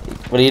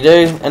 what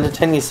do?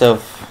 Entertain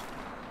yourself.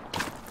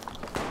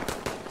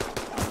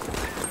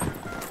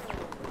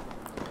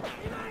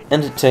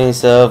 Entertain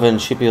yourself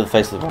and shoot people in the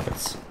face with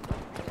rockets.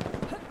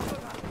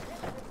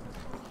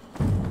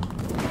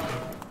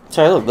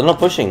 Sorry, look, they're not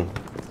pushing.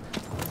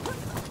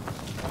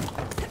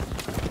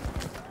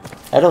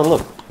 I don't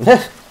look.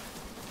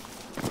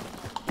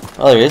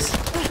 Oh, there he is.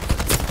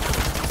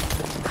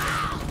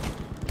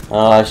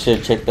 Oh, I should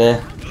have checked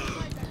there.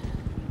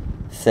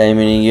 Same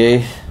meaning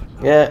you.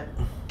 Yeah.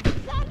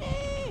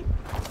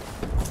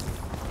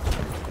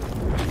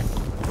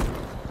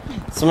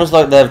 It's almost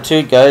like they have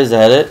 2 goes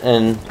at it,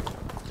 and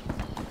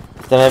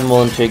if they have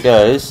more than 2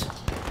 goes.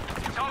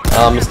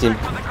 Oh, missed him.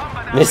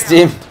 Missed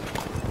him.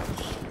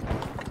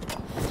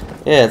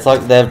 Yeah, it's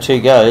like they have 2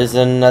 goes,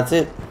 and that's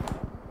it.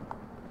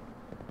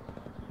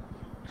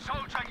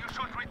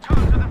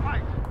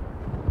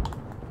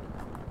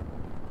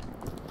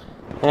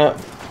 Yep.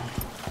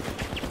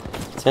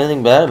 There's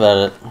anything bad about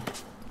it.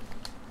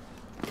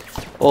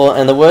 Or,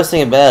 and the worst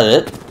thing about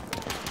it,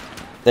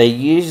 they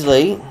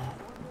usually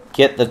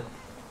get the...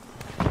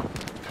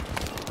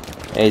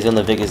 Yeah, he's on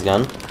the Vickers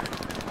gun.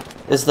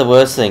 This is the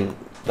worst thing.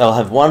 They'll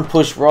have one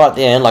push right at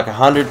the end, like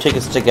 100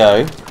 tickets to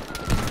go,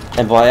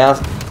 and by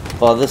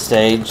this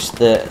stage,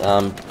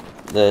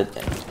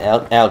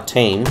 our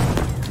team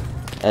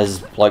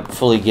has like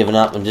fully given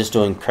up and just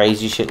doing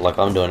crazy shit like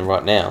I'm doing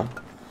right now.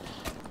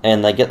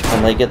 And they get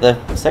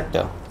the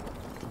sector.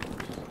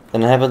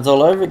 Then it happens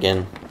all over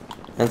again.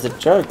 And it's a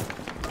joke.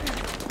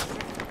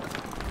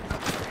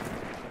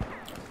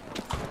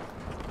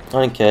 I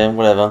don't care,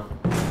 whatever.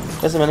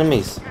 There's some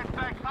enemies.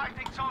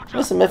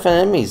 There's some effing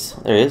enemies.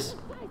 There he is.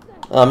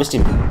 Oh, I missed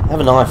him.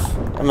 Have a knife.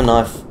 Have a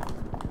knife.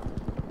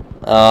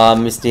 Oh, I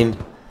missed him.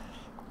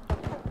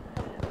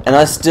 And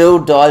I still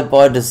died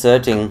by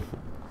deserting.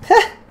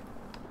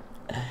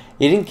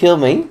 He didn't kill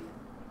me.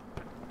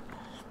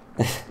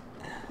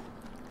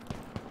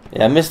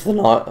 Yeah, I missed the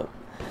knife.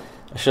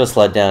 I should have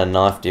slowed down and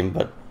knifed him,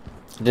 but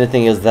I didn't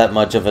think he was that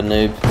much of a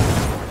noob.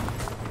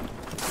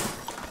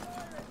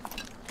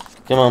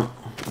 Come on.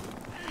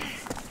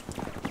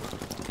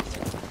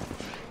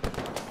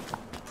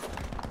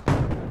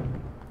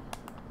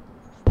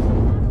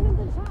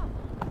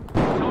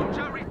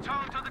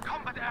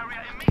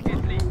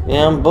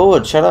 Yeah, I'm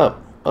bored. Shut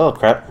up. Oh,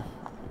 crap.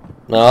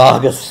 No, I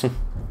guess.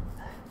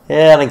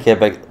 Yeah, I don't care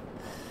about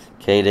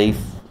KD.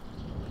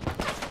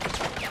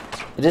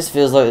 It just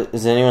feels like,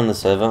 is anyone on the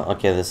server?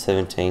 Okay, there's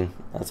 17,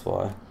 that's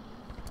why.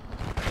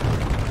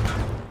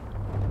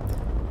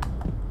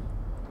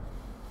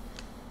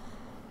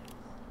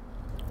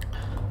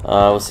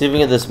 We'll see if we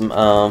can get this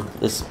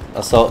this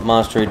assault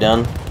mastery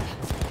done.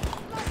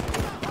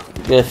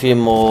 Get a few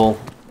more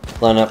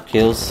blown up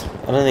kills.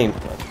 I don't think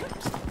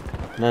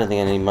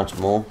I need much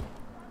more.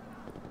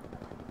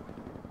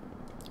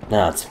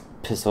 Nah, it's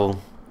piss all.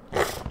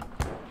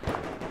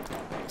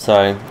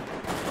 So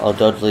I'll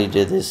dodgily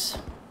do this.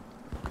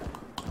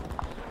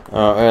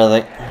 Alright, where are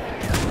they?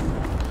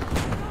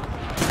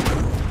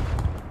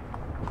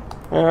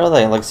 Where are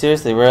they? Like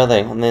seriously, where are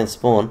they? And then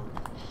spawn.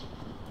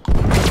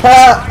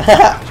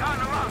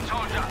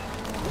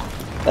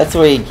 That's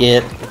what you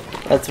get.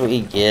 That's what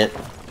you get.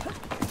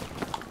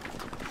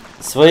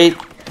 Sweet.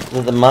 Is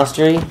it the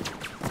mastery?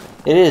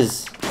 It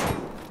is.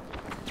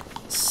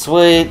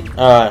 Sweet.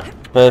 Alright.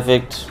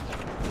 Perfect.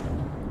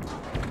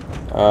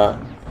 Alright.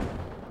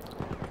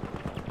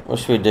 What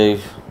should we do?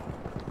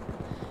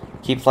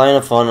 Keep playing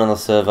a fun on the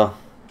server.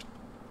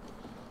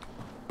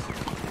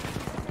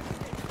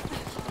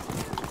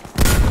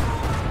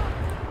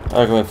 I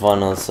reckon we're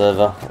fine on the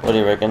server. What do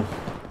you reckon?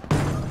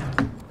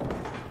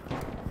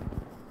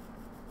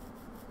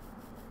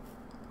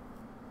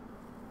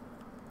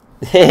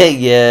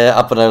 Yeah,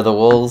 up and over the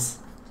walls.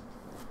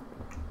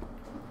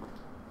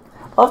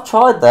 I've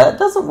tried that. It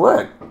doesn't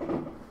work.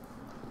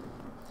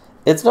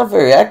 It's not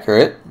very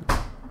accurate.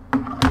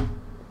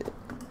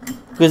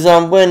 Because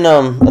when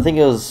I think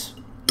it was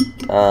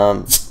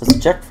it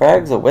Jack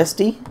Frags or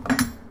Westy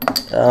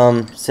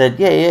said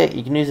yeah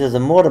you can use it as a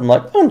mod. I'm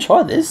like, I want to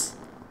try this.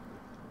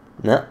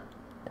 No.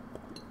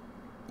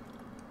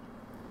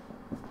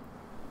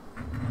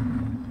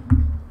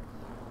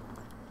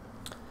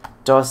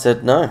 I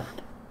said no.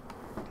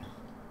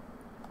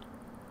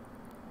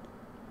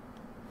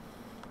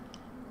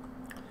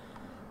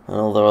 And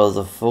all the others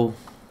are full.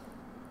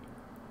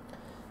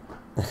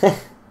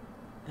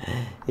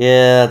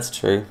 Yeah, that's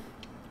true.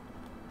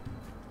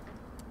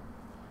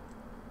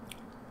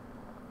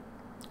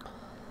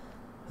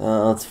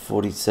 That's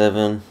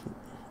 47.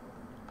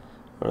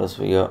 What else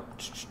we got?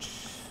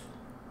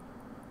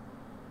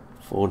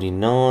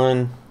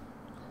 49.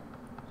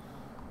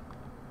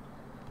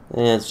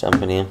 Yeah, let's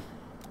jump in here.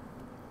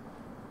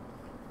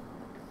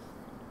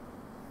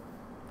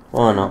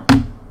 Why not?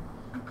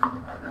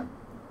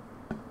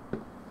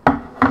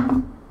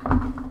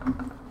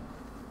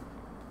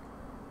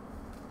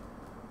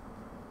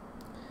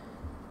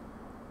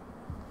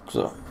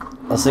 So,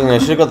 I was thinking I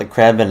should have got the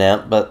crabbing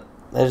out, but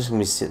they're just going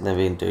to be sitting there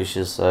being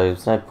douches, so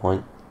there's no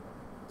point.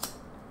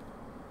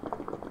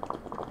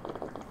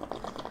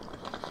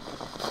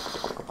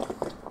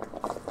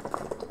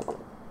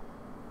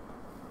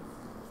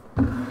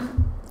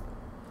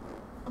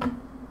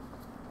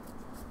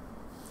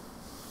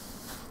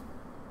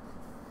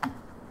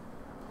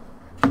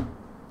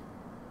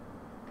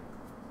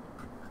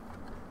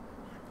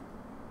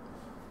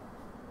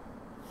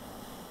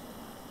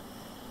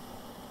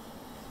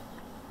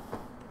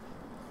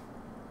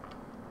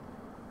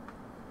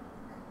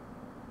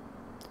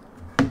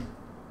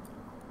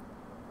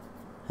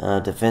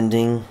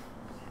 Defending.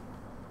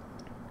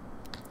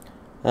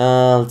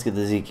 Let's get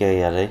the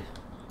ZK out, eh?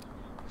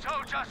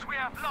 Soldiers, we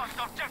have lost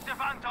objective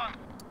Anton.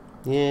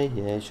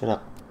 Yeah, shut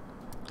up.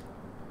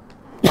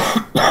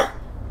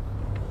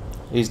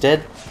 He's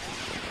dead?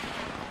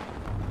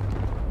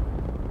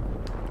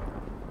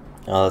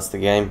 Oh, that's the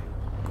game.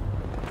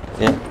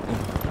 Yep.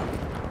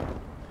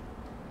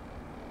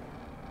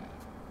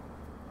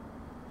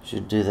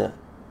 Should do that.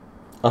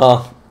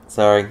 Oh,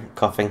 sorry,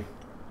 coughing.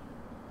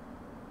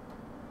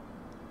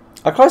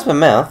 I closed my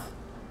mouth.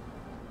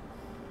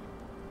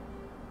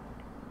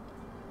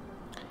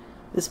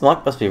 This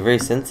mic must be very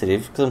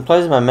sensitive because I'm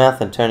closing my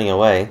mouth and turning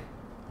away.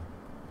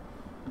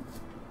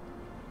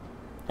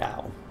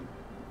 Ow.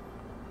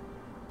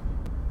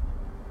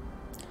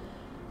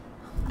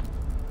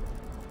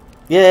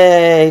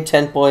 Yay,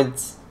 10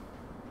 points.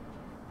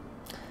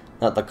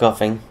 Not the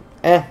coughing.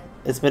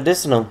 It's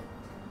medicinal.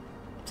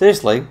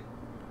 Seriously.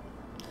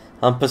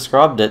 I'm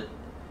prescribed it.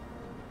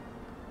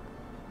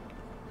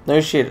 No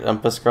shit,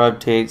 I'm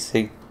prescribed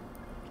THC.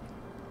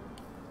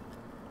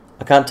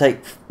 I can't take,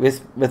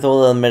 with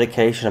all the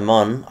medication I'm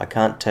on, I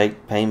can't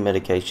take pain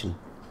medication.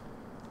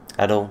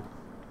 At all.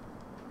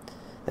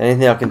 The only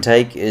thing I can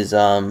take is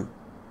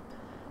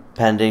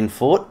Pandine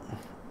Fort,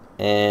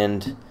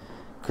 and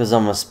because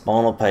I'm a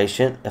spinal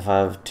patient, if I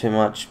have too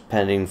much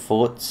Pandine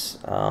Forts,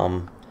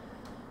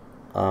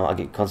 I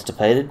get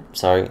constipated.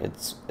 Sorry,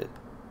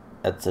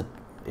 that's an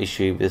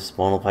issue with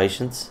spinal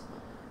patients.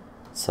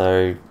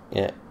 So,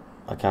 yeah.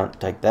 I can't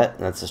take that,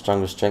 and that's the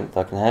strongest strength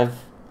I can have.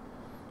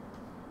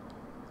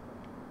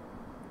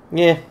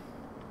 Yeah.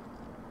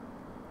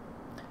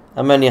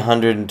 I'm only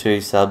 102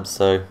 subs,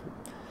 so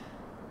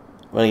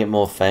when I get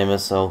more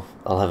famous, I'll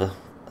have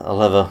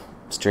a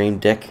stream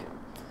deck,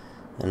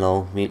 and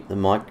I'll mute the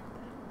mic.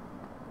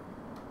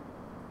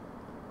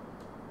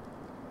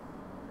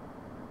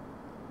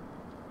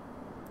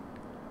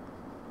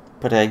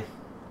 But hey.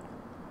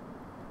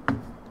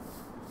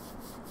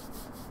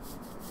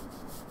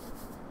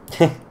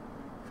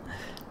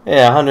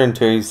 Yeah,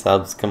 102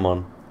 subs, come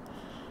on.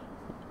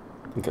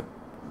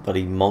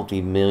 bloody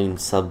multi-million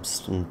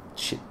subs and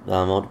shit,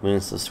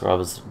 multi-million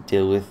subscribers to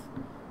deal with.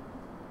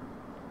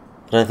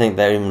 I don't think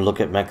they even look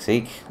at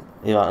Maxeek.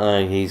 I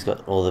know he's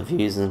got all the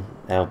views and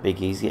how big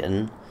he's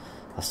getting.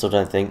 I still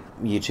don't think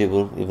YouTube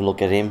will even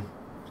look at him.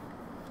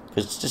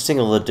 Because just think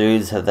all the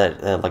dudes have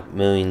that like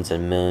millions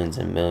and millions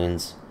and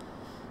millions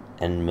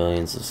and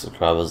millions of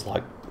subscribers,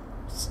 like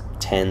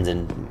tens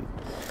and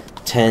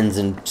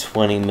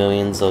 20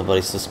 millions of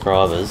bloody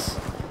subscribers.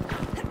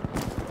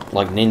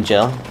 Like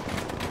Ninja.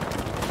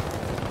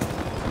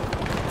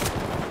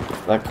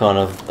 That kind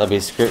of, I'd be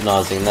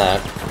scrutinising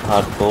that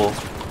hardcore.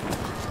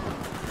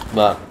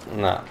 But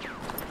nah.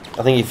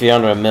 I think if you're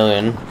under 1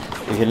 million,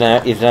 if you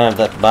don't have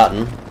that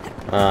button,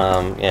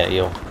 yeah,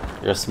 you're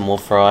a small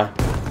fry.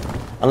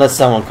 Unless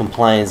someone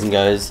complains and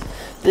goes,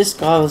 this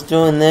guy was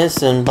doing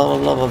this and blah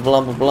blah blah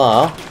blah blah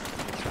blah. I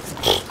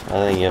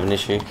think you have an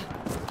issue.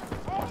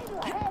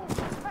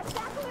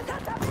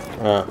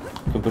 Alright,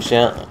 can push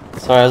out.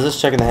 Sorry, I was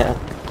just checking the house.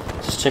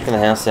 Just checking the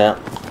house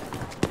out.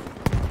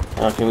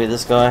 Oh, can we hit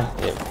this guy?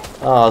 Yep.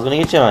 Oh, I was gonna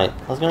get you, mate.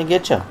 I was gonna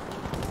get you.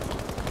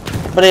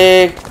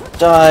 Buddy,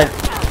 die.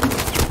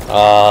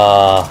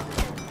 Ah,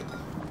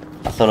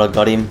 I thought I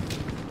got him.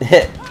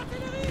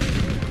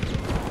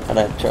 I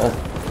don't trust.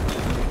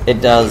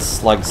 It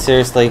does, like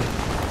seriously,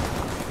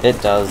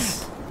 it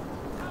does.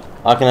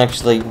 I can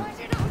actually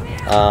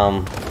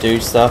do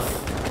stuff.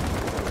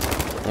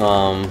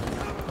 Hang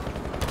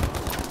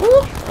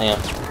on.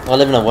 I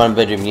live in a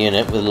 1-bedroom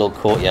unit with a little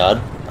courtyard.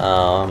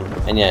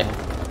 And yeah,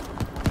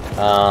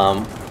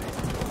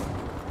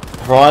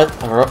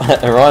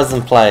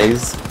 Horizon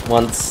plays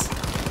once.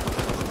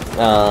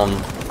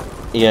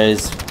 He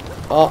goes,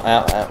 oh,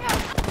 ow,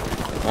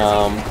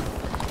 ow.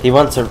 He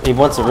wants a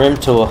room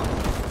tour.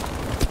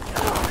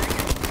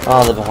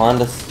 Oh, they're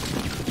behind us.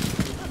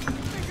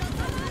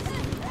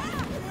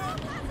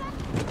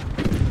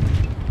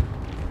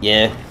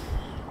 Yeah.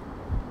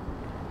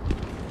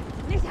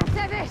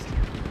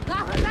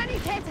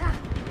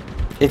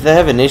 If they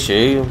have an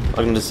issue, I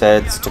can just say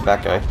it's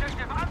tobacco.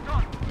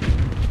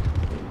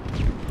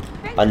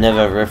 I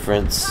never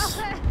reference.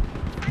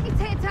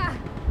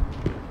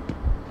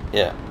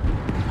 Yeah.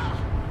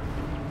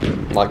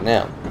 Like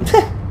now.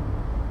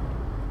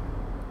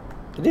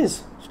 It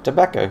is. It's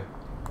tobacco.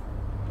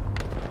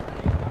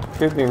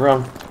 Prove me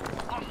wrong.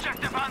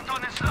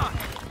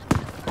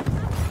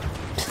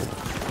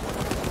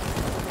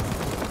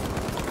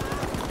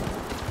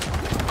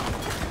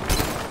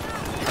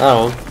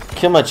 Oh, well,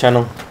 kill my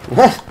channel. If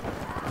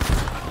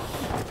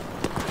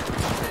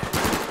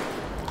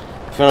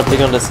you want to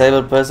pick on a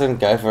disabled person,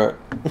 go for it.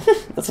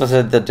 That's what I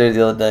said to do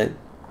the other day.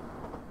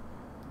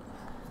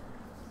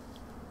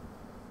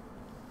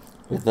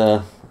 With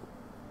the...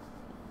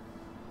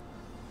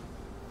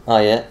 Oh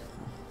yeah.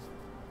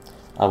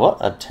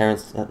 What?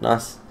 Terrence,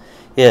 nice.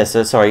 Yeah,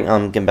 so sorry,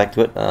 getting back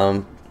to it.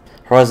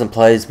 Horizon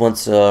Plays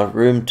wants a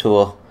room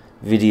tour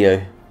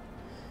video.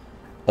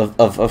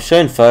 I've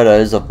shown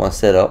photos of my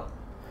setup.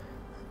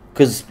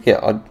 Because,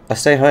 yeah, I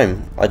stay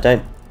home. I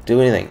don't do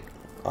anything.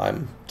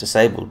 I'm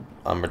disabled.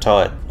 I'm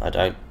retired. I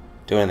don't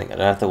do anything. I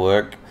don't have to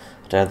work.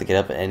 I don't have to get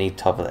up at any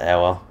type of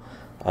hour.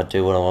 I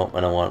do what I want,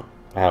 when I want,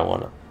 how I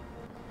want it.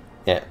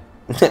 Yeah.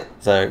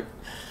 So,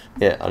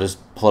 yeah, I just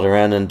plod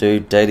around and do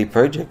daily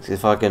projects.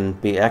 If I can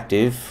be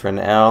active for an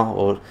hour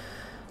or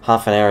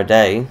half an hour a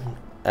day,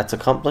 that's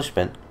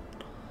accomplishment.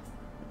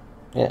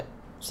 Yeah.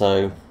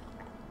 So,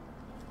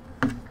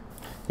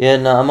 yeah,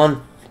 no, I'm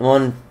on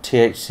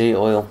THC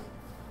oil.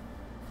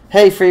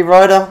 Hey, Free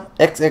Rider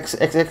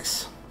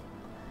XXXX.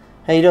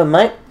 How you doing,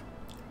 mate?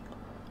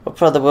 What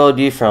part of the world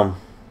are you from?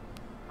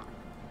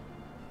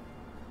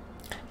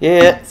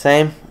 Yeah,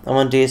 same. I'm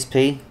on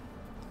DSP.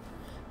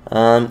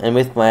 And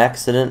with my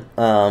accident,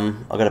 I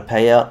got a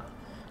payout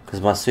because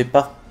of my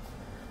super.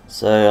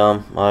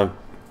 So I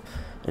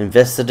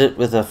invested it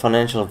with a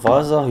financial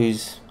advisor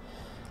who's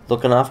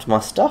looking after my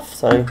stuff.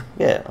 So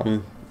yeah,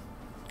 I'm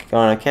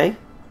going okay.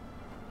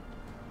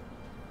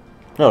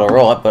 Not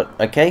alright, but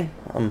okay.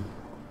 I'm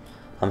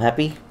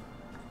happy.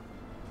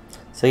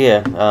 So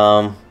yeah,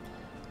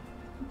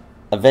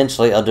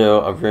 eventually I'll do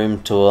a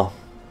room tour.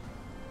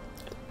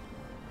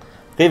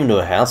 I could even do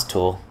a house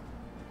tour.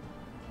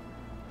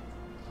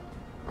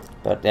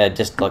 But yeah,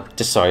 just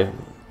sorry,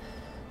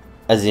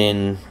 as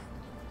in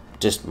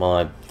just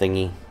my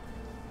thingy,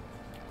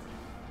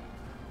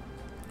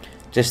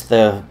 just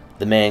the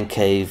man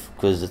cave,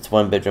 because it's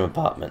 1-bedroom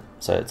apartment,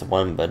 so it's a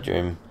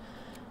 1-bedroom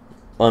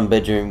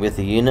with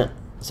a unit.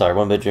 Sorry,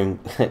 1-bedroom,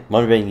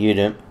 1-bedroom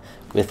unit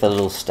with a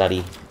little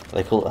study.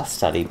 They call it a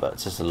study, but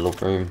it's just a little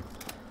room.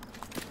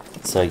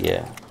 So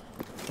yeah.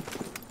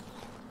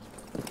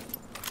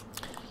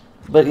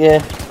 But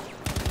yeah,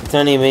 it's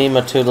only me and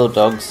my 2 little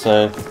dogs,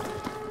 so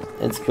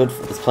it's good.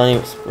 There's plenty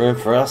of room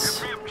for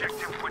us.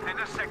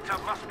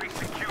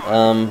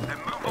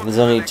 There's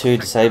only 2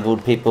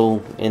 disabled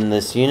people in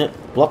this unit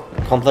block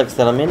complex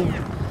that I'm in,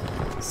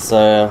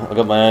 so I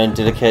got my own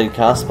dedicated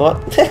car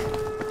spot.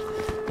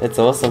 It's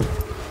awesome.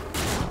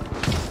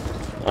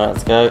 Alright,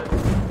 let's go.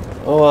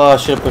 Oh, I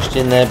should have pushed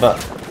in there, but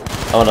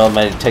Oh no, I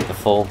made it take the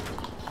fall.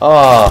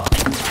 Oh!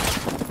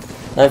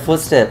 No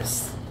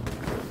footsteps.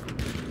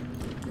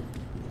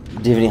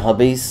 Do you have any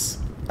hobbies?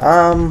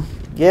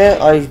 Yeah,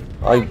 I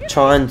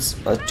try and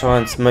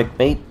smoke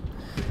meat.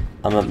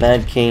 I'm a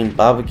mad keen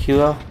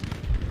barbecuer.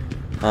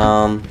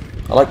 I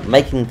like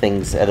making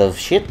things out of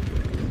shit.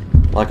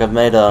 Like I've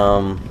made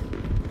a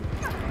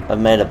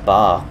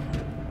bar.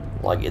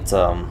 Like it's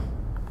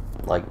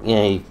like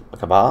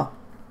like a bar.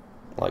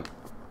 Like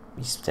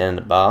you stand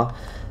in a bar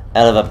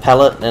out of a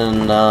pallet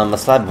and a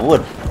slab of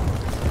wood.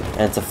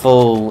 And it's a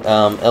full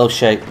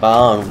L-shaped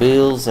bar on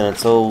wheels, and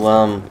it's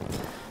all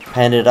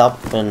painted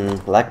up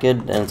and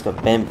lacquered, and it's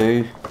got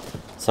bamboo.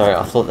 Sorry,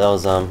 I thought that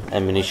was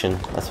ammunition.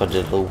 That's why I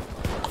did a little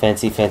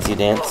fancy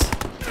dance.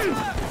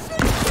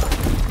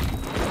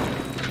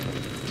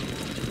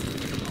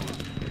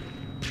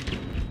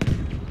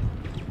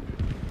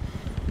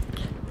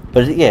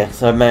 But yeah,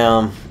 so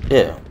my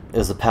yeah, it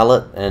was a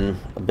pallet and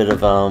a bit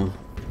of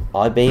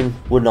I-beam,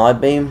 wooden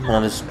I-beam, and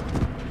I just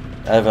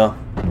over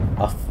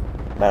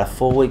about a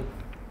 4-week,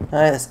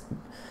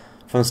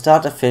 from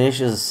start to finish,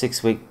 it was a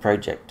 6-week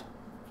project.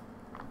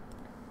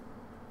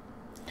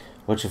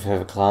 What's your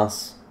favourite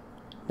class?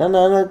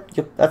 No,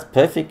 that's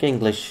perfect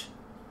English.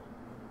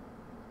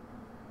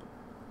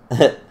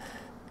 The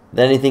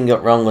only thing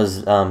got wrong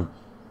was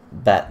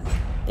bat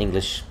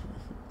English.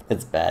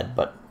 It's bad,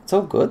 but it's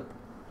all good.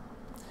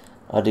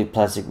 I do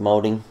plastic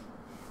moulding.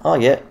 Oh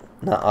yeah,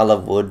 no, I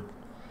love wood.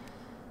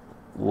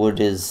 Wood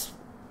is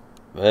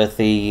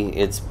earthy,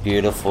 it's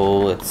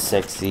beautiful, it's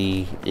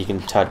sexy, you can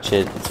touch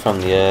it, it's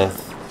from the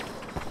earth.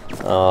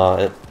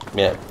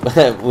 Yeah,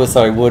 well,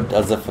 sorry, wood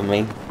does it for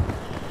me.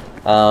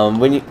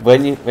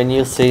 When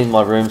you see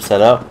my room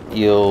set up,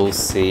 you'll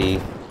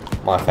see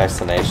my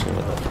fascination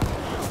with it.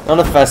 Not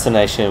a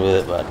fascination with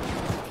it, but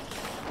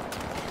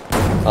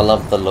I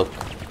love the look.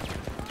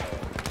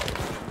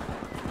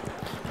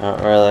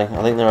 Not really.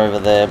 I think they're over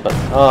there, but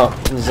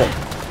is it?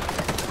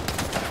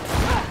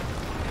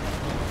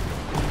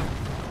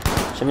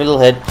 Show me a little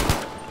head.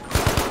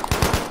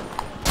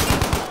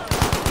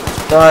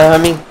 Die,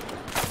 homie.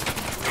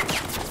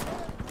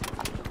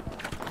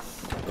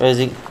 Where is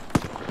he?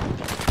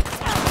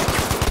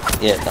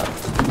 Yeah, no.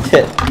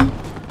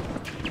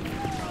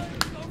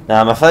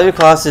 Now, my favourite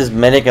class is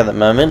medic at the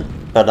moment,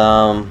 but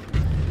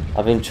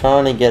I've been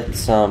trying to get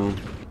some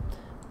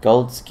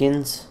gold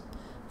skins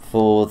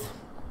for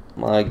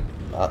I've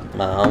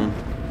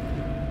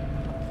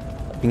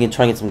been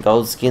trying to get some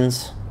gold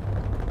skins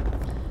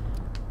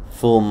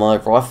for my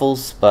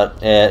rifles,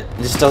 but it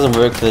just doesn't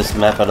work for this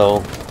map at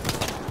all.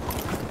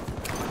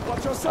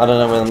 I don't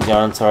know where I'm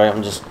going, sorry,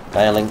 I'm just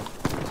bailing.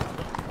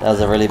 That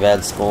was a really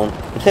bad spawn.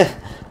 That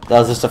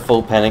was just a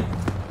full panic.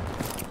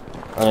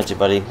 I got you,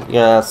 buddy.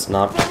 Yeah,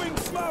 snap.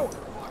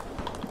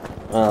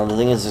 Well, the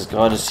thing is, this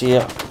guy just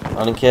here.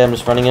 I don't care, I'm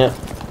just running it.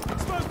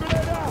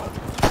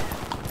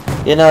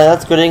 Yeah, no,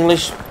 that's good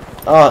English.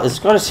 Oh, this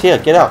guy just here.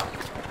 Get out.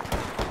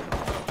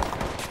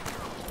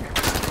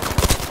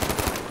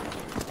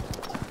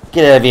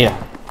 Get out of here.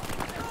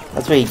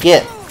 That's what you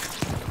get.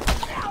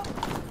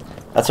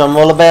 That's what I'm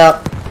all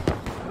about.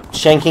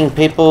 Shanking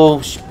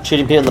people,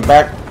 shooting people in the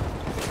back.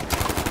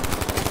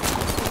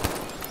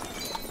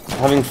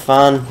 Having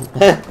fun.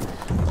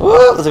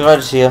 Whoa, there's a guy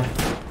just here.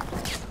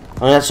 I'm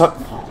gonna shot.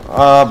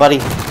 Oh,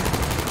 buddy.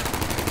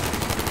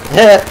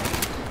 Yeah.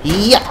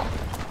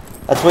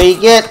 That's what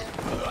you get.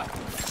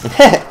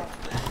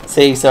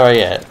 See, sorry,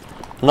 yeah.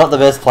 I'm not the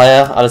best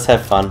player, I just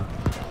have fun.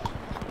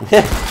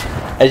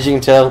 As you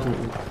can tell.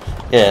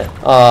 Yeah.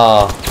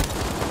 Oh.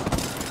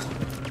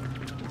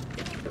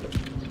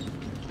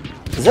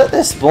 Is that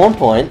their spawn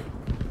point?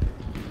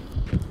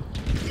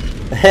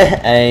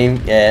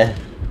 Aim, yeah.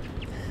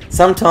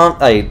 Sometimes,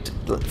 hey,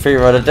 free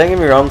rider, don't get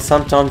me wrong,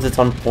 sometimes it's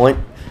on point.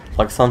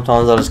 Like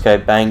sometimes I'll just go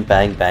bang,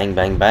 bang, bang,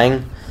 bang,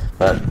 bang.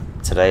 But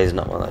today is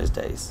not one of those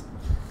days.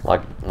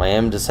 Like, I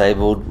am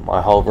disabled,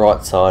 my whole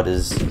right side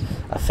is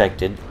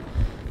affected.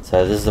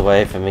 So this is the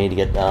way for me to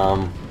get,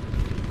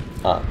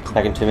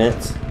 back in 2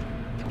 minutes.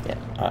 Yeah,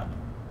 alright.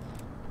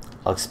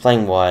 I'll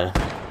explain why.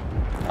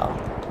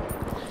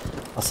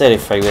 I'll set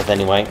it free with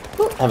anyway.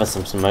 Have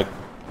some smoke.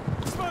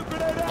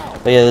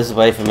 But yeah, this is a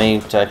way for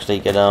me to actually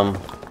get,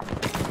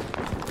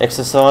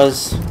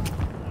 exercise.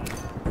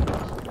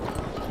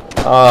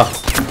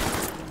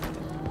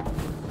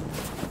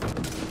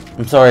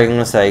 I'm sorry, I'm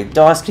gonna say,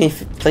 Dice, can you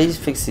please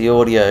fix the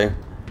audio?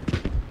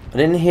 I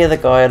didn't hear the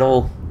guy at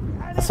all.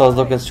 That's why I was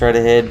looking straight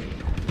ahead.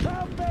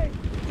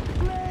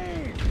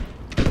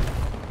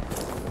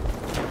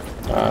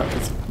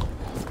 Alright.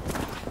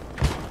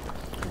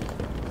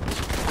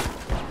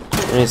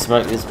 We need to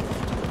smoke this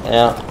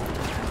out.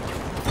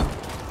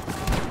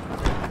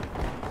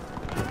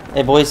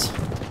 Hey, boys.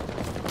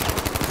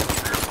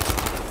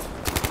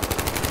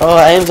 Oh,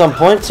 aim's on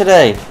point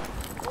today.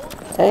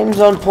 Aim's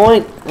on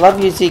point. Love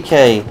you,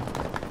 ZK.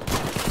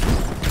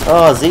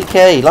 Oh,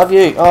 ZK, love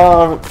you.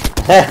 Oh,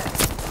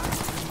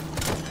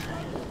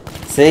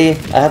 see,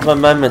 I have my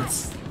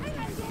moments.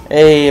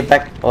 Hey, you're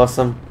back.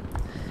 Awesome.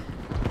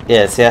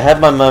 Yeah, see, I have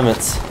my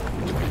moments.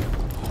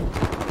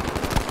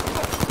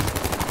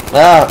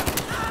 Ah!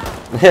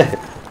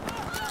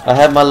 I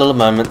have my little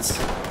moments.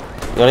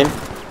 Got him?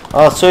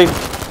 Oh, shoot!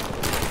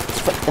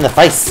 In the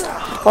face!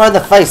 Right in the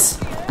face!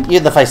 You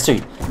in the face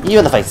too! You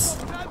in the face!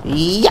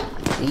 Yeah!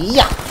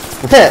 Yeah!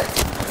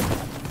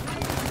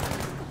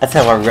 That's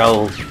how I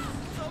roll.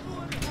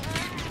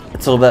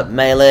 It's all about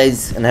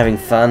melees and having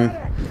fun.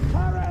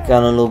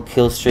 Going on little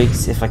kill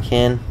streaks if I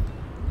can.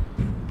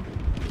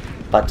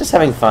 But just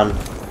having fun.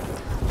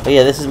 But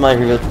yeah, this is my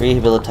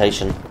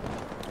rehabilitation.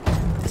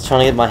 Just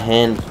trying to get my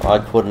hand-eye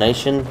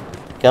coordination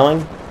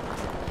going.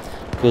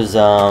 Because,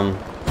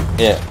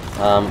 yeah,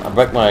 I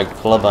broke my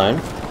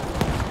collarbone.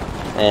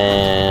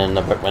 And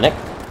I broke my neck.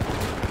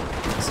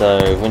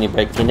 So, when you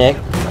break your neck,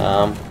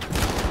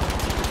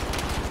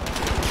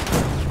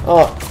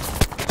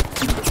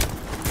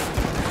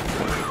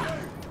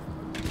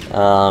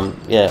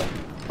 yeah,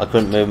 I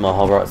couldn't move my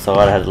whole right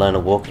side. I had to learn to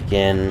walk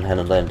again. Had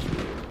to learn.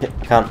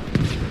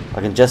 I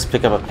can just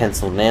pick up a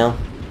pencil now.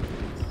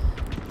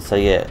 So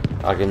yeah,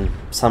 I can.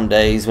 Some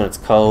days when it's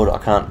cold, I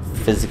can't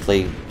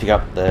physically pick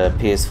up the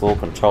PS4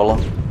 controller.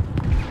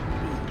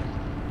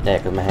 Yeah,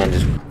 because my hand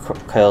just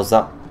curls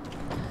up.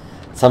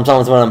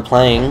 Sometimes when I'm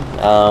playing,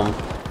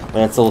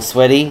 when it's all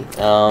sweaty,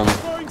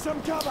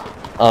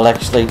 I'll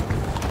actually,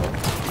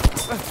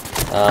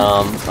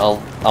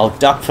 I'll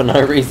duck for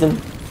no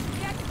reason.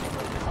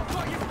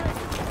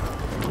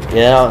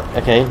 Yeah,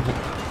 okay.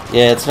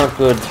 Yeah, it's not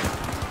good.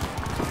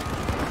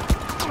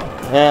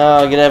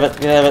 Oh, get out of it,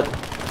 get out of it.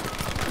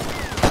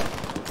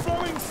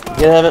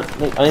 Get out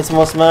of it. I need some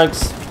more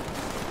smokes.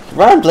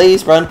 Run,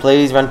 please, run,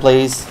 please, run,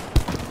 please.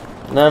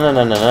 No, no,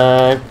 no, no,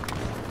 no.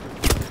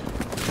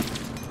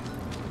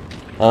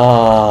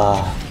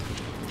 Ah.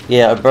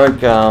 Yeah, I broke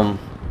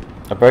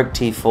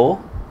T4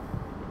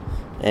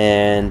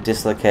 and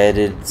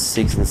dislocated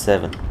 6 and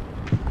 7.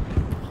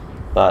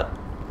 But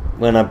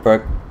when I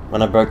broke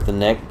the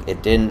neck,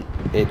 it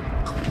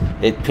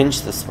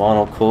pinched the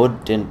spinal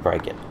cord, didn't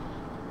break it.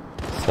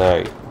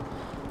 So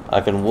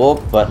I can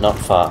walk, but not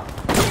far.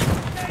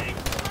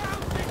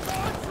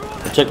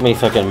 It took me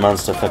fucking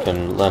months to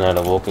fucking learn how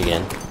to walk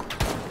again.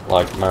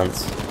 Like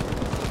months.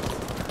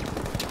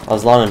 I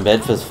was lying in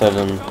bed for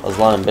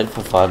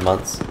 5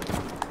 months.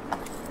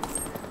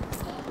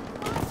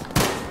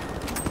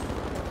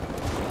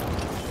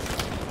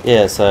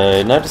 Yeah,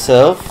 so note to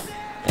self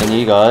and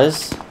you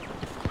guys,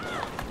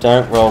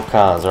 don't roll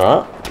cars,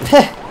 alright?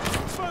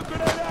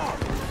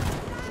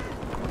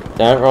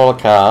 Don't roll a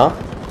car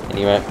and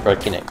you won't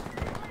break your neck.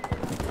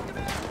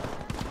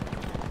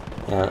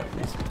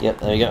 Yep,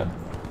 there we go.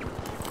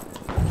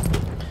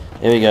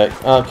 Here we go.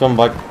 Oh, come on,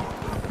 bike.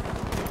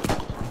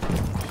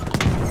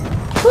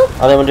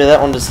 I don't want to do that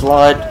one, to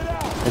slide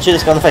and shoot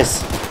this guy in the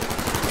face.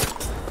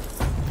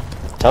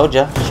 Told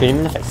ya, shoot him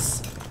in the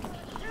face.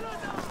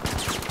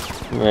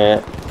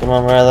 Where? Come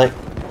on, where are they?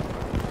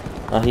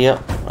 Oh, here.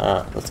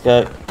 Alright, let's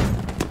go.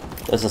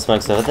 There's some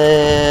smokes over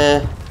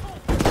there.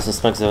 There's some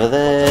smokes over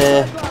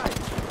there.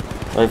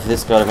 Wait for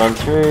this guy to run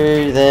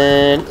through,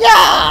 then...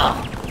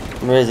 Yeah!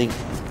 Where is he?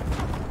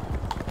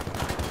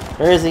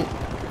 Where is he?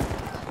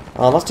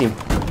 Oh, I lost him.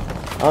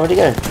 Oh, where'd he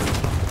go?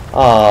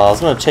 Oh, I was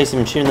going to chase him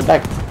and shoot him in the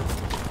back.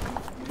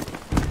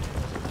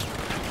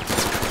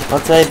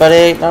 Not today,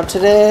 buddy. Not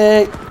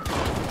today.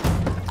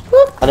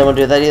 Whoop. I don't want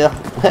to do that either.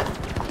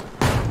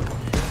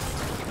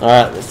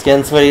 Alright, it's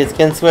getting sweaty. It's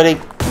getting sweaty.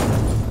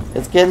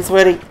 It's getting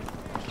sweaty.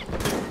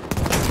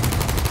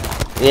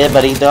 Yeah,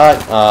 buddy, die.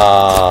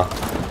 Oh,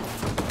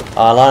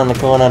 I lied in the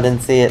corner. I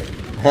didn't see it.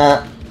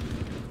 Huh.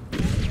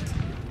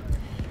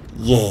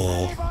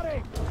 Yeah.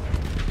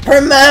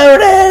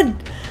 Promoted!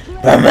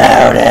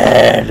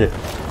 Promoted!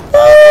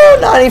 Oh,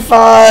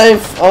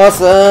 95!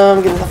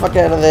 Awesome! Get the fuck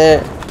out of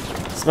there.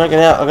 Smoking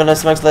out. I've got no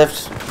smokes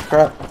left.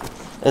 Crap.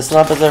 There's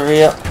snipers over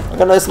here. I've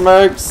got no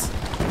smokes.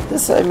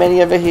 There's so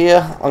many over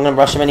here. I'm gonna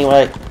rush them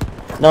anyway.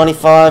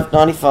 95,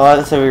 95.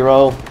 That's how we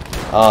roll.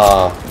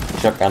 Oh,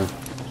 shotgun.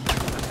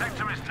 The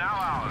sector is now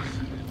ours.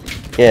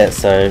 Yeah,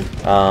 so,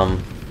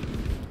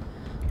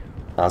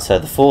 so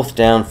the fourth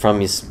down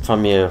from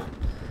your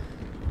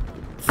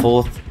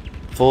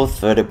fourth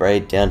vertebrae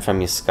down from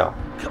your skull.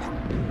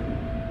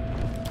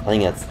 I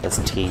think that's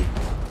T.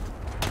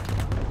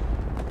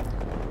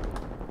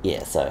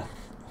 Yeah, so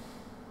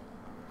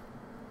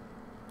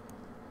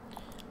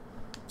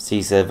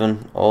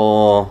C7.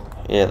 Oh,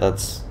 yeah,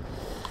 that's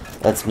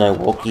no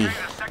walkie.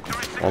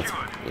 That's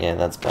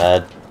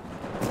bad.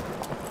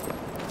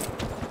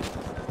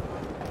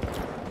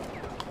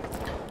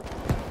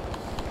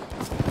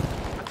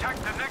 Attack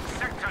the next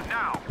sector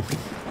now.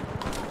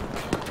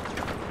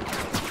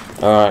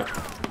 Alright.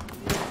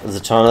 There's a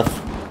ton of...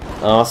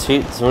 Oh,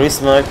 shoot. It's already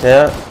smoked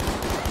out.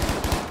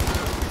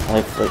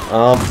 Hopefully...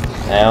 Oh,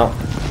 ow.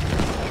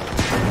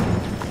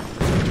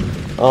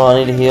 Oh, I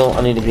need to heal.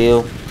 I need to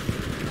heal.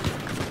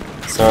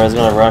 Sorry, I was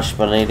gonna rush,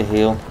 but I need to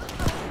heal.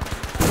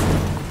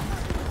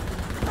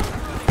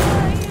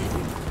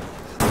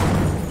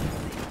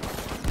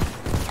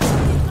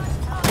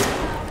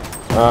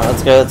 Alright,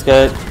 let's go, let's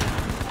go.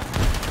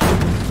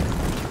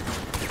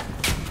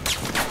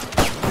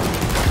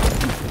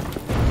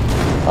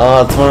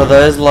 Oh, it's one of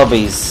those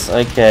lobbies.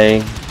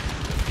 Okay.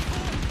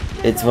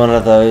 It's one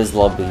of those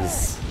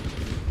lobbies.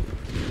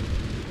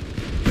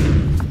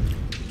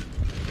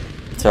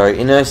 Sorry,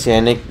 in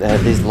Oceanic they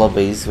have these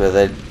lobbies where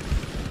they,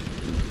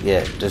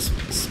 yeah, just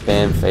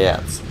spam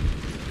fayouts.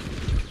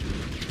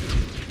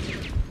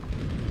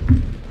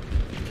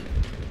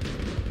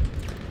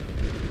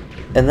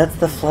 And that's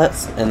the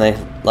flats, and they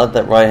love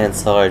that right hand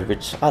side,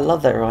 which I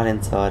love that right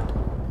hand side.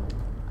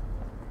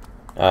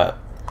 Alright,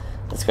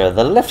 let's go to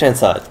the left hand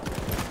side.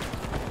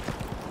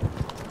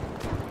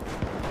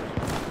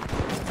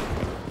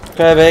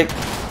 Go big.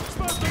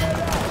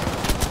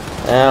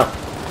 Out.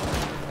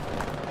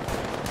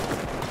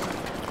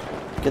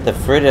 Get the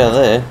fruit out of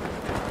there.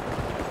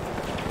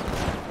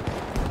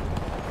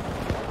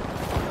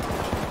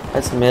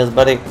 Had some meals,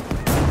 buddy.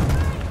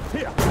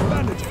 Here,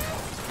 bandages.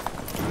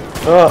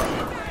 Oh,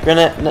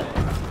 grenade. No.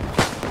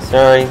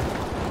 Sorry.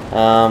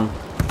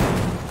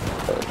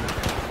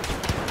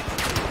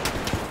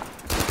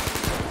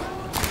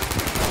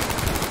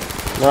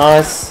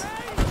 Nice.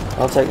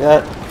 I'll take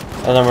that.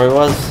 I don't know where he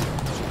was.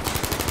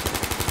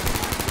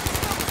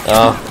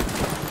 Oh.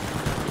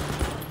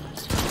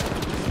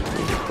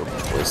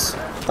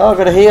 Oh, I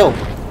got a heal.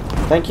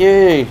 Thank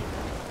you.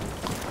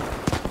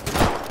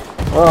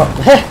 Oh,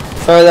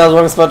 sorry, that was the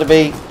wrong spot to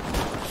be.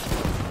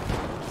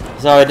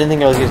 Sorry, I didn't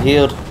think I was getting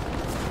healed.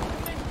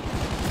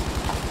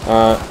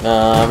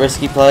 Alright,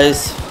 risky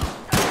plays.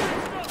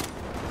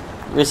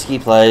 Risky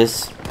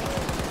plays.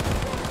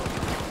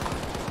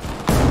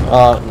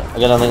 Oh, I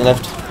got nothing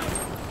left.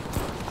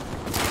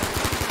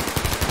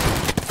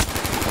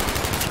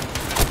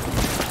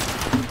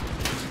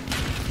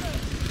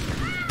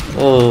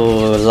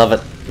 Oh, love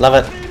it. Love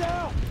it.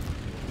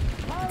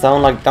 It's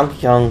on like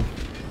Donkey Kong.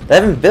 They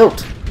haven't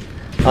built.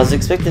 I was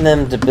expecting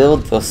them to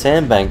build for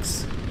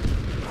sandbanks.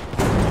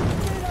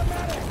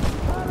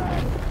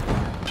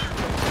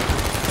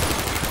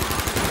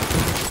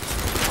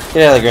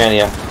 Get out of the ground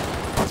here.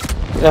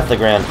 Get off the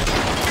ground.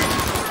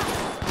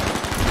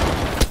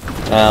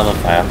 I'm a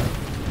fan.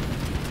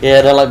 Yeah,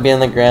 I don't like being on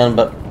the ground,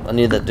 but I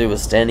knew that dude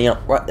was standing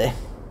up right there.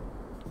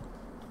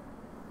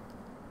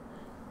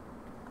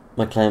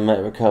 My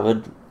claymate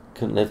recovered.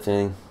 Couldn't lift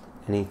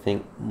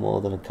anything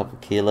more than a couple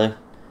kilo.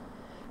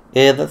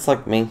 Yeah, that's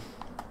like me.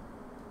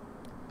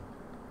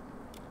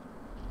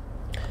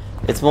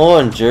 It's more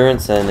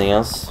endurance than anything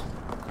else.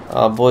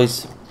 Oh,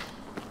 boys.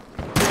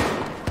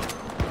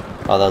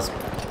 Oh, that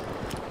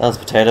was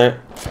potato.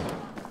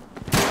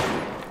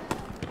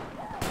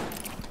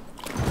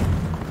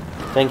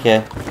 Thank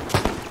you.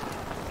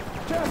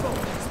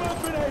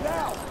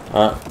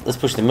 Alright, let's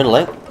push the middle,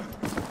 eh?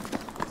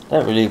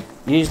 Don't really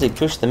usually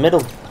push the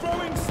middle.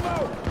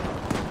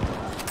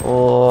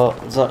 Or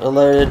it's not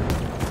loaded.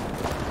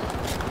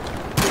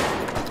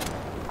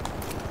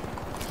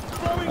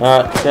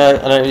 Alright, go.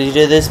 I don't really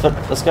do this, but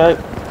let's go.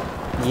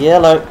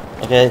 Yellow.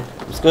 Okay,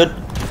 it's good.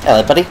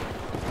 Hello, buddy.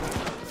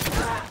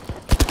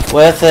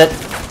 Worth it.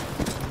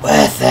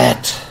 Worth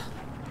it.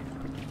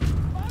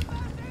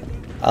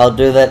 I'll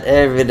do that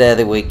every day of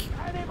the week.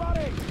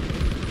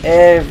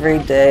 Every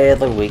day of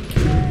the week.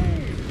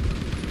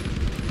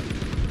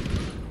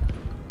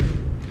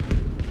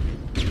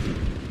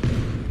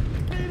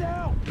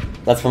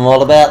 That's what I'm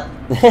all about.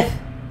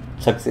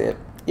 Chuck's it.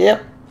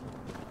 Yep.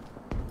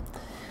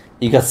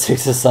 You got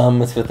 6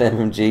 assignments with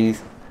MMGs.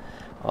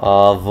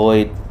 Oh,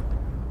 Void.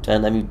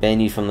 Don't let me ban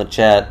you from the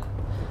chat.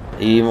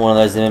 Are you even one of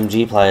those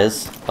MMG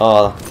players?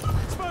 Oh,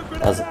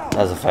 that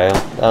was a fail.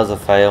 That was a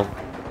fail.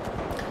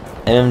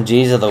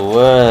 MMGs are the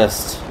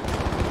worst.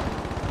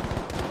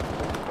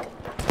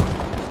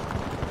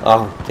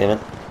 Oh, damn it.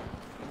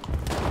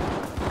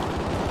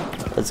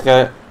 Let's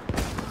go.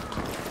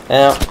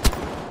 Out.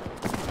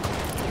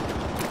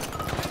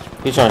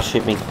 You're trying to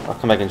shoot me. I'll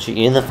come back and shoot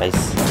you in the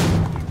face.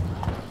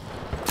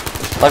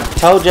 Like I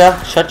told ya,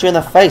 shot you in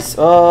the face.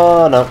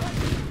 Oh no.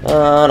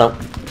 Oh no.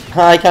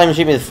 Ah, you can't even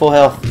shoot me with full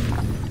health.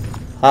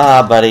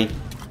 Ah, buddy.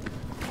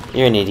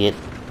 You're an idiot.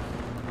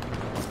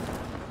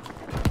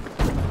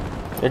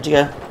 Where'd you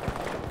go?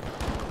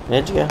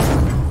 Where'd you go?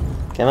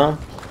 Come on.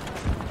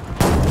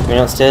 You're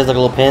downstairs like a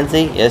little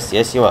pansy? Yes,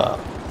 yes you are.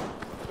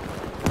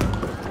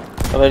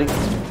 Oh, buddy.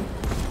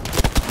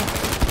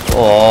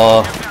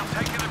 Oh.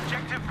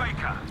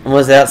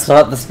 Almost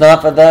outsniped the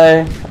sniper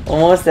though.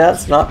 Almost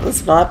outsniped the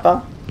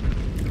sniper.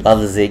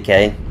 Love the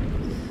ZK.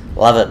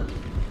 Love it.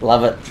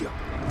 Love it.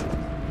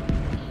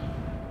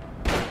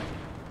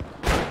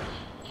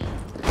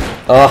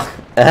 Oh,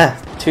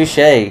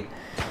 touche.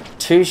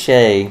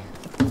 Touche.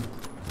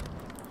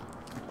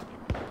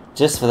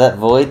 Just for that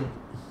Void.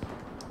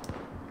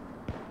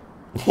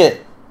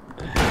 Hit.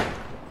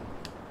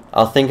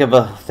 I'll think of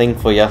a thing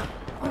for ya.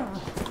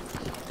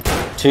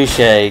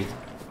 Touche.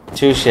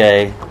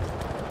 Touche.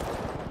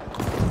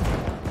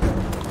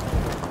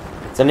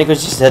 It's only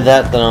because you said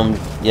that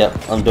yep,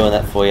 I'm doing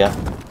that for you.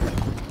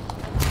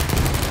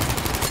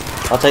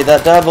 I'll take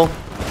that double.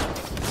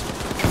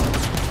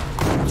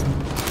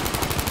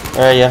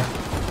 Where are you?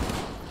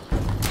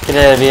 Get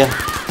out of here.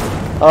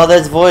 Oh,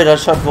 there's Void. I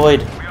shot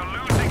Void.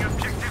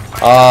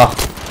 Oh,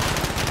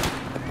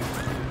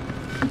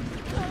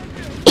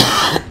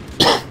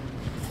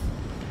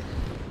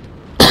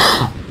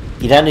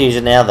 don't use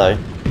it now though.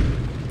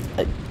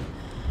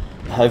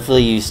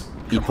 Hopefully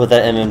you put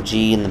that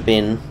MMG in the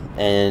bin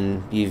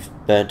and you've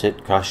burnt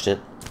it, crushed it.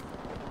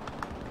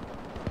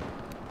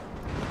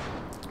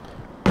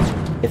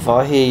 If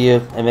I hear you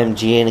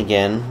MMGing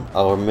again,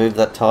 I'll remove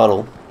that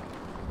title.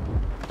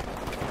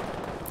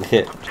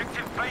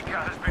 Objective Baker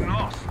has been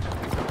lost.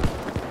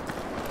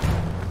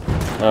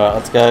 Alright,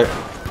 let's go.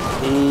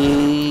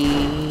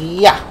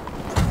 Yeah.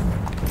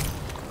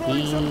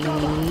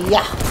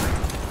 Yeah.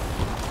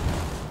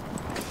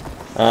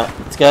 Alright,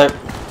 let's go.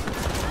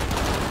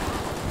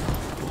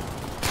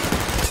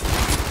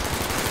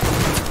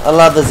 I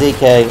love the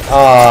ZK.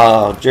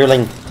 Oh,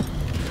 drilling.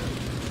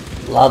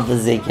 Love the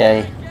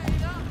ZK.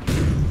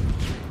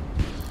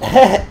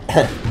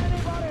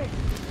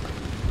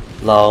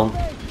 Lol.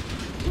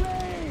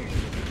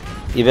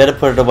 You better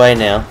put it away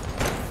now.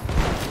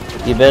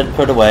 You better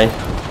put it away.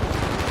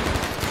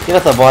 Get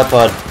off the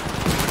bipod.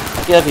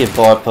 Get off your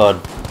bipod.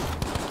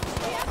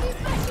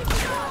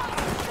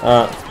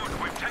 Alright.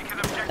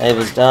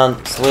 Ava's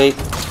done. Sweet.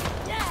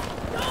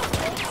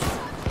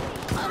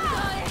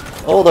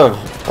 All the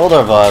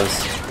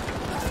revives.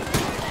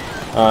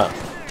 Alright.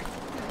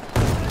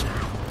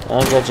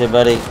 I got you,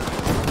 buddy.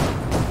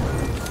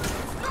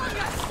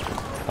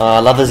 Oh, I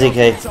love the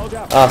ZK.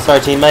 Oh, sorry,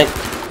 teammate.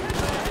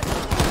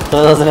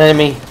 That was an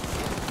enemy.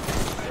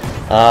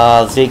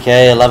 Ah, ZK,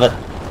 I love it.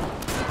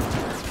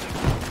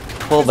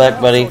 Pull back,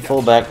 buddy.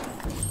 Pull back.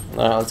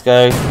 Alright, let's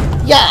go.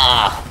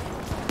 Yeah!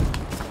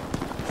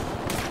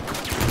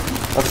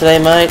 Not today,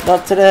 mate.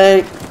 Not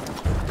today.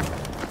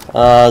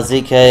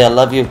 ZK, I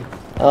love you.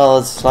 Oh,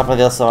 let's slap on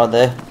the other side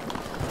there.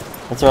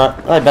 That's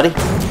alright. Hey, buddy.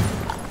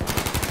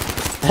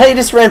 Hey, he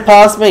just ran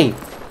past me.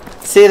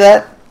 See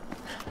that?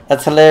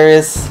 That's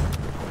hilarious.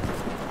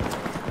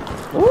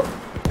 Ooh.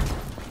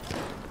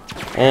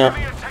 Yeah.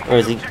 Where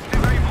is he?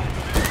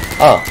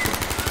 Oh.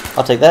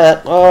 I'll take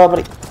that. Oh,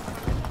 buddy.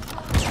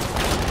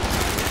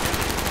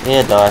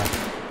 Yeah, die.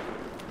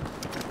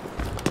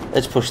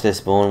 Let's push this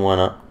spawn. Why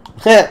not?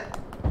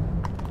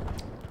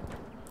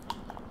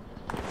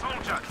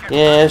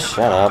 Yeah,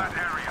 shut up.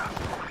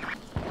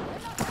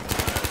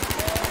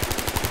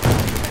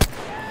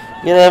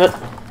 Get out of it.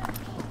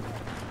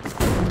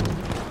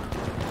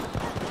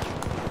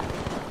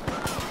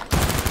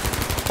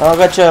 Oh, I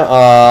gotcha.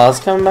 Oh, I was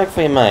coming back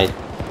for you, mate.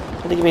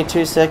 Had to give me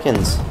 2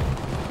 seconds.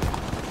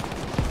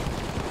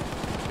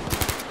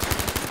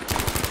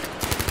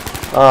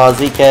 Oh,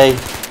 ZK.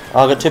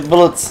 Oh, I got 2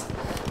 bullets.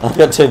 I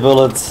got 2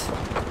 bullets.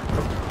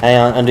 Hang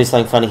on, I'm doing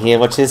something funny here.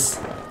 Watch this.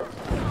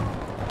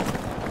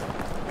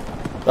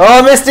 Oh,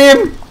 I missed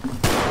him!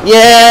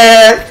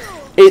 Yeah!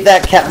 Eat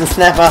that, Captain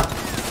Snapper.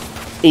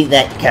 Eat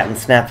that, Captain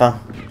Snapper.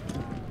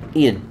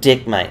 Eat a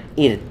dick, mate.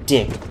 Eat a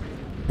dick.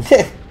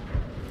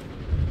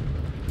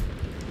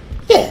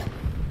 Yeah.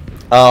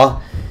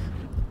 Oh.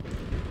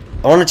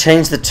 I want to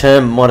change the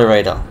term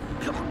moderator.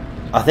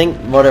 I think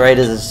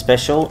moderators are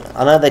special.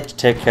 I know they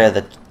take care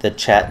of the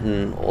chat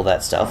and all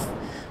that stuff,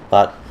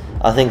 but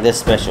I think they're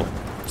special.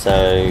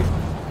 So,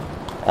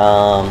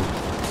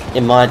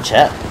 in my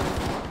chat,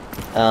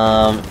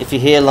 if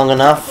you're here long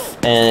enough,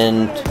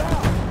 and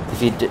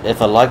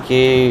if I like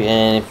you,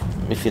 and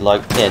if you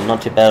like, yeah,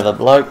 not too bad of a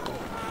bloke,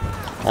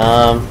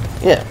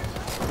 yeah,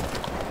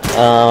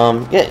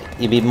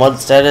 you be mod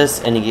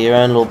status, and you get your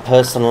own little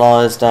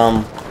personalised,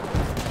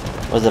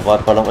 where's the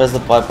bipolar? Where's the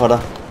bipolar?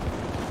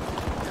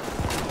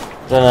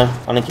 Don't know,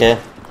 I don't care.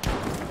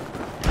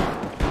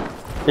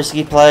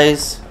 Risky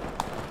plays.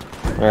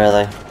 Where are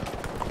they?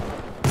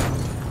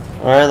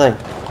 Where are they?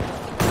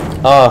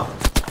 Oh.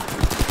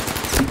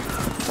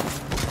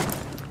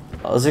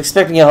 I was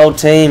expecting a whole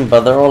team,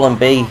 but they're all on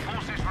B.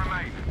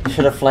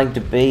 Should have flanked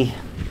a B.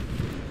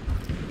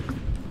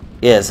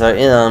 Yeah, so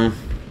in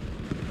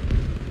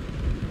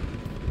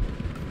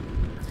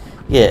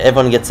yeah,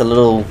 everyone gets a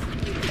little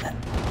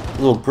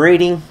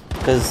greeting,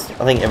 because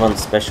I think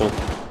everyone's special.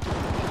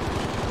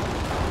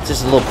 It's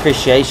just a little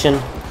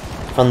appreciation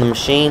from the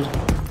machine.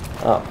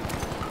 Oh.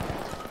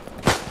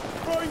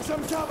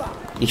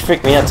 You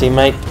freaked me out,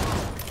 teammate.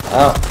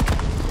 Ow.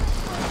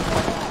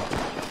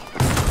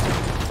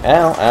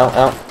 Ow, ow,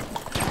 ow.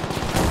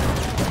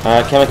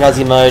 Alright,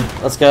 kamikaze mode.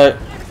 Let's go.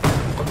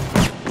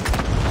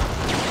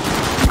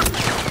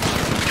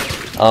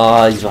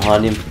 Oh, he's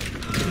behind him.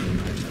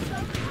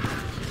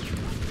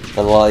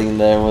 The lighting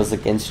there was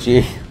against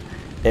you.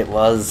 It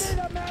was.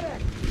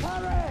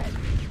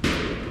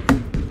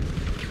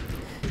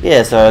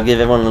 Yeah, so I'll give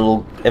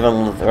everyone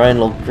with their own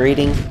little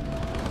greeting.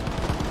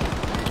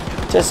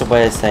 Just a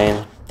way of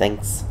saying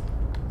thanks.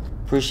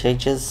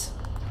 Appreciate yous.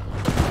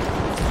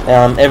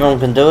 Everyone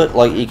can do it.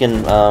 Like, you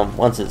can,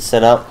 once it's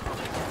set up,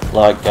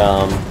 like,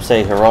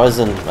 say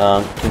Horizon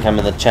can come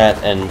in the chat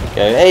and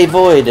go, hey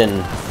Void,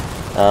 and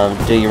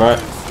do your own,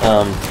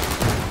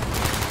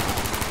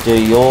 do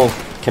your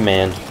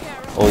command,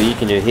 or you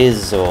can do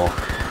his, or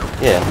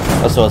yeah,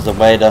 that's what's the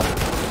way to.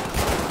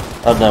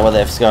 I don't know what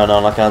the F's going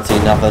on. I can't see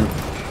nothing.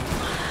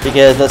 Who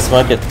cares? Let's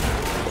smoke it.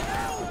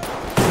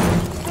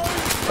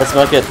 Let's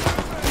smoke it.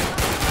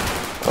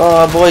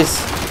 Oh, boys.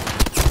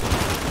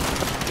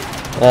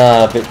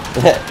 But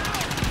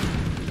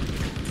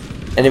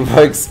any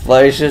more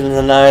explosions?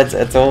 No,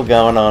 it's all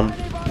going on.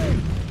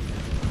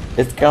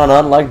 It's going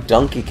on like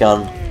Donkey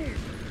Kong.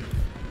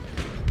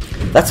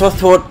 That's what I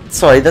thought.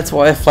 Sorry, that's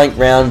why I flanked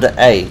round to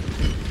A.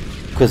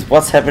 Because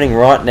what's happening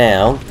right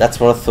now,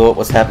 that's what I thought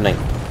was happening.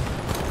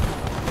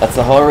 That's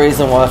the whole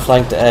reason why I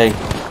flanked to A.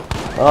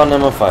 Oh, no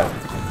more fire.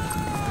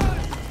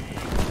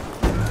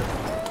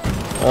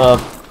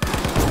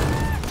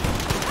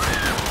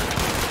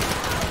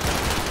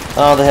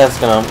 Oh, the hell's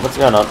going on? What's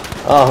going on?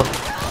 Oh,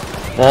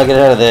 no, get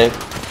out of there.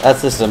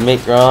 That's just a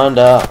meat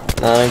grinder.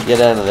 No,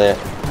 get out of there.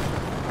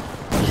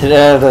 Get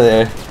out of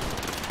there.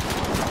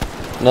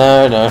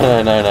 No, no,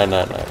 no, no, no,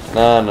 no, no,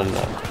 no, no,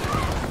 no.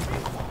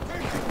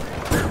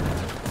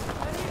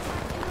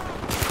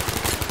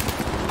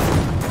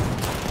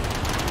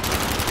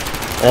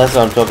 That's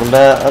what I'm talking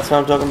about. That's what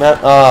I'm talking about.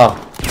 Oh.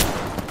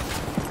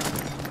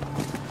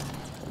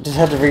 Just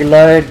had to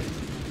reload.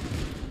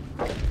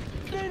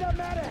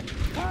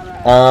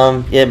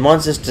 Yeah,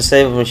 mine's just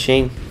disabled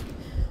machine.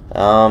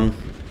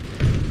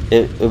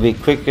 It will be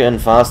quicker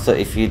and faster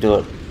if you do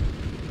it.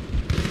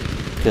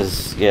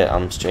 Because, yeah,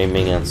 I'm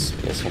streaming and it's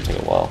going to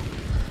take a while.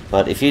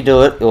 But if you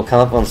do it, it will come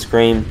up on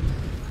stream.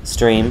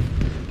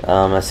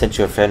 I sent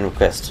you a friend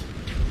request.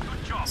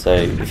 So,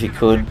 if you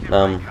could,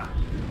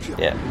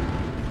 yeah.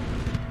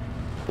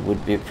 It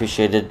would be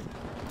appreciated.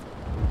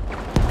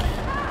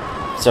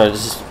 Sorry,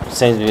 this just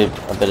seems to be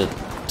a bit of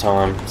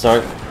time.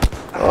 Sorry.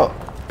 Oh.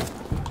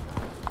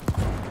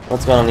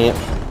 What's going on here?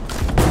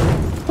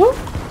 Woo.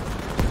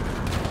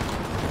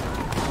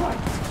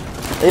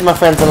 Leave my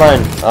friends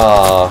alone.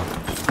 Oh.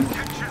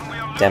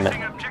 Damn it.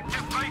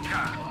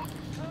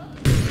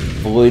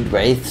 Void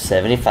Wraith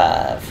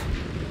 75.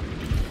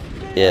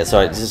 Yeah,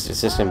 sorry, it's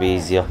just gonna be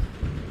easier.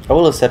 I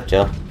will accept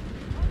you.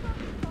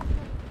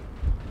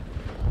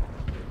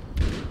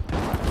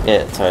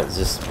 Yeah, sorry, it's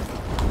just...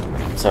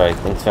 Sorry,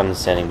 thanks for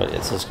understanding, but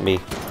it's just gonna be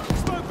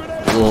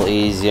a little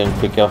easier and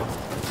quicker.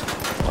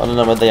 I don't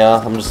know where they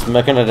are, I'm just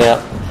smoking it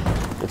out.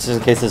 It's just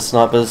in case there's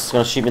snipers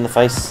gonna shoot me in the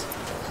face.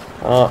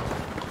 Oh,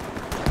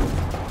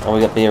 we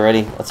got B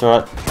already, that's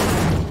alright.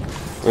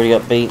 Already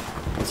got B,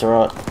 that's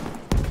alright.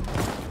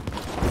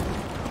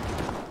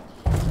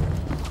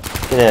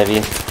 Get out of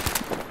here.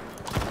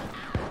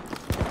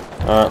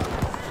 Alright.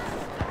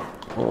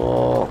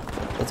 Oh,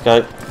 let's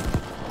go.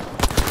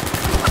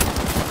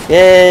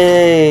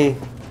 Yay!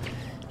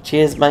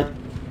 Cheers, mate.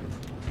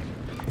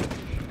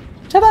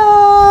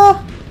 Ta-da!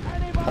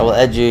 I will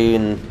add you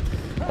in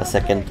a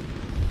second.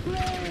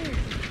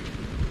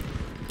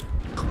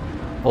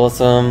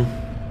 Awesome.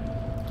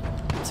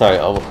 Sorry,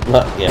 I will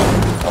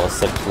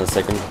accept in a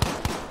second.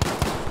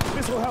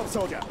 This will help,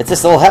 soldier. It's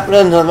just all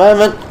happening at the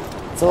moment.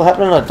 It's all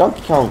happening on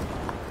Donkey Kong.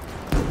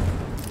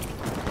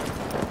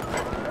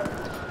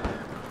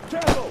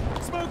 Careful!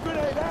 Smoke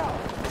grenade out!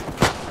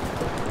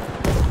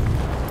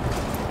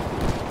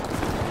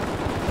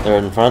 They're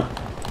in front.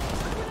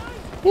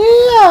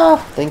 Yeah,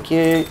 thank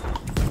you.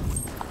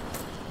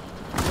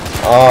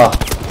 Oh,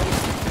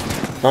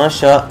 nice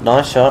shot,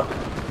 nice shot.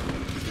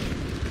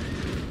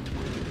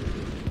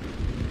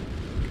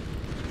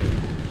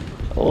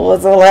 Oh,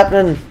 what's all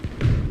happening?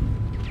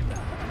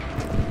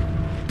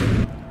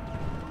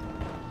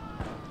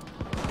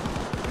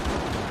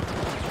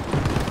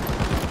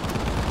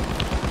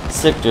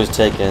 Sector's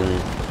taken.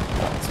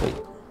 Oh, sweet.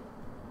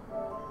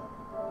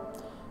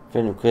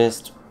 Friend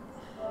request.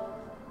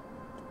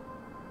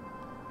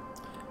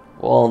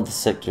 While the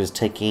sector is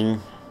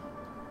taking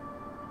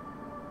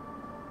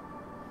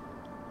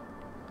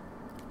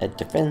a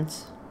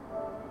defense.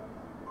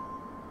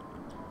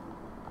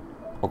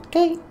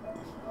 Okay.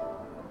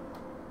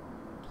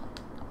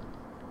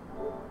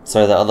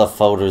 So the other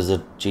folder is a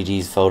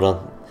GG's folder.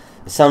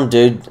 Some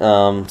dude,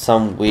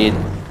 some weird,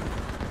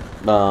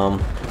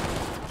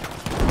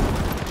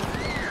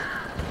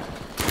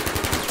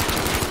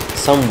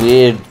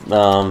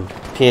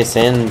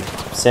 PSN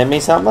sent me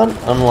something.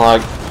 I'm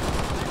like,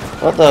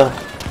 what the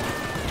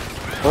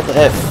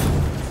F?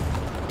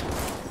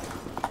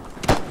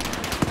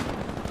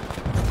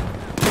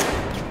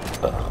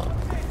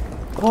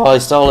 Oh, he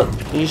stole it.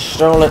 He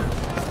stole it.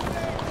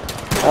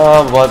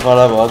 Oh, boy,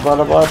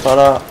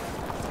 butter.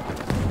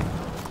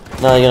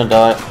 No, you're gonna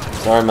die.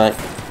 Sorry, mate.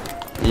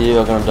 You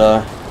are gonna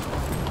die.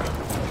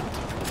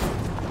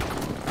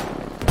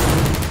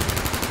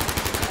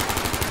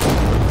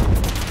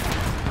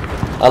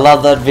 I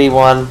love that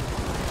V1.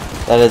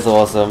 That is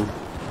awesome.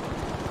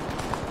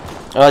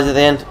 Oh, is it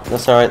the end?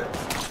 That's alright.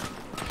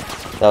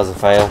 That was a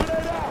fail.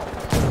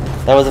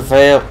 That was a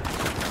fail.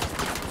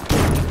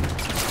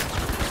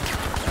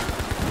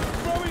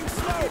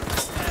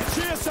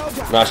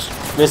 Rush.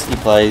 Risky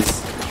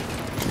plays.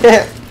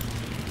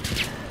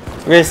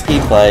 Risky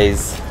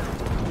plays.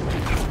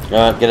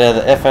 Alright, get out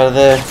of the F out of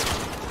there.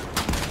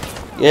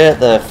 Get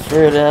the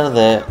fruit out of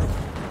there.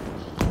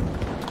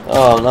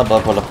 Oh, not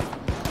blood puller.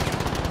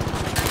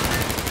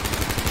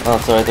 Oh,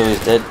 sorry, I thought he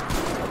was dead.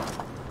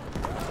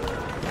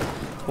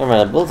 I'm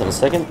running out of bullets in a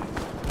second.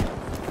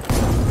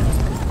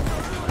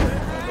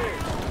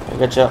 I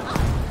gotcha.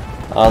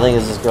 I think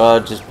it's this guy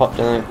just popped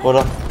in the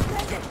quarter.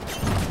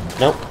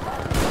 Nope.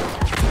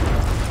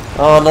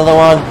 Oh, another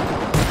one.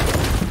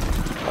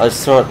 I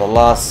saw it the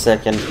last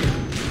second.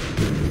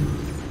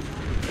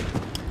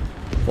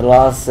 The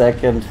last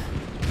second.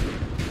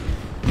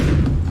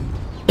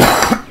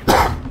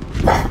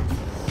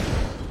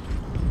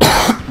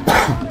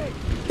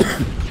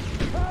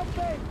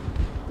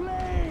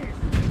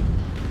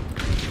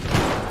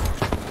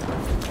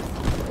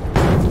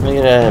 Let me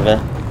get out of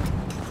here.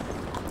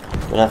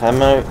 Enough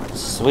ammo.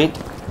 Sweet.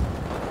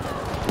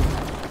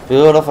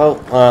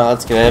 Beautiful. Alright,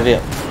 let's get out of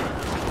here.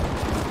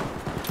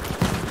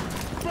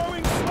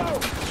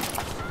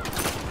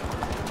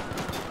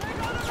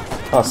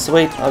 Oh,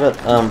 sweet. I got,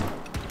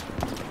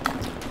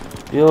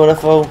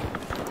 beautiful.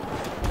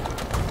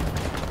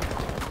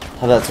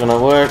 How that's gonna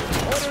work.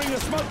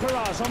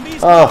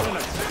 Oh,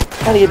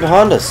 how do you get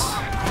behind us?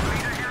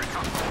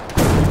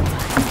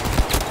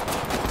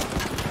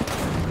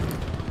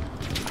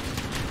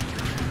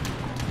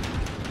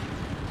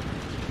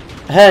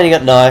 How you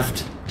got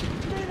knifed?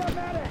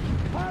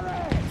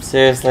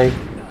 Seriously?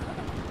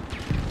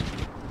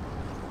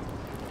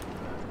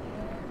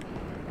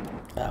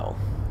 Oh.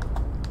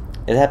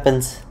 It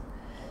happens.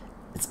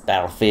 It's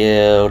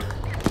Battlefield.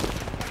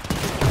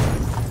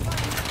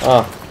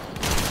 Oh.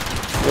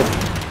 Good.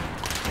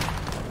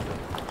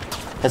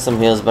 Have some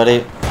heals,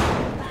 buddy.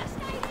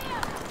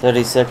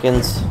 30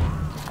 seconds.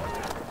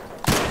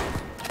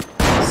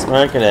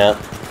 Smoke it out.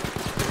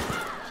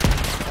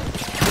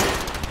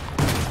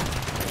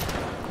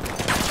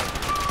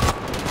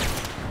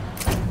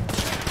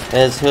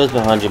 There's heals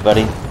behind you,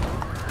 buddy.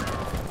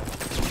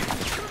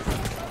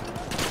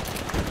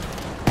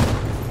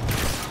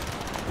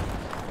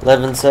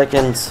 "11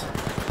 seconds.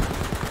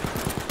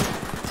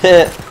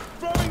 Hit.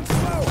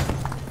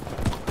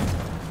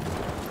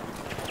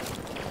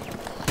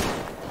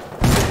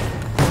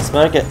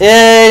 Smoke it.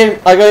 Yay!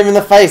 I got him in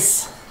the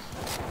face.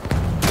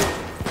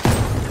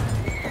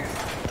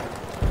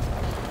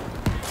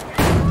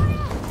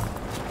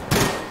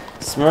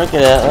 Smoke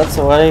it out. That's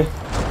the way.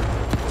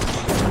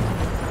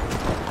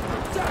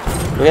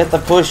 We have to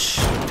push.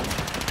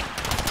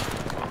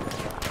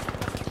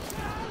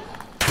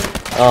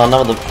 Oh,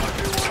 another.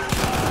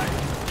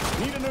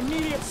 Need an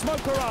immediate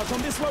smoke barrage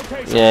on this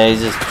location. Yeah,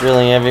 he's just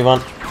drilling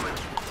everyone.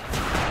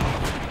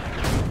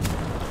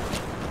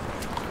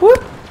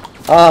 Whoop!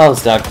 Oh, I'm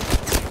stuck.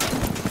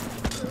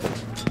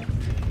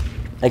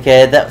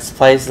 Okay, that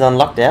place is on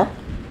lockdown.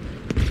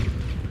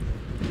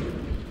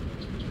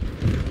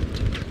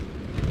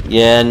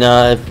 Yeah,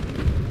 no.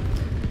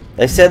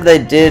 They said they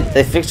did.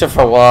 They fixed it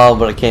for a while,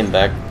 but it came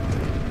back.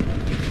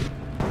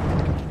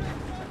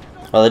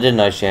 Well, they did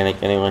no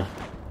Oceanic anyway.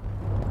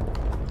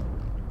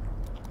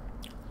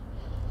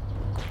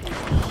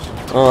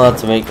 Oh,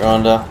 that's a meat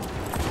grinder.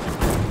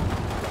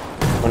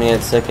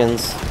 28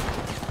 seconds.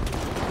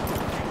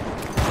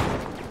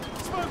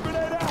 Smoke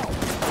grenade out.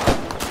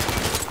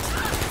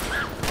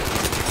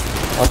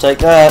 I'll take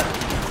that.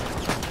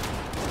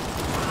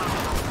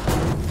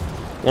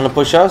 You wanna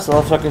push us?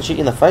 I'll fucking shoot you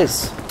in the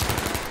face.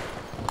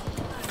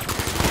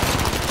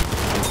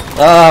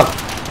 Ah,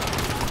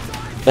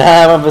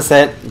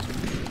 1%.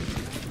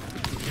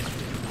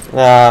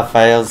 Ah,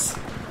 fails.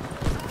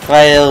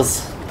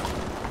 Fails.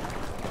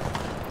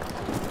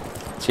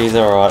 She's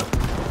alright.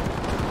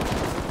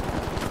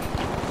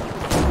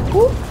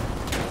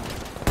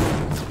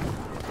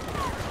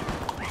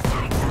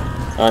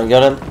 Alright,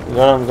 got him.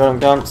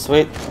 Got him.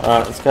 Sweet.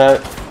 Alright, let's go.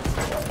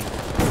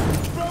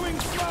 Throwing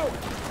smoke.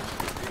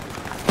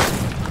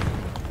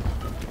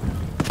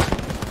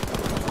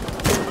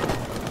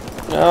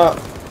 Oh,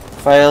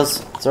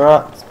 fails. It's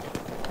alright.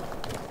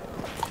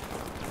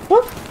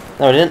 Whoop.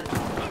 No, it didn't.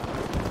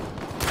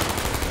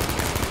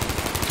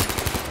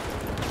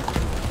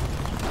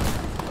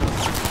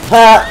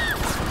 Ha!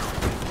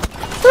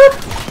 Whoop.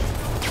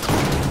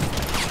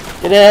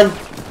 Get in.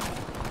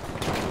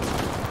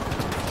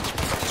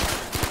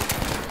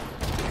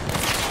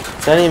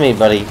 It's only me,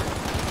 buddy.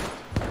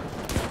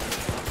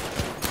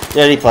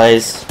 Dirty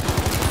plays.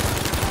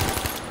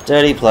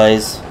 Dirty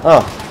plays.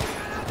 Oh.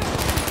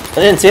 I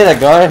didn't see that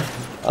guy.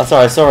 Oh,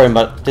 sorry, I saw him,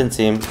 but didn't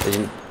see him. I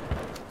didn't.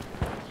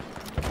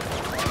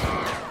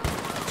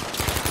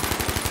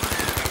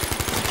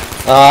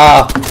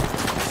 Ah,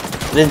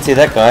 I didn't see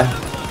that guy.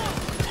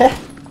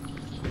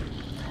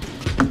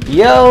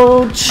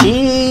 Yo,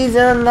 cheese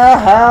in the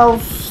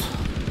house.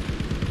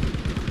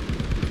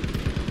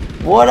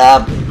 What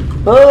up,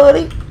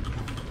 buddy?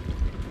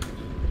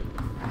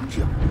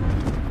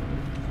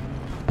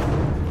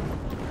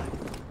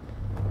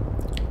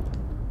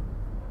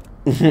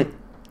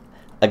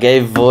 I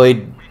gave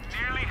Void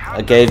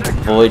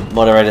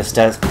moderator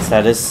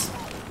status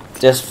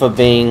just for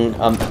being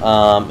an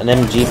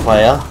MG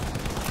player,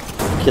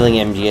 killing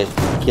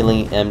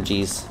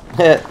MGs.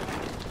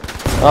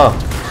 Oh,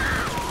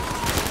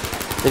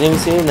 didn't even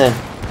see him there.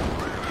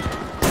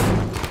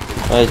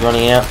 Oh, he's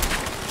running out.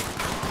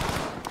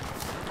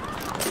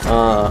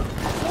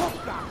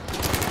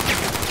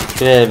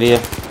 Get out of here.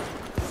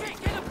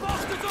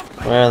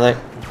 Where are they?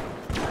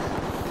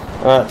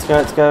 Alright,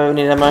 let's go, we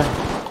need ammo.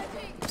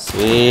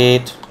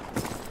 Sweet.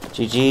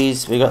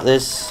 GG's, we got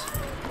this.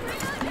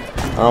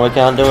 Oh, we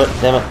can't do it,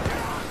 damn it.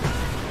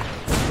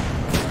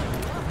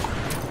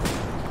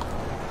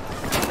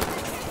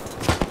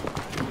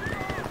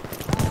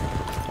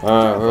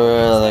 Alright,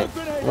 where are they?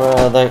 Where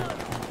are they?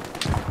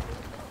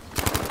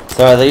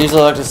 Sorry, they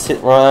usually like to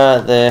sit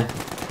right there.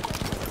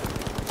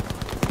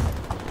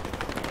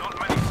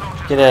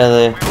 Get out of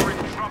there.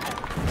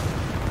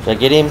 Did I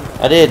get him?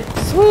 I did.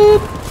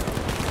 Sweet!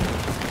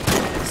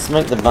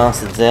 Smoke the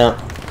bastards out.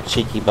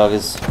 Cheeky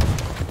buggers.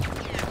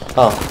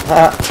 Oh,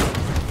 ha!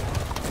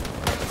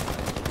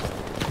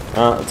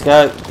 Alright, let's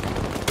go.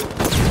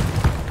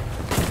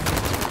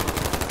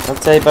 Not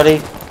today,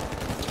 buddy.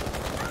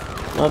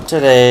 Not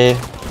today.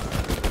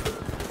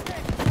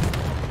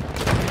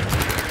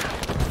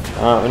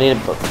 Alright, we need a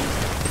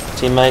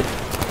teammate.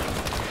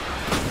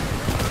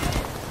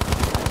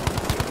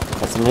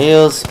 Got some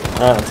heals.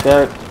 Alright, let's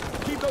go.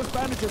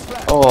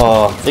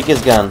 Oh,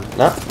 Vicker's gun.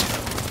 No.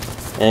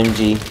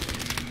 MG.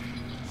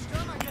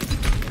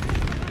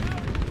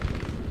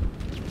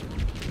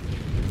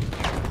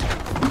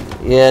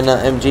 Yeah, no,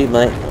 MG,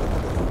 mate.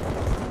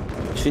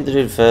 Shoot the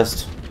dude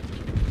first.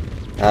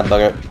 Ah,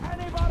 bugger.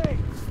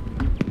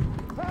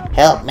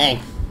 Help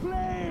me.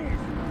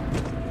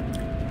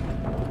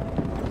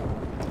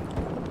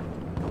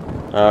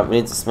 Alright, we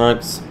need some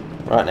smokes.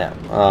 Right now.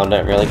 Oh,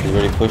 don't really, because we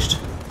already pushed.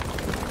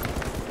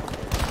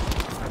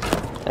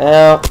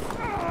 Help.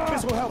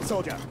 This will help,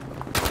 soldier.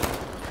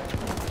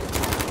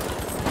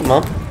 Come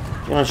on.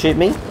 You wanna shoot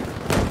me?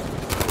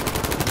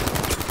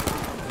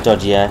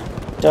 Dodgy, eh?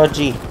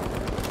 Dodgy.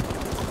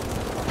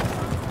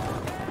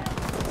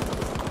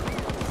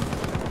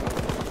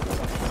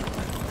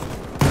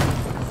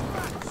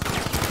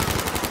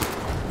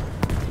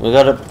 We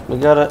got it. We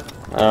got it.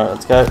 Alright,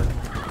 let's go.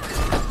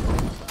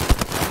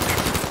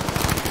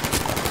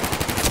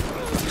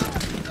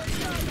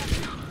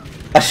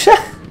 Asha!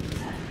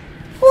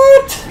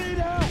 What?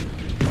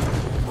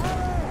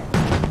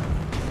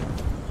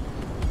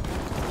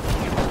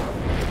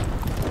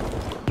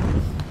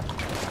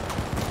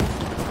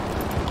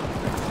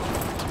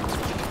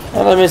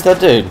 How did I miss that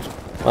dude?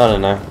 I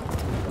don't know.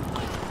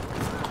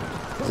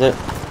 Is it?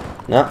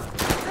 No.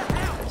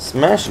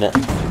 Smashing it.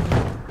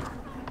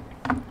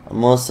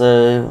 I'm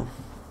also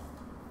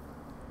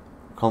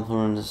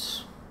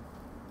compliments.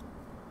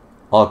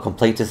 Oh,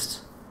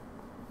 completist.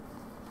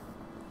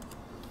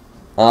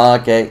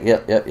 Okay,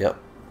 yep.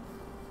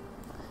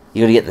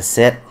 You gotta get the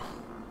set.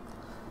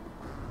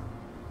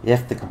 You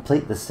have to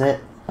complete the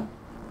set.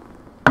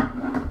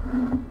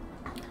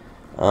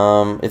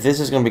 If this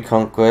is gonna be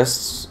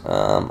conquests,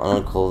 I'm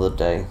gonna call it a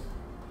day.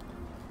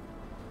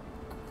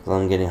 'Cause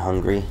I'm getting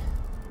hungry.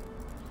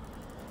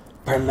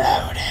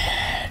 Promoted.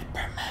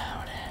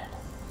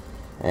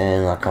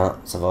 And I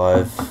can't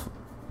survive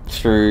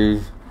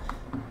through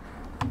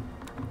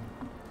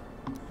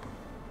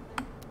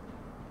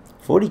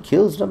 40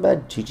 kills, not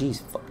bad.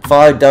 GG's.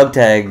 5 dog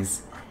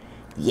tags.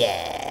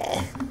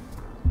 Yeah.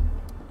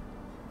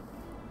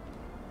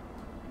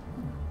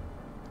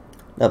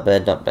 Not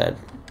bad, not bad.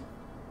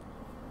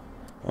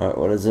 Alright,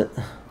 what is it?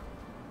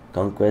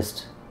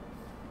 Conquest.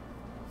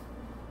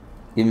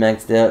 You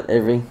maxed out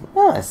every...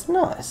 Nice.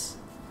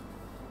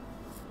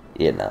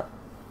 Yeah, no.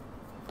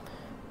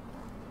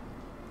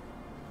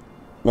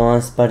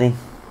 Nice, buddy.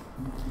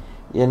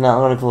 Yeah, no,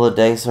 I'm gonna call it a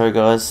day. Sorry,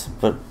 guys,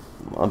 but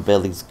my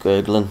belly's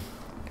gurgling.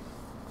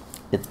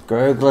 It's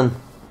gurgling.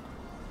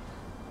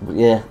 But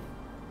yeah,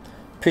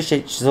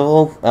 appreciate you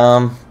all.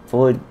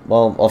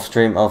 Off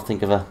stream, I'll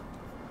think of a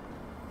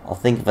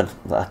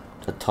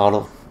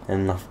title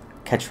and a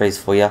catchphrase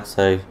for you.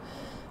 So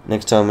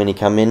next time when you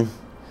come in,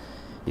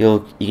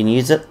 you can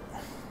use it.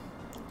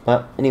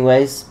 But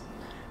anyways,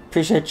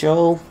 appreciate you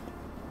all,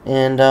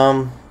 and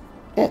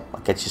yeah,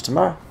 I'll catch you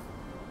tomorrow.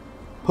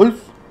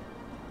 Peace.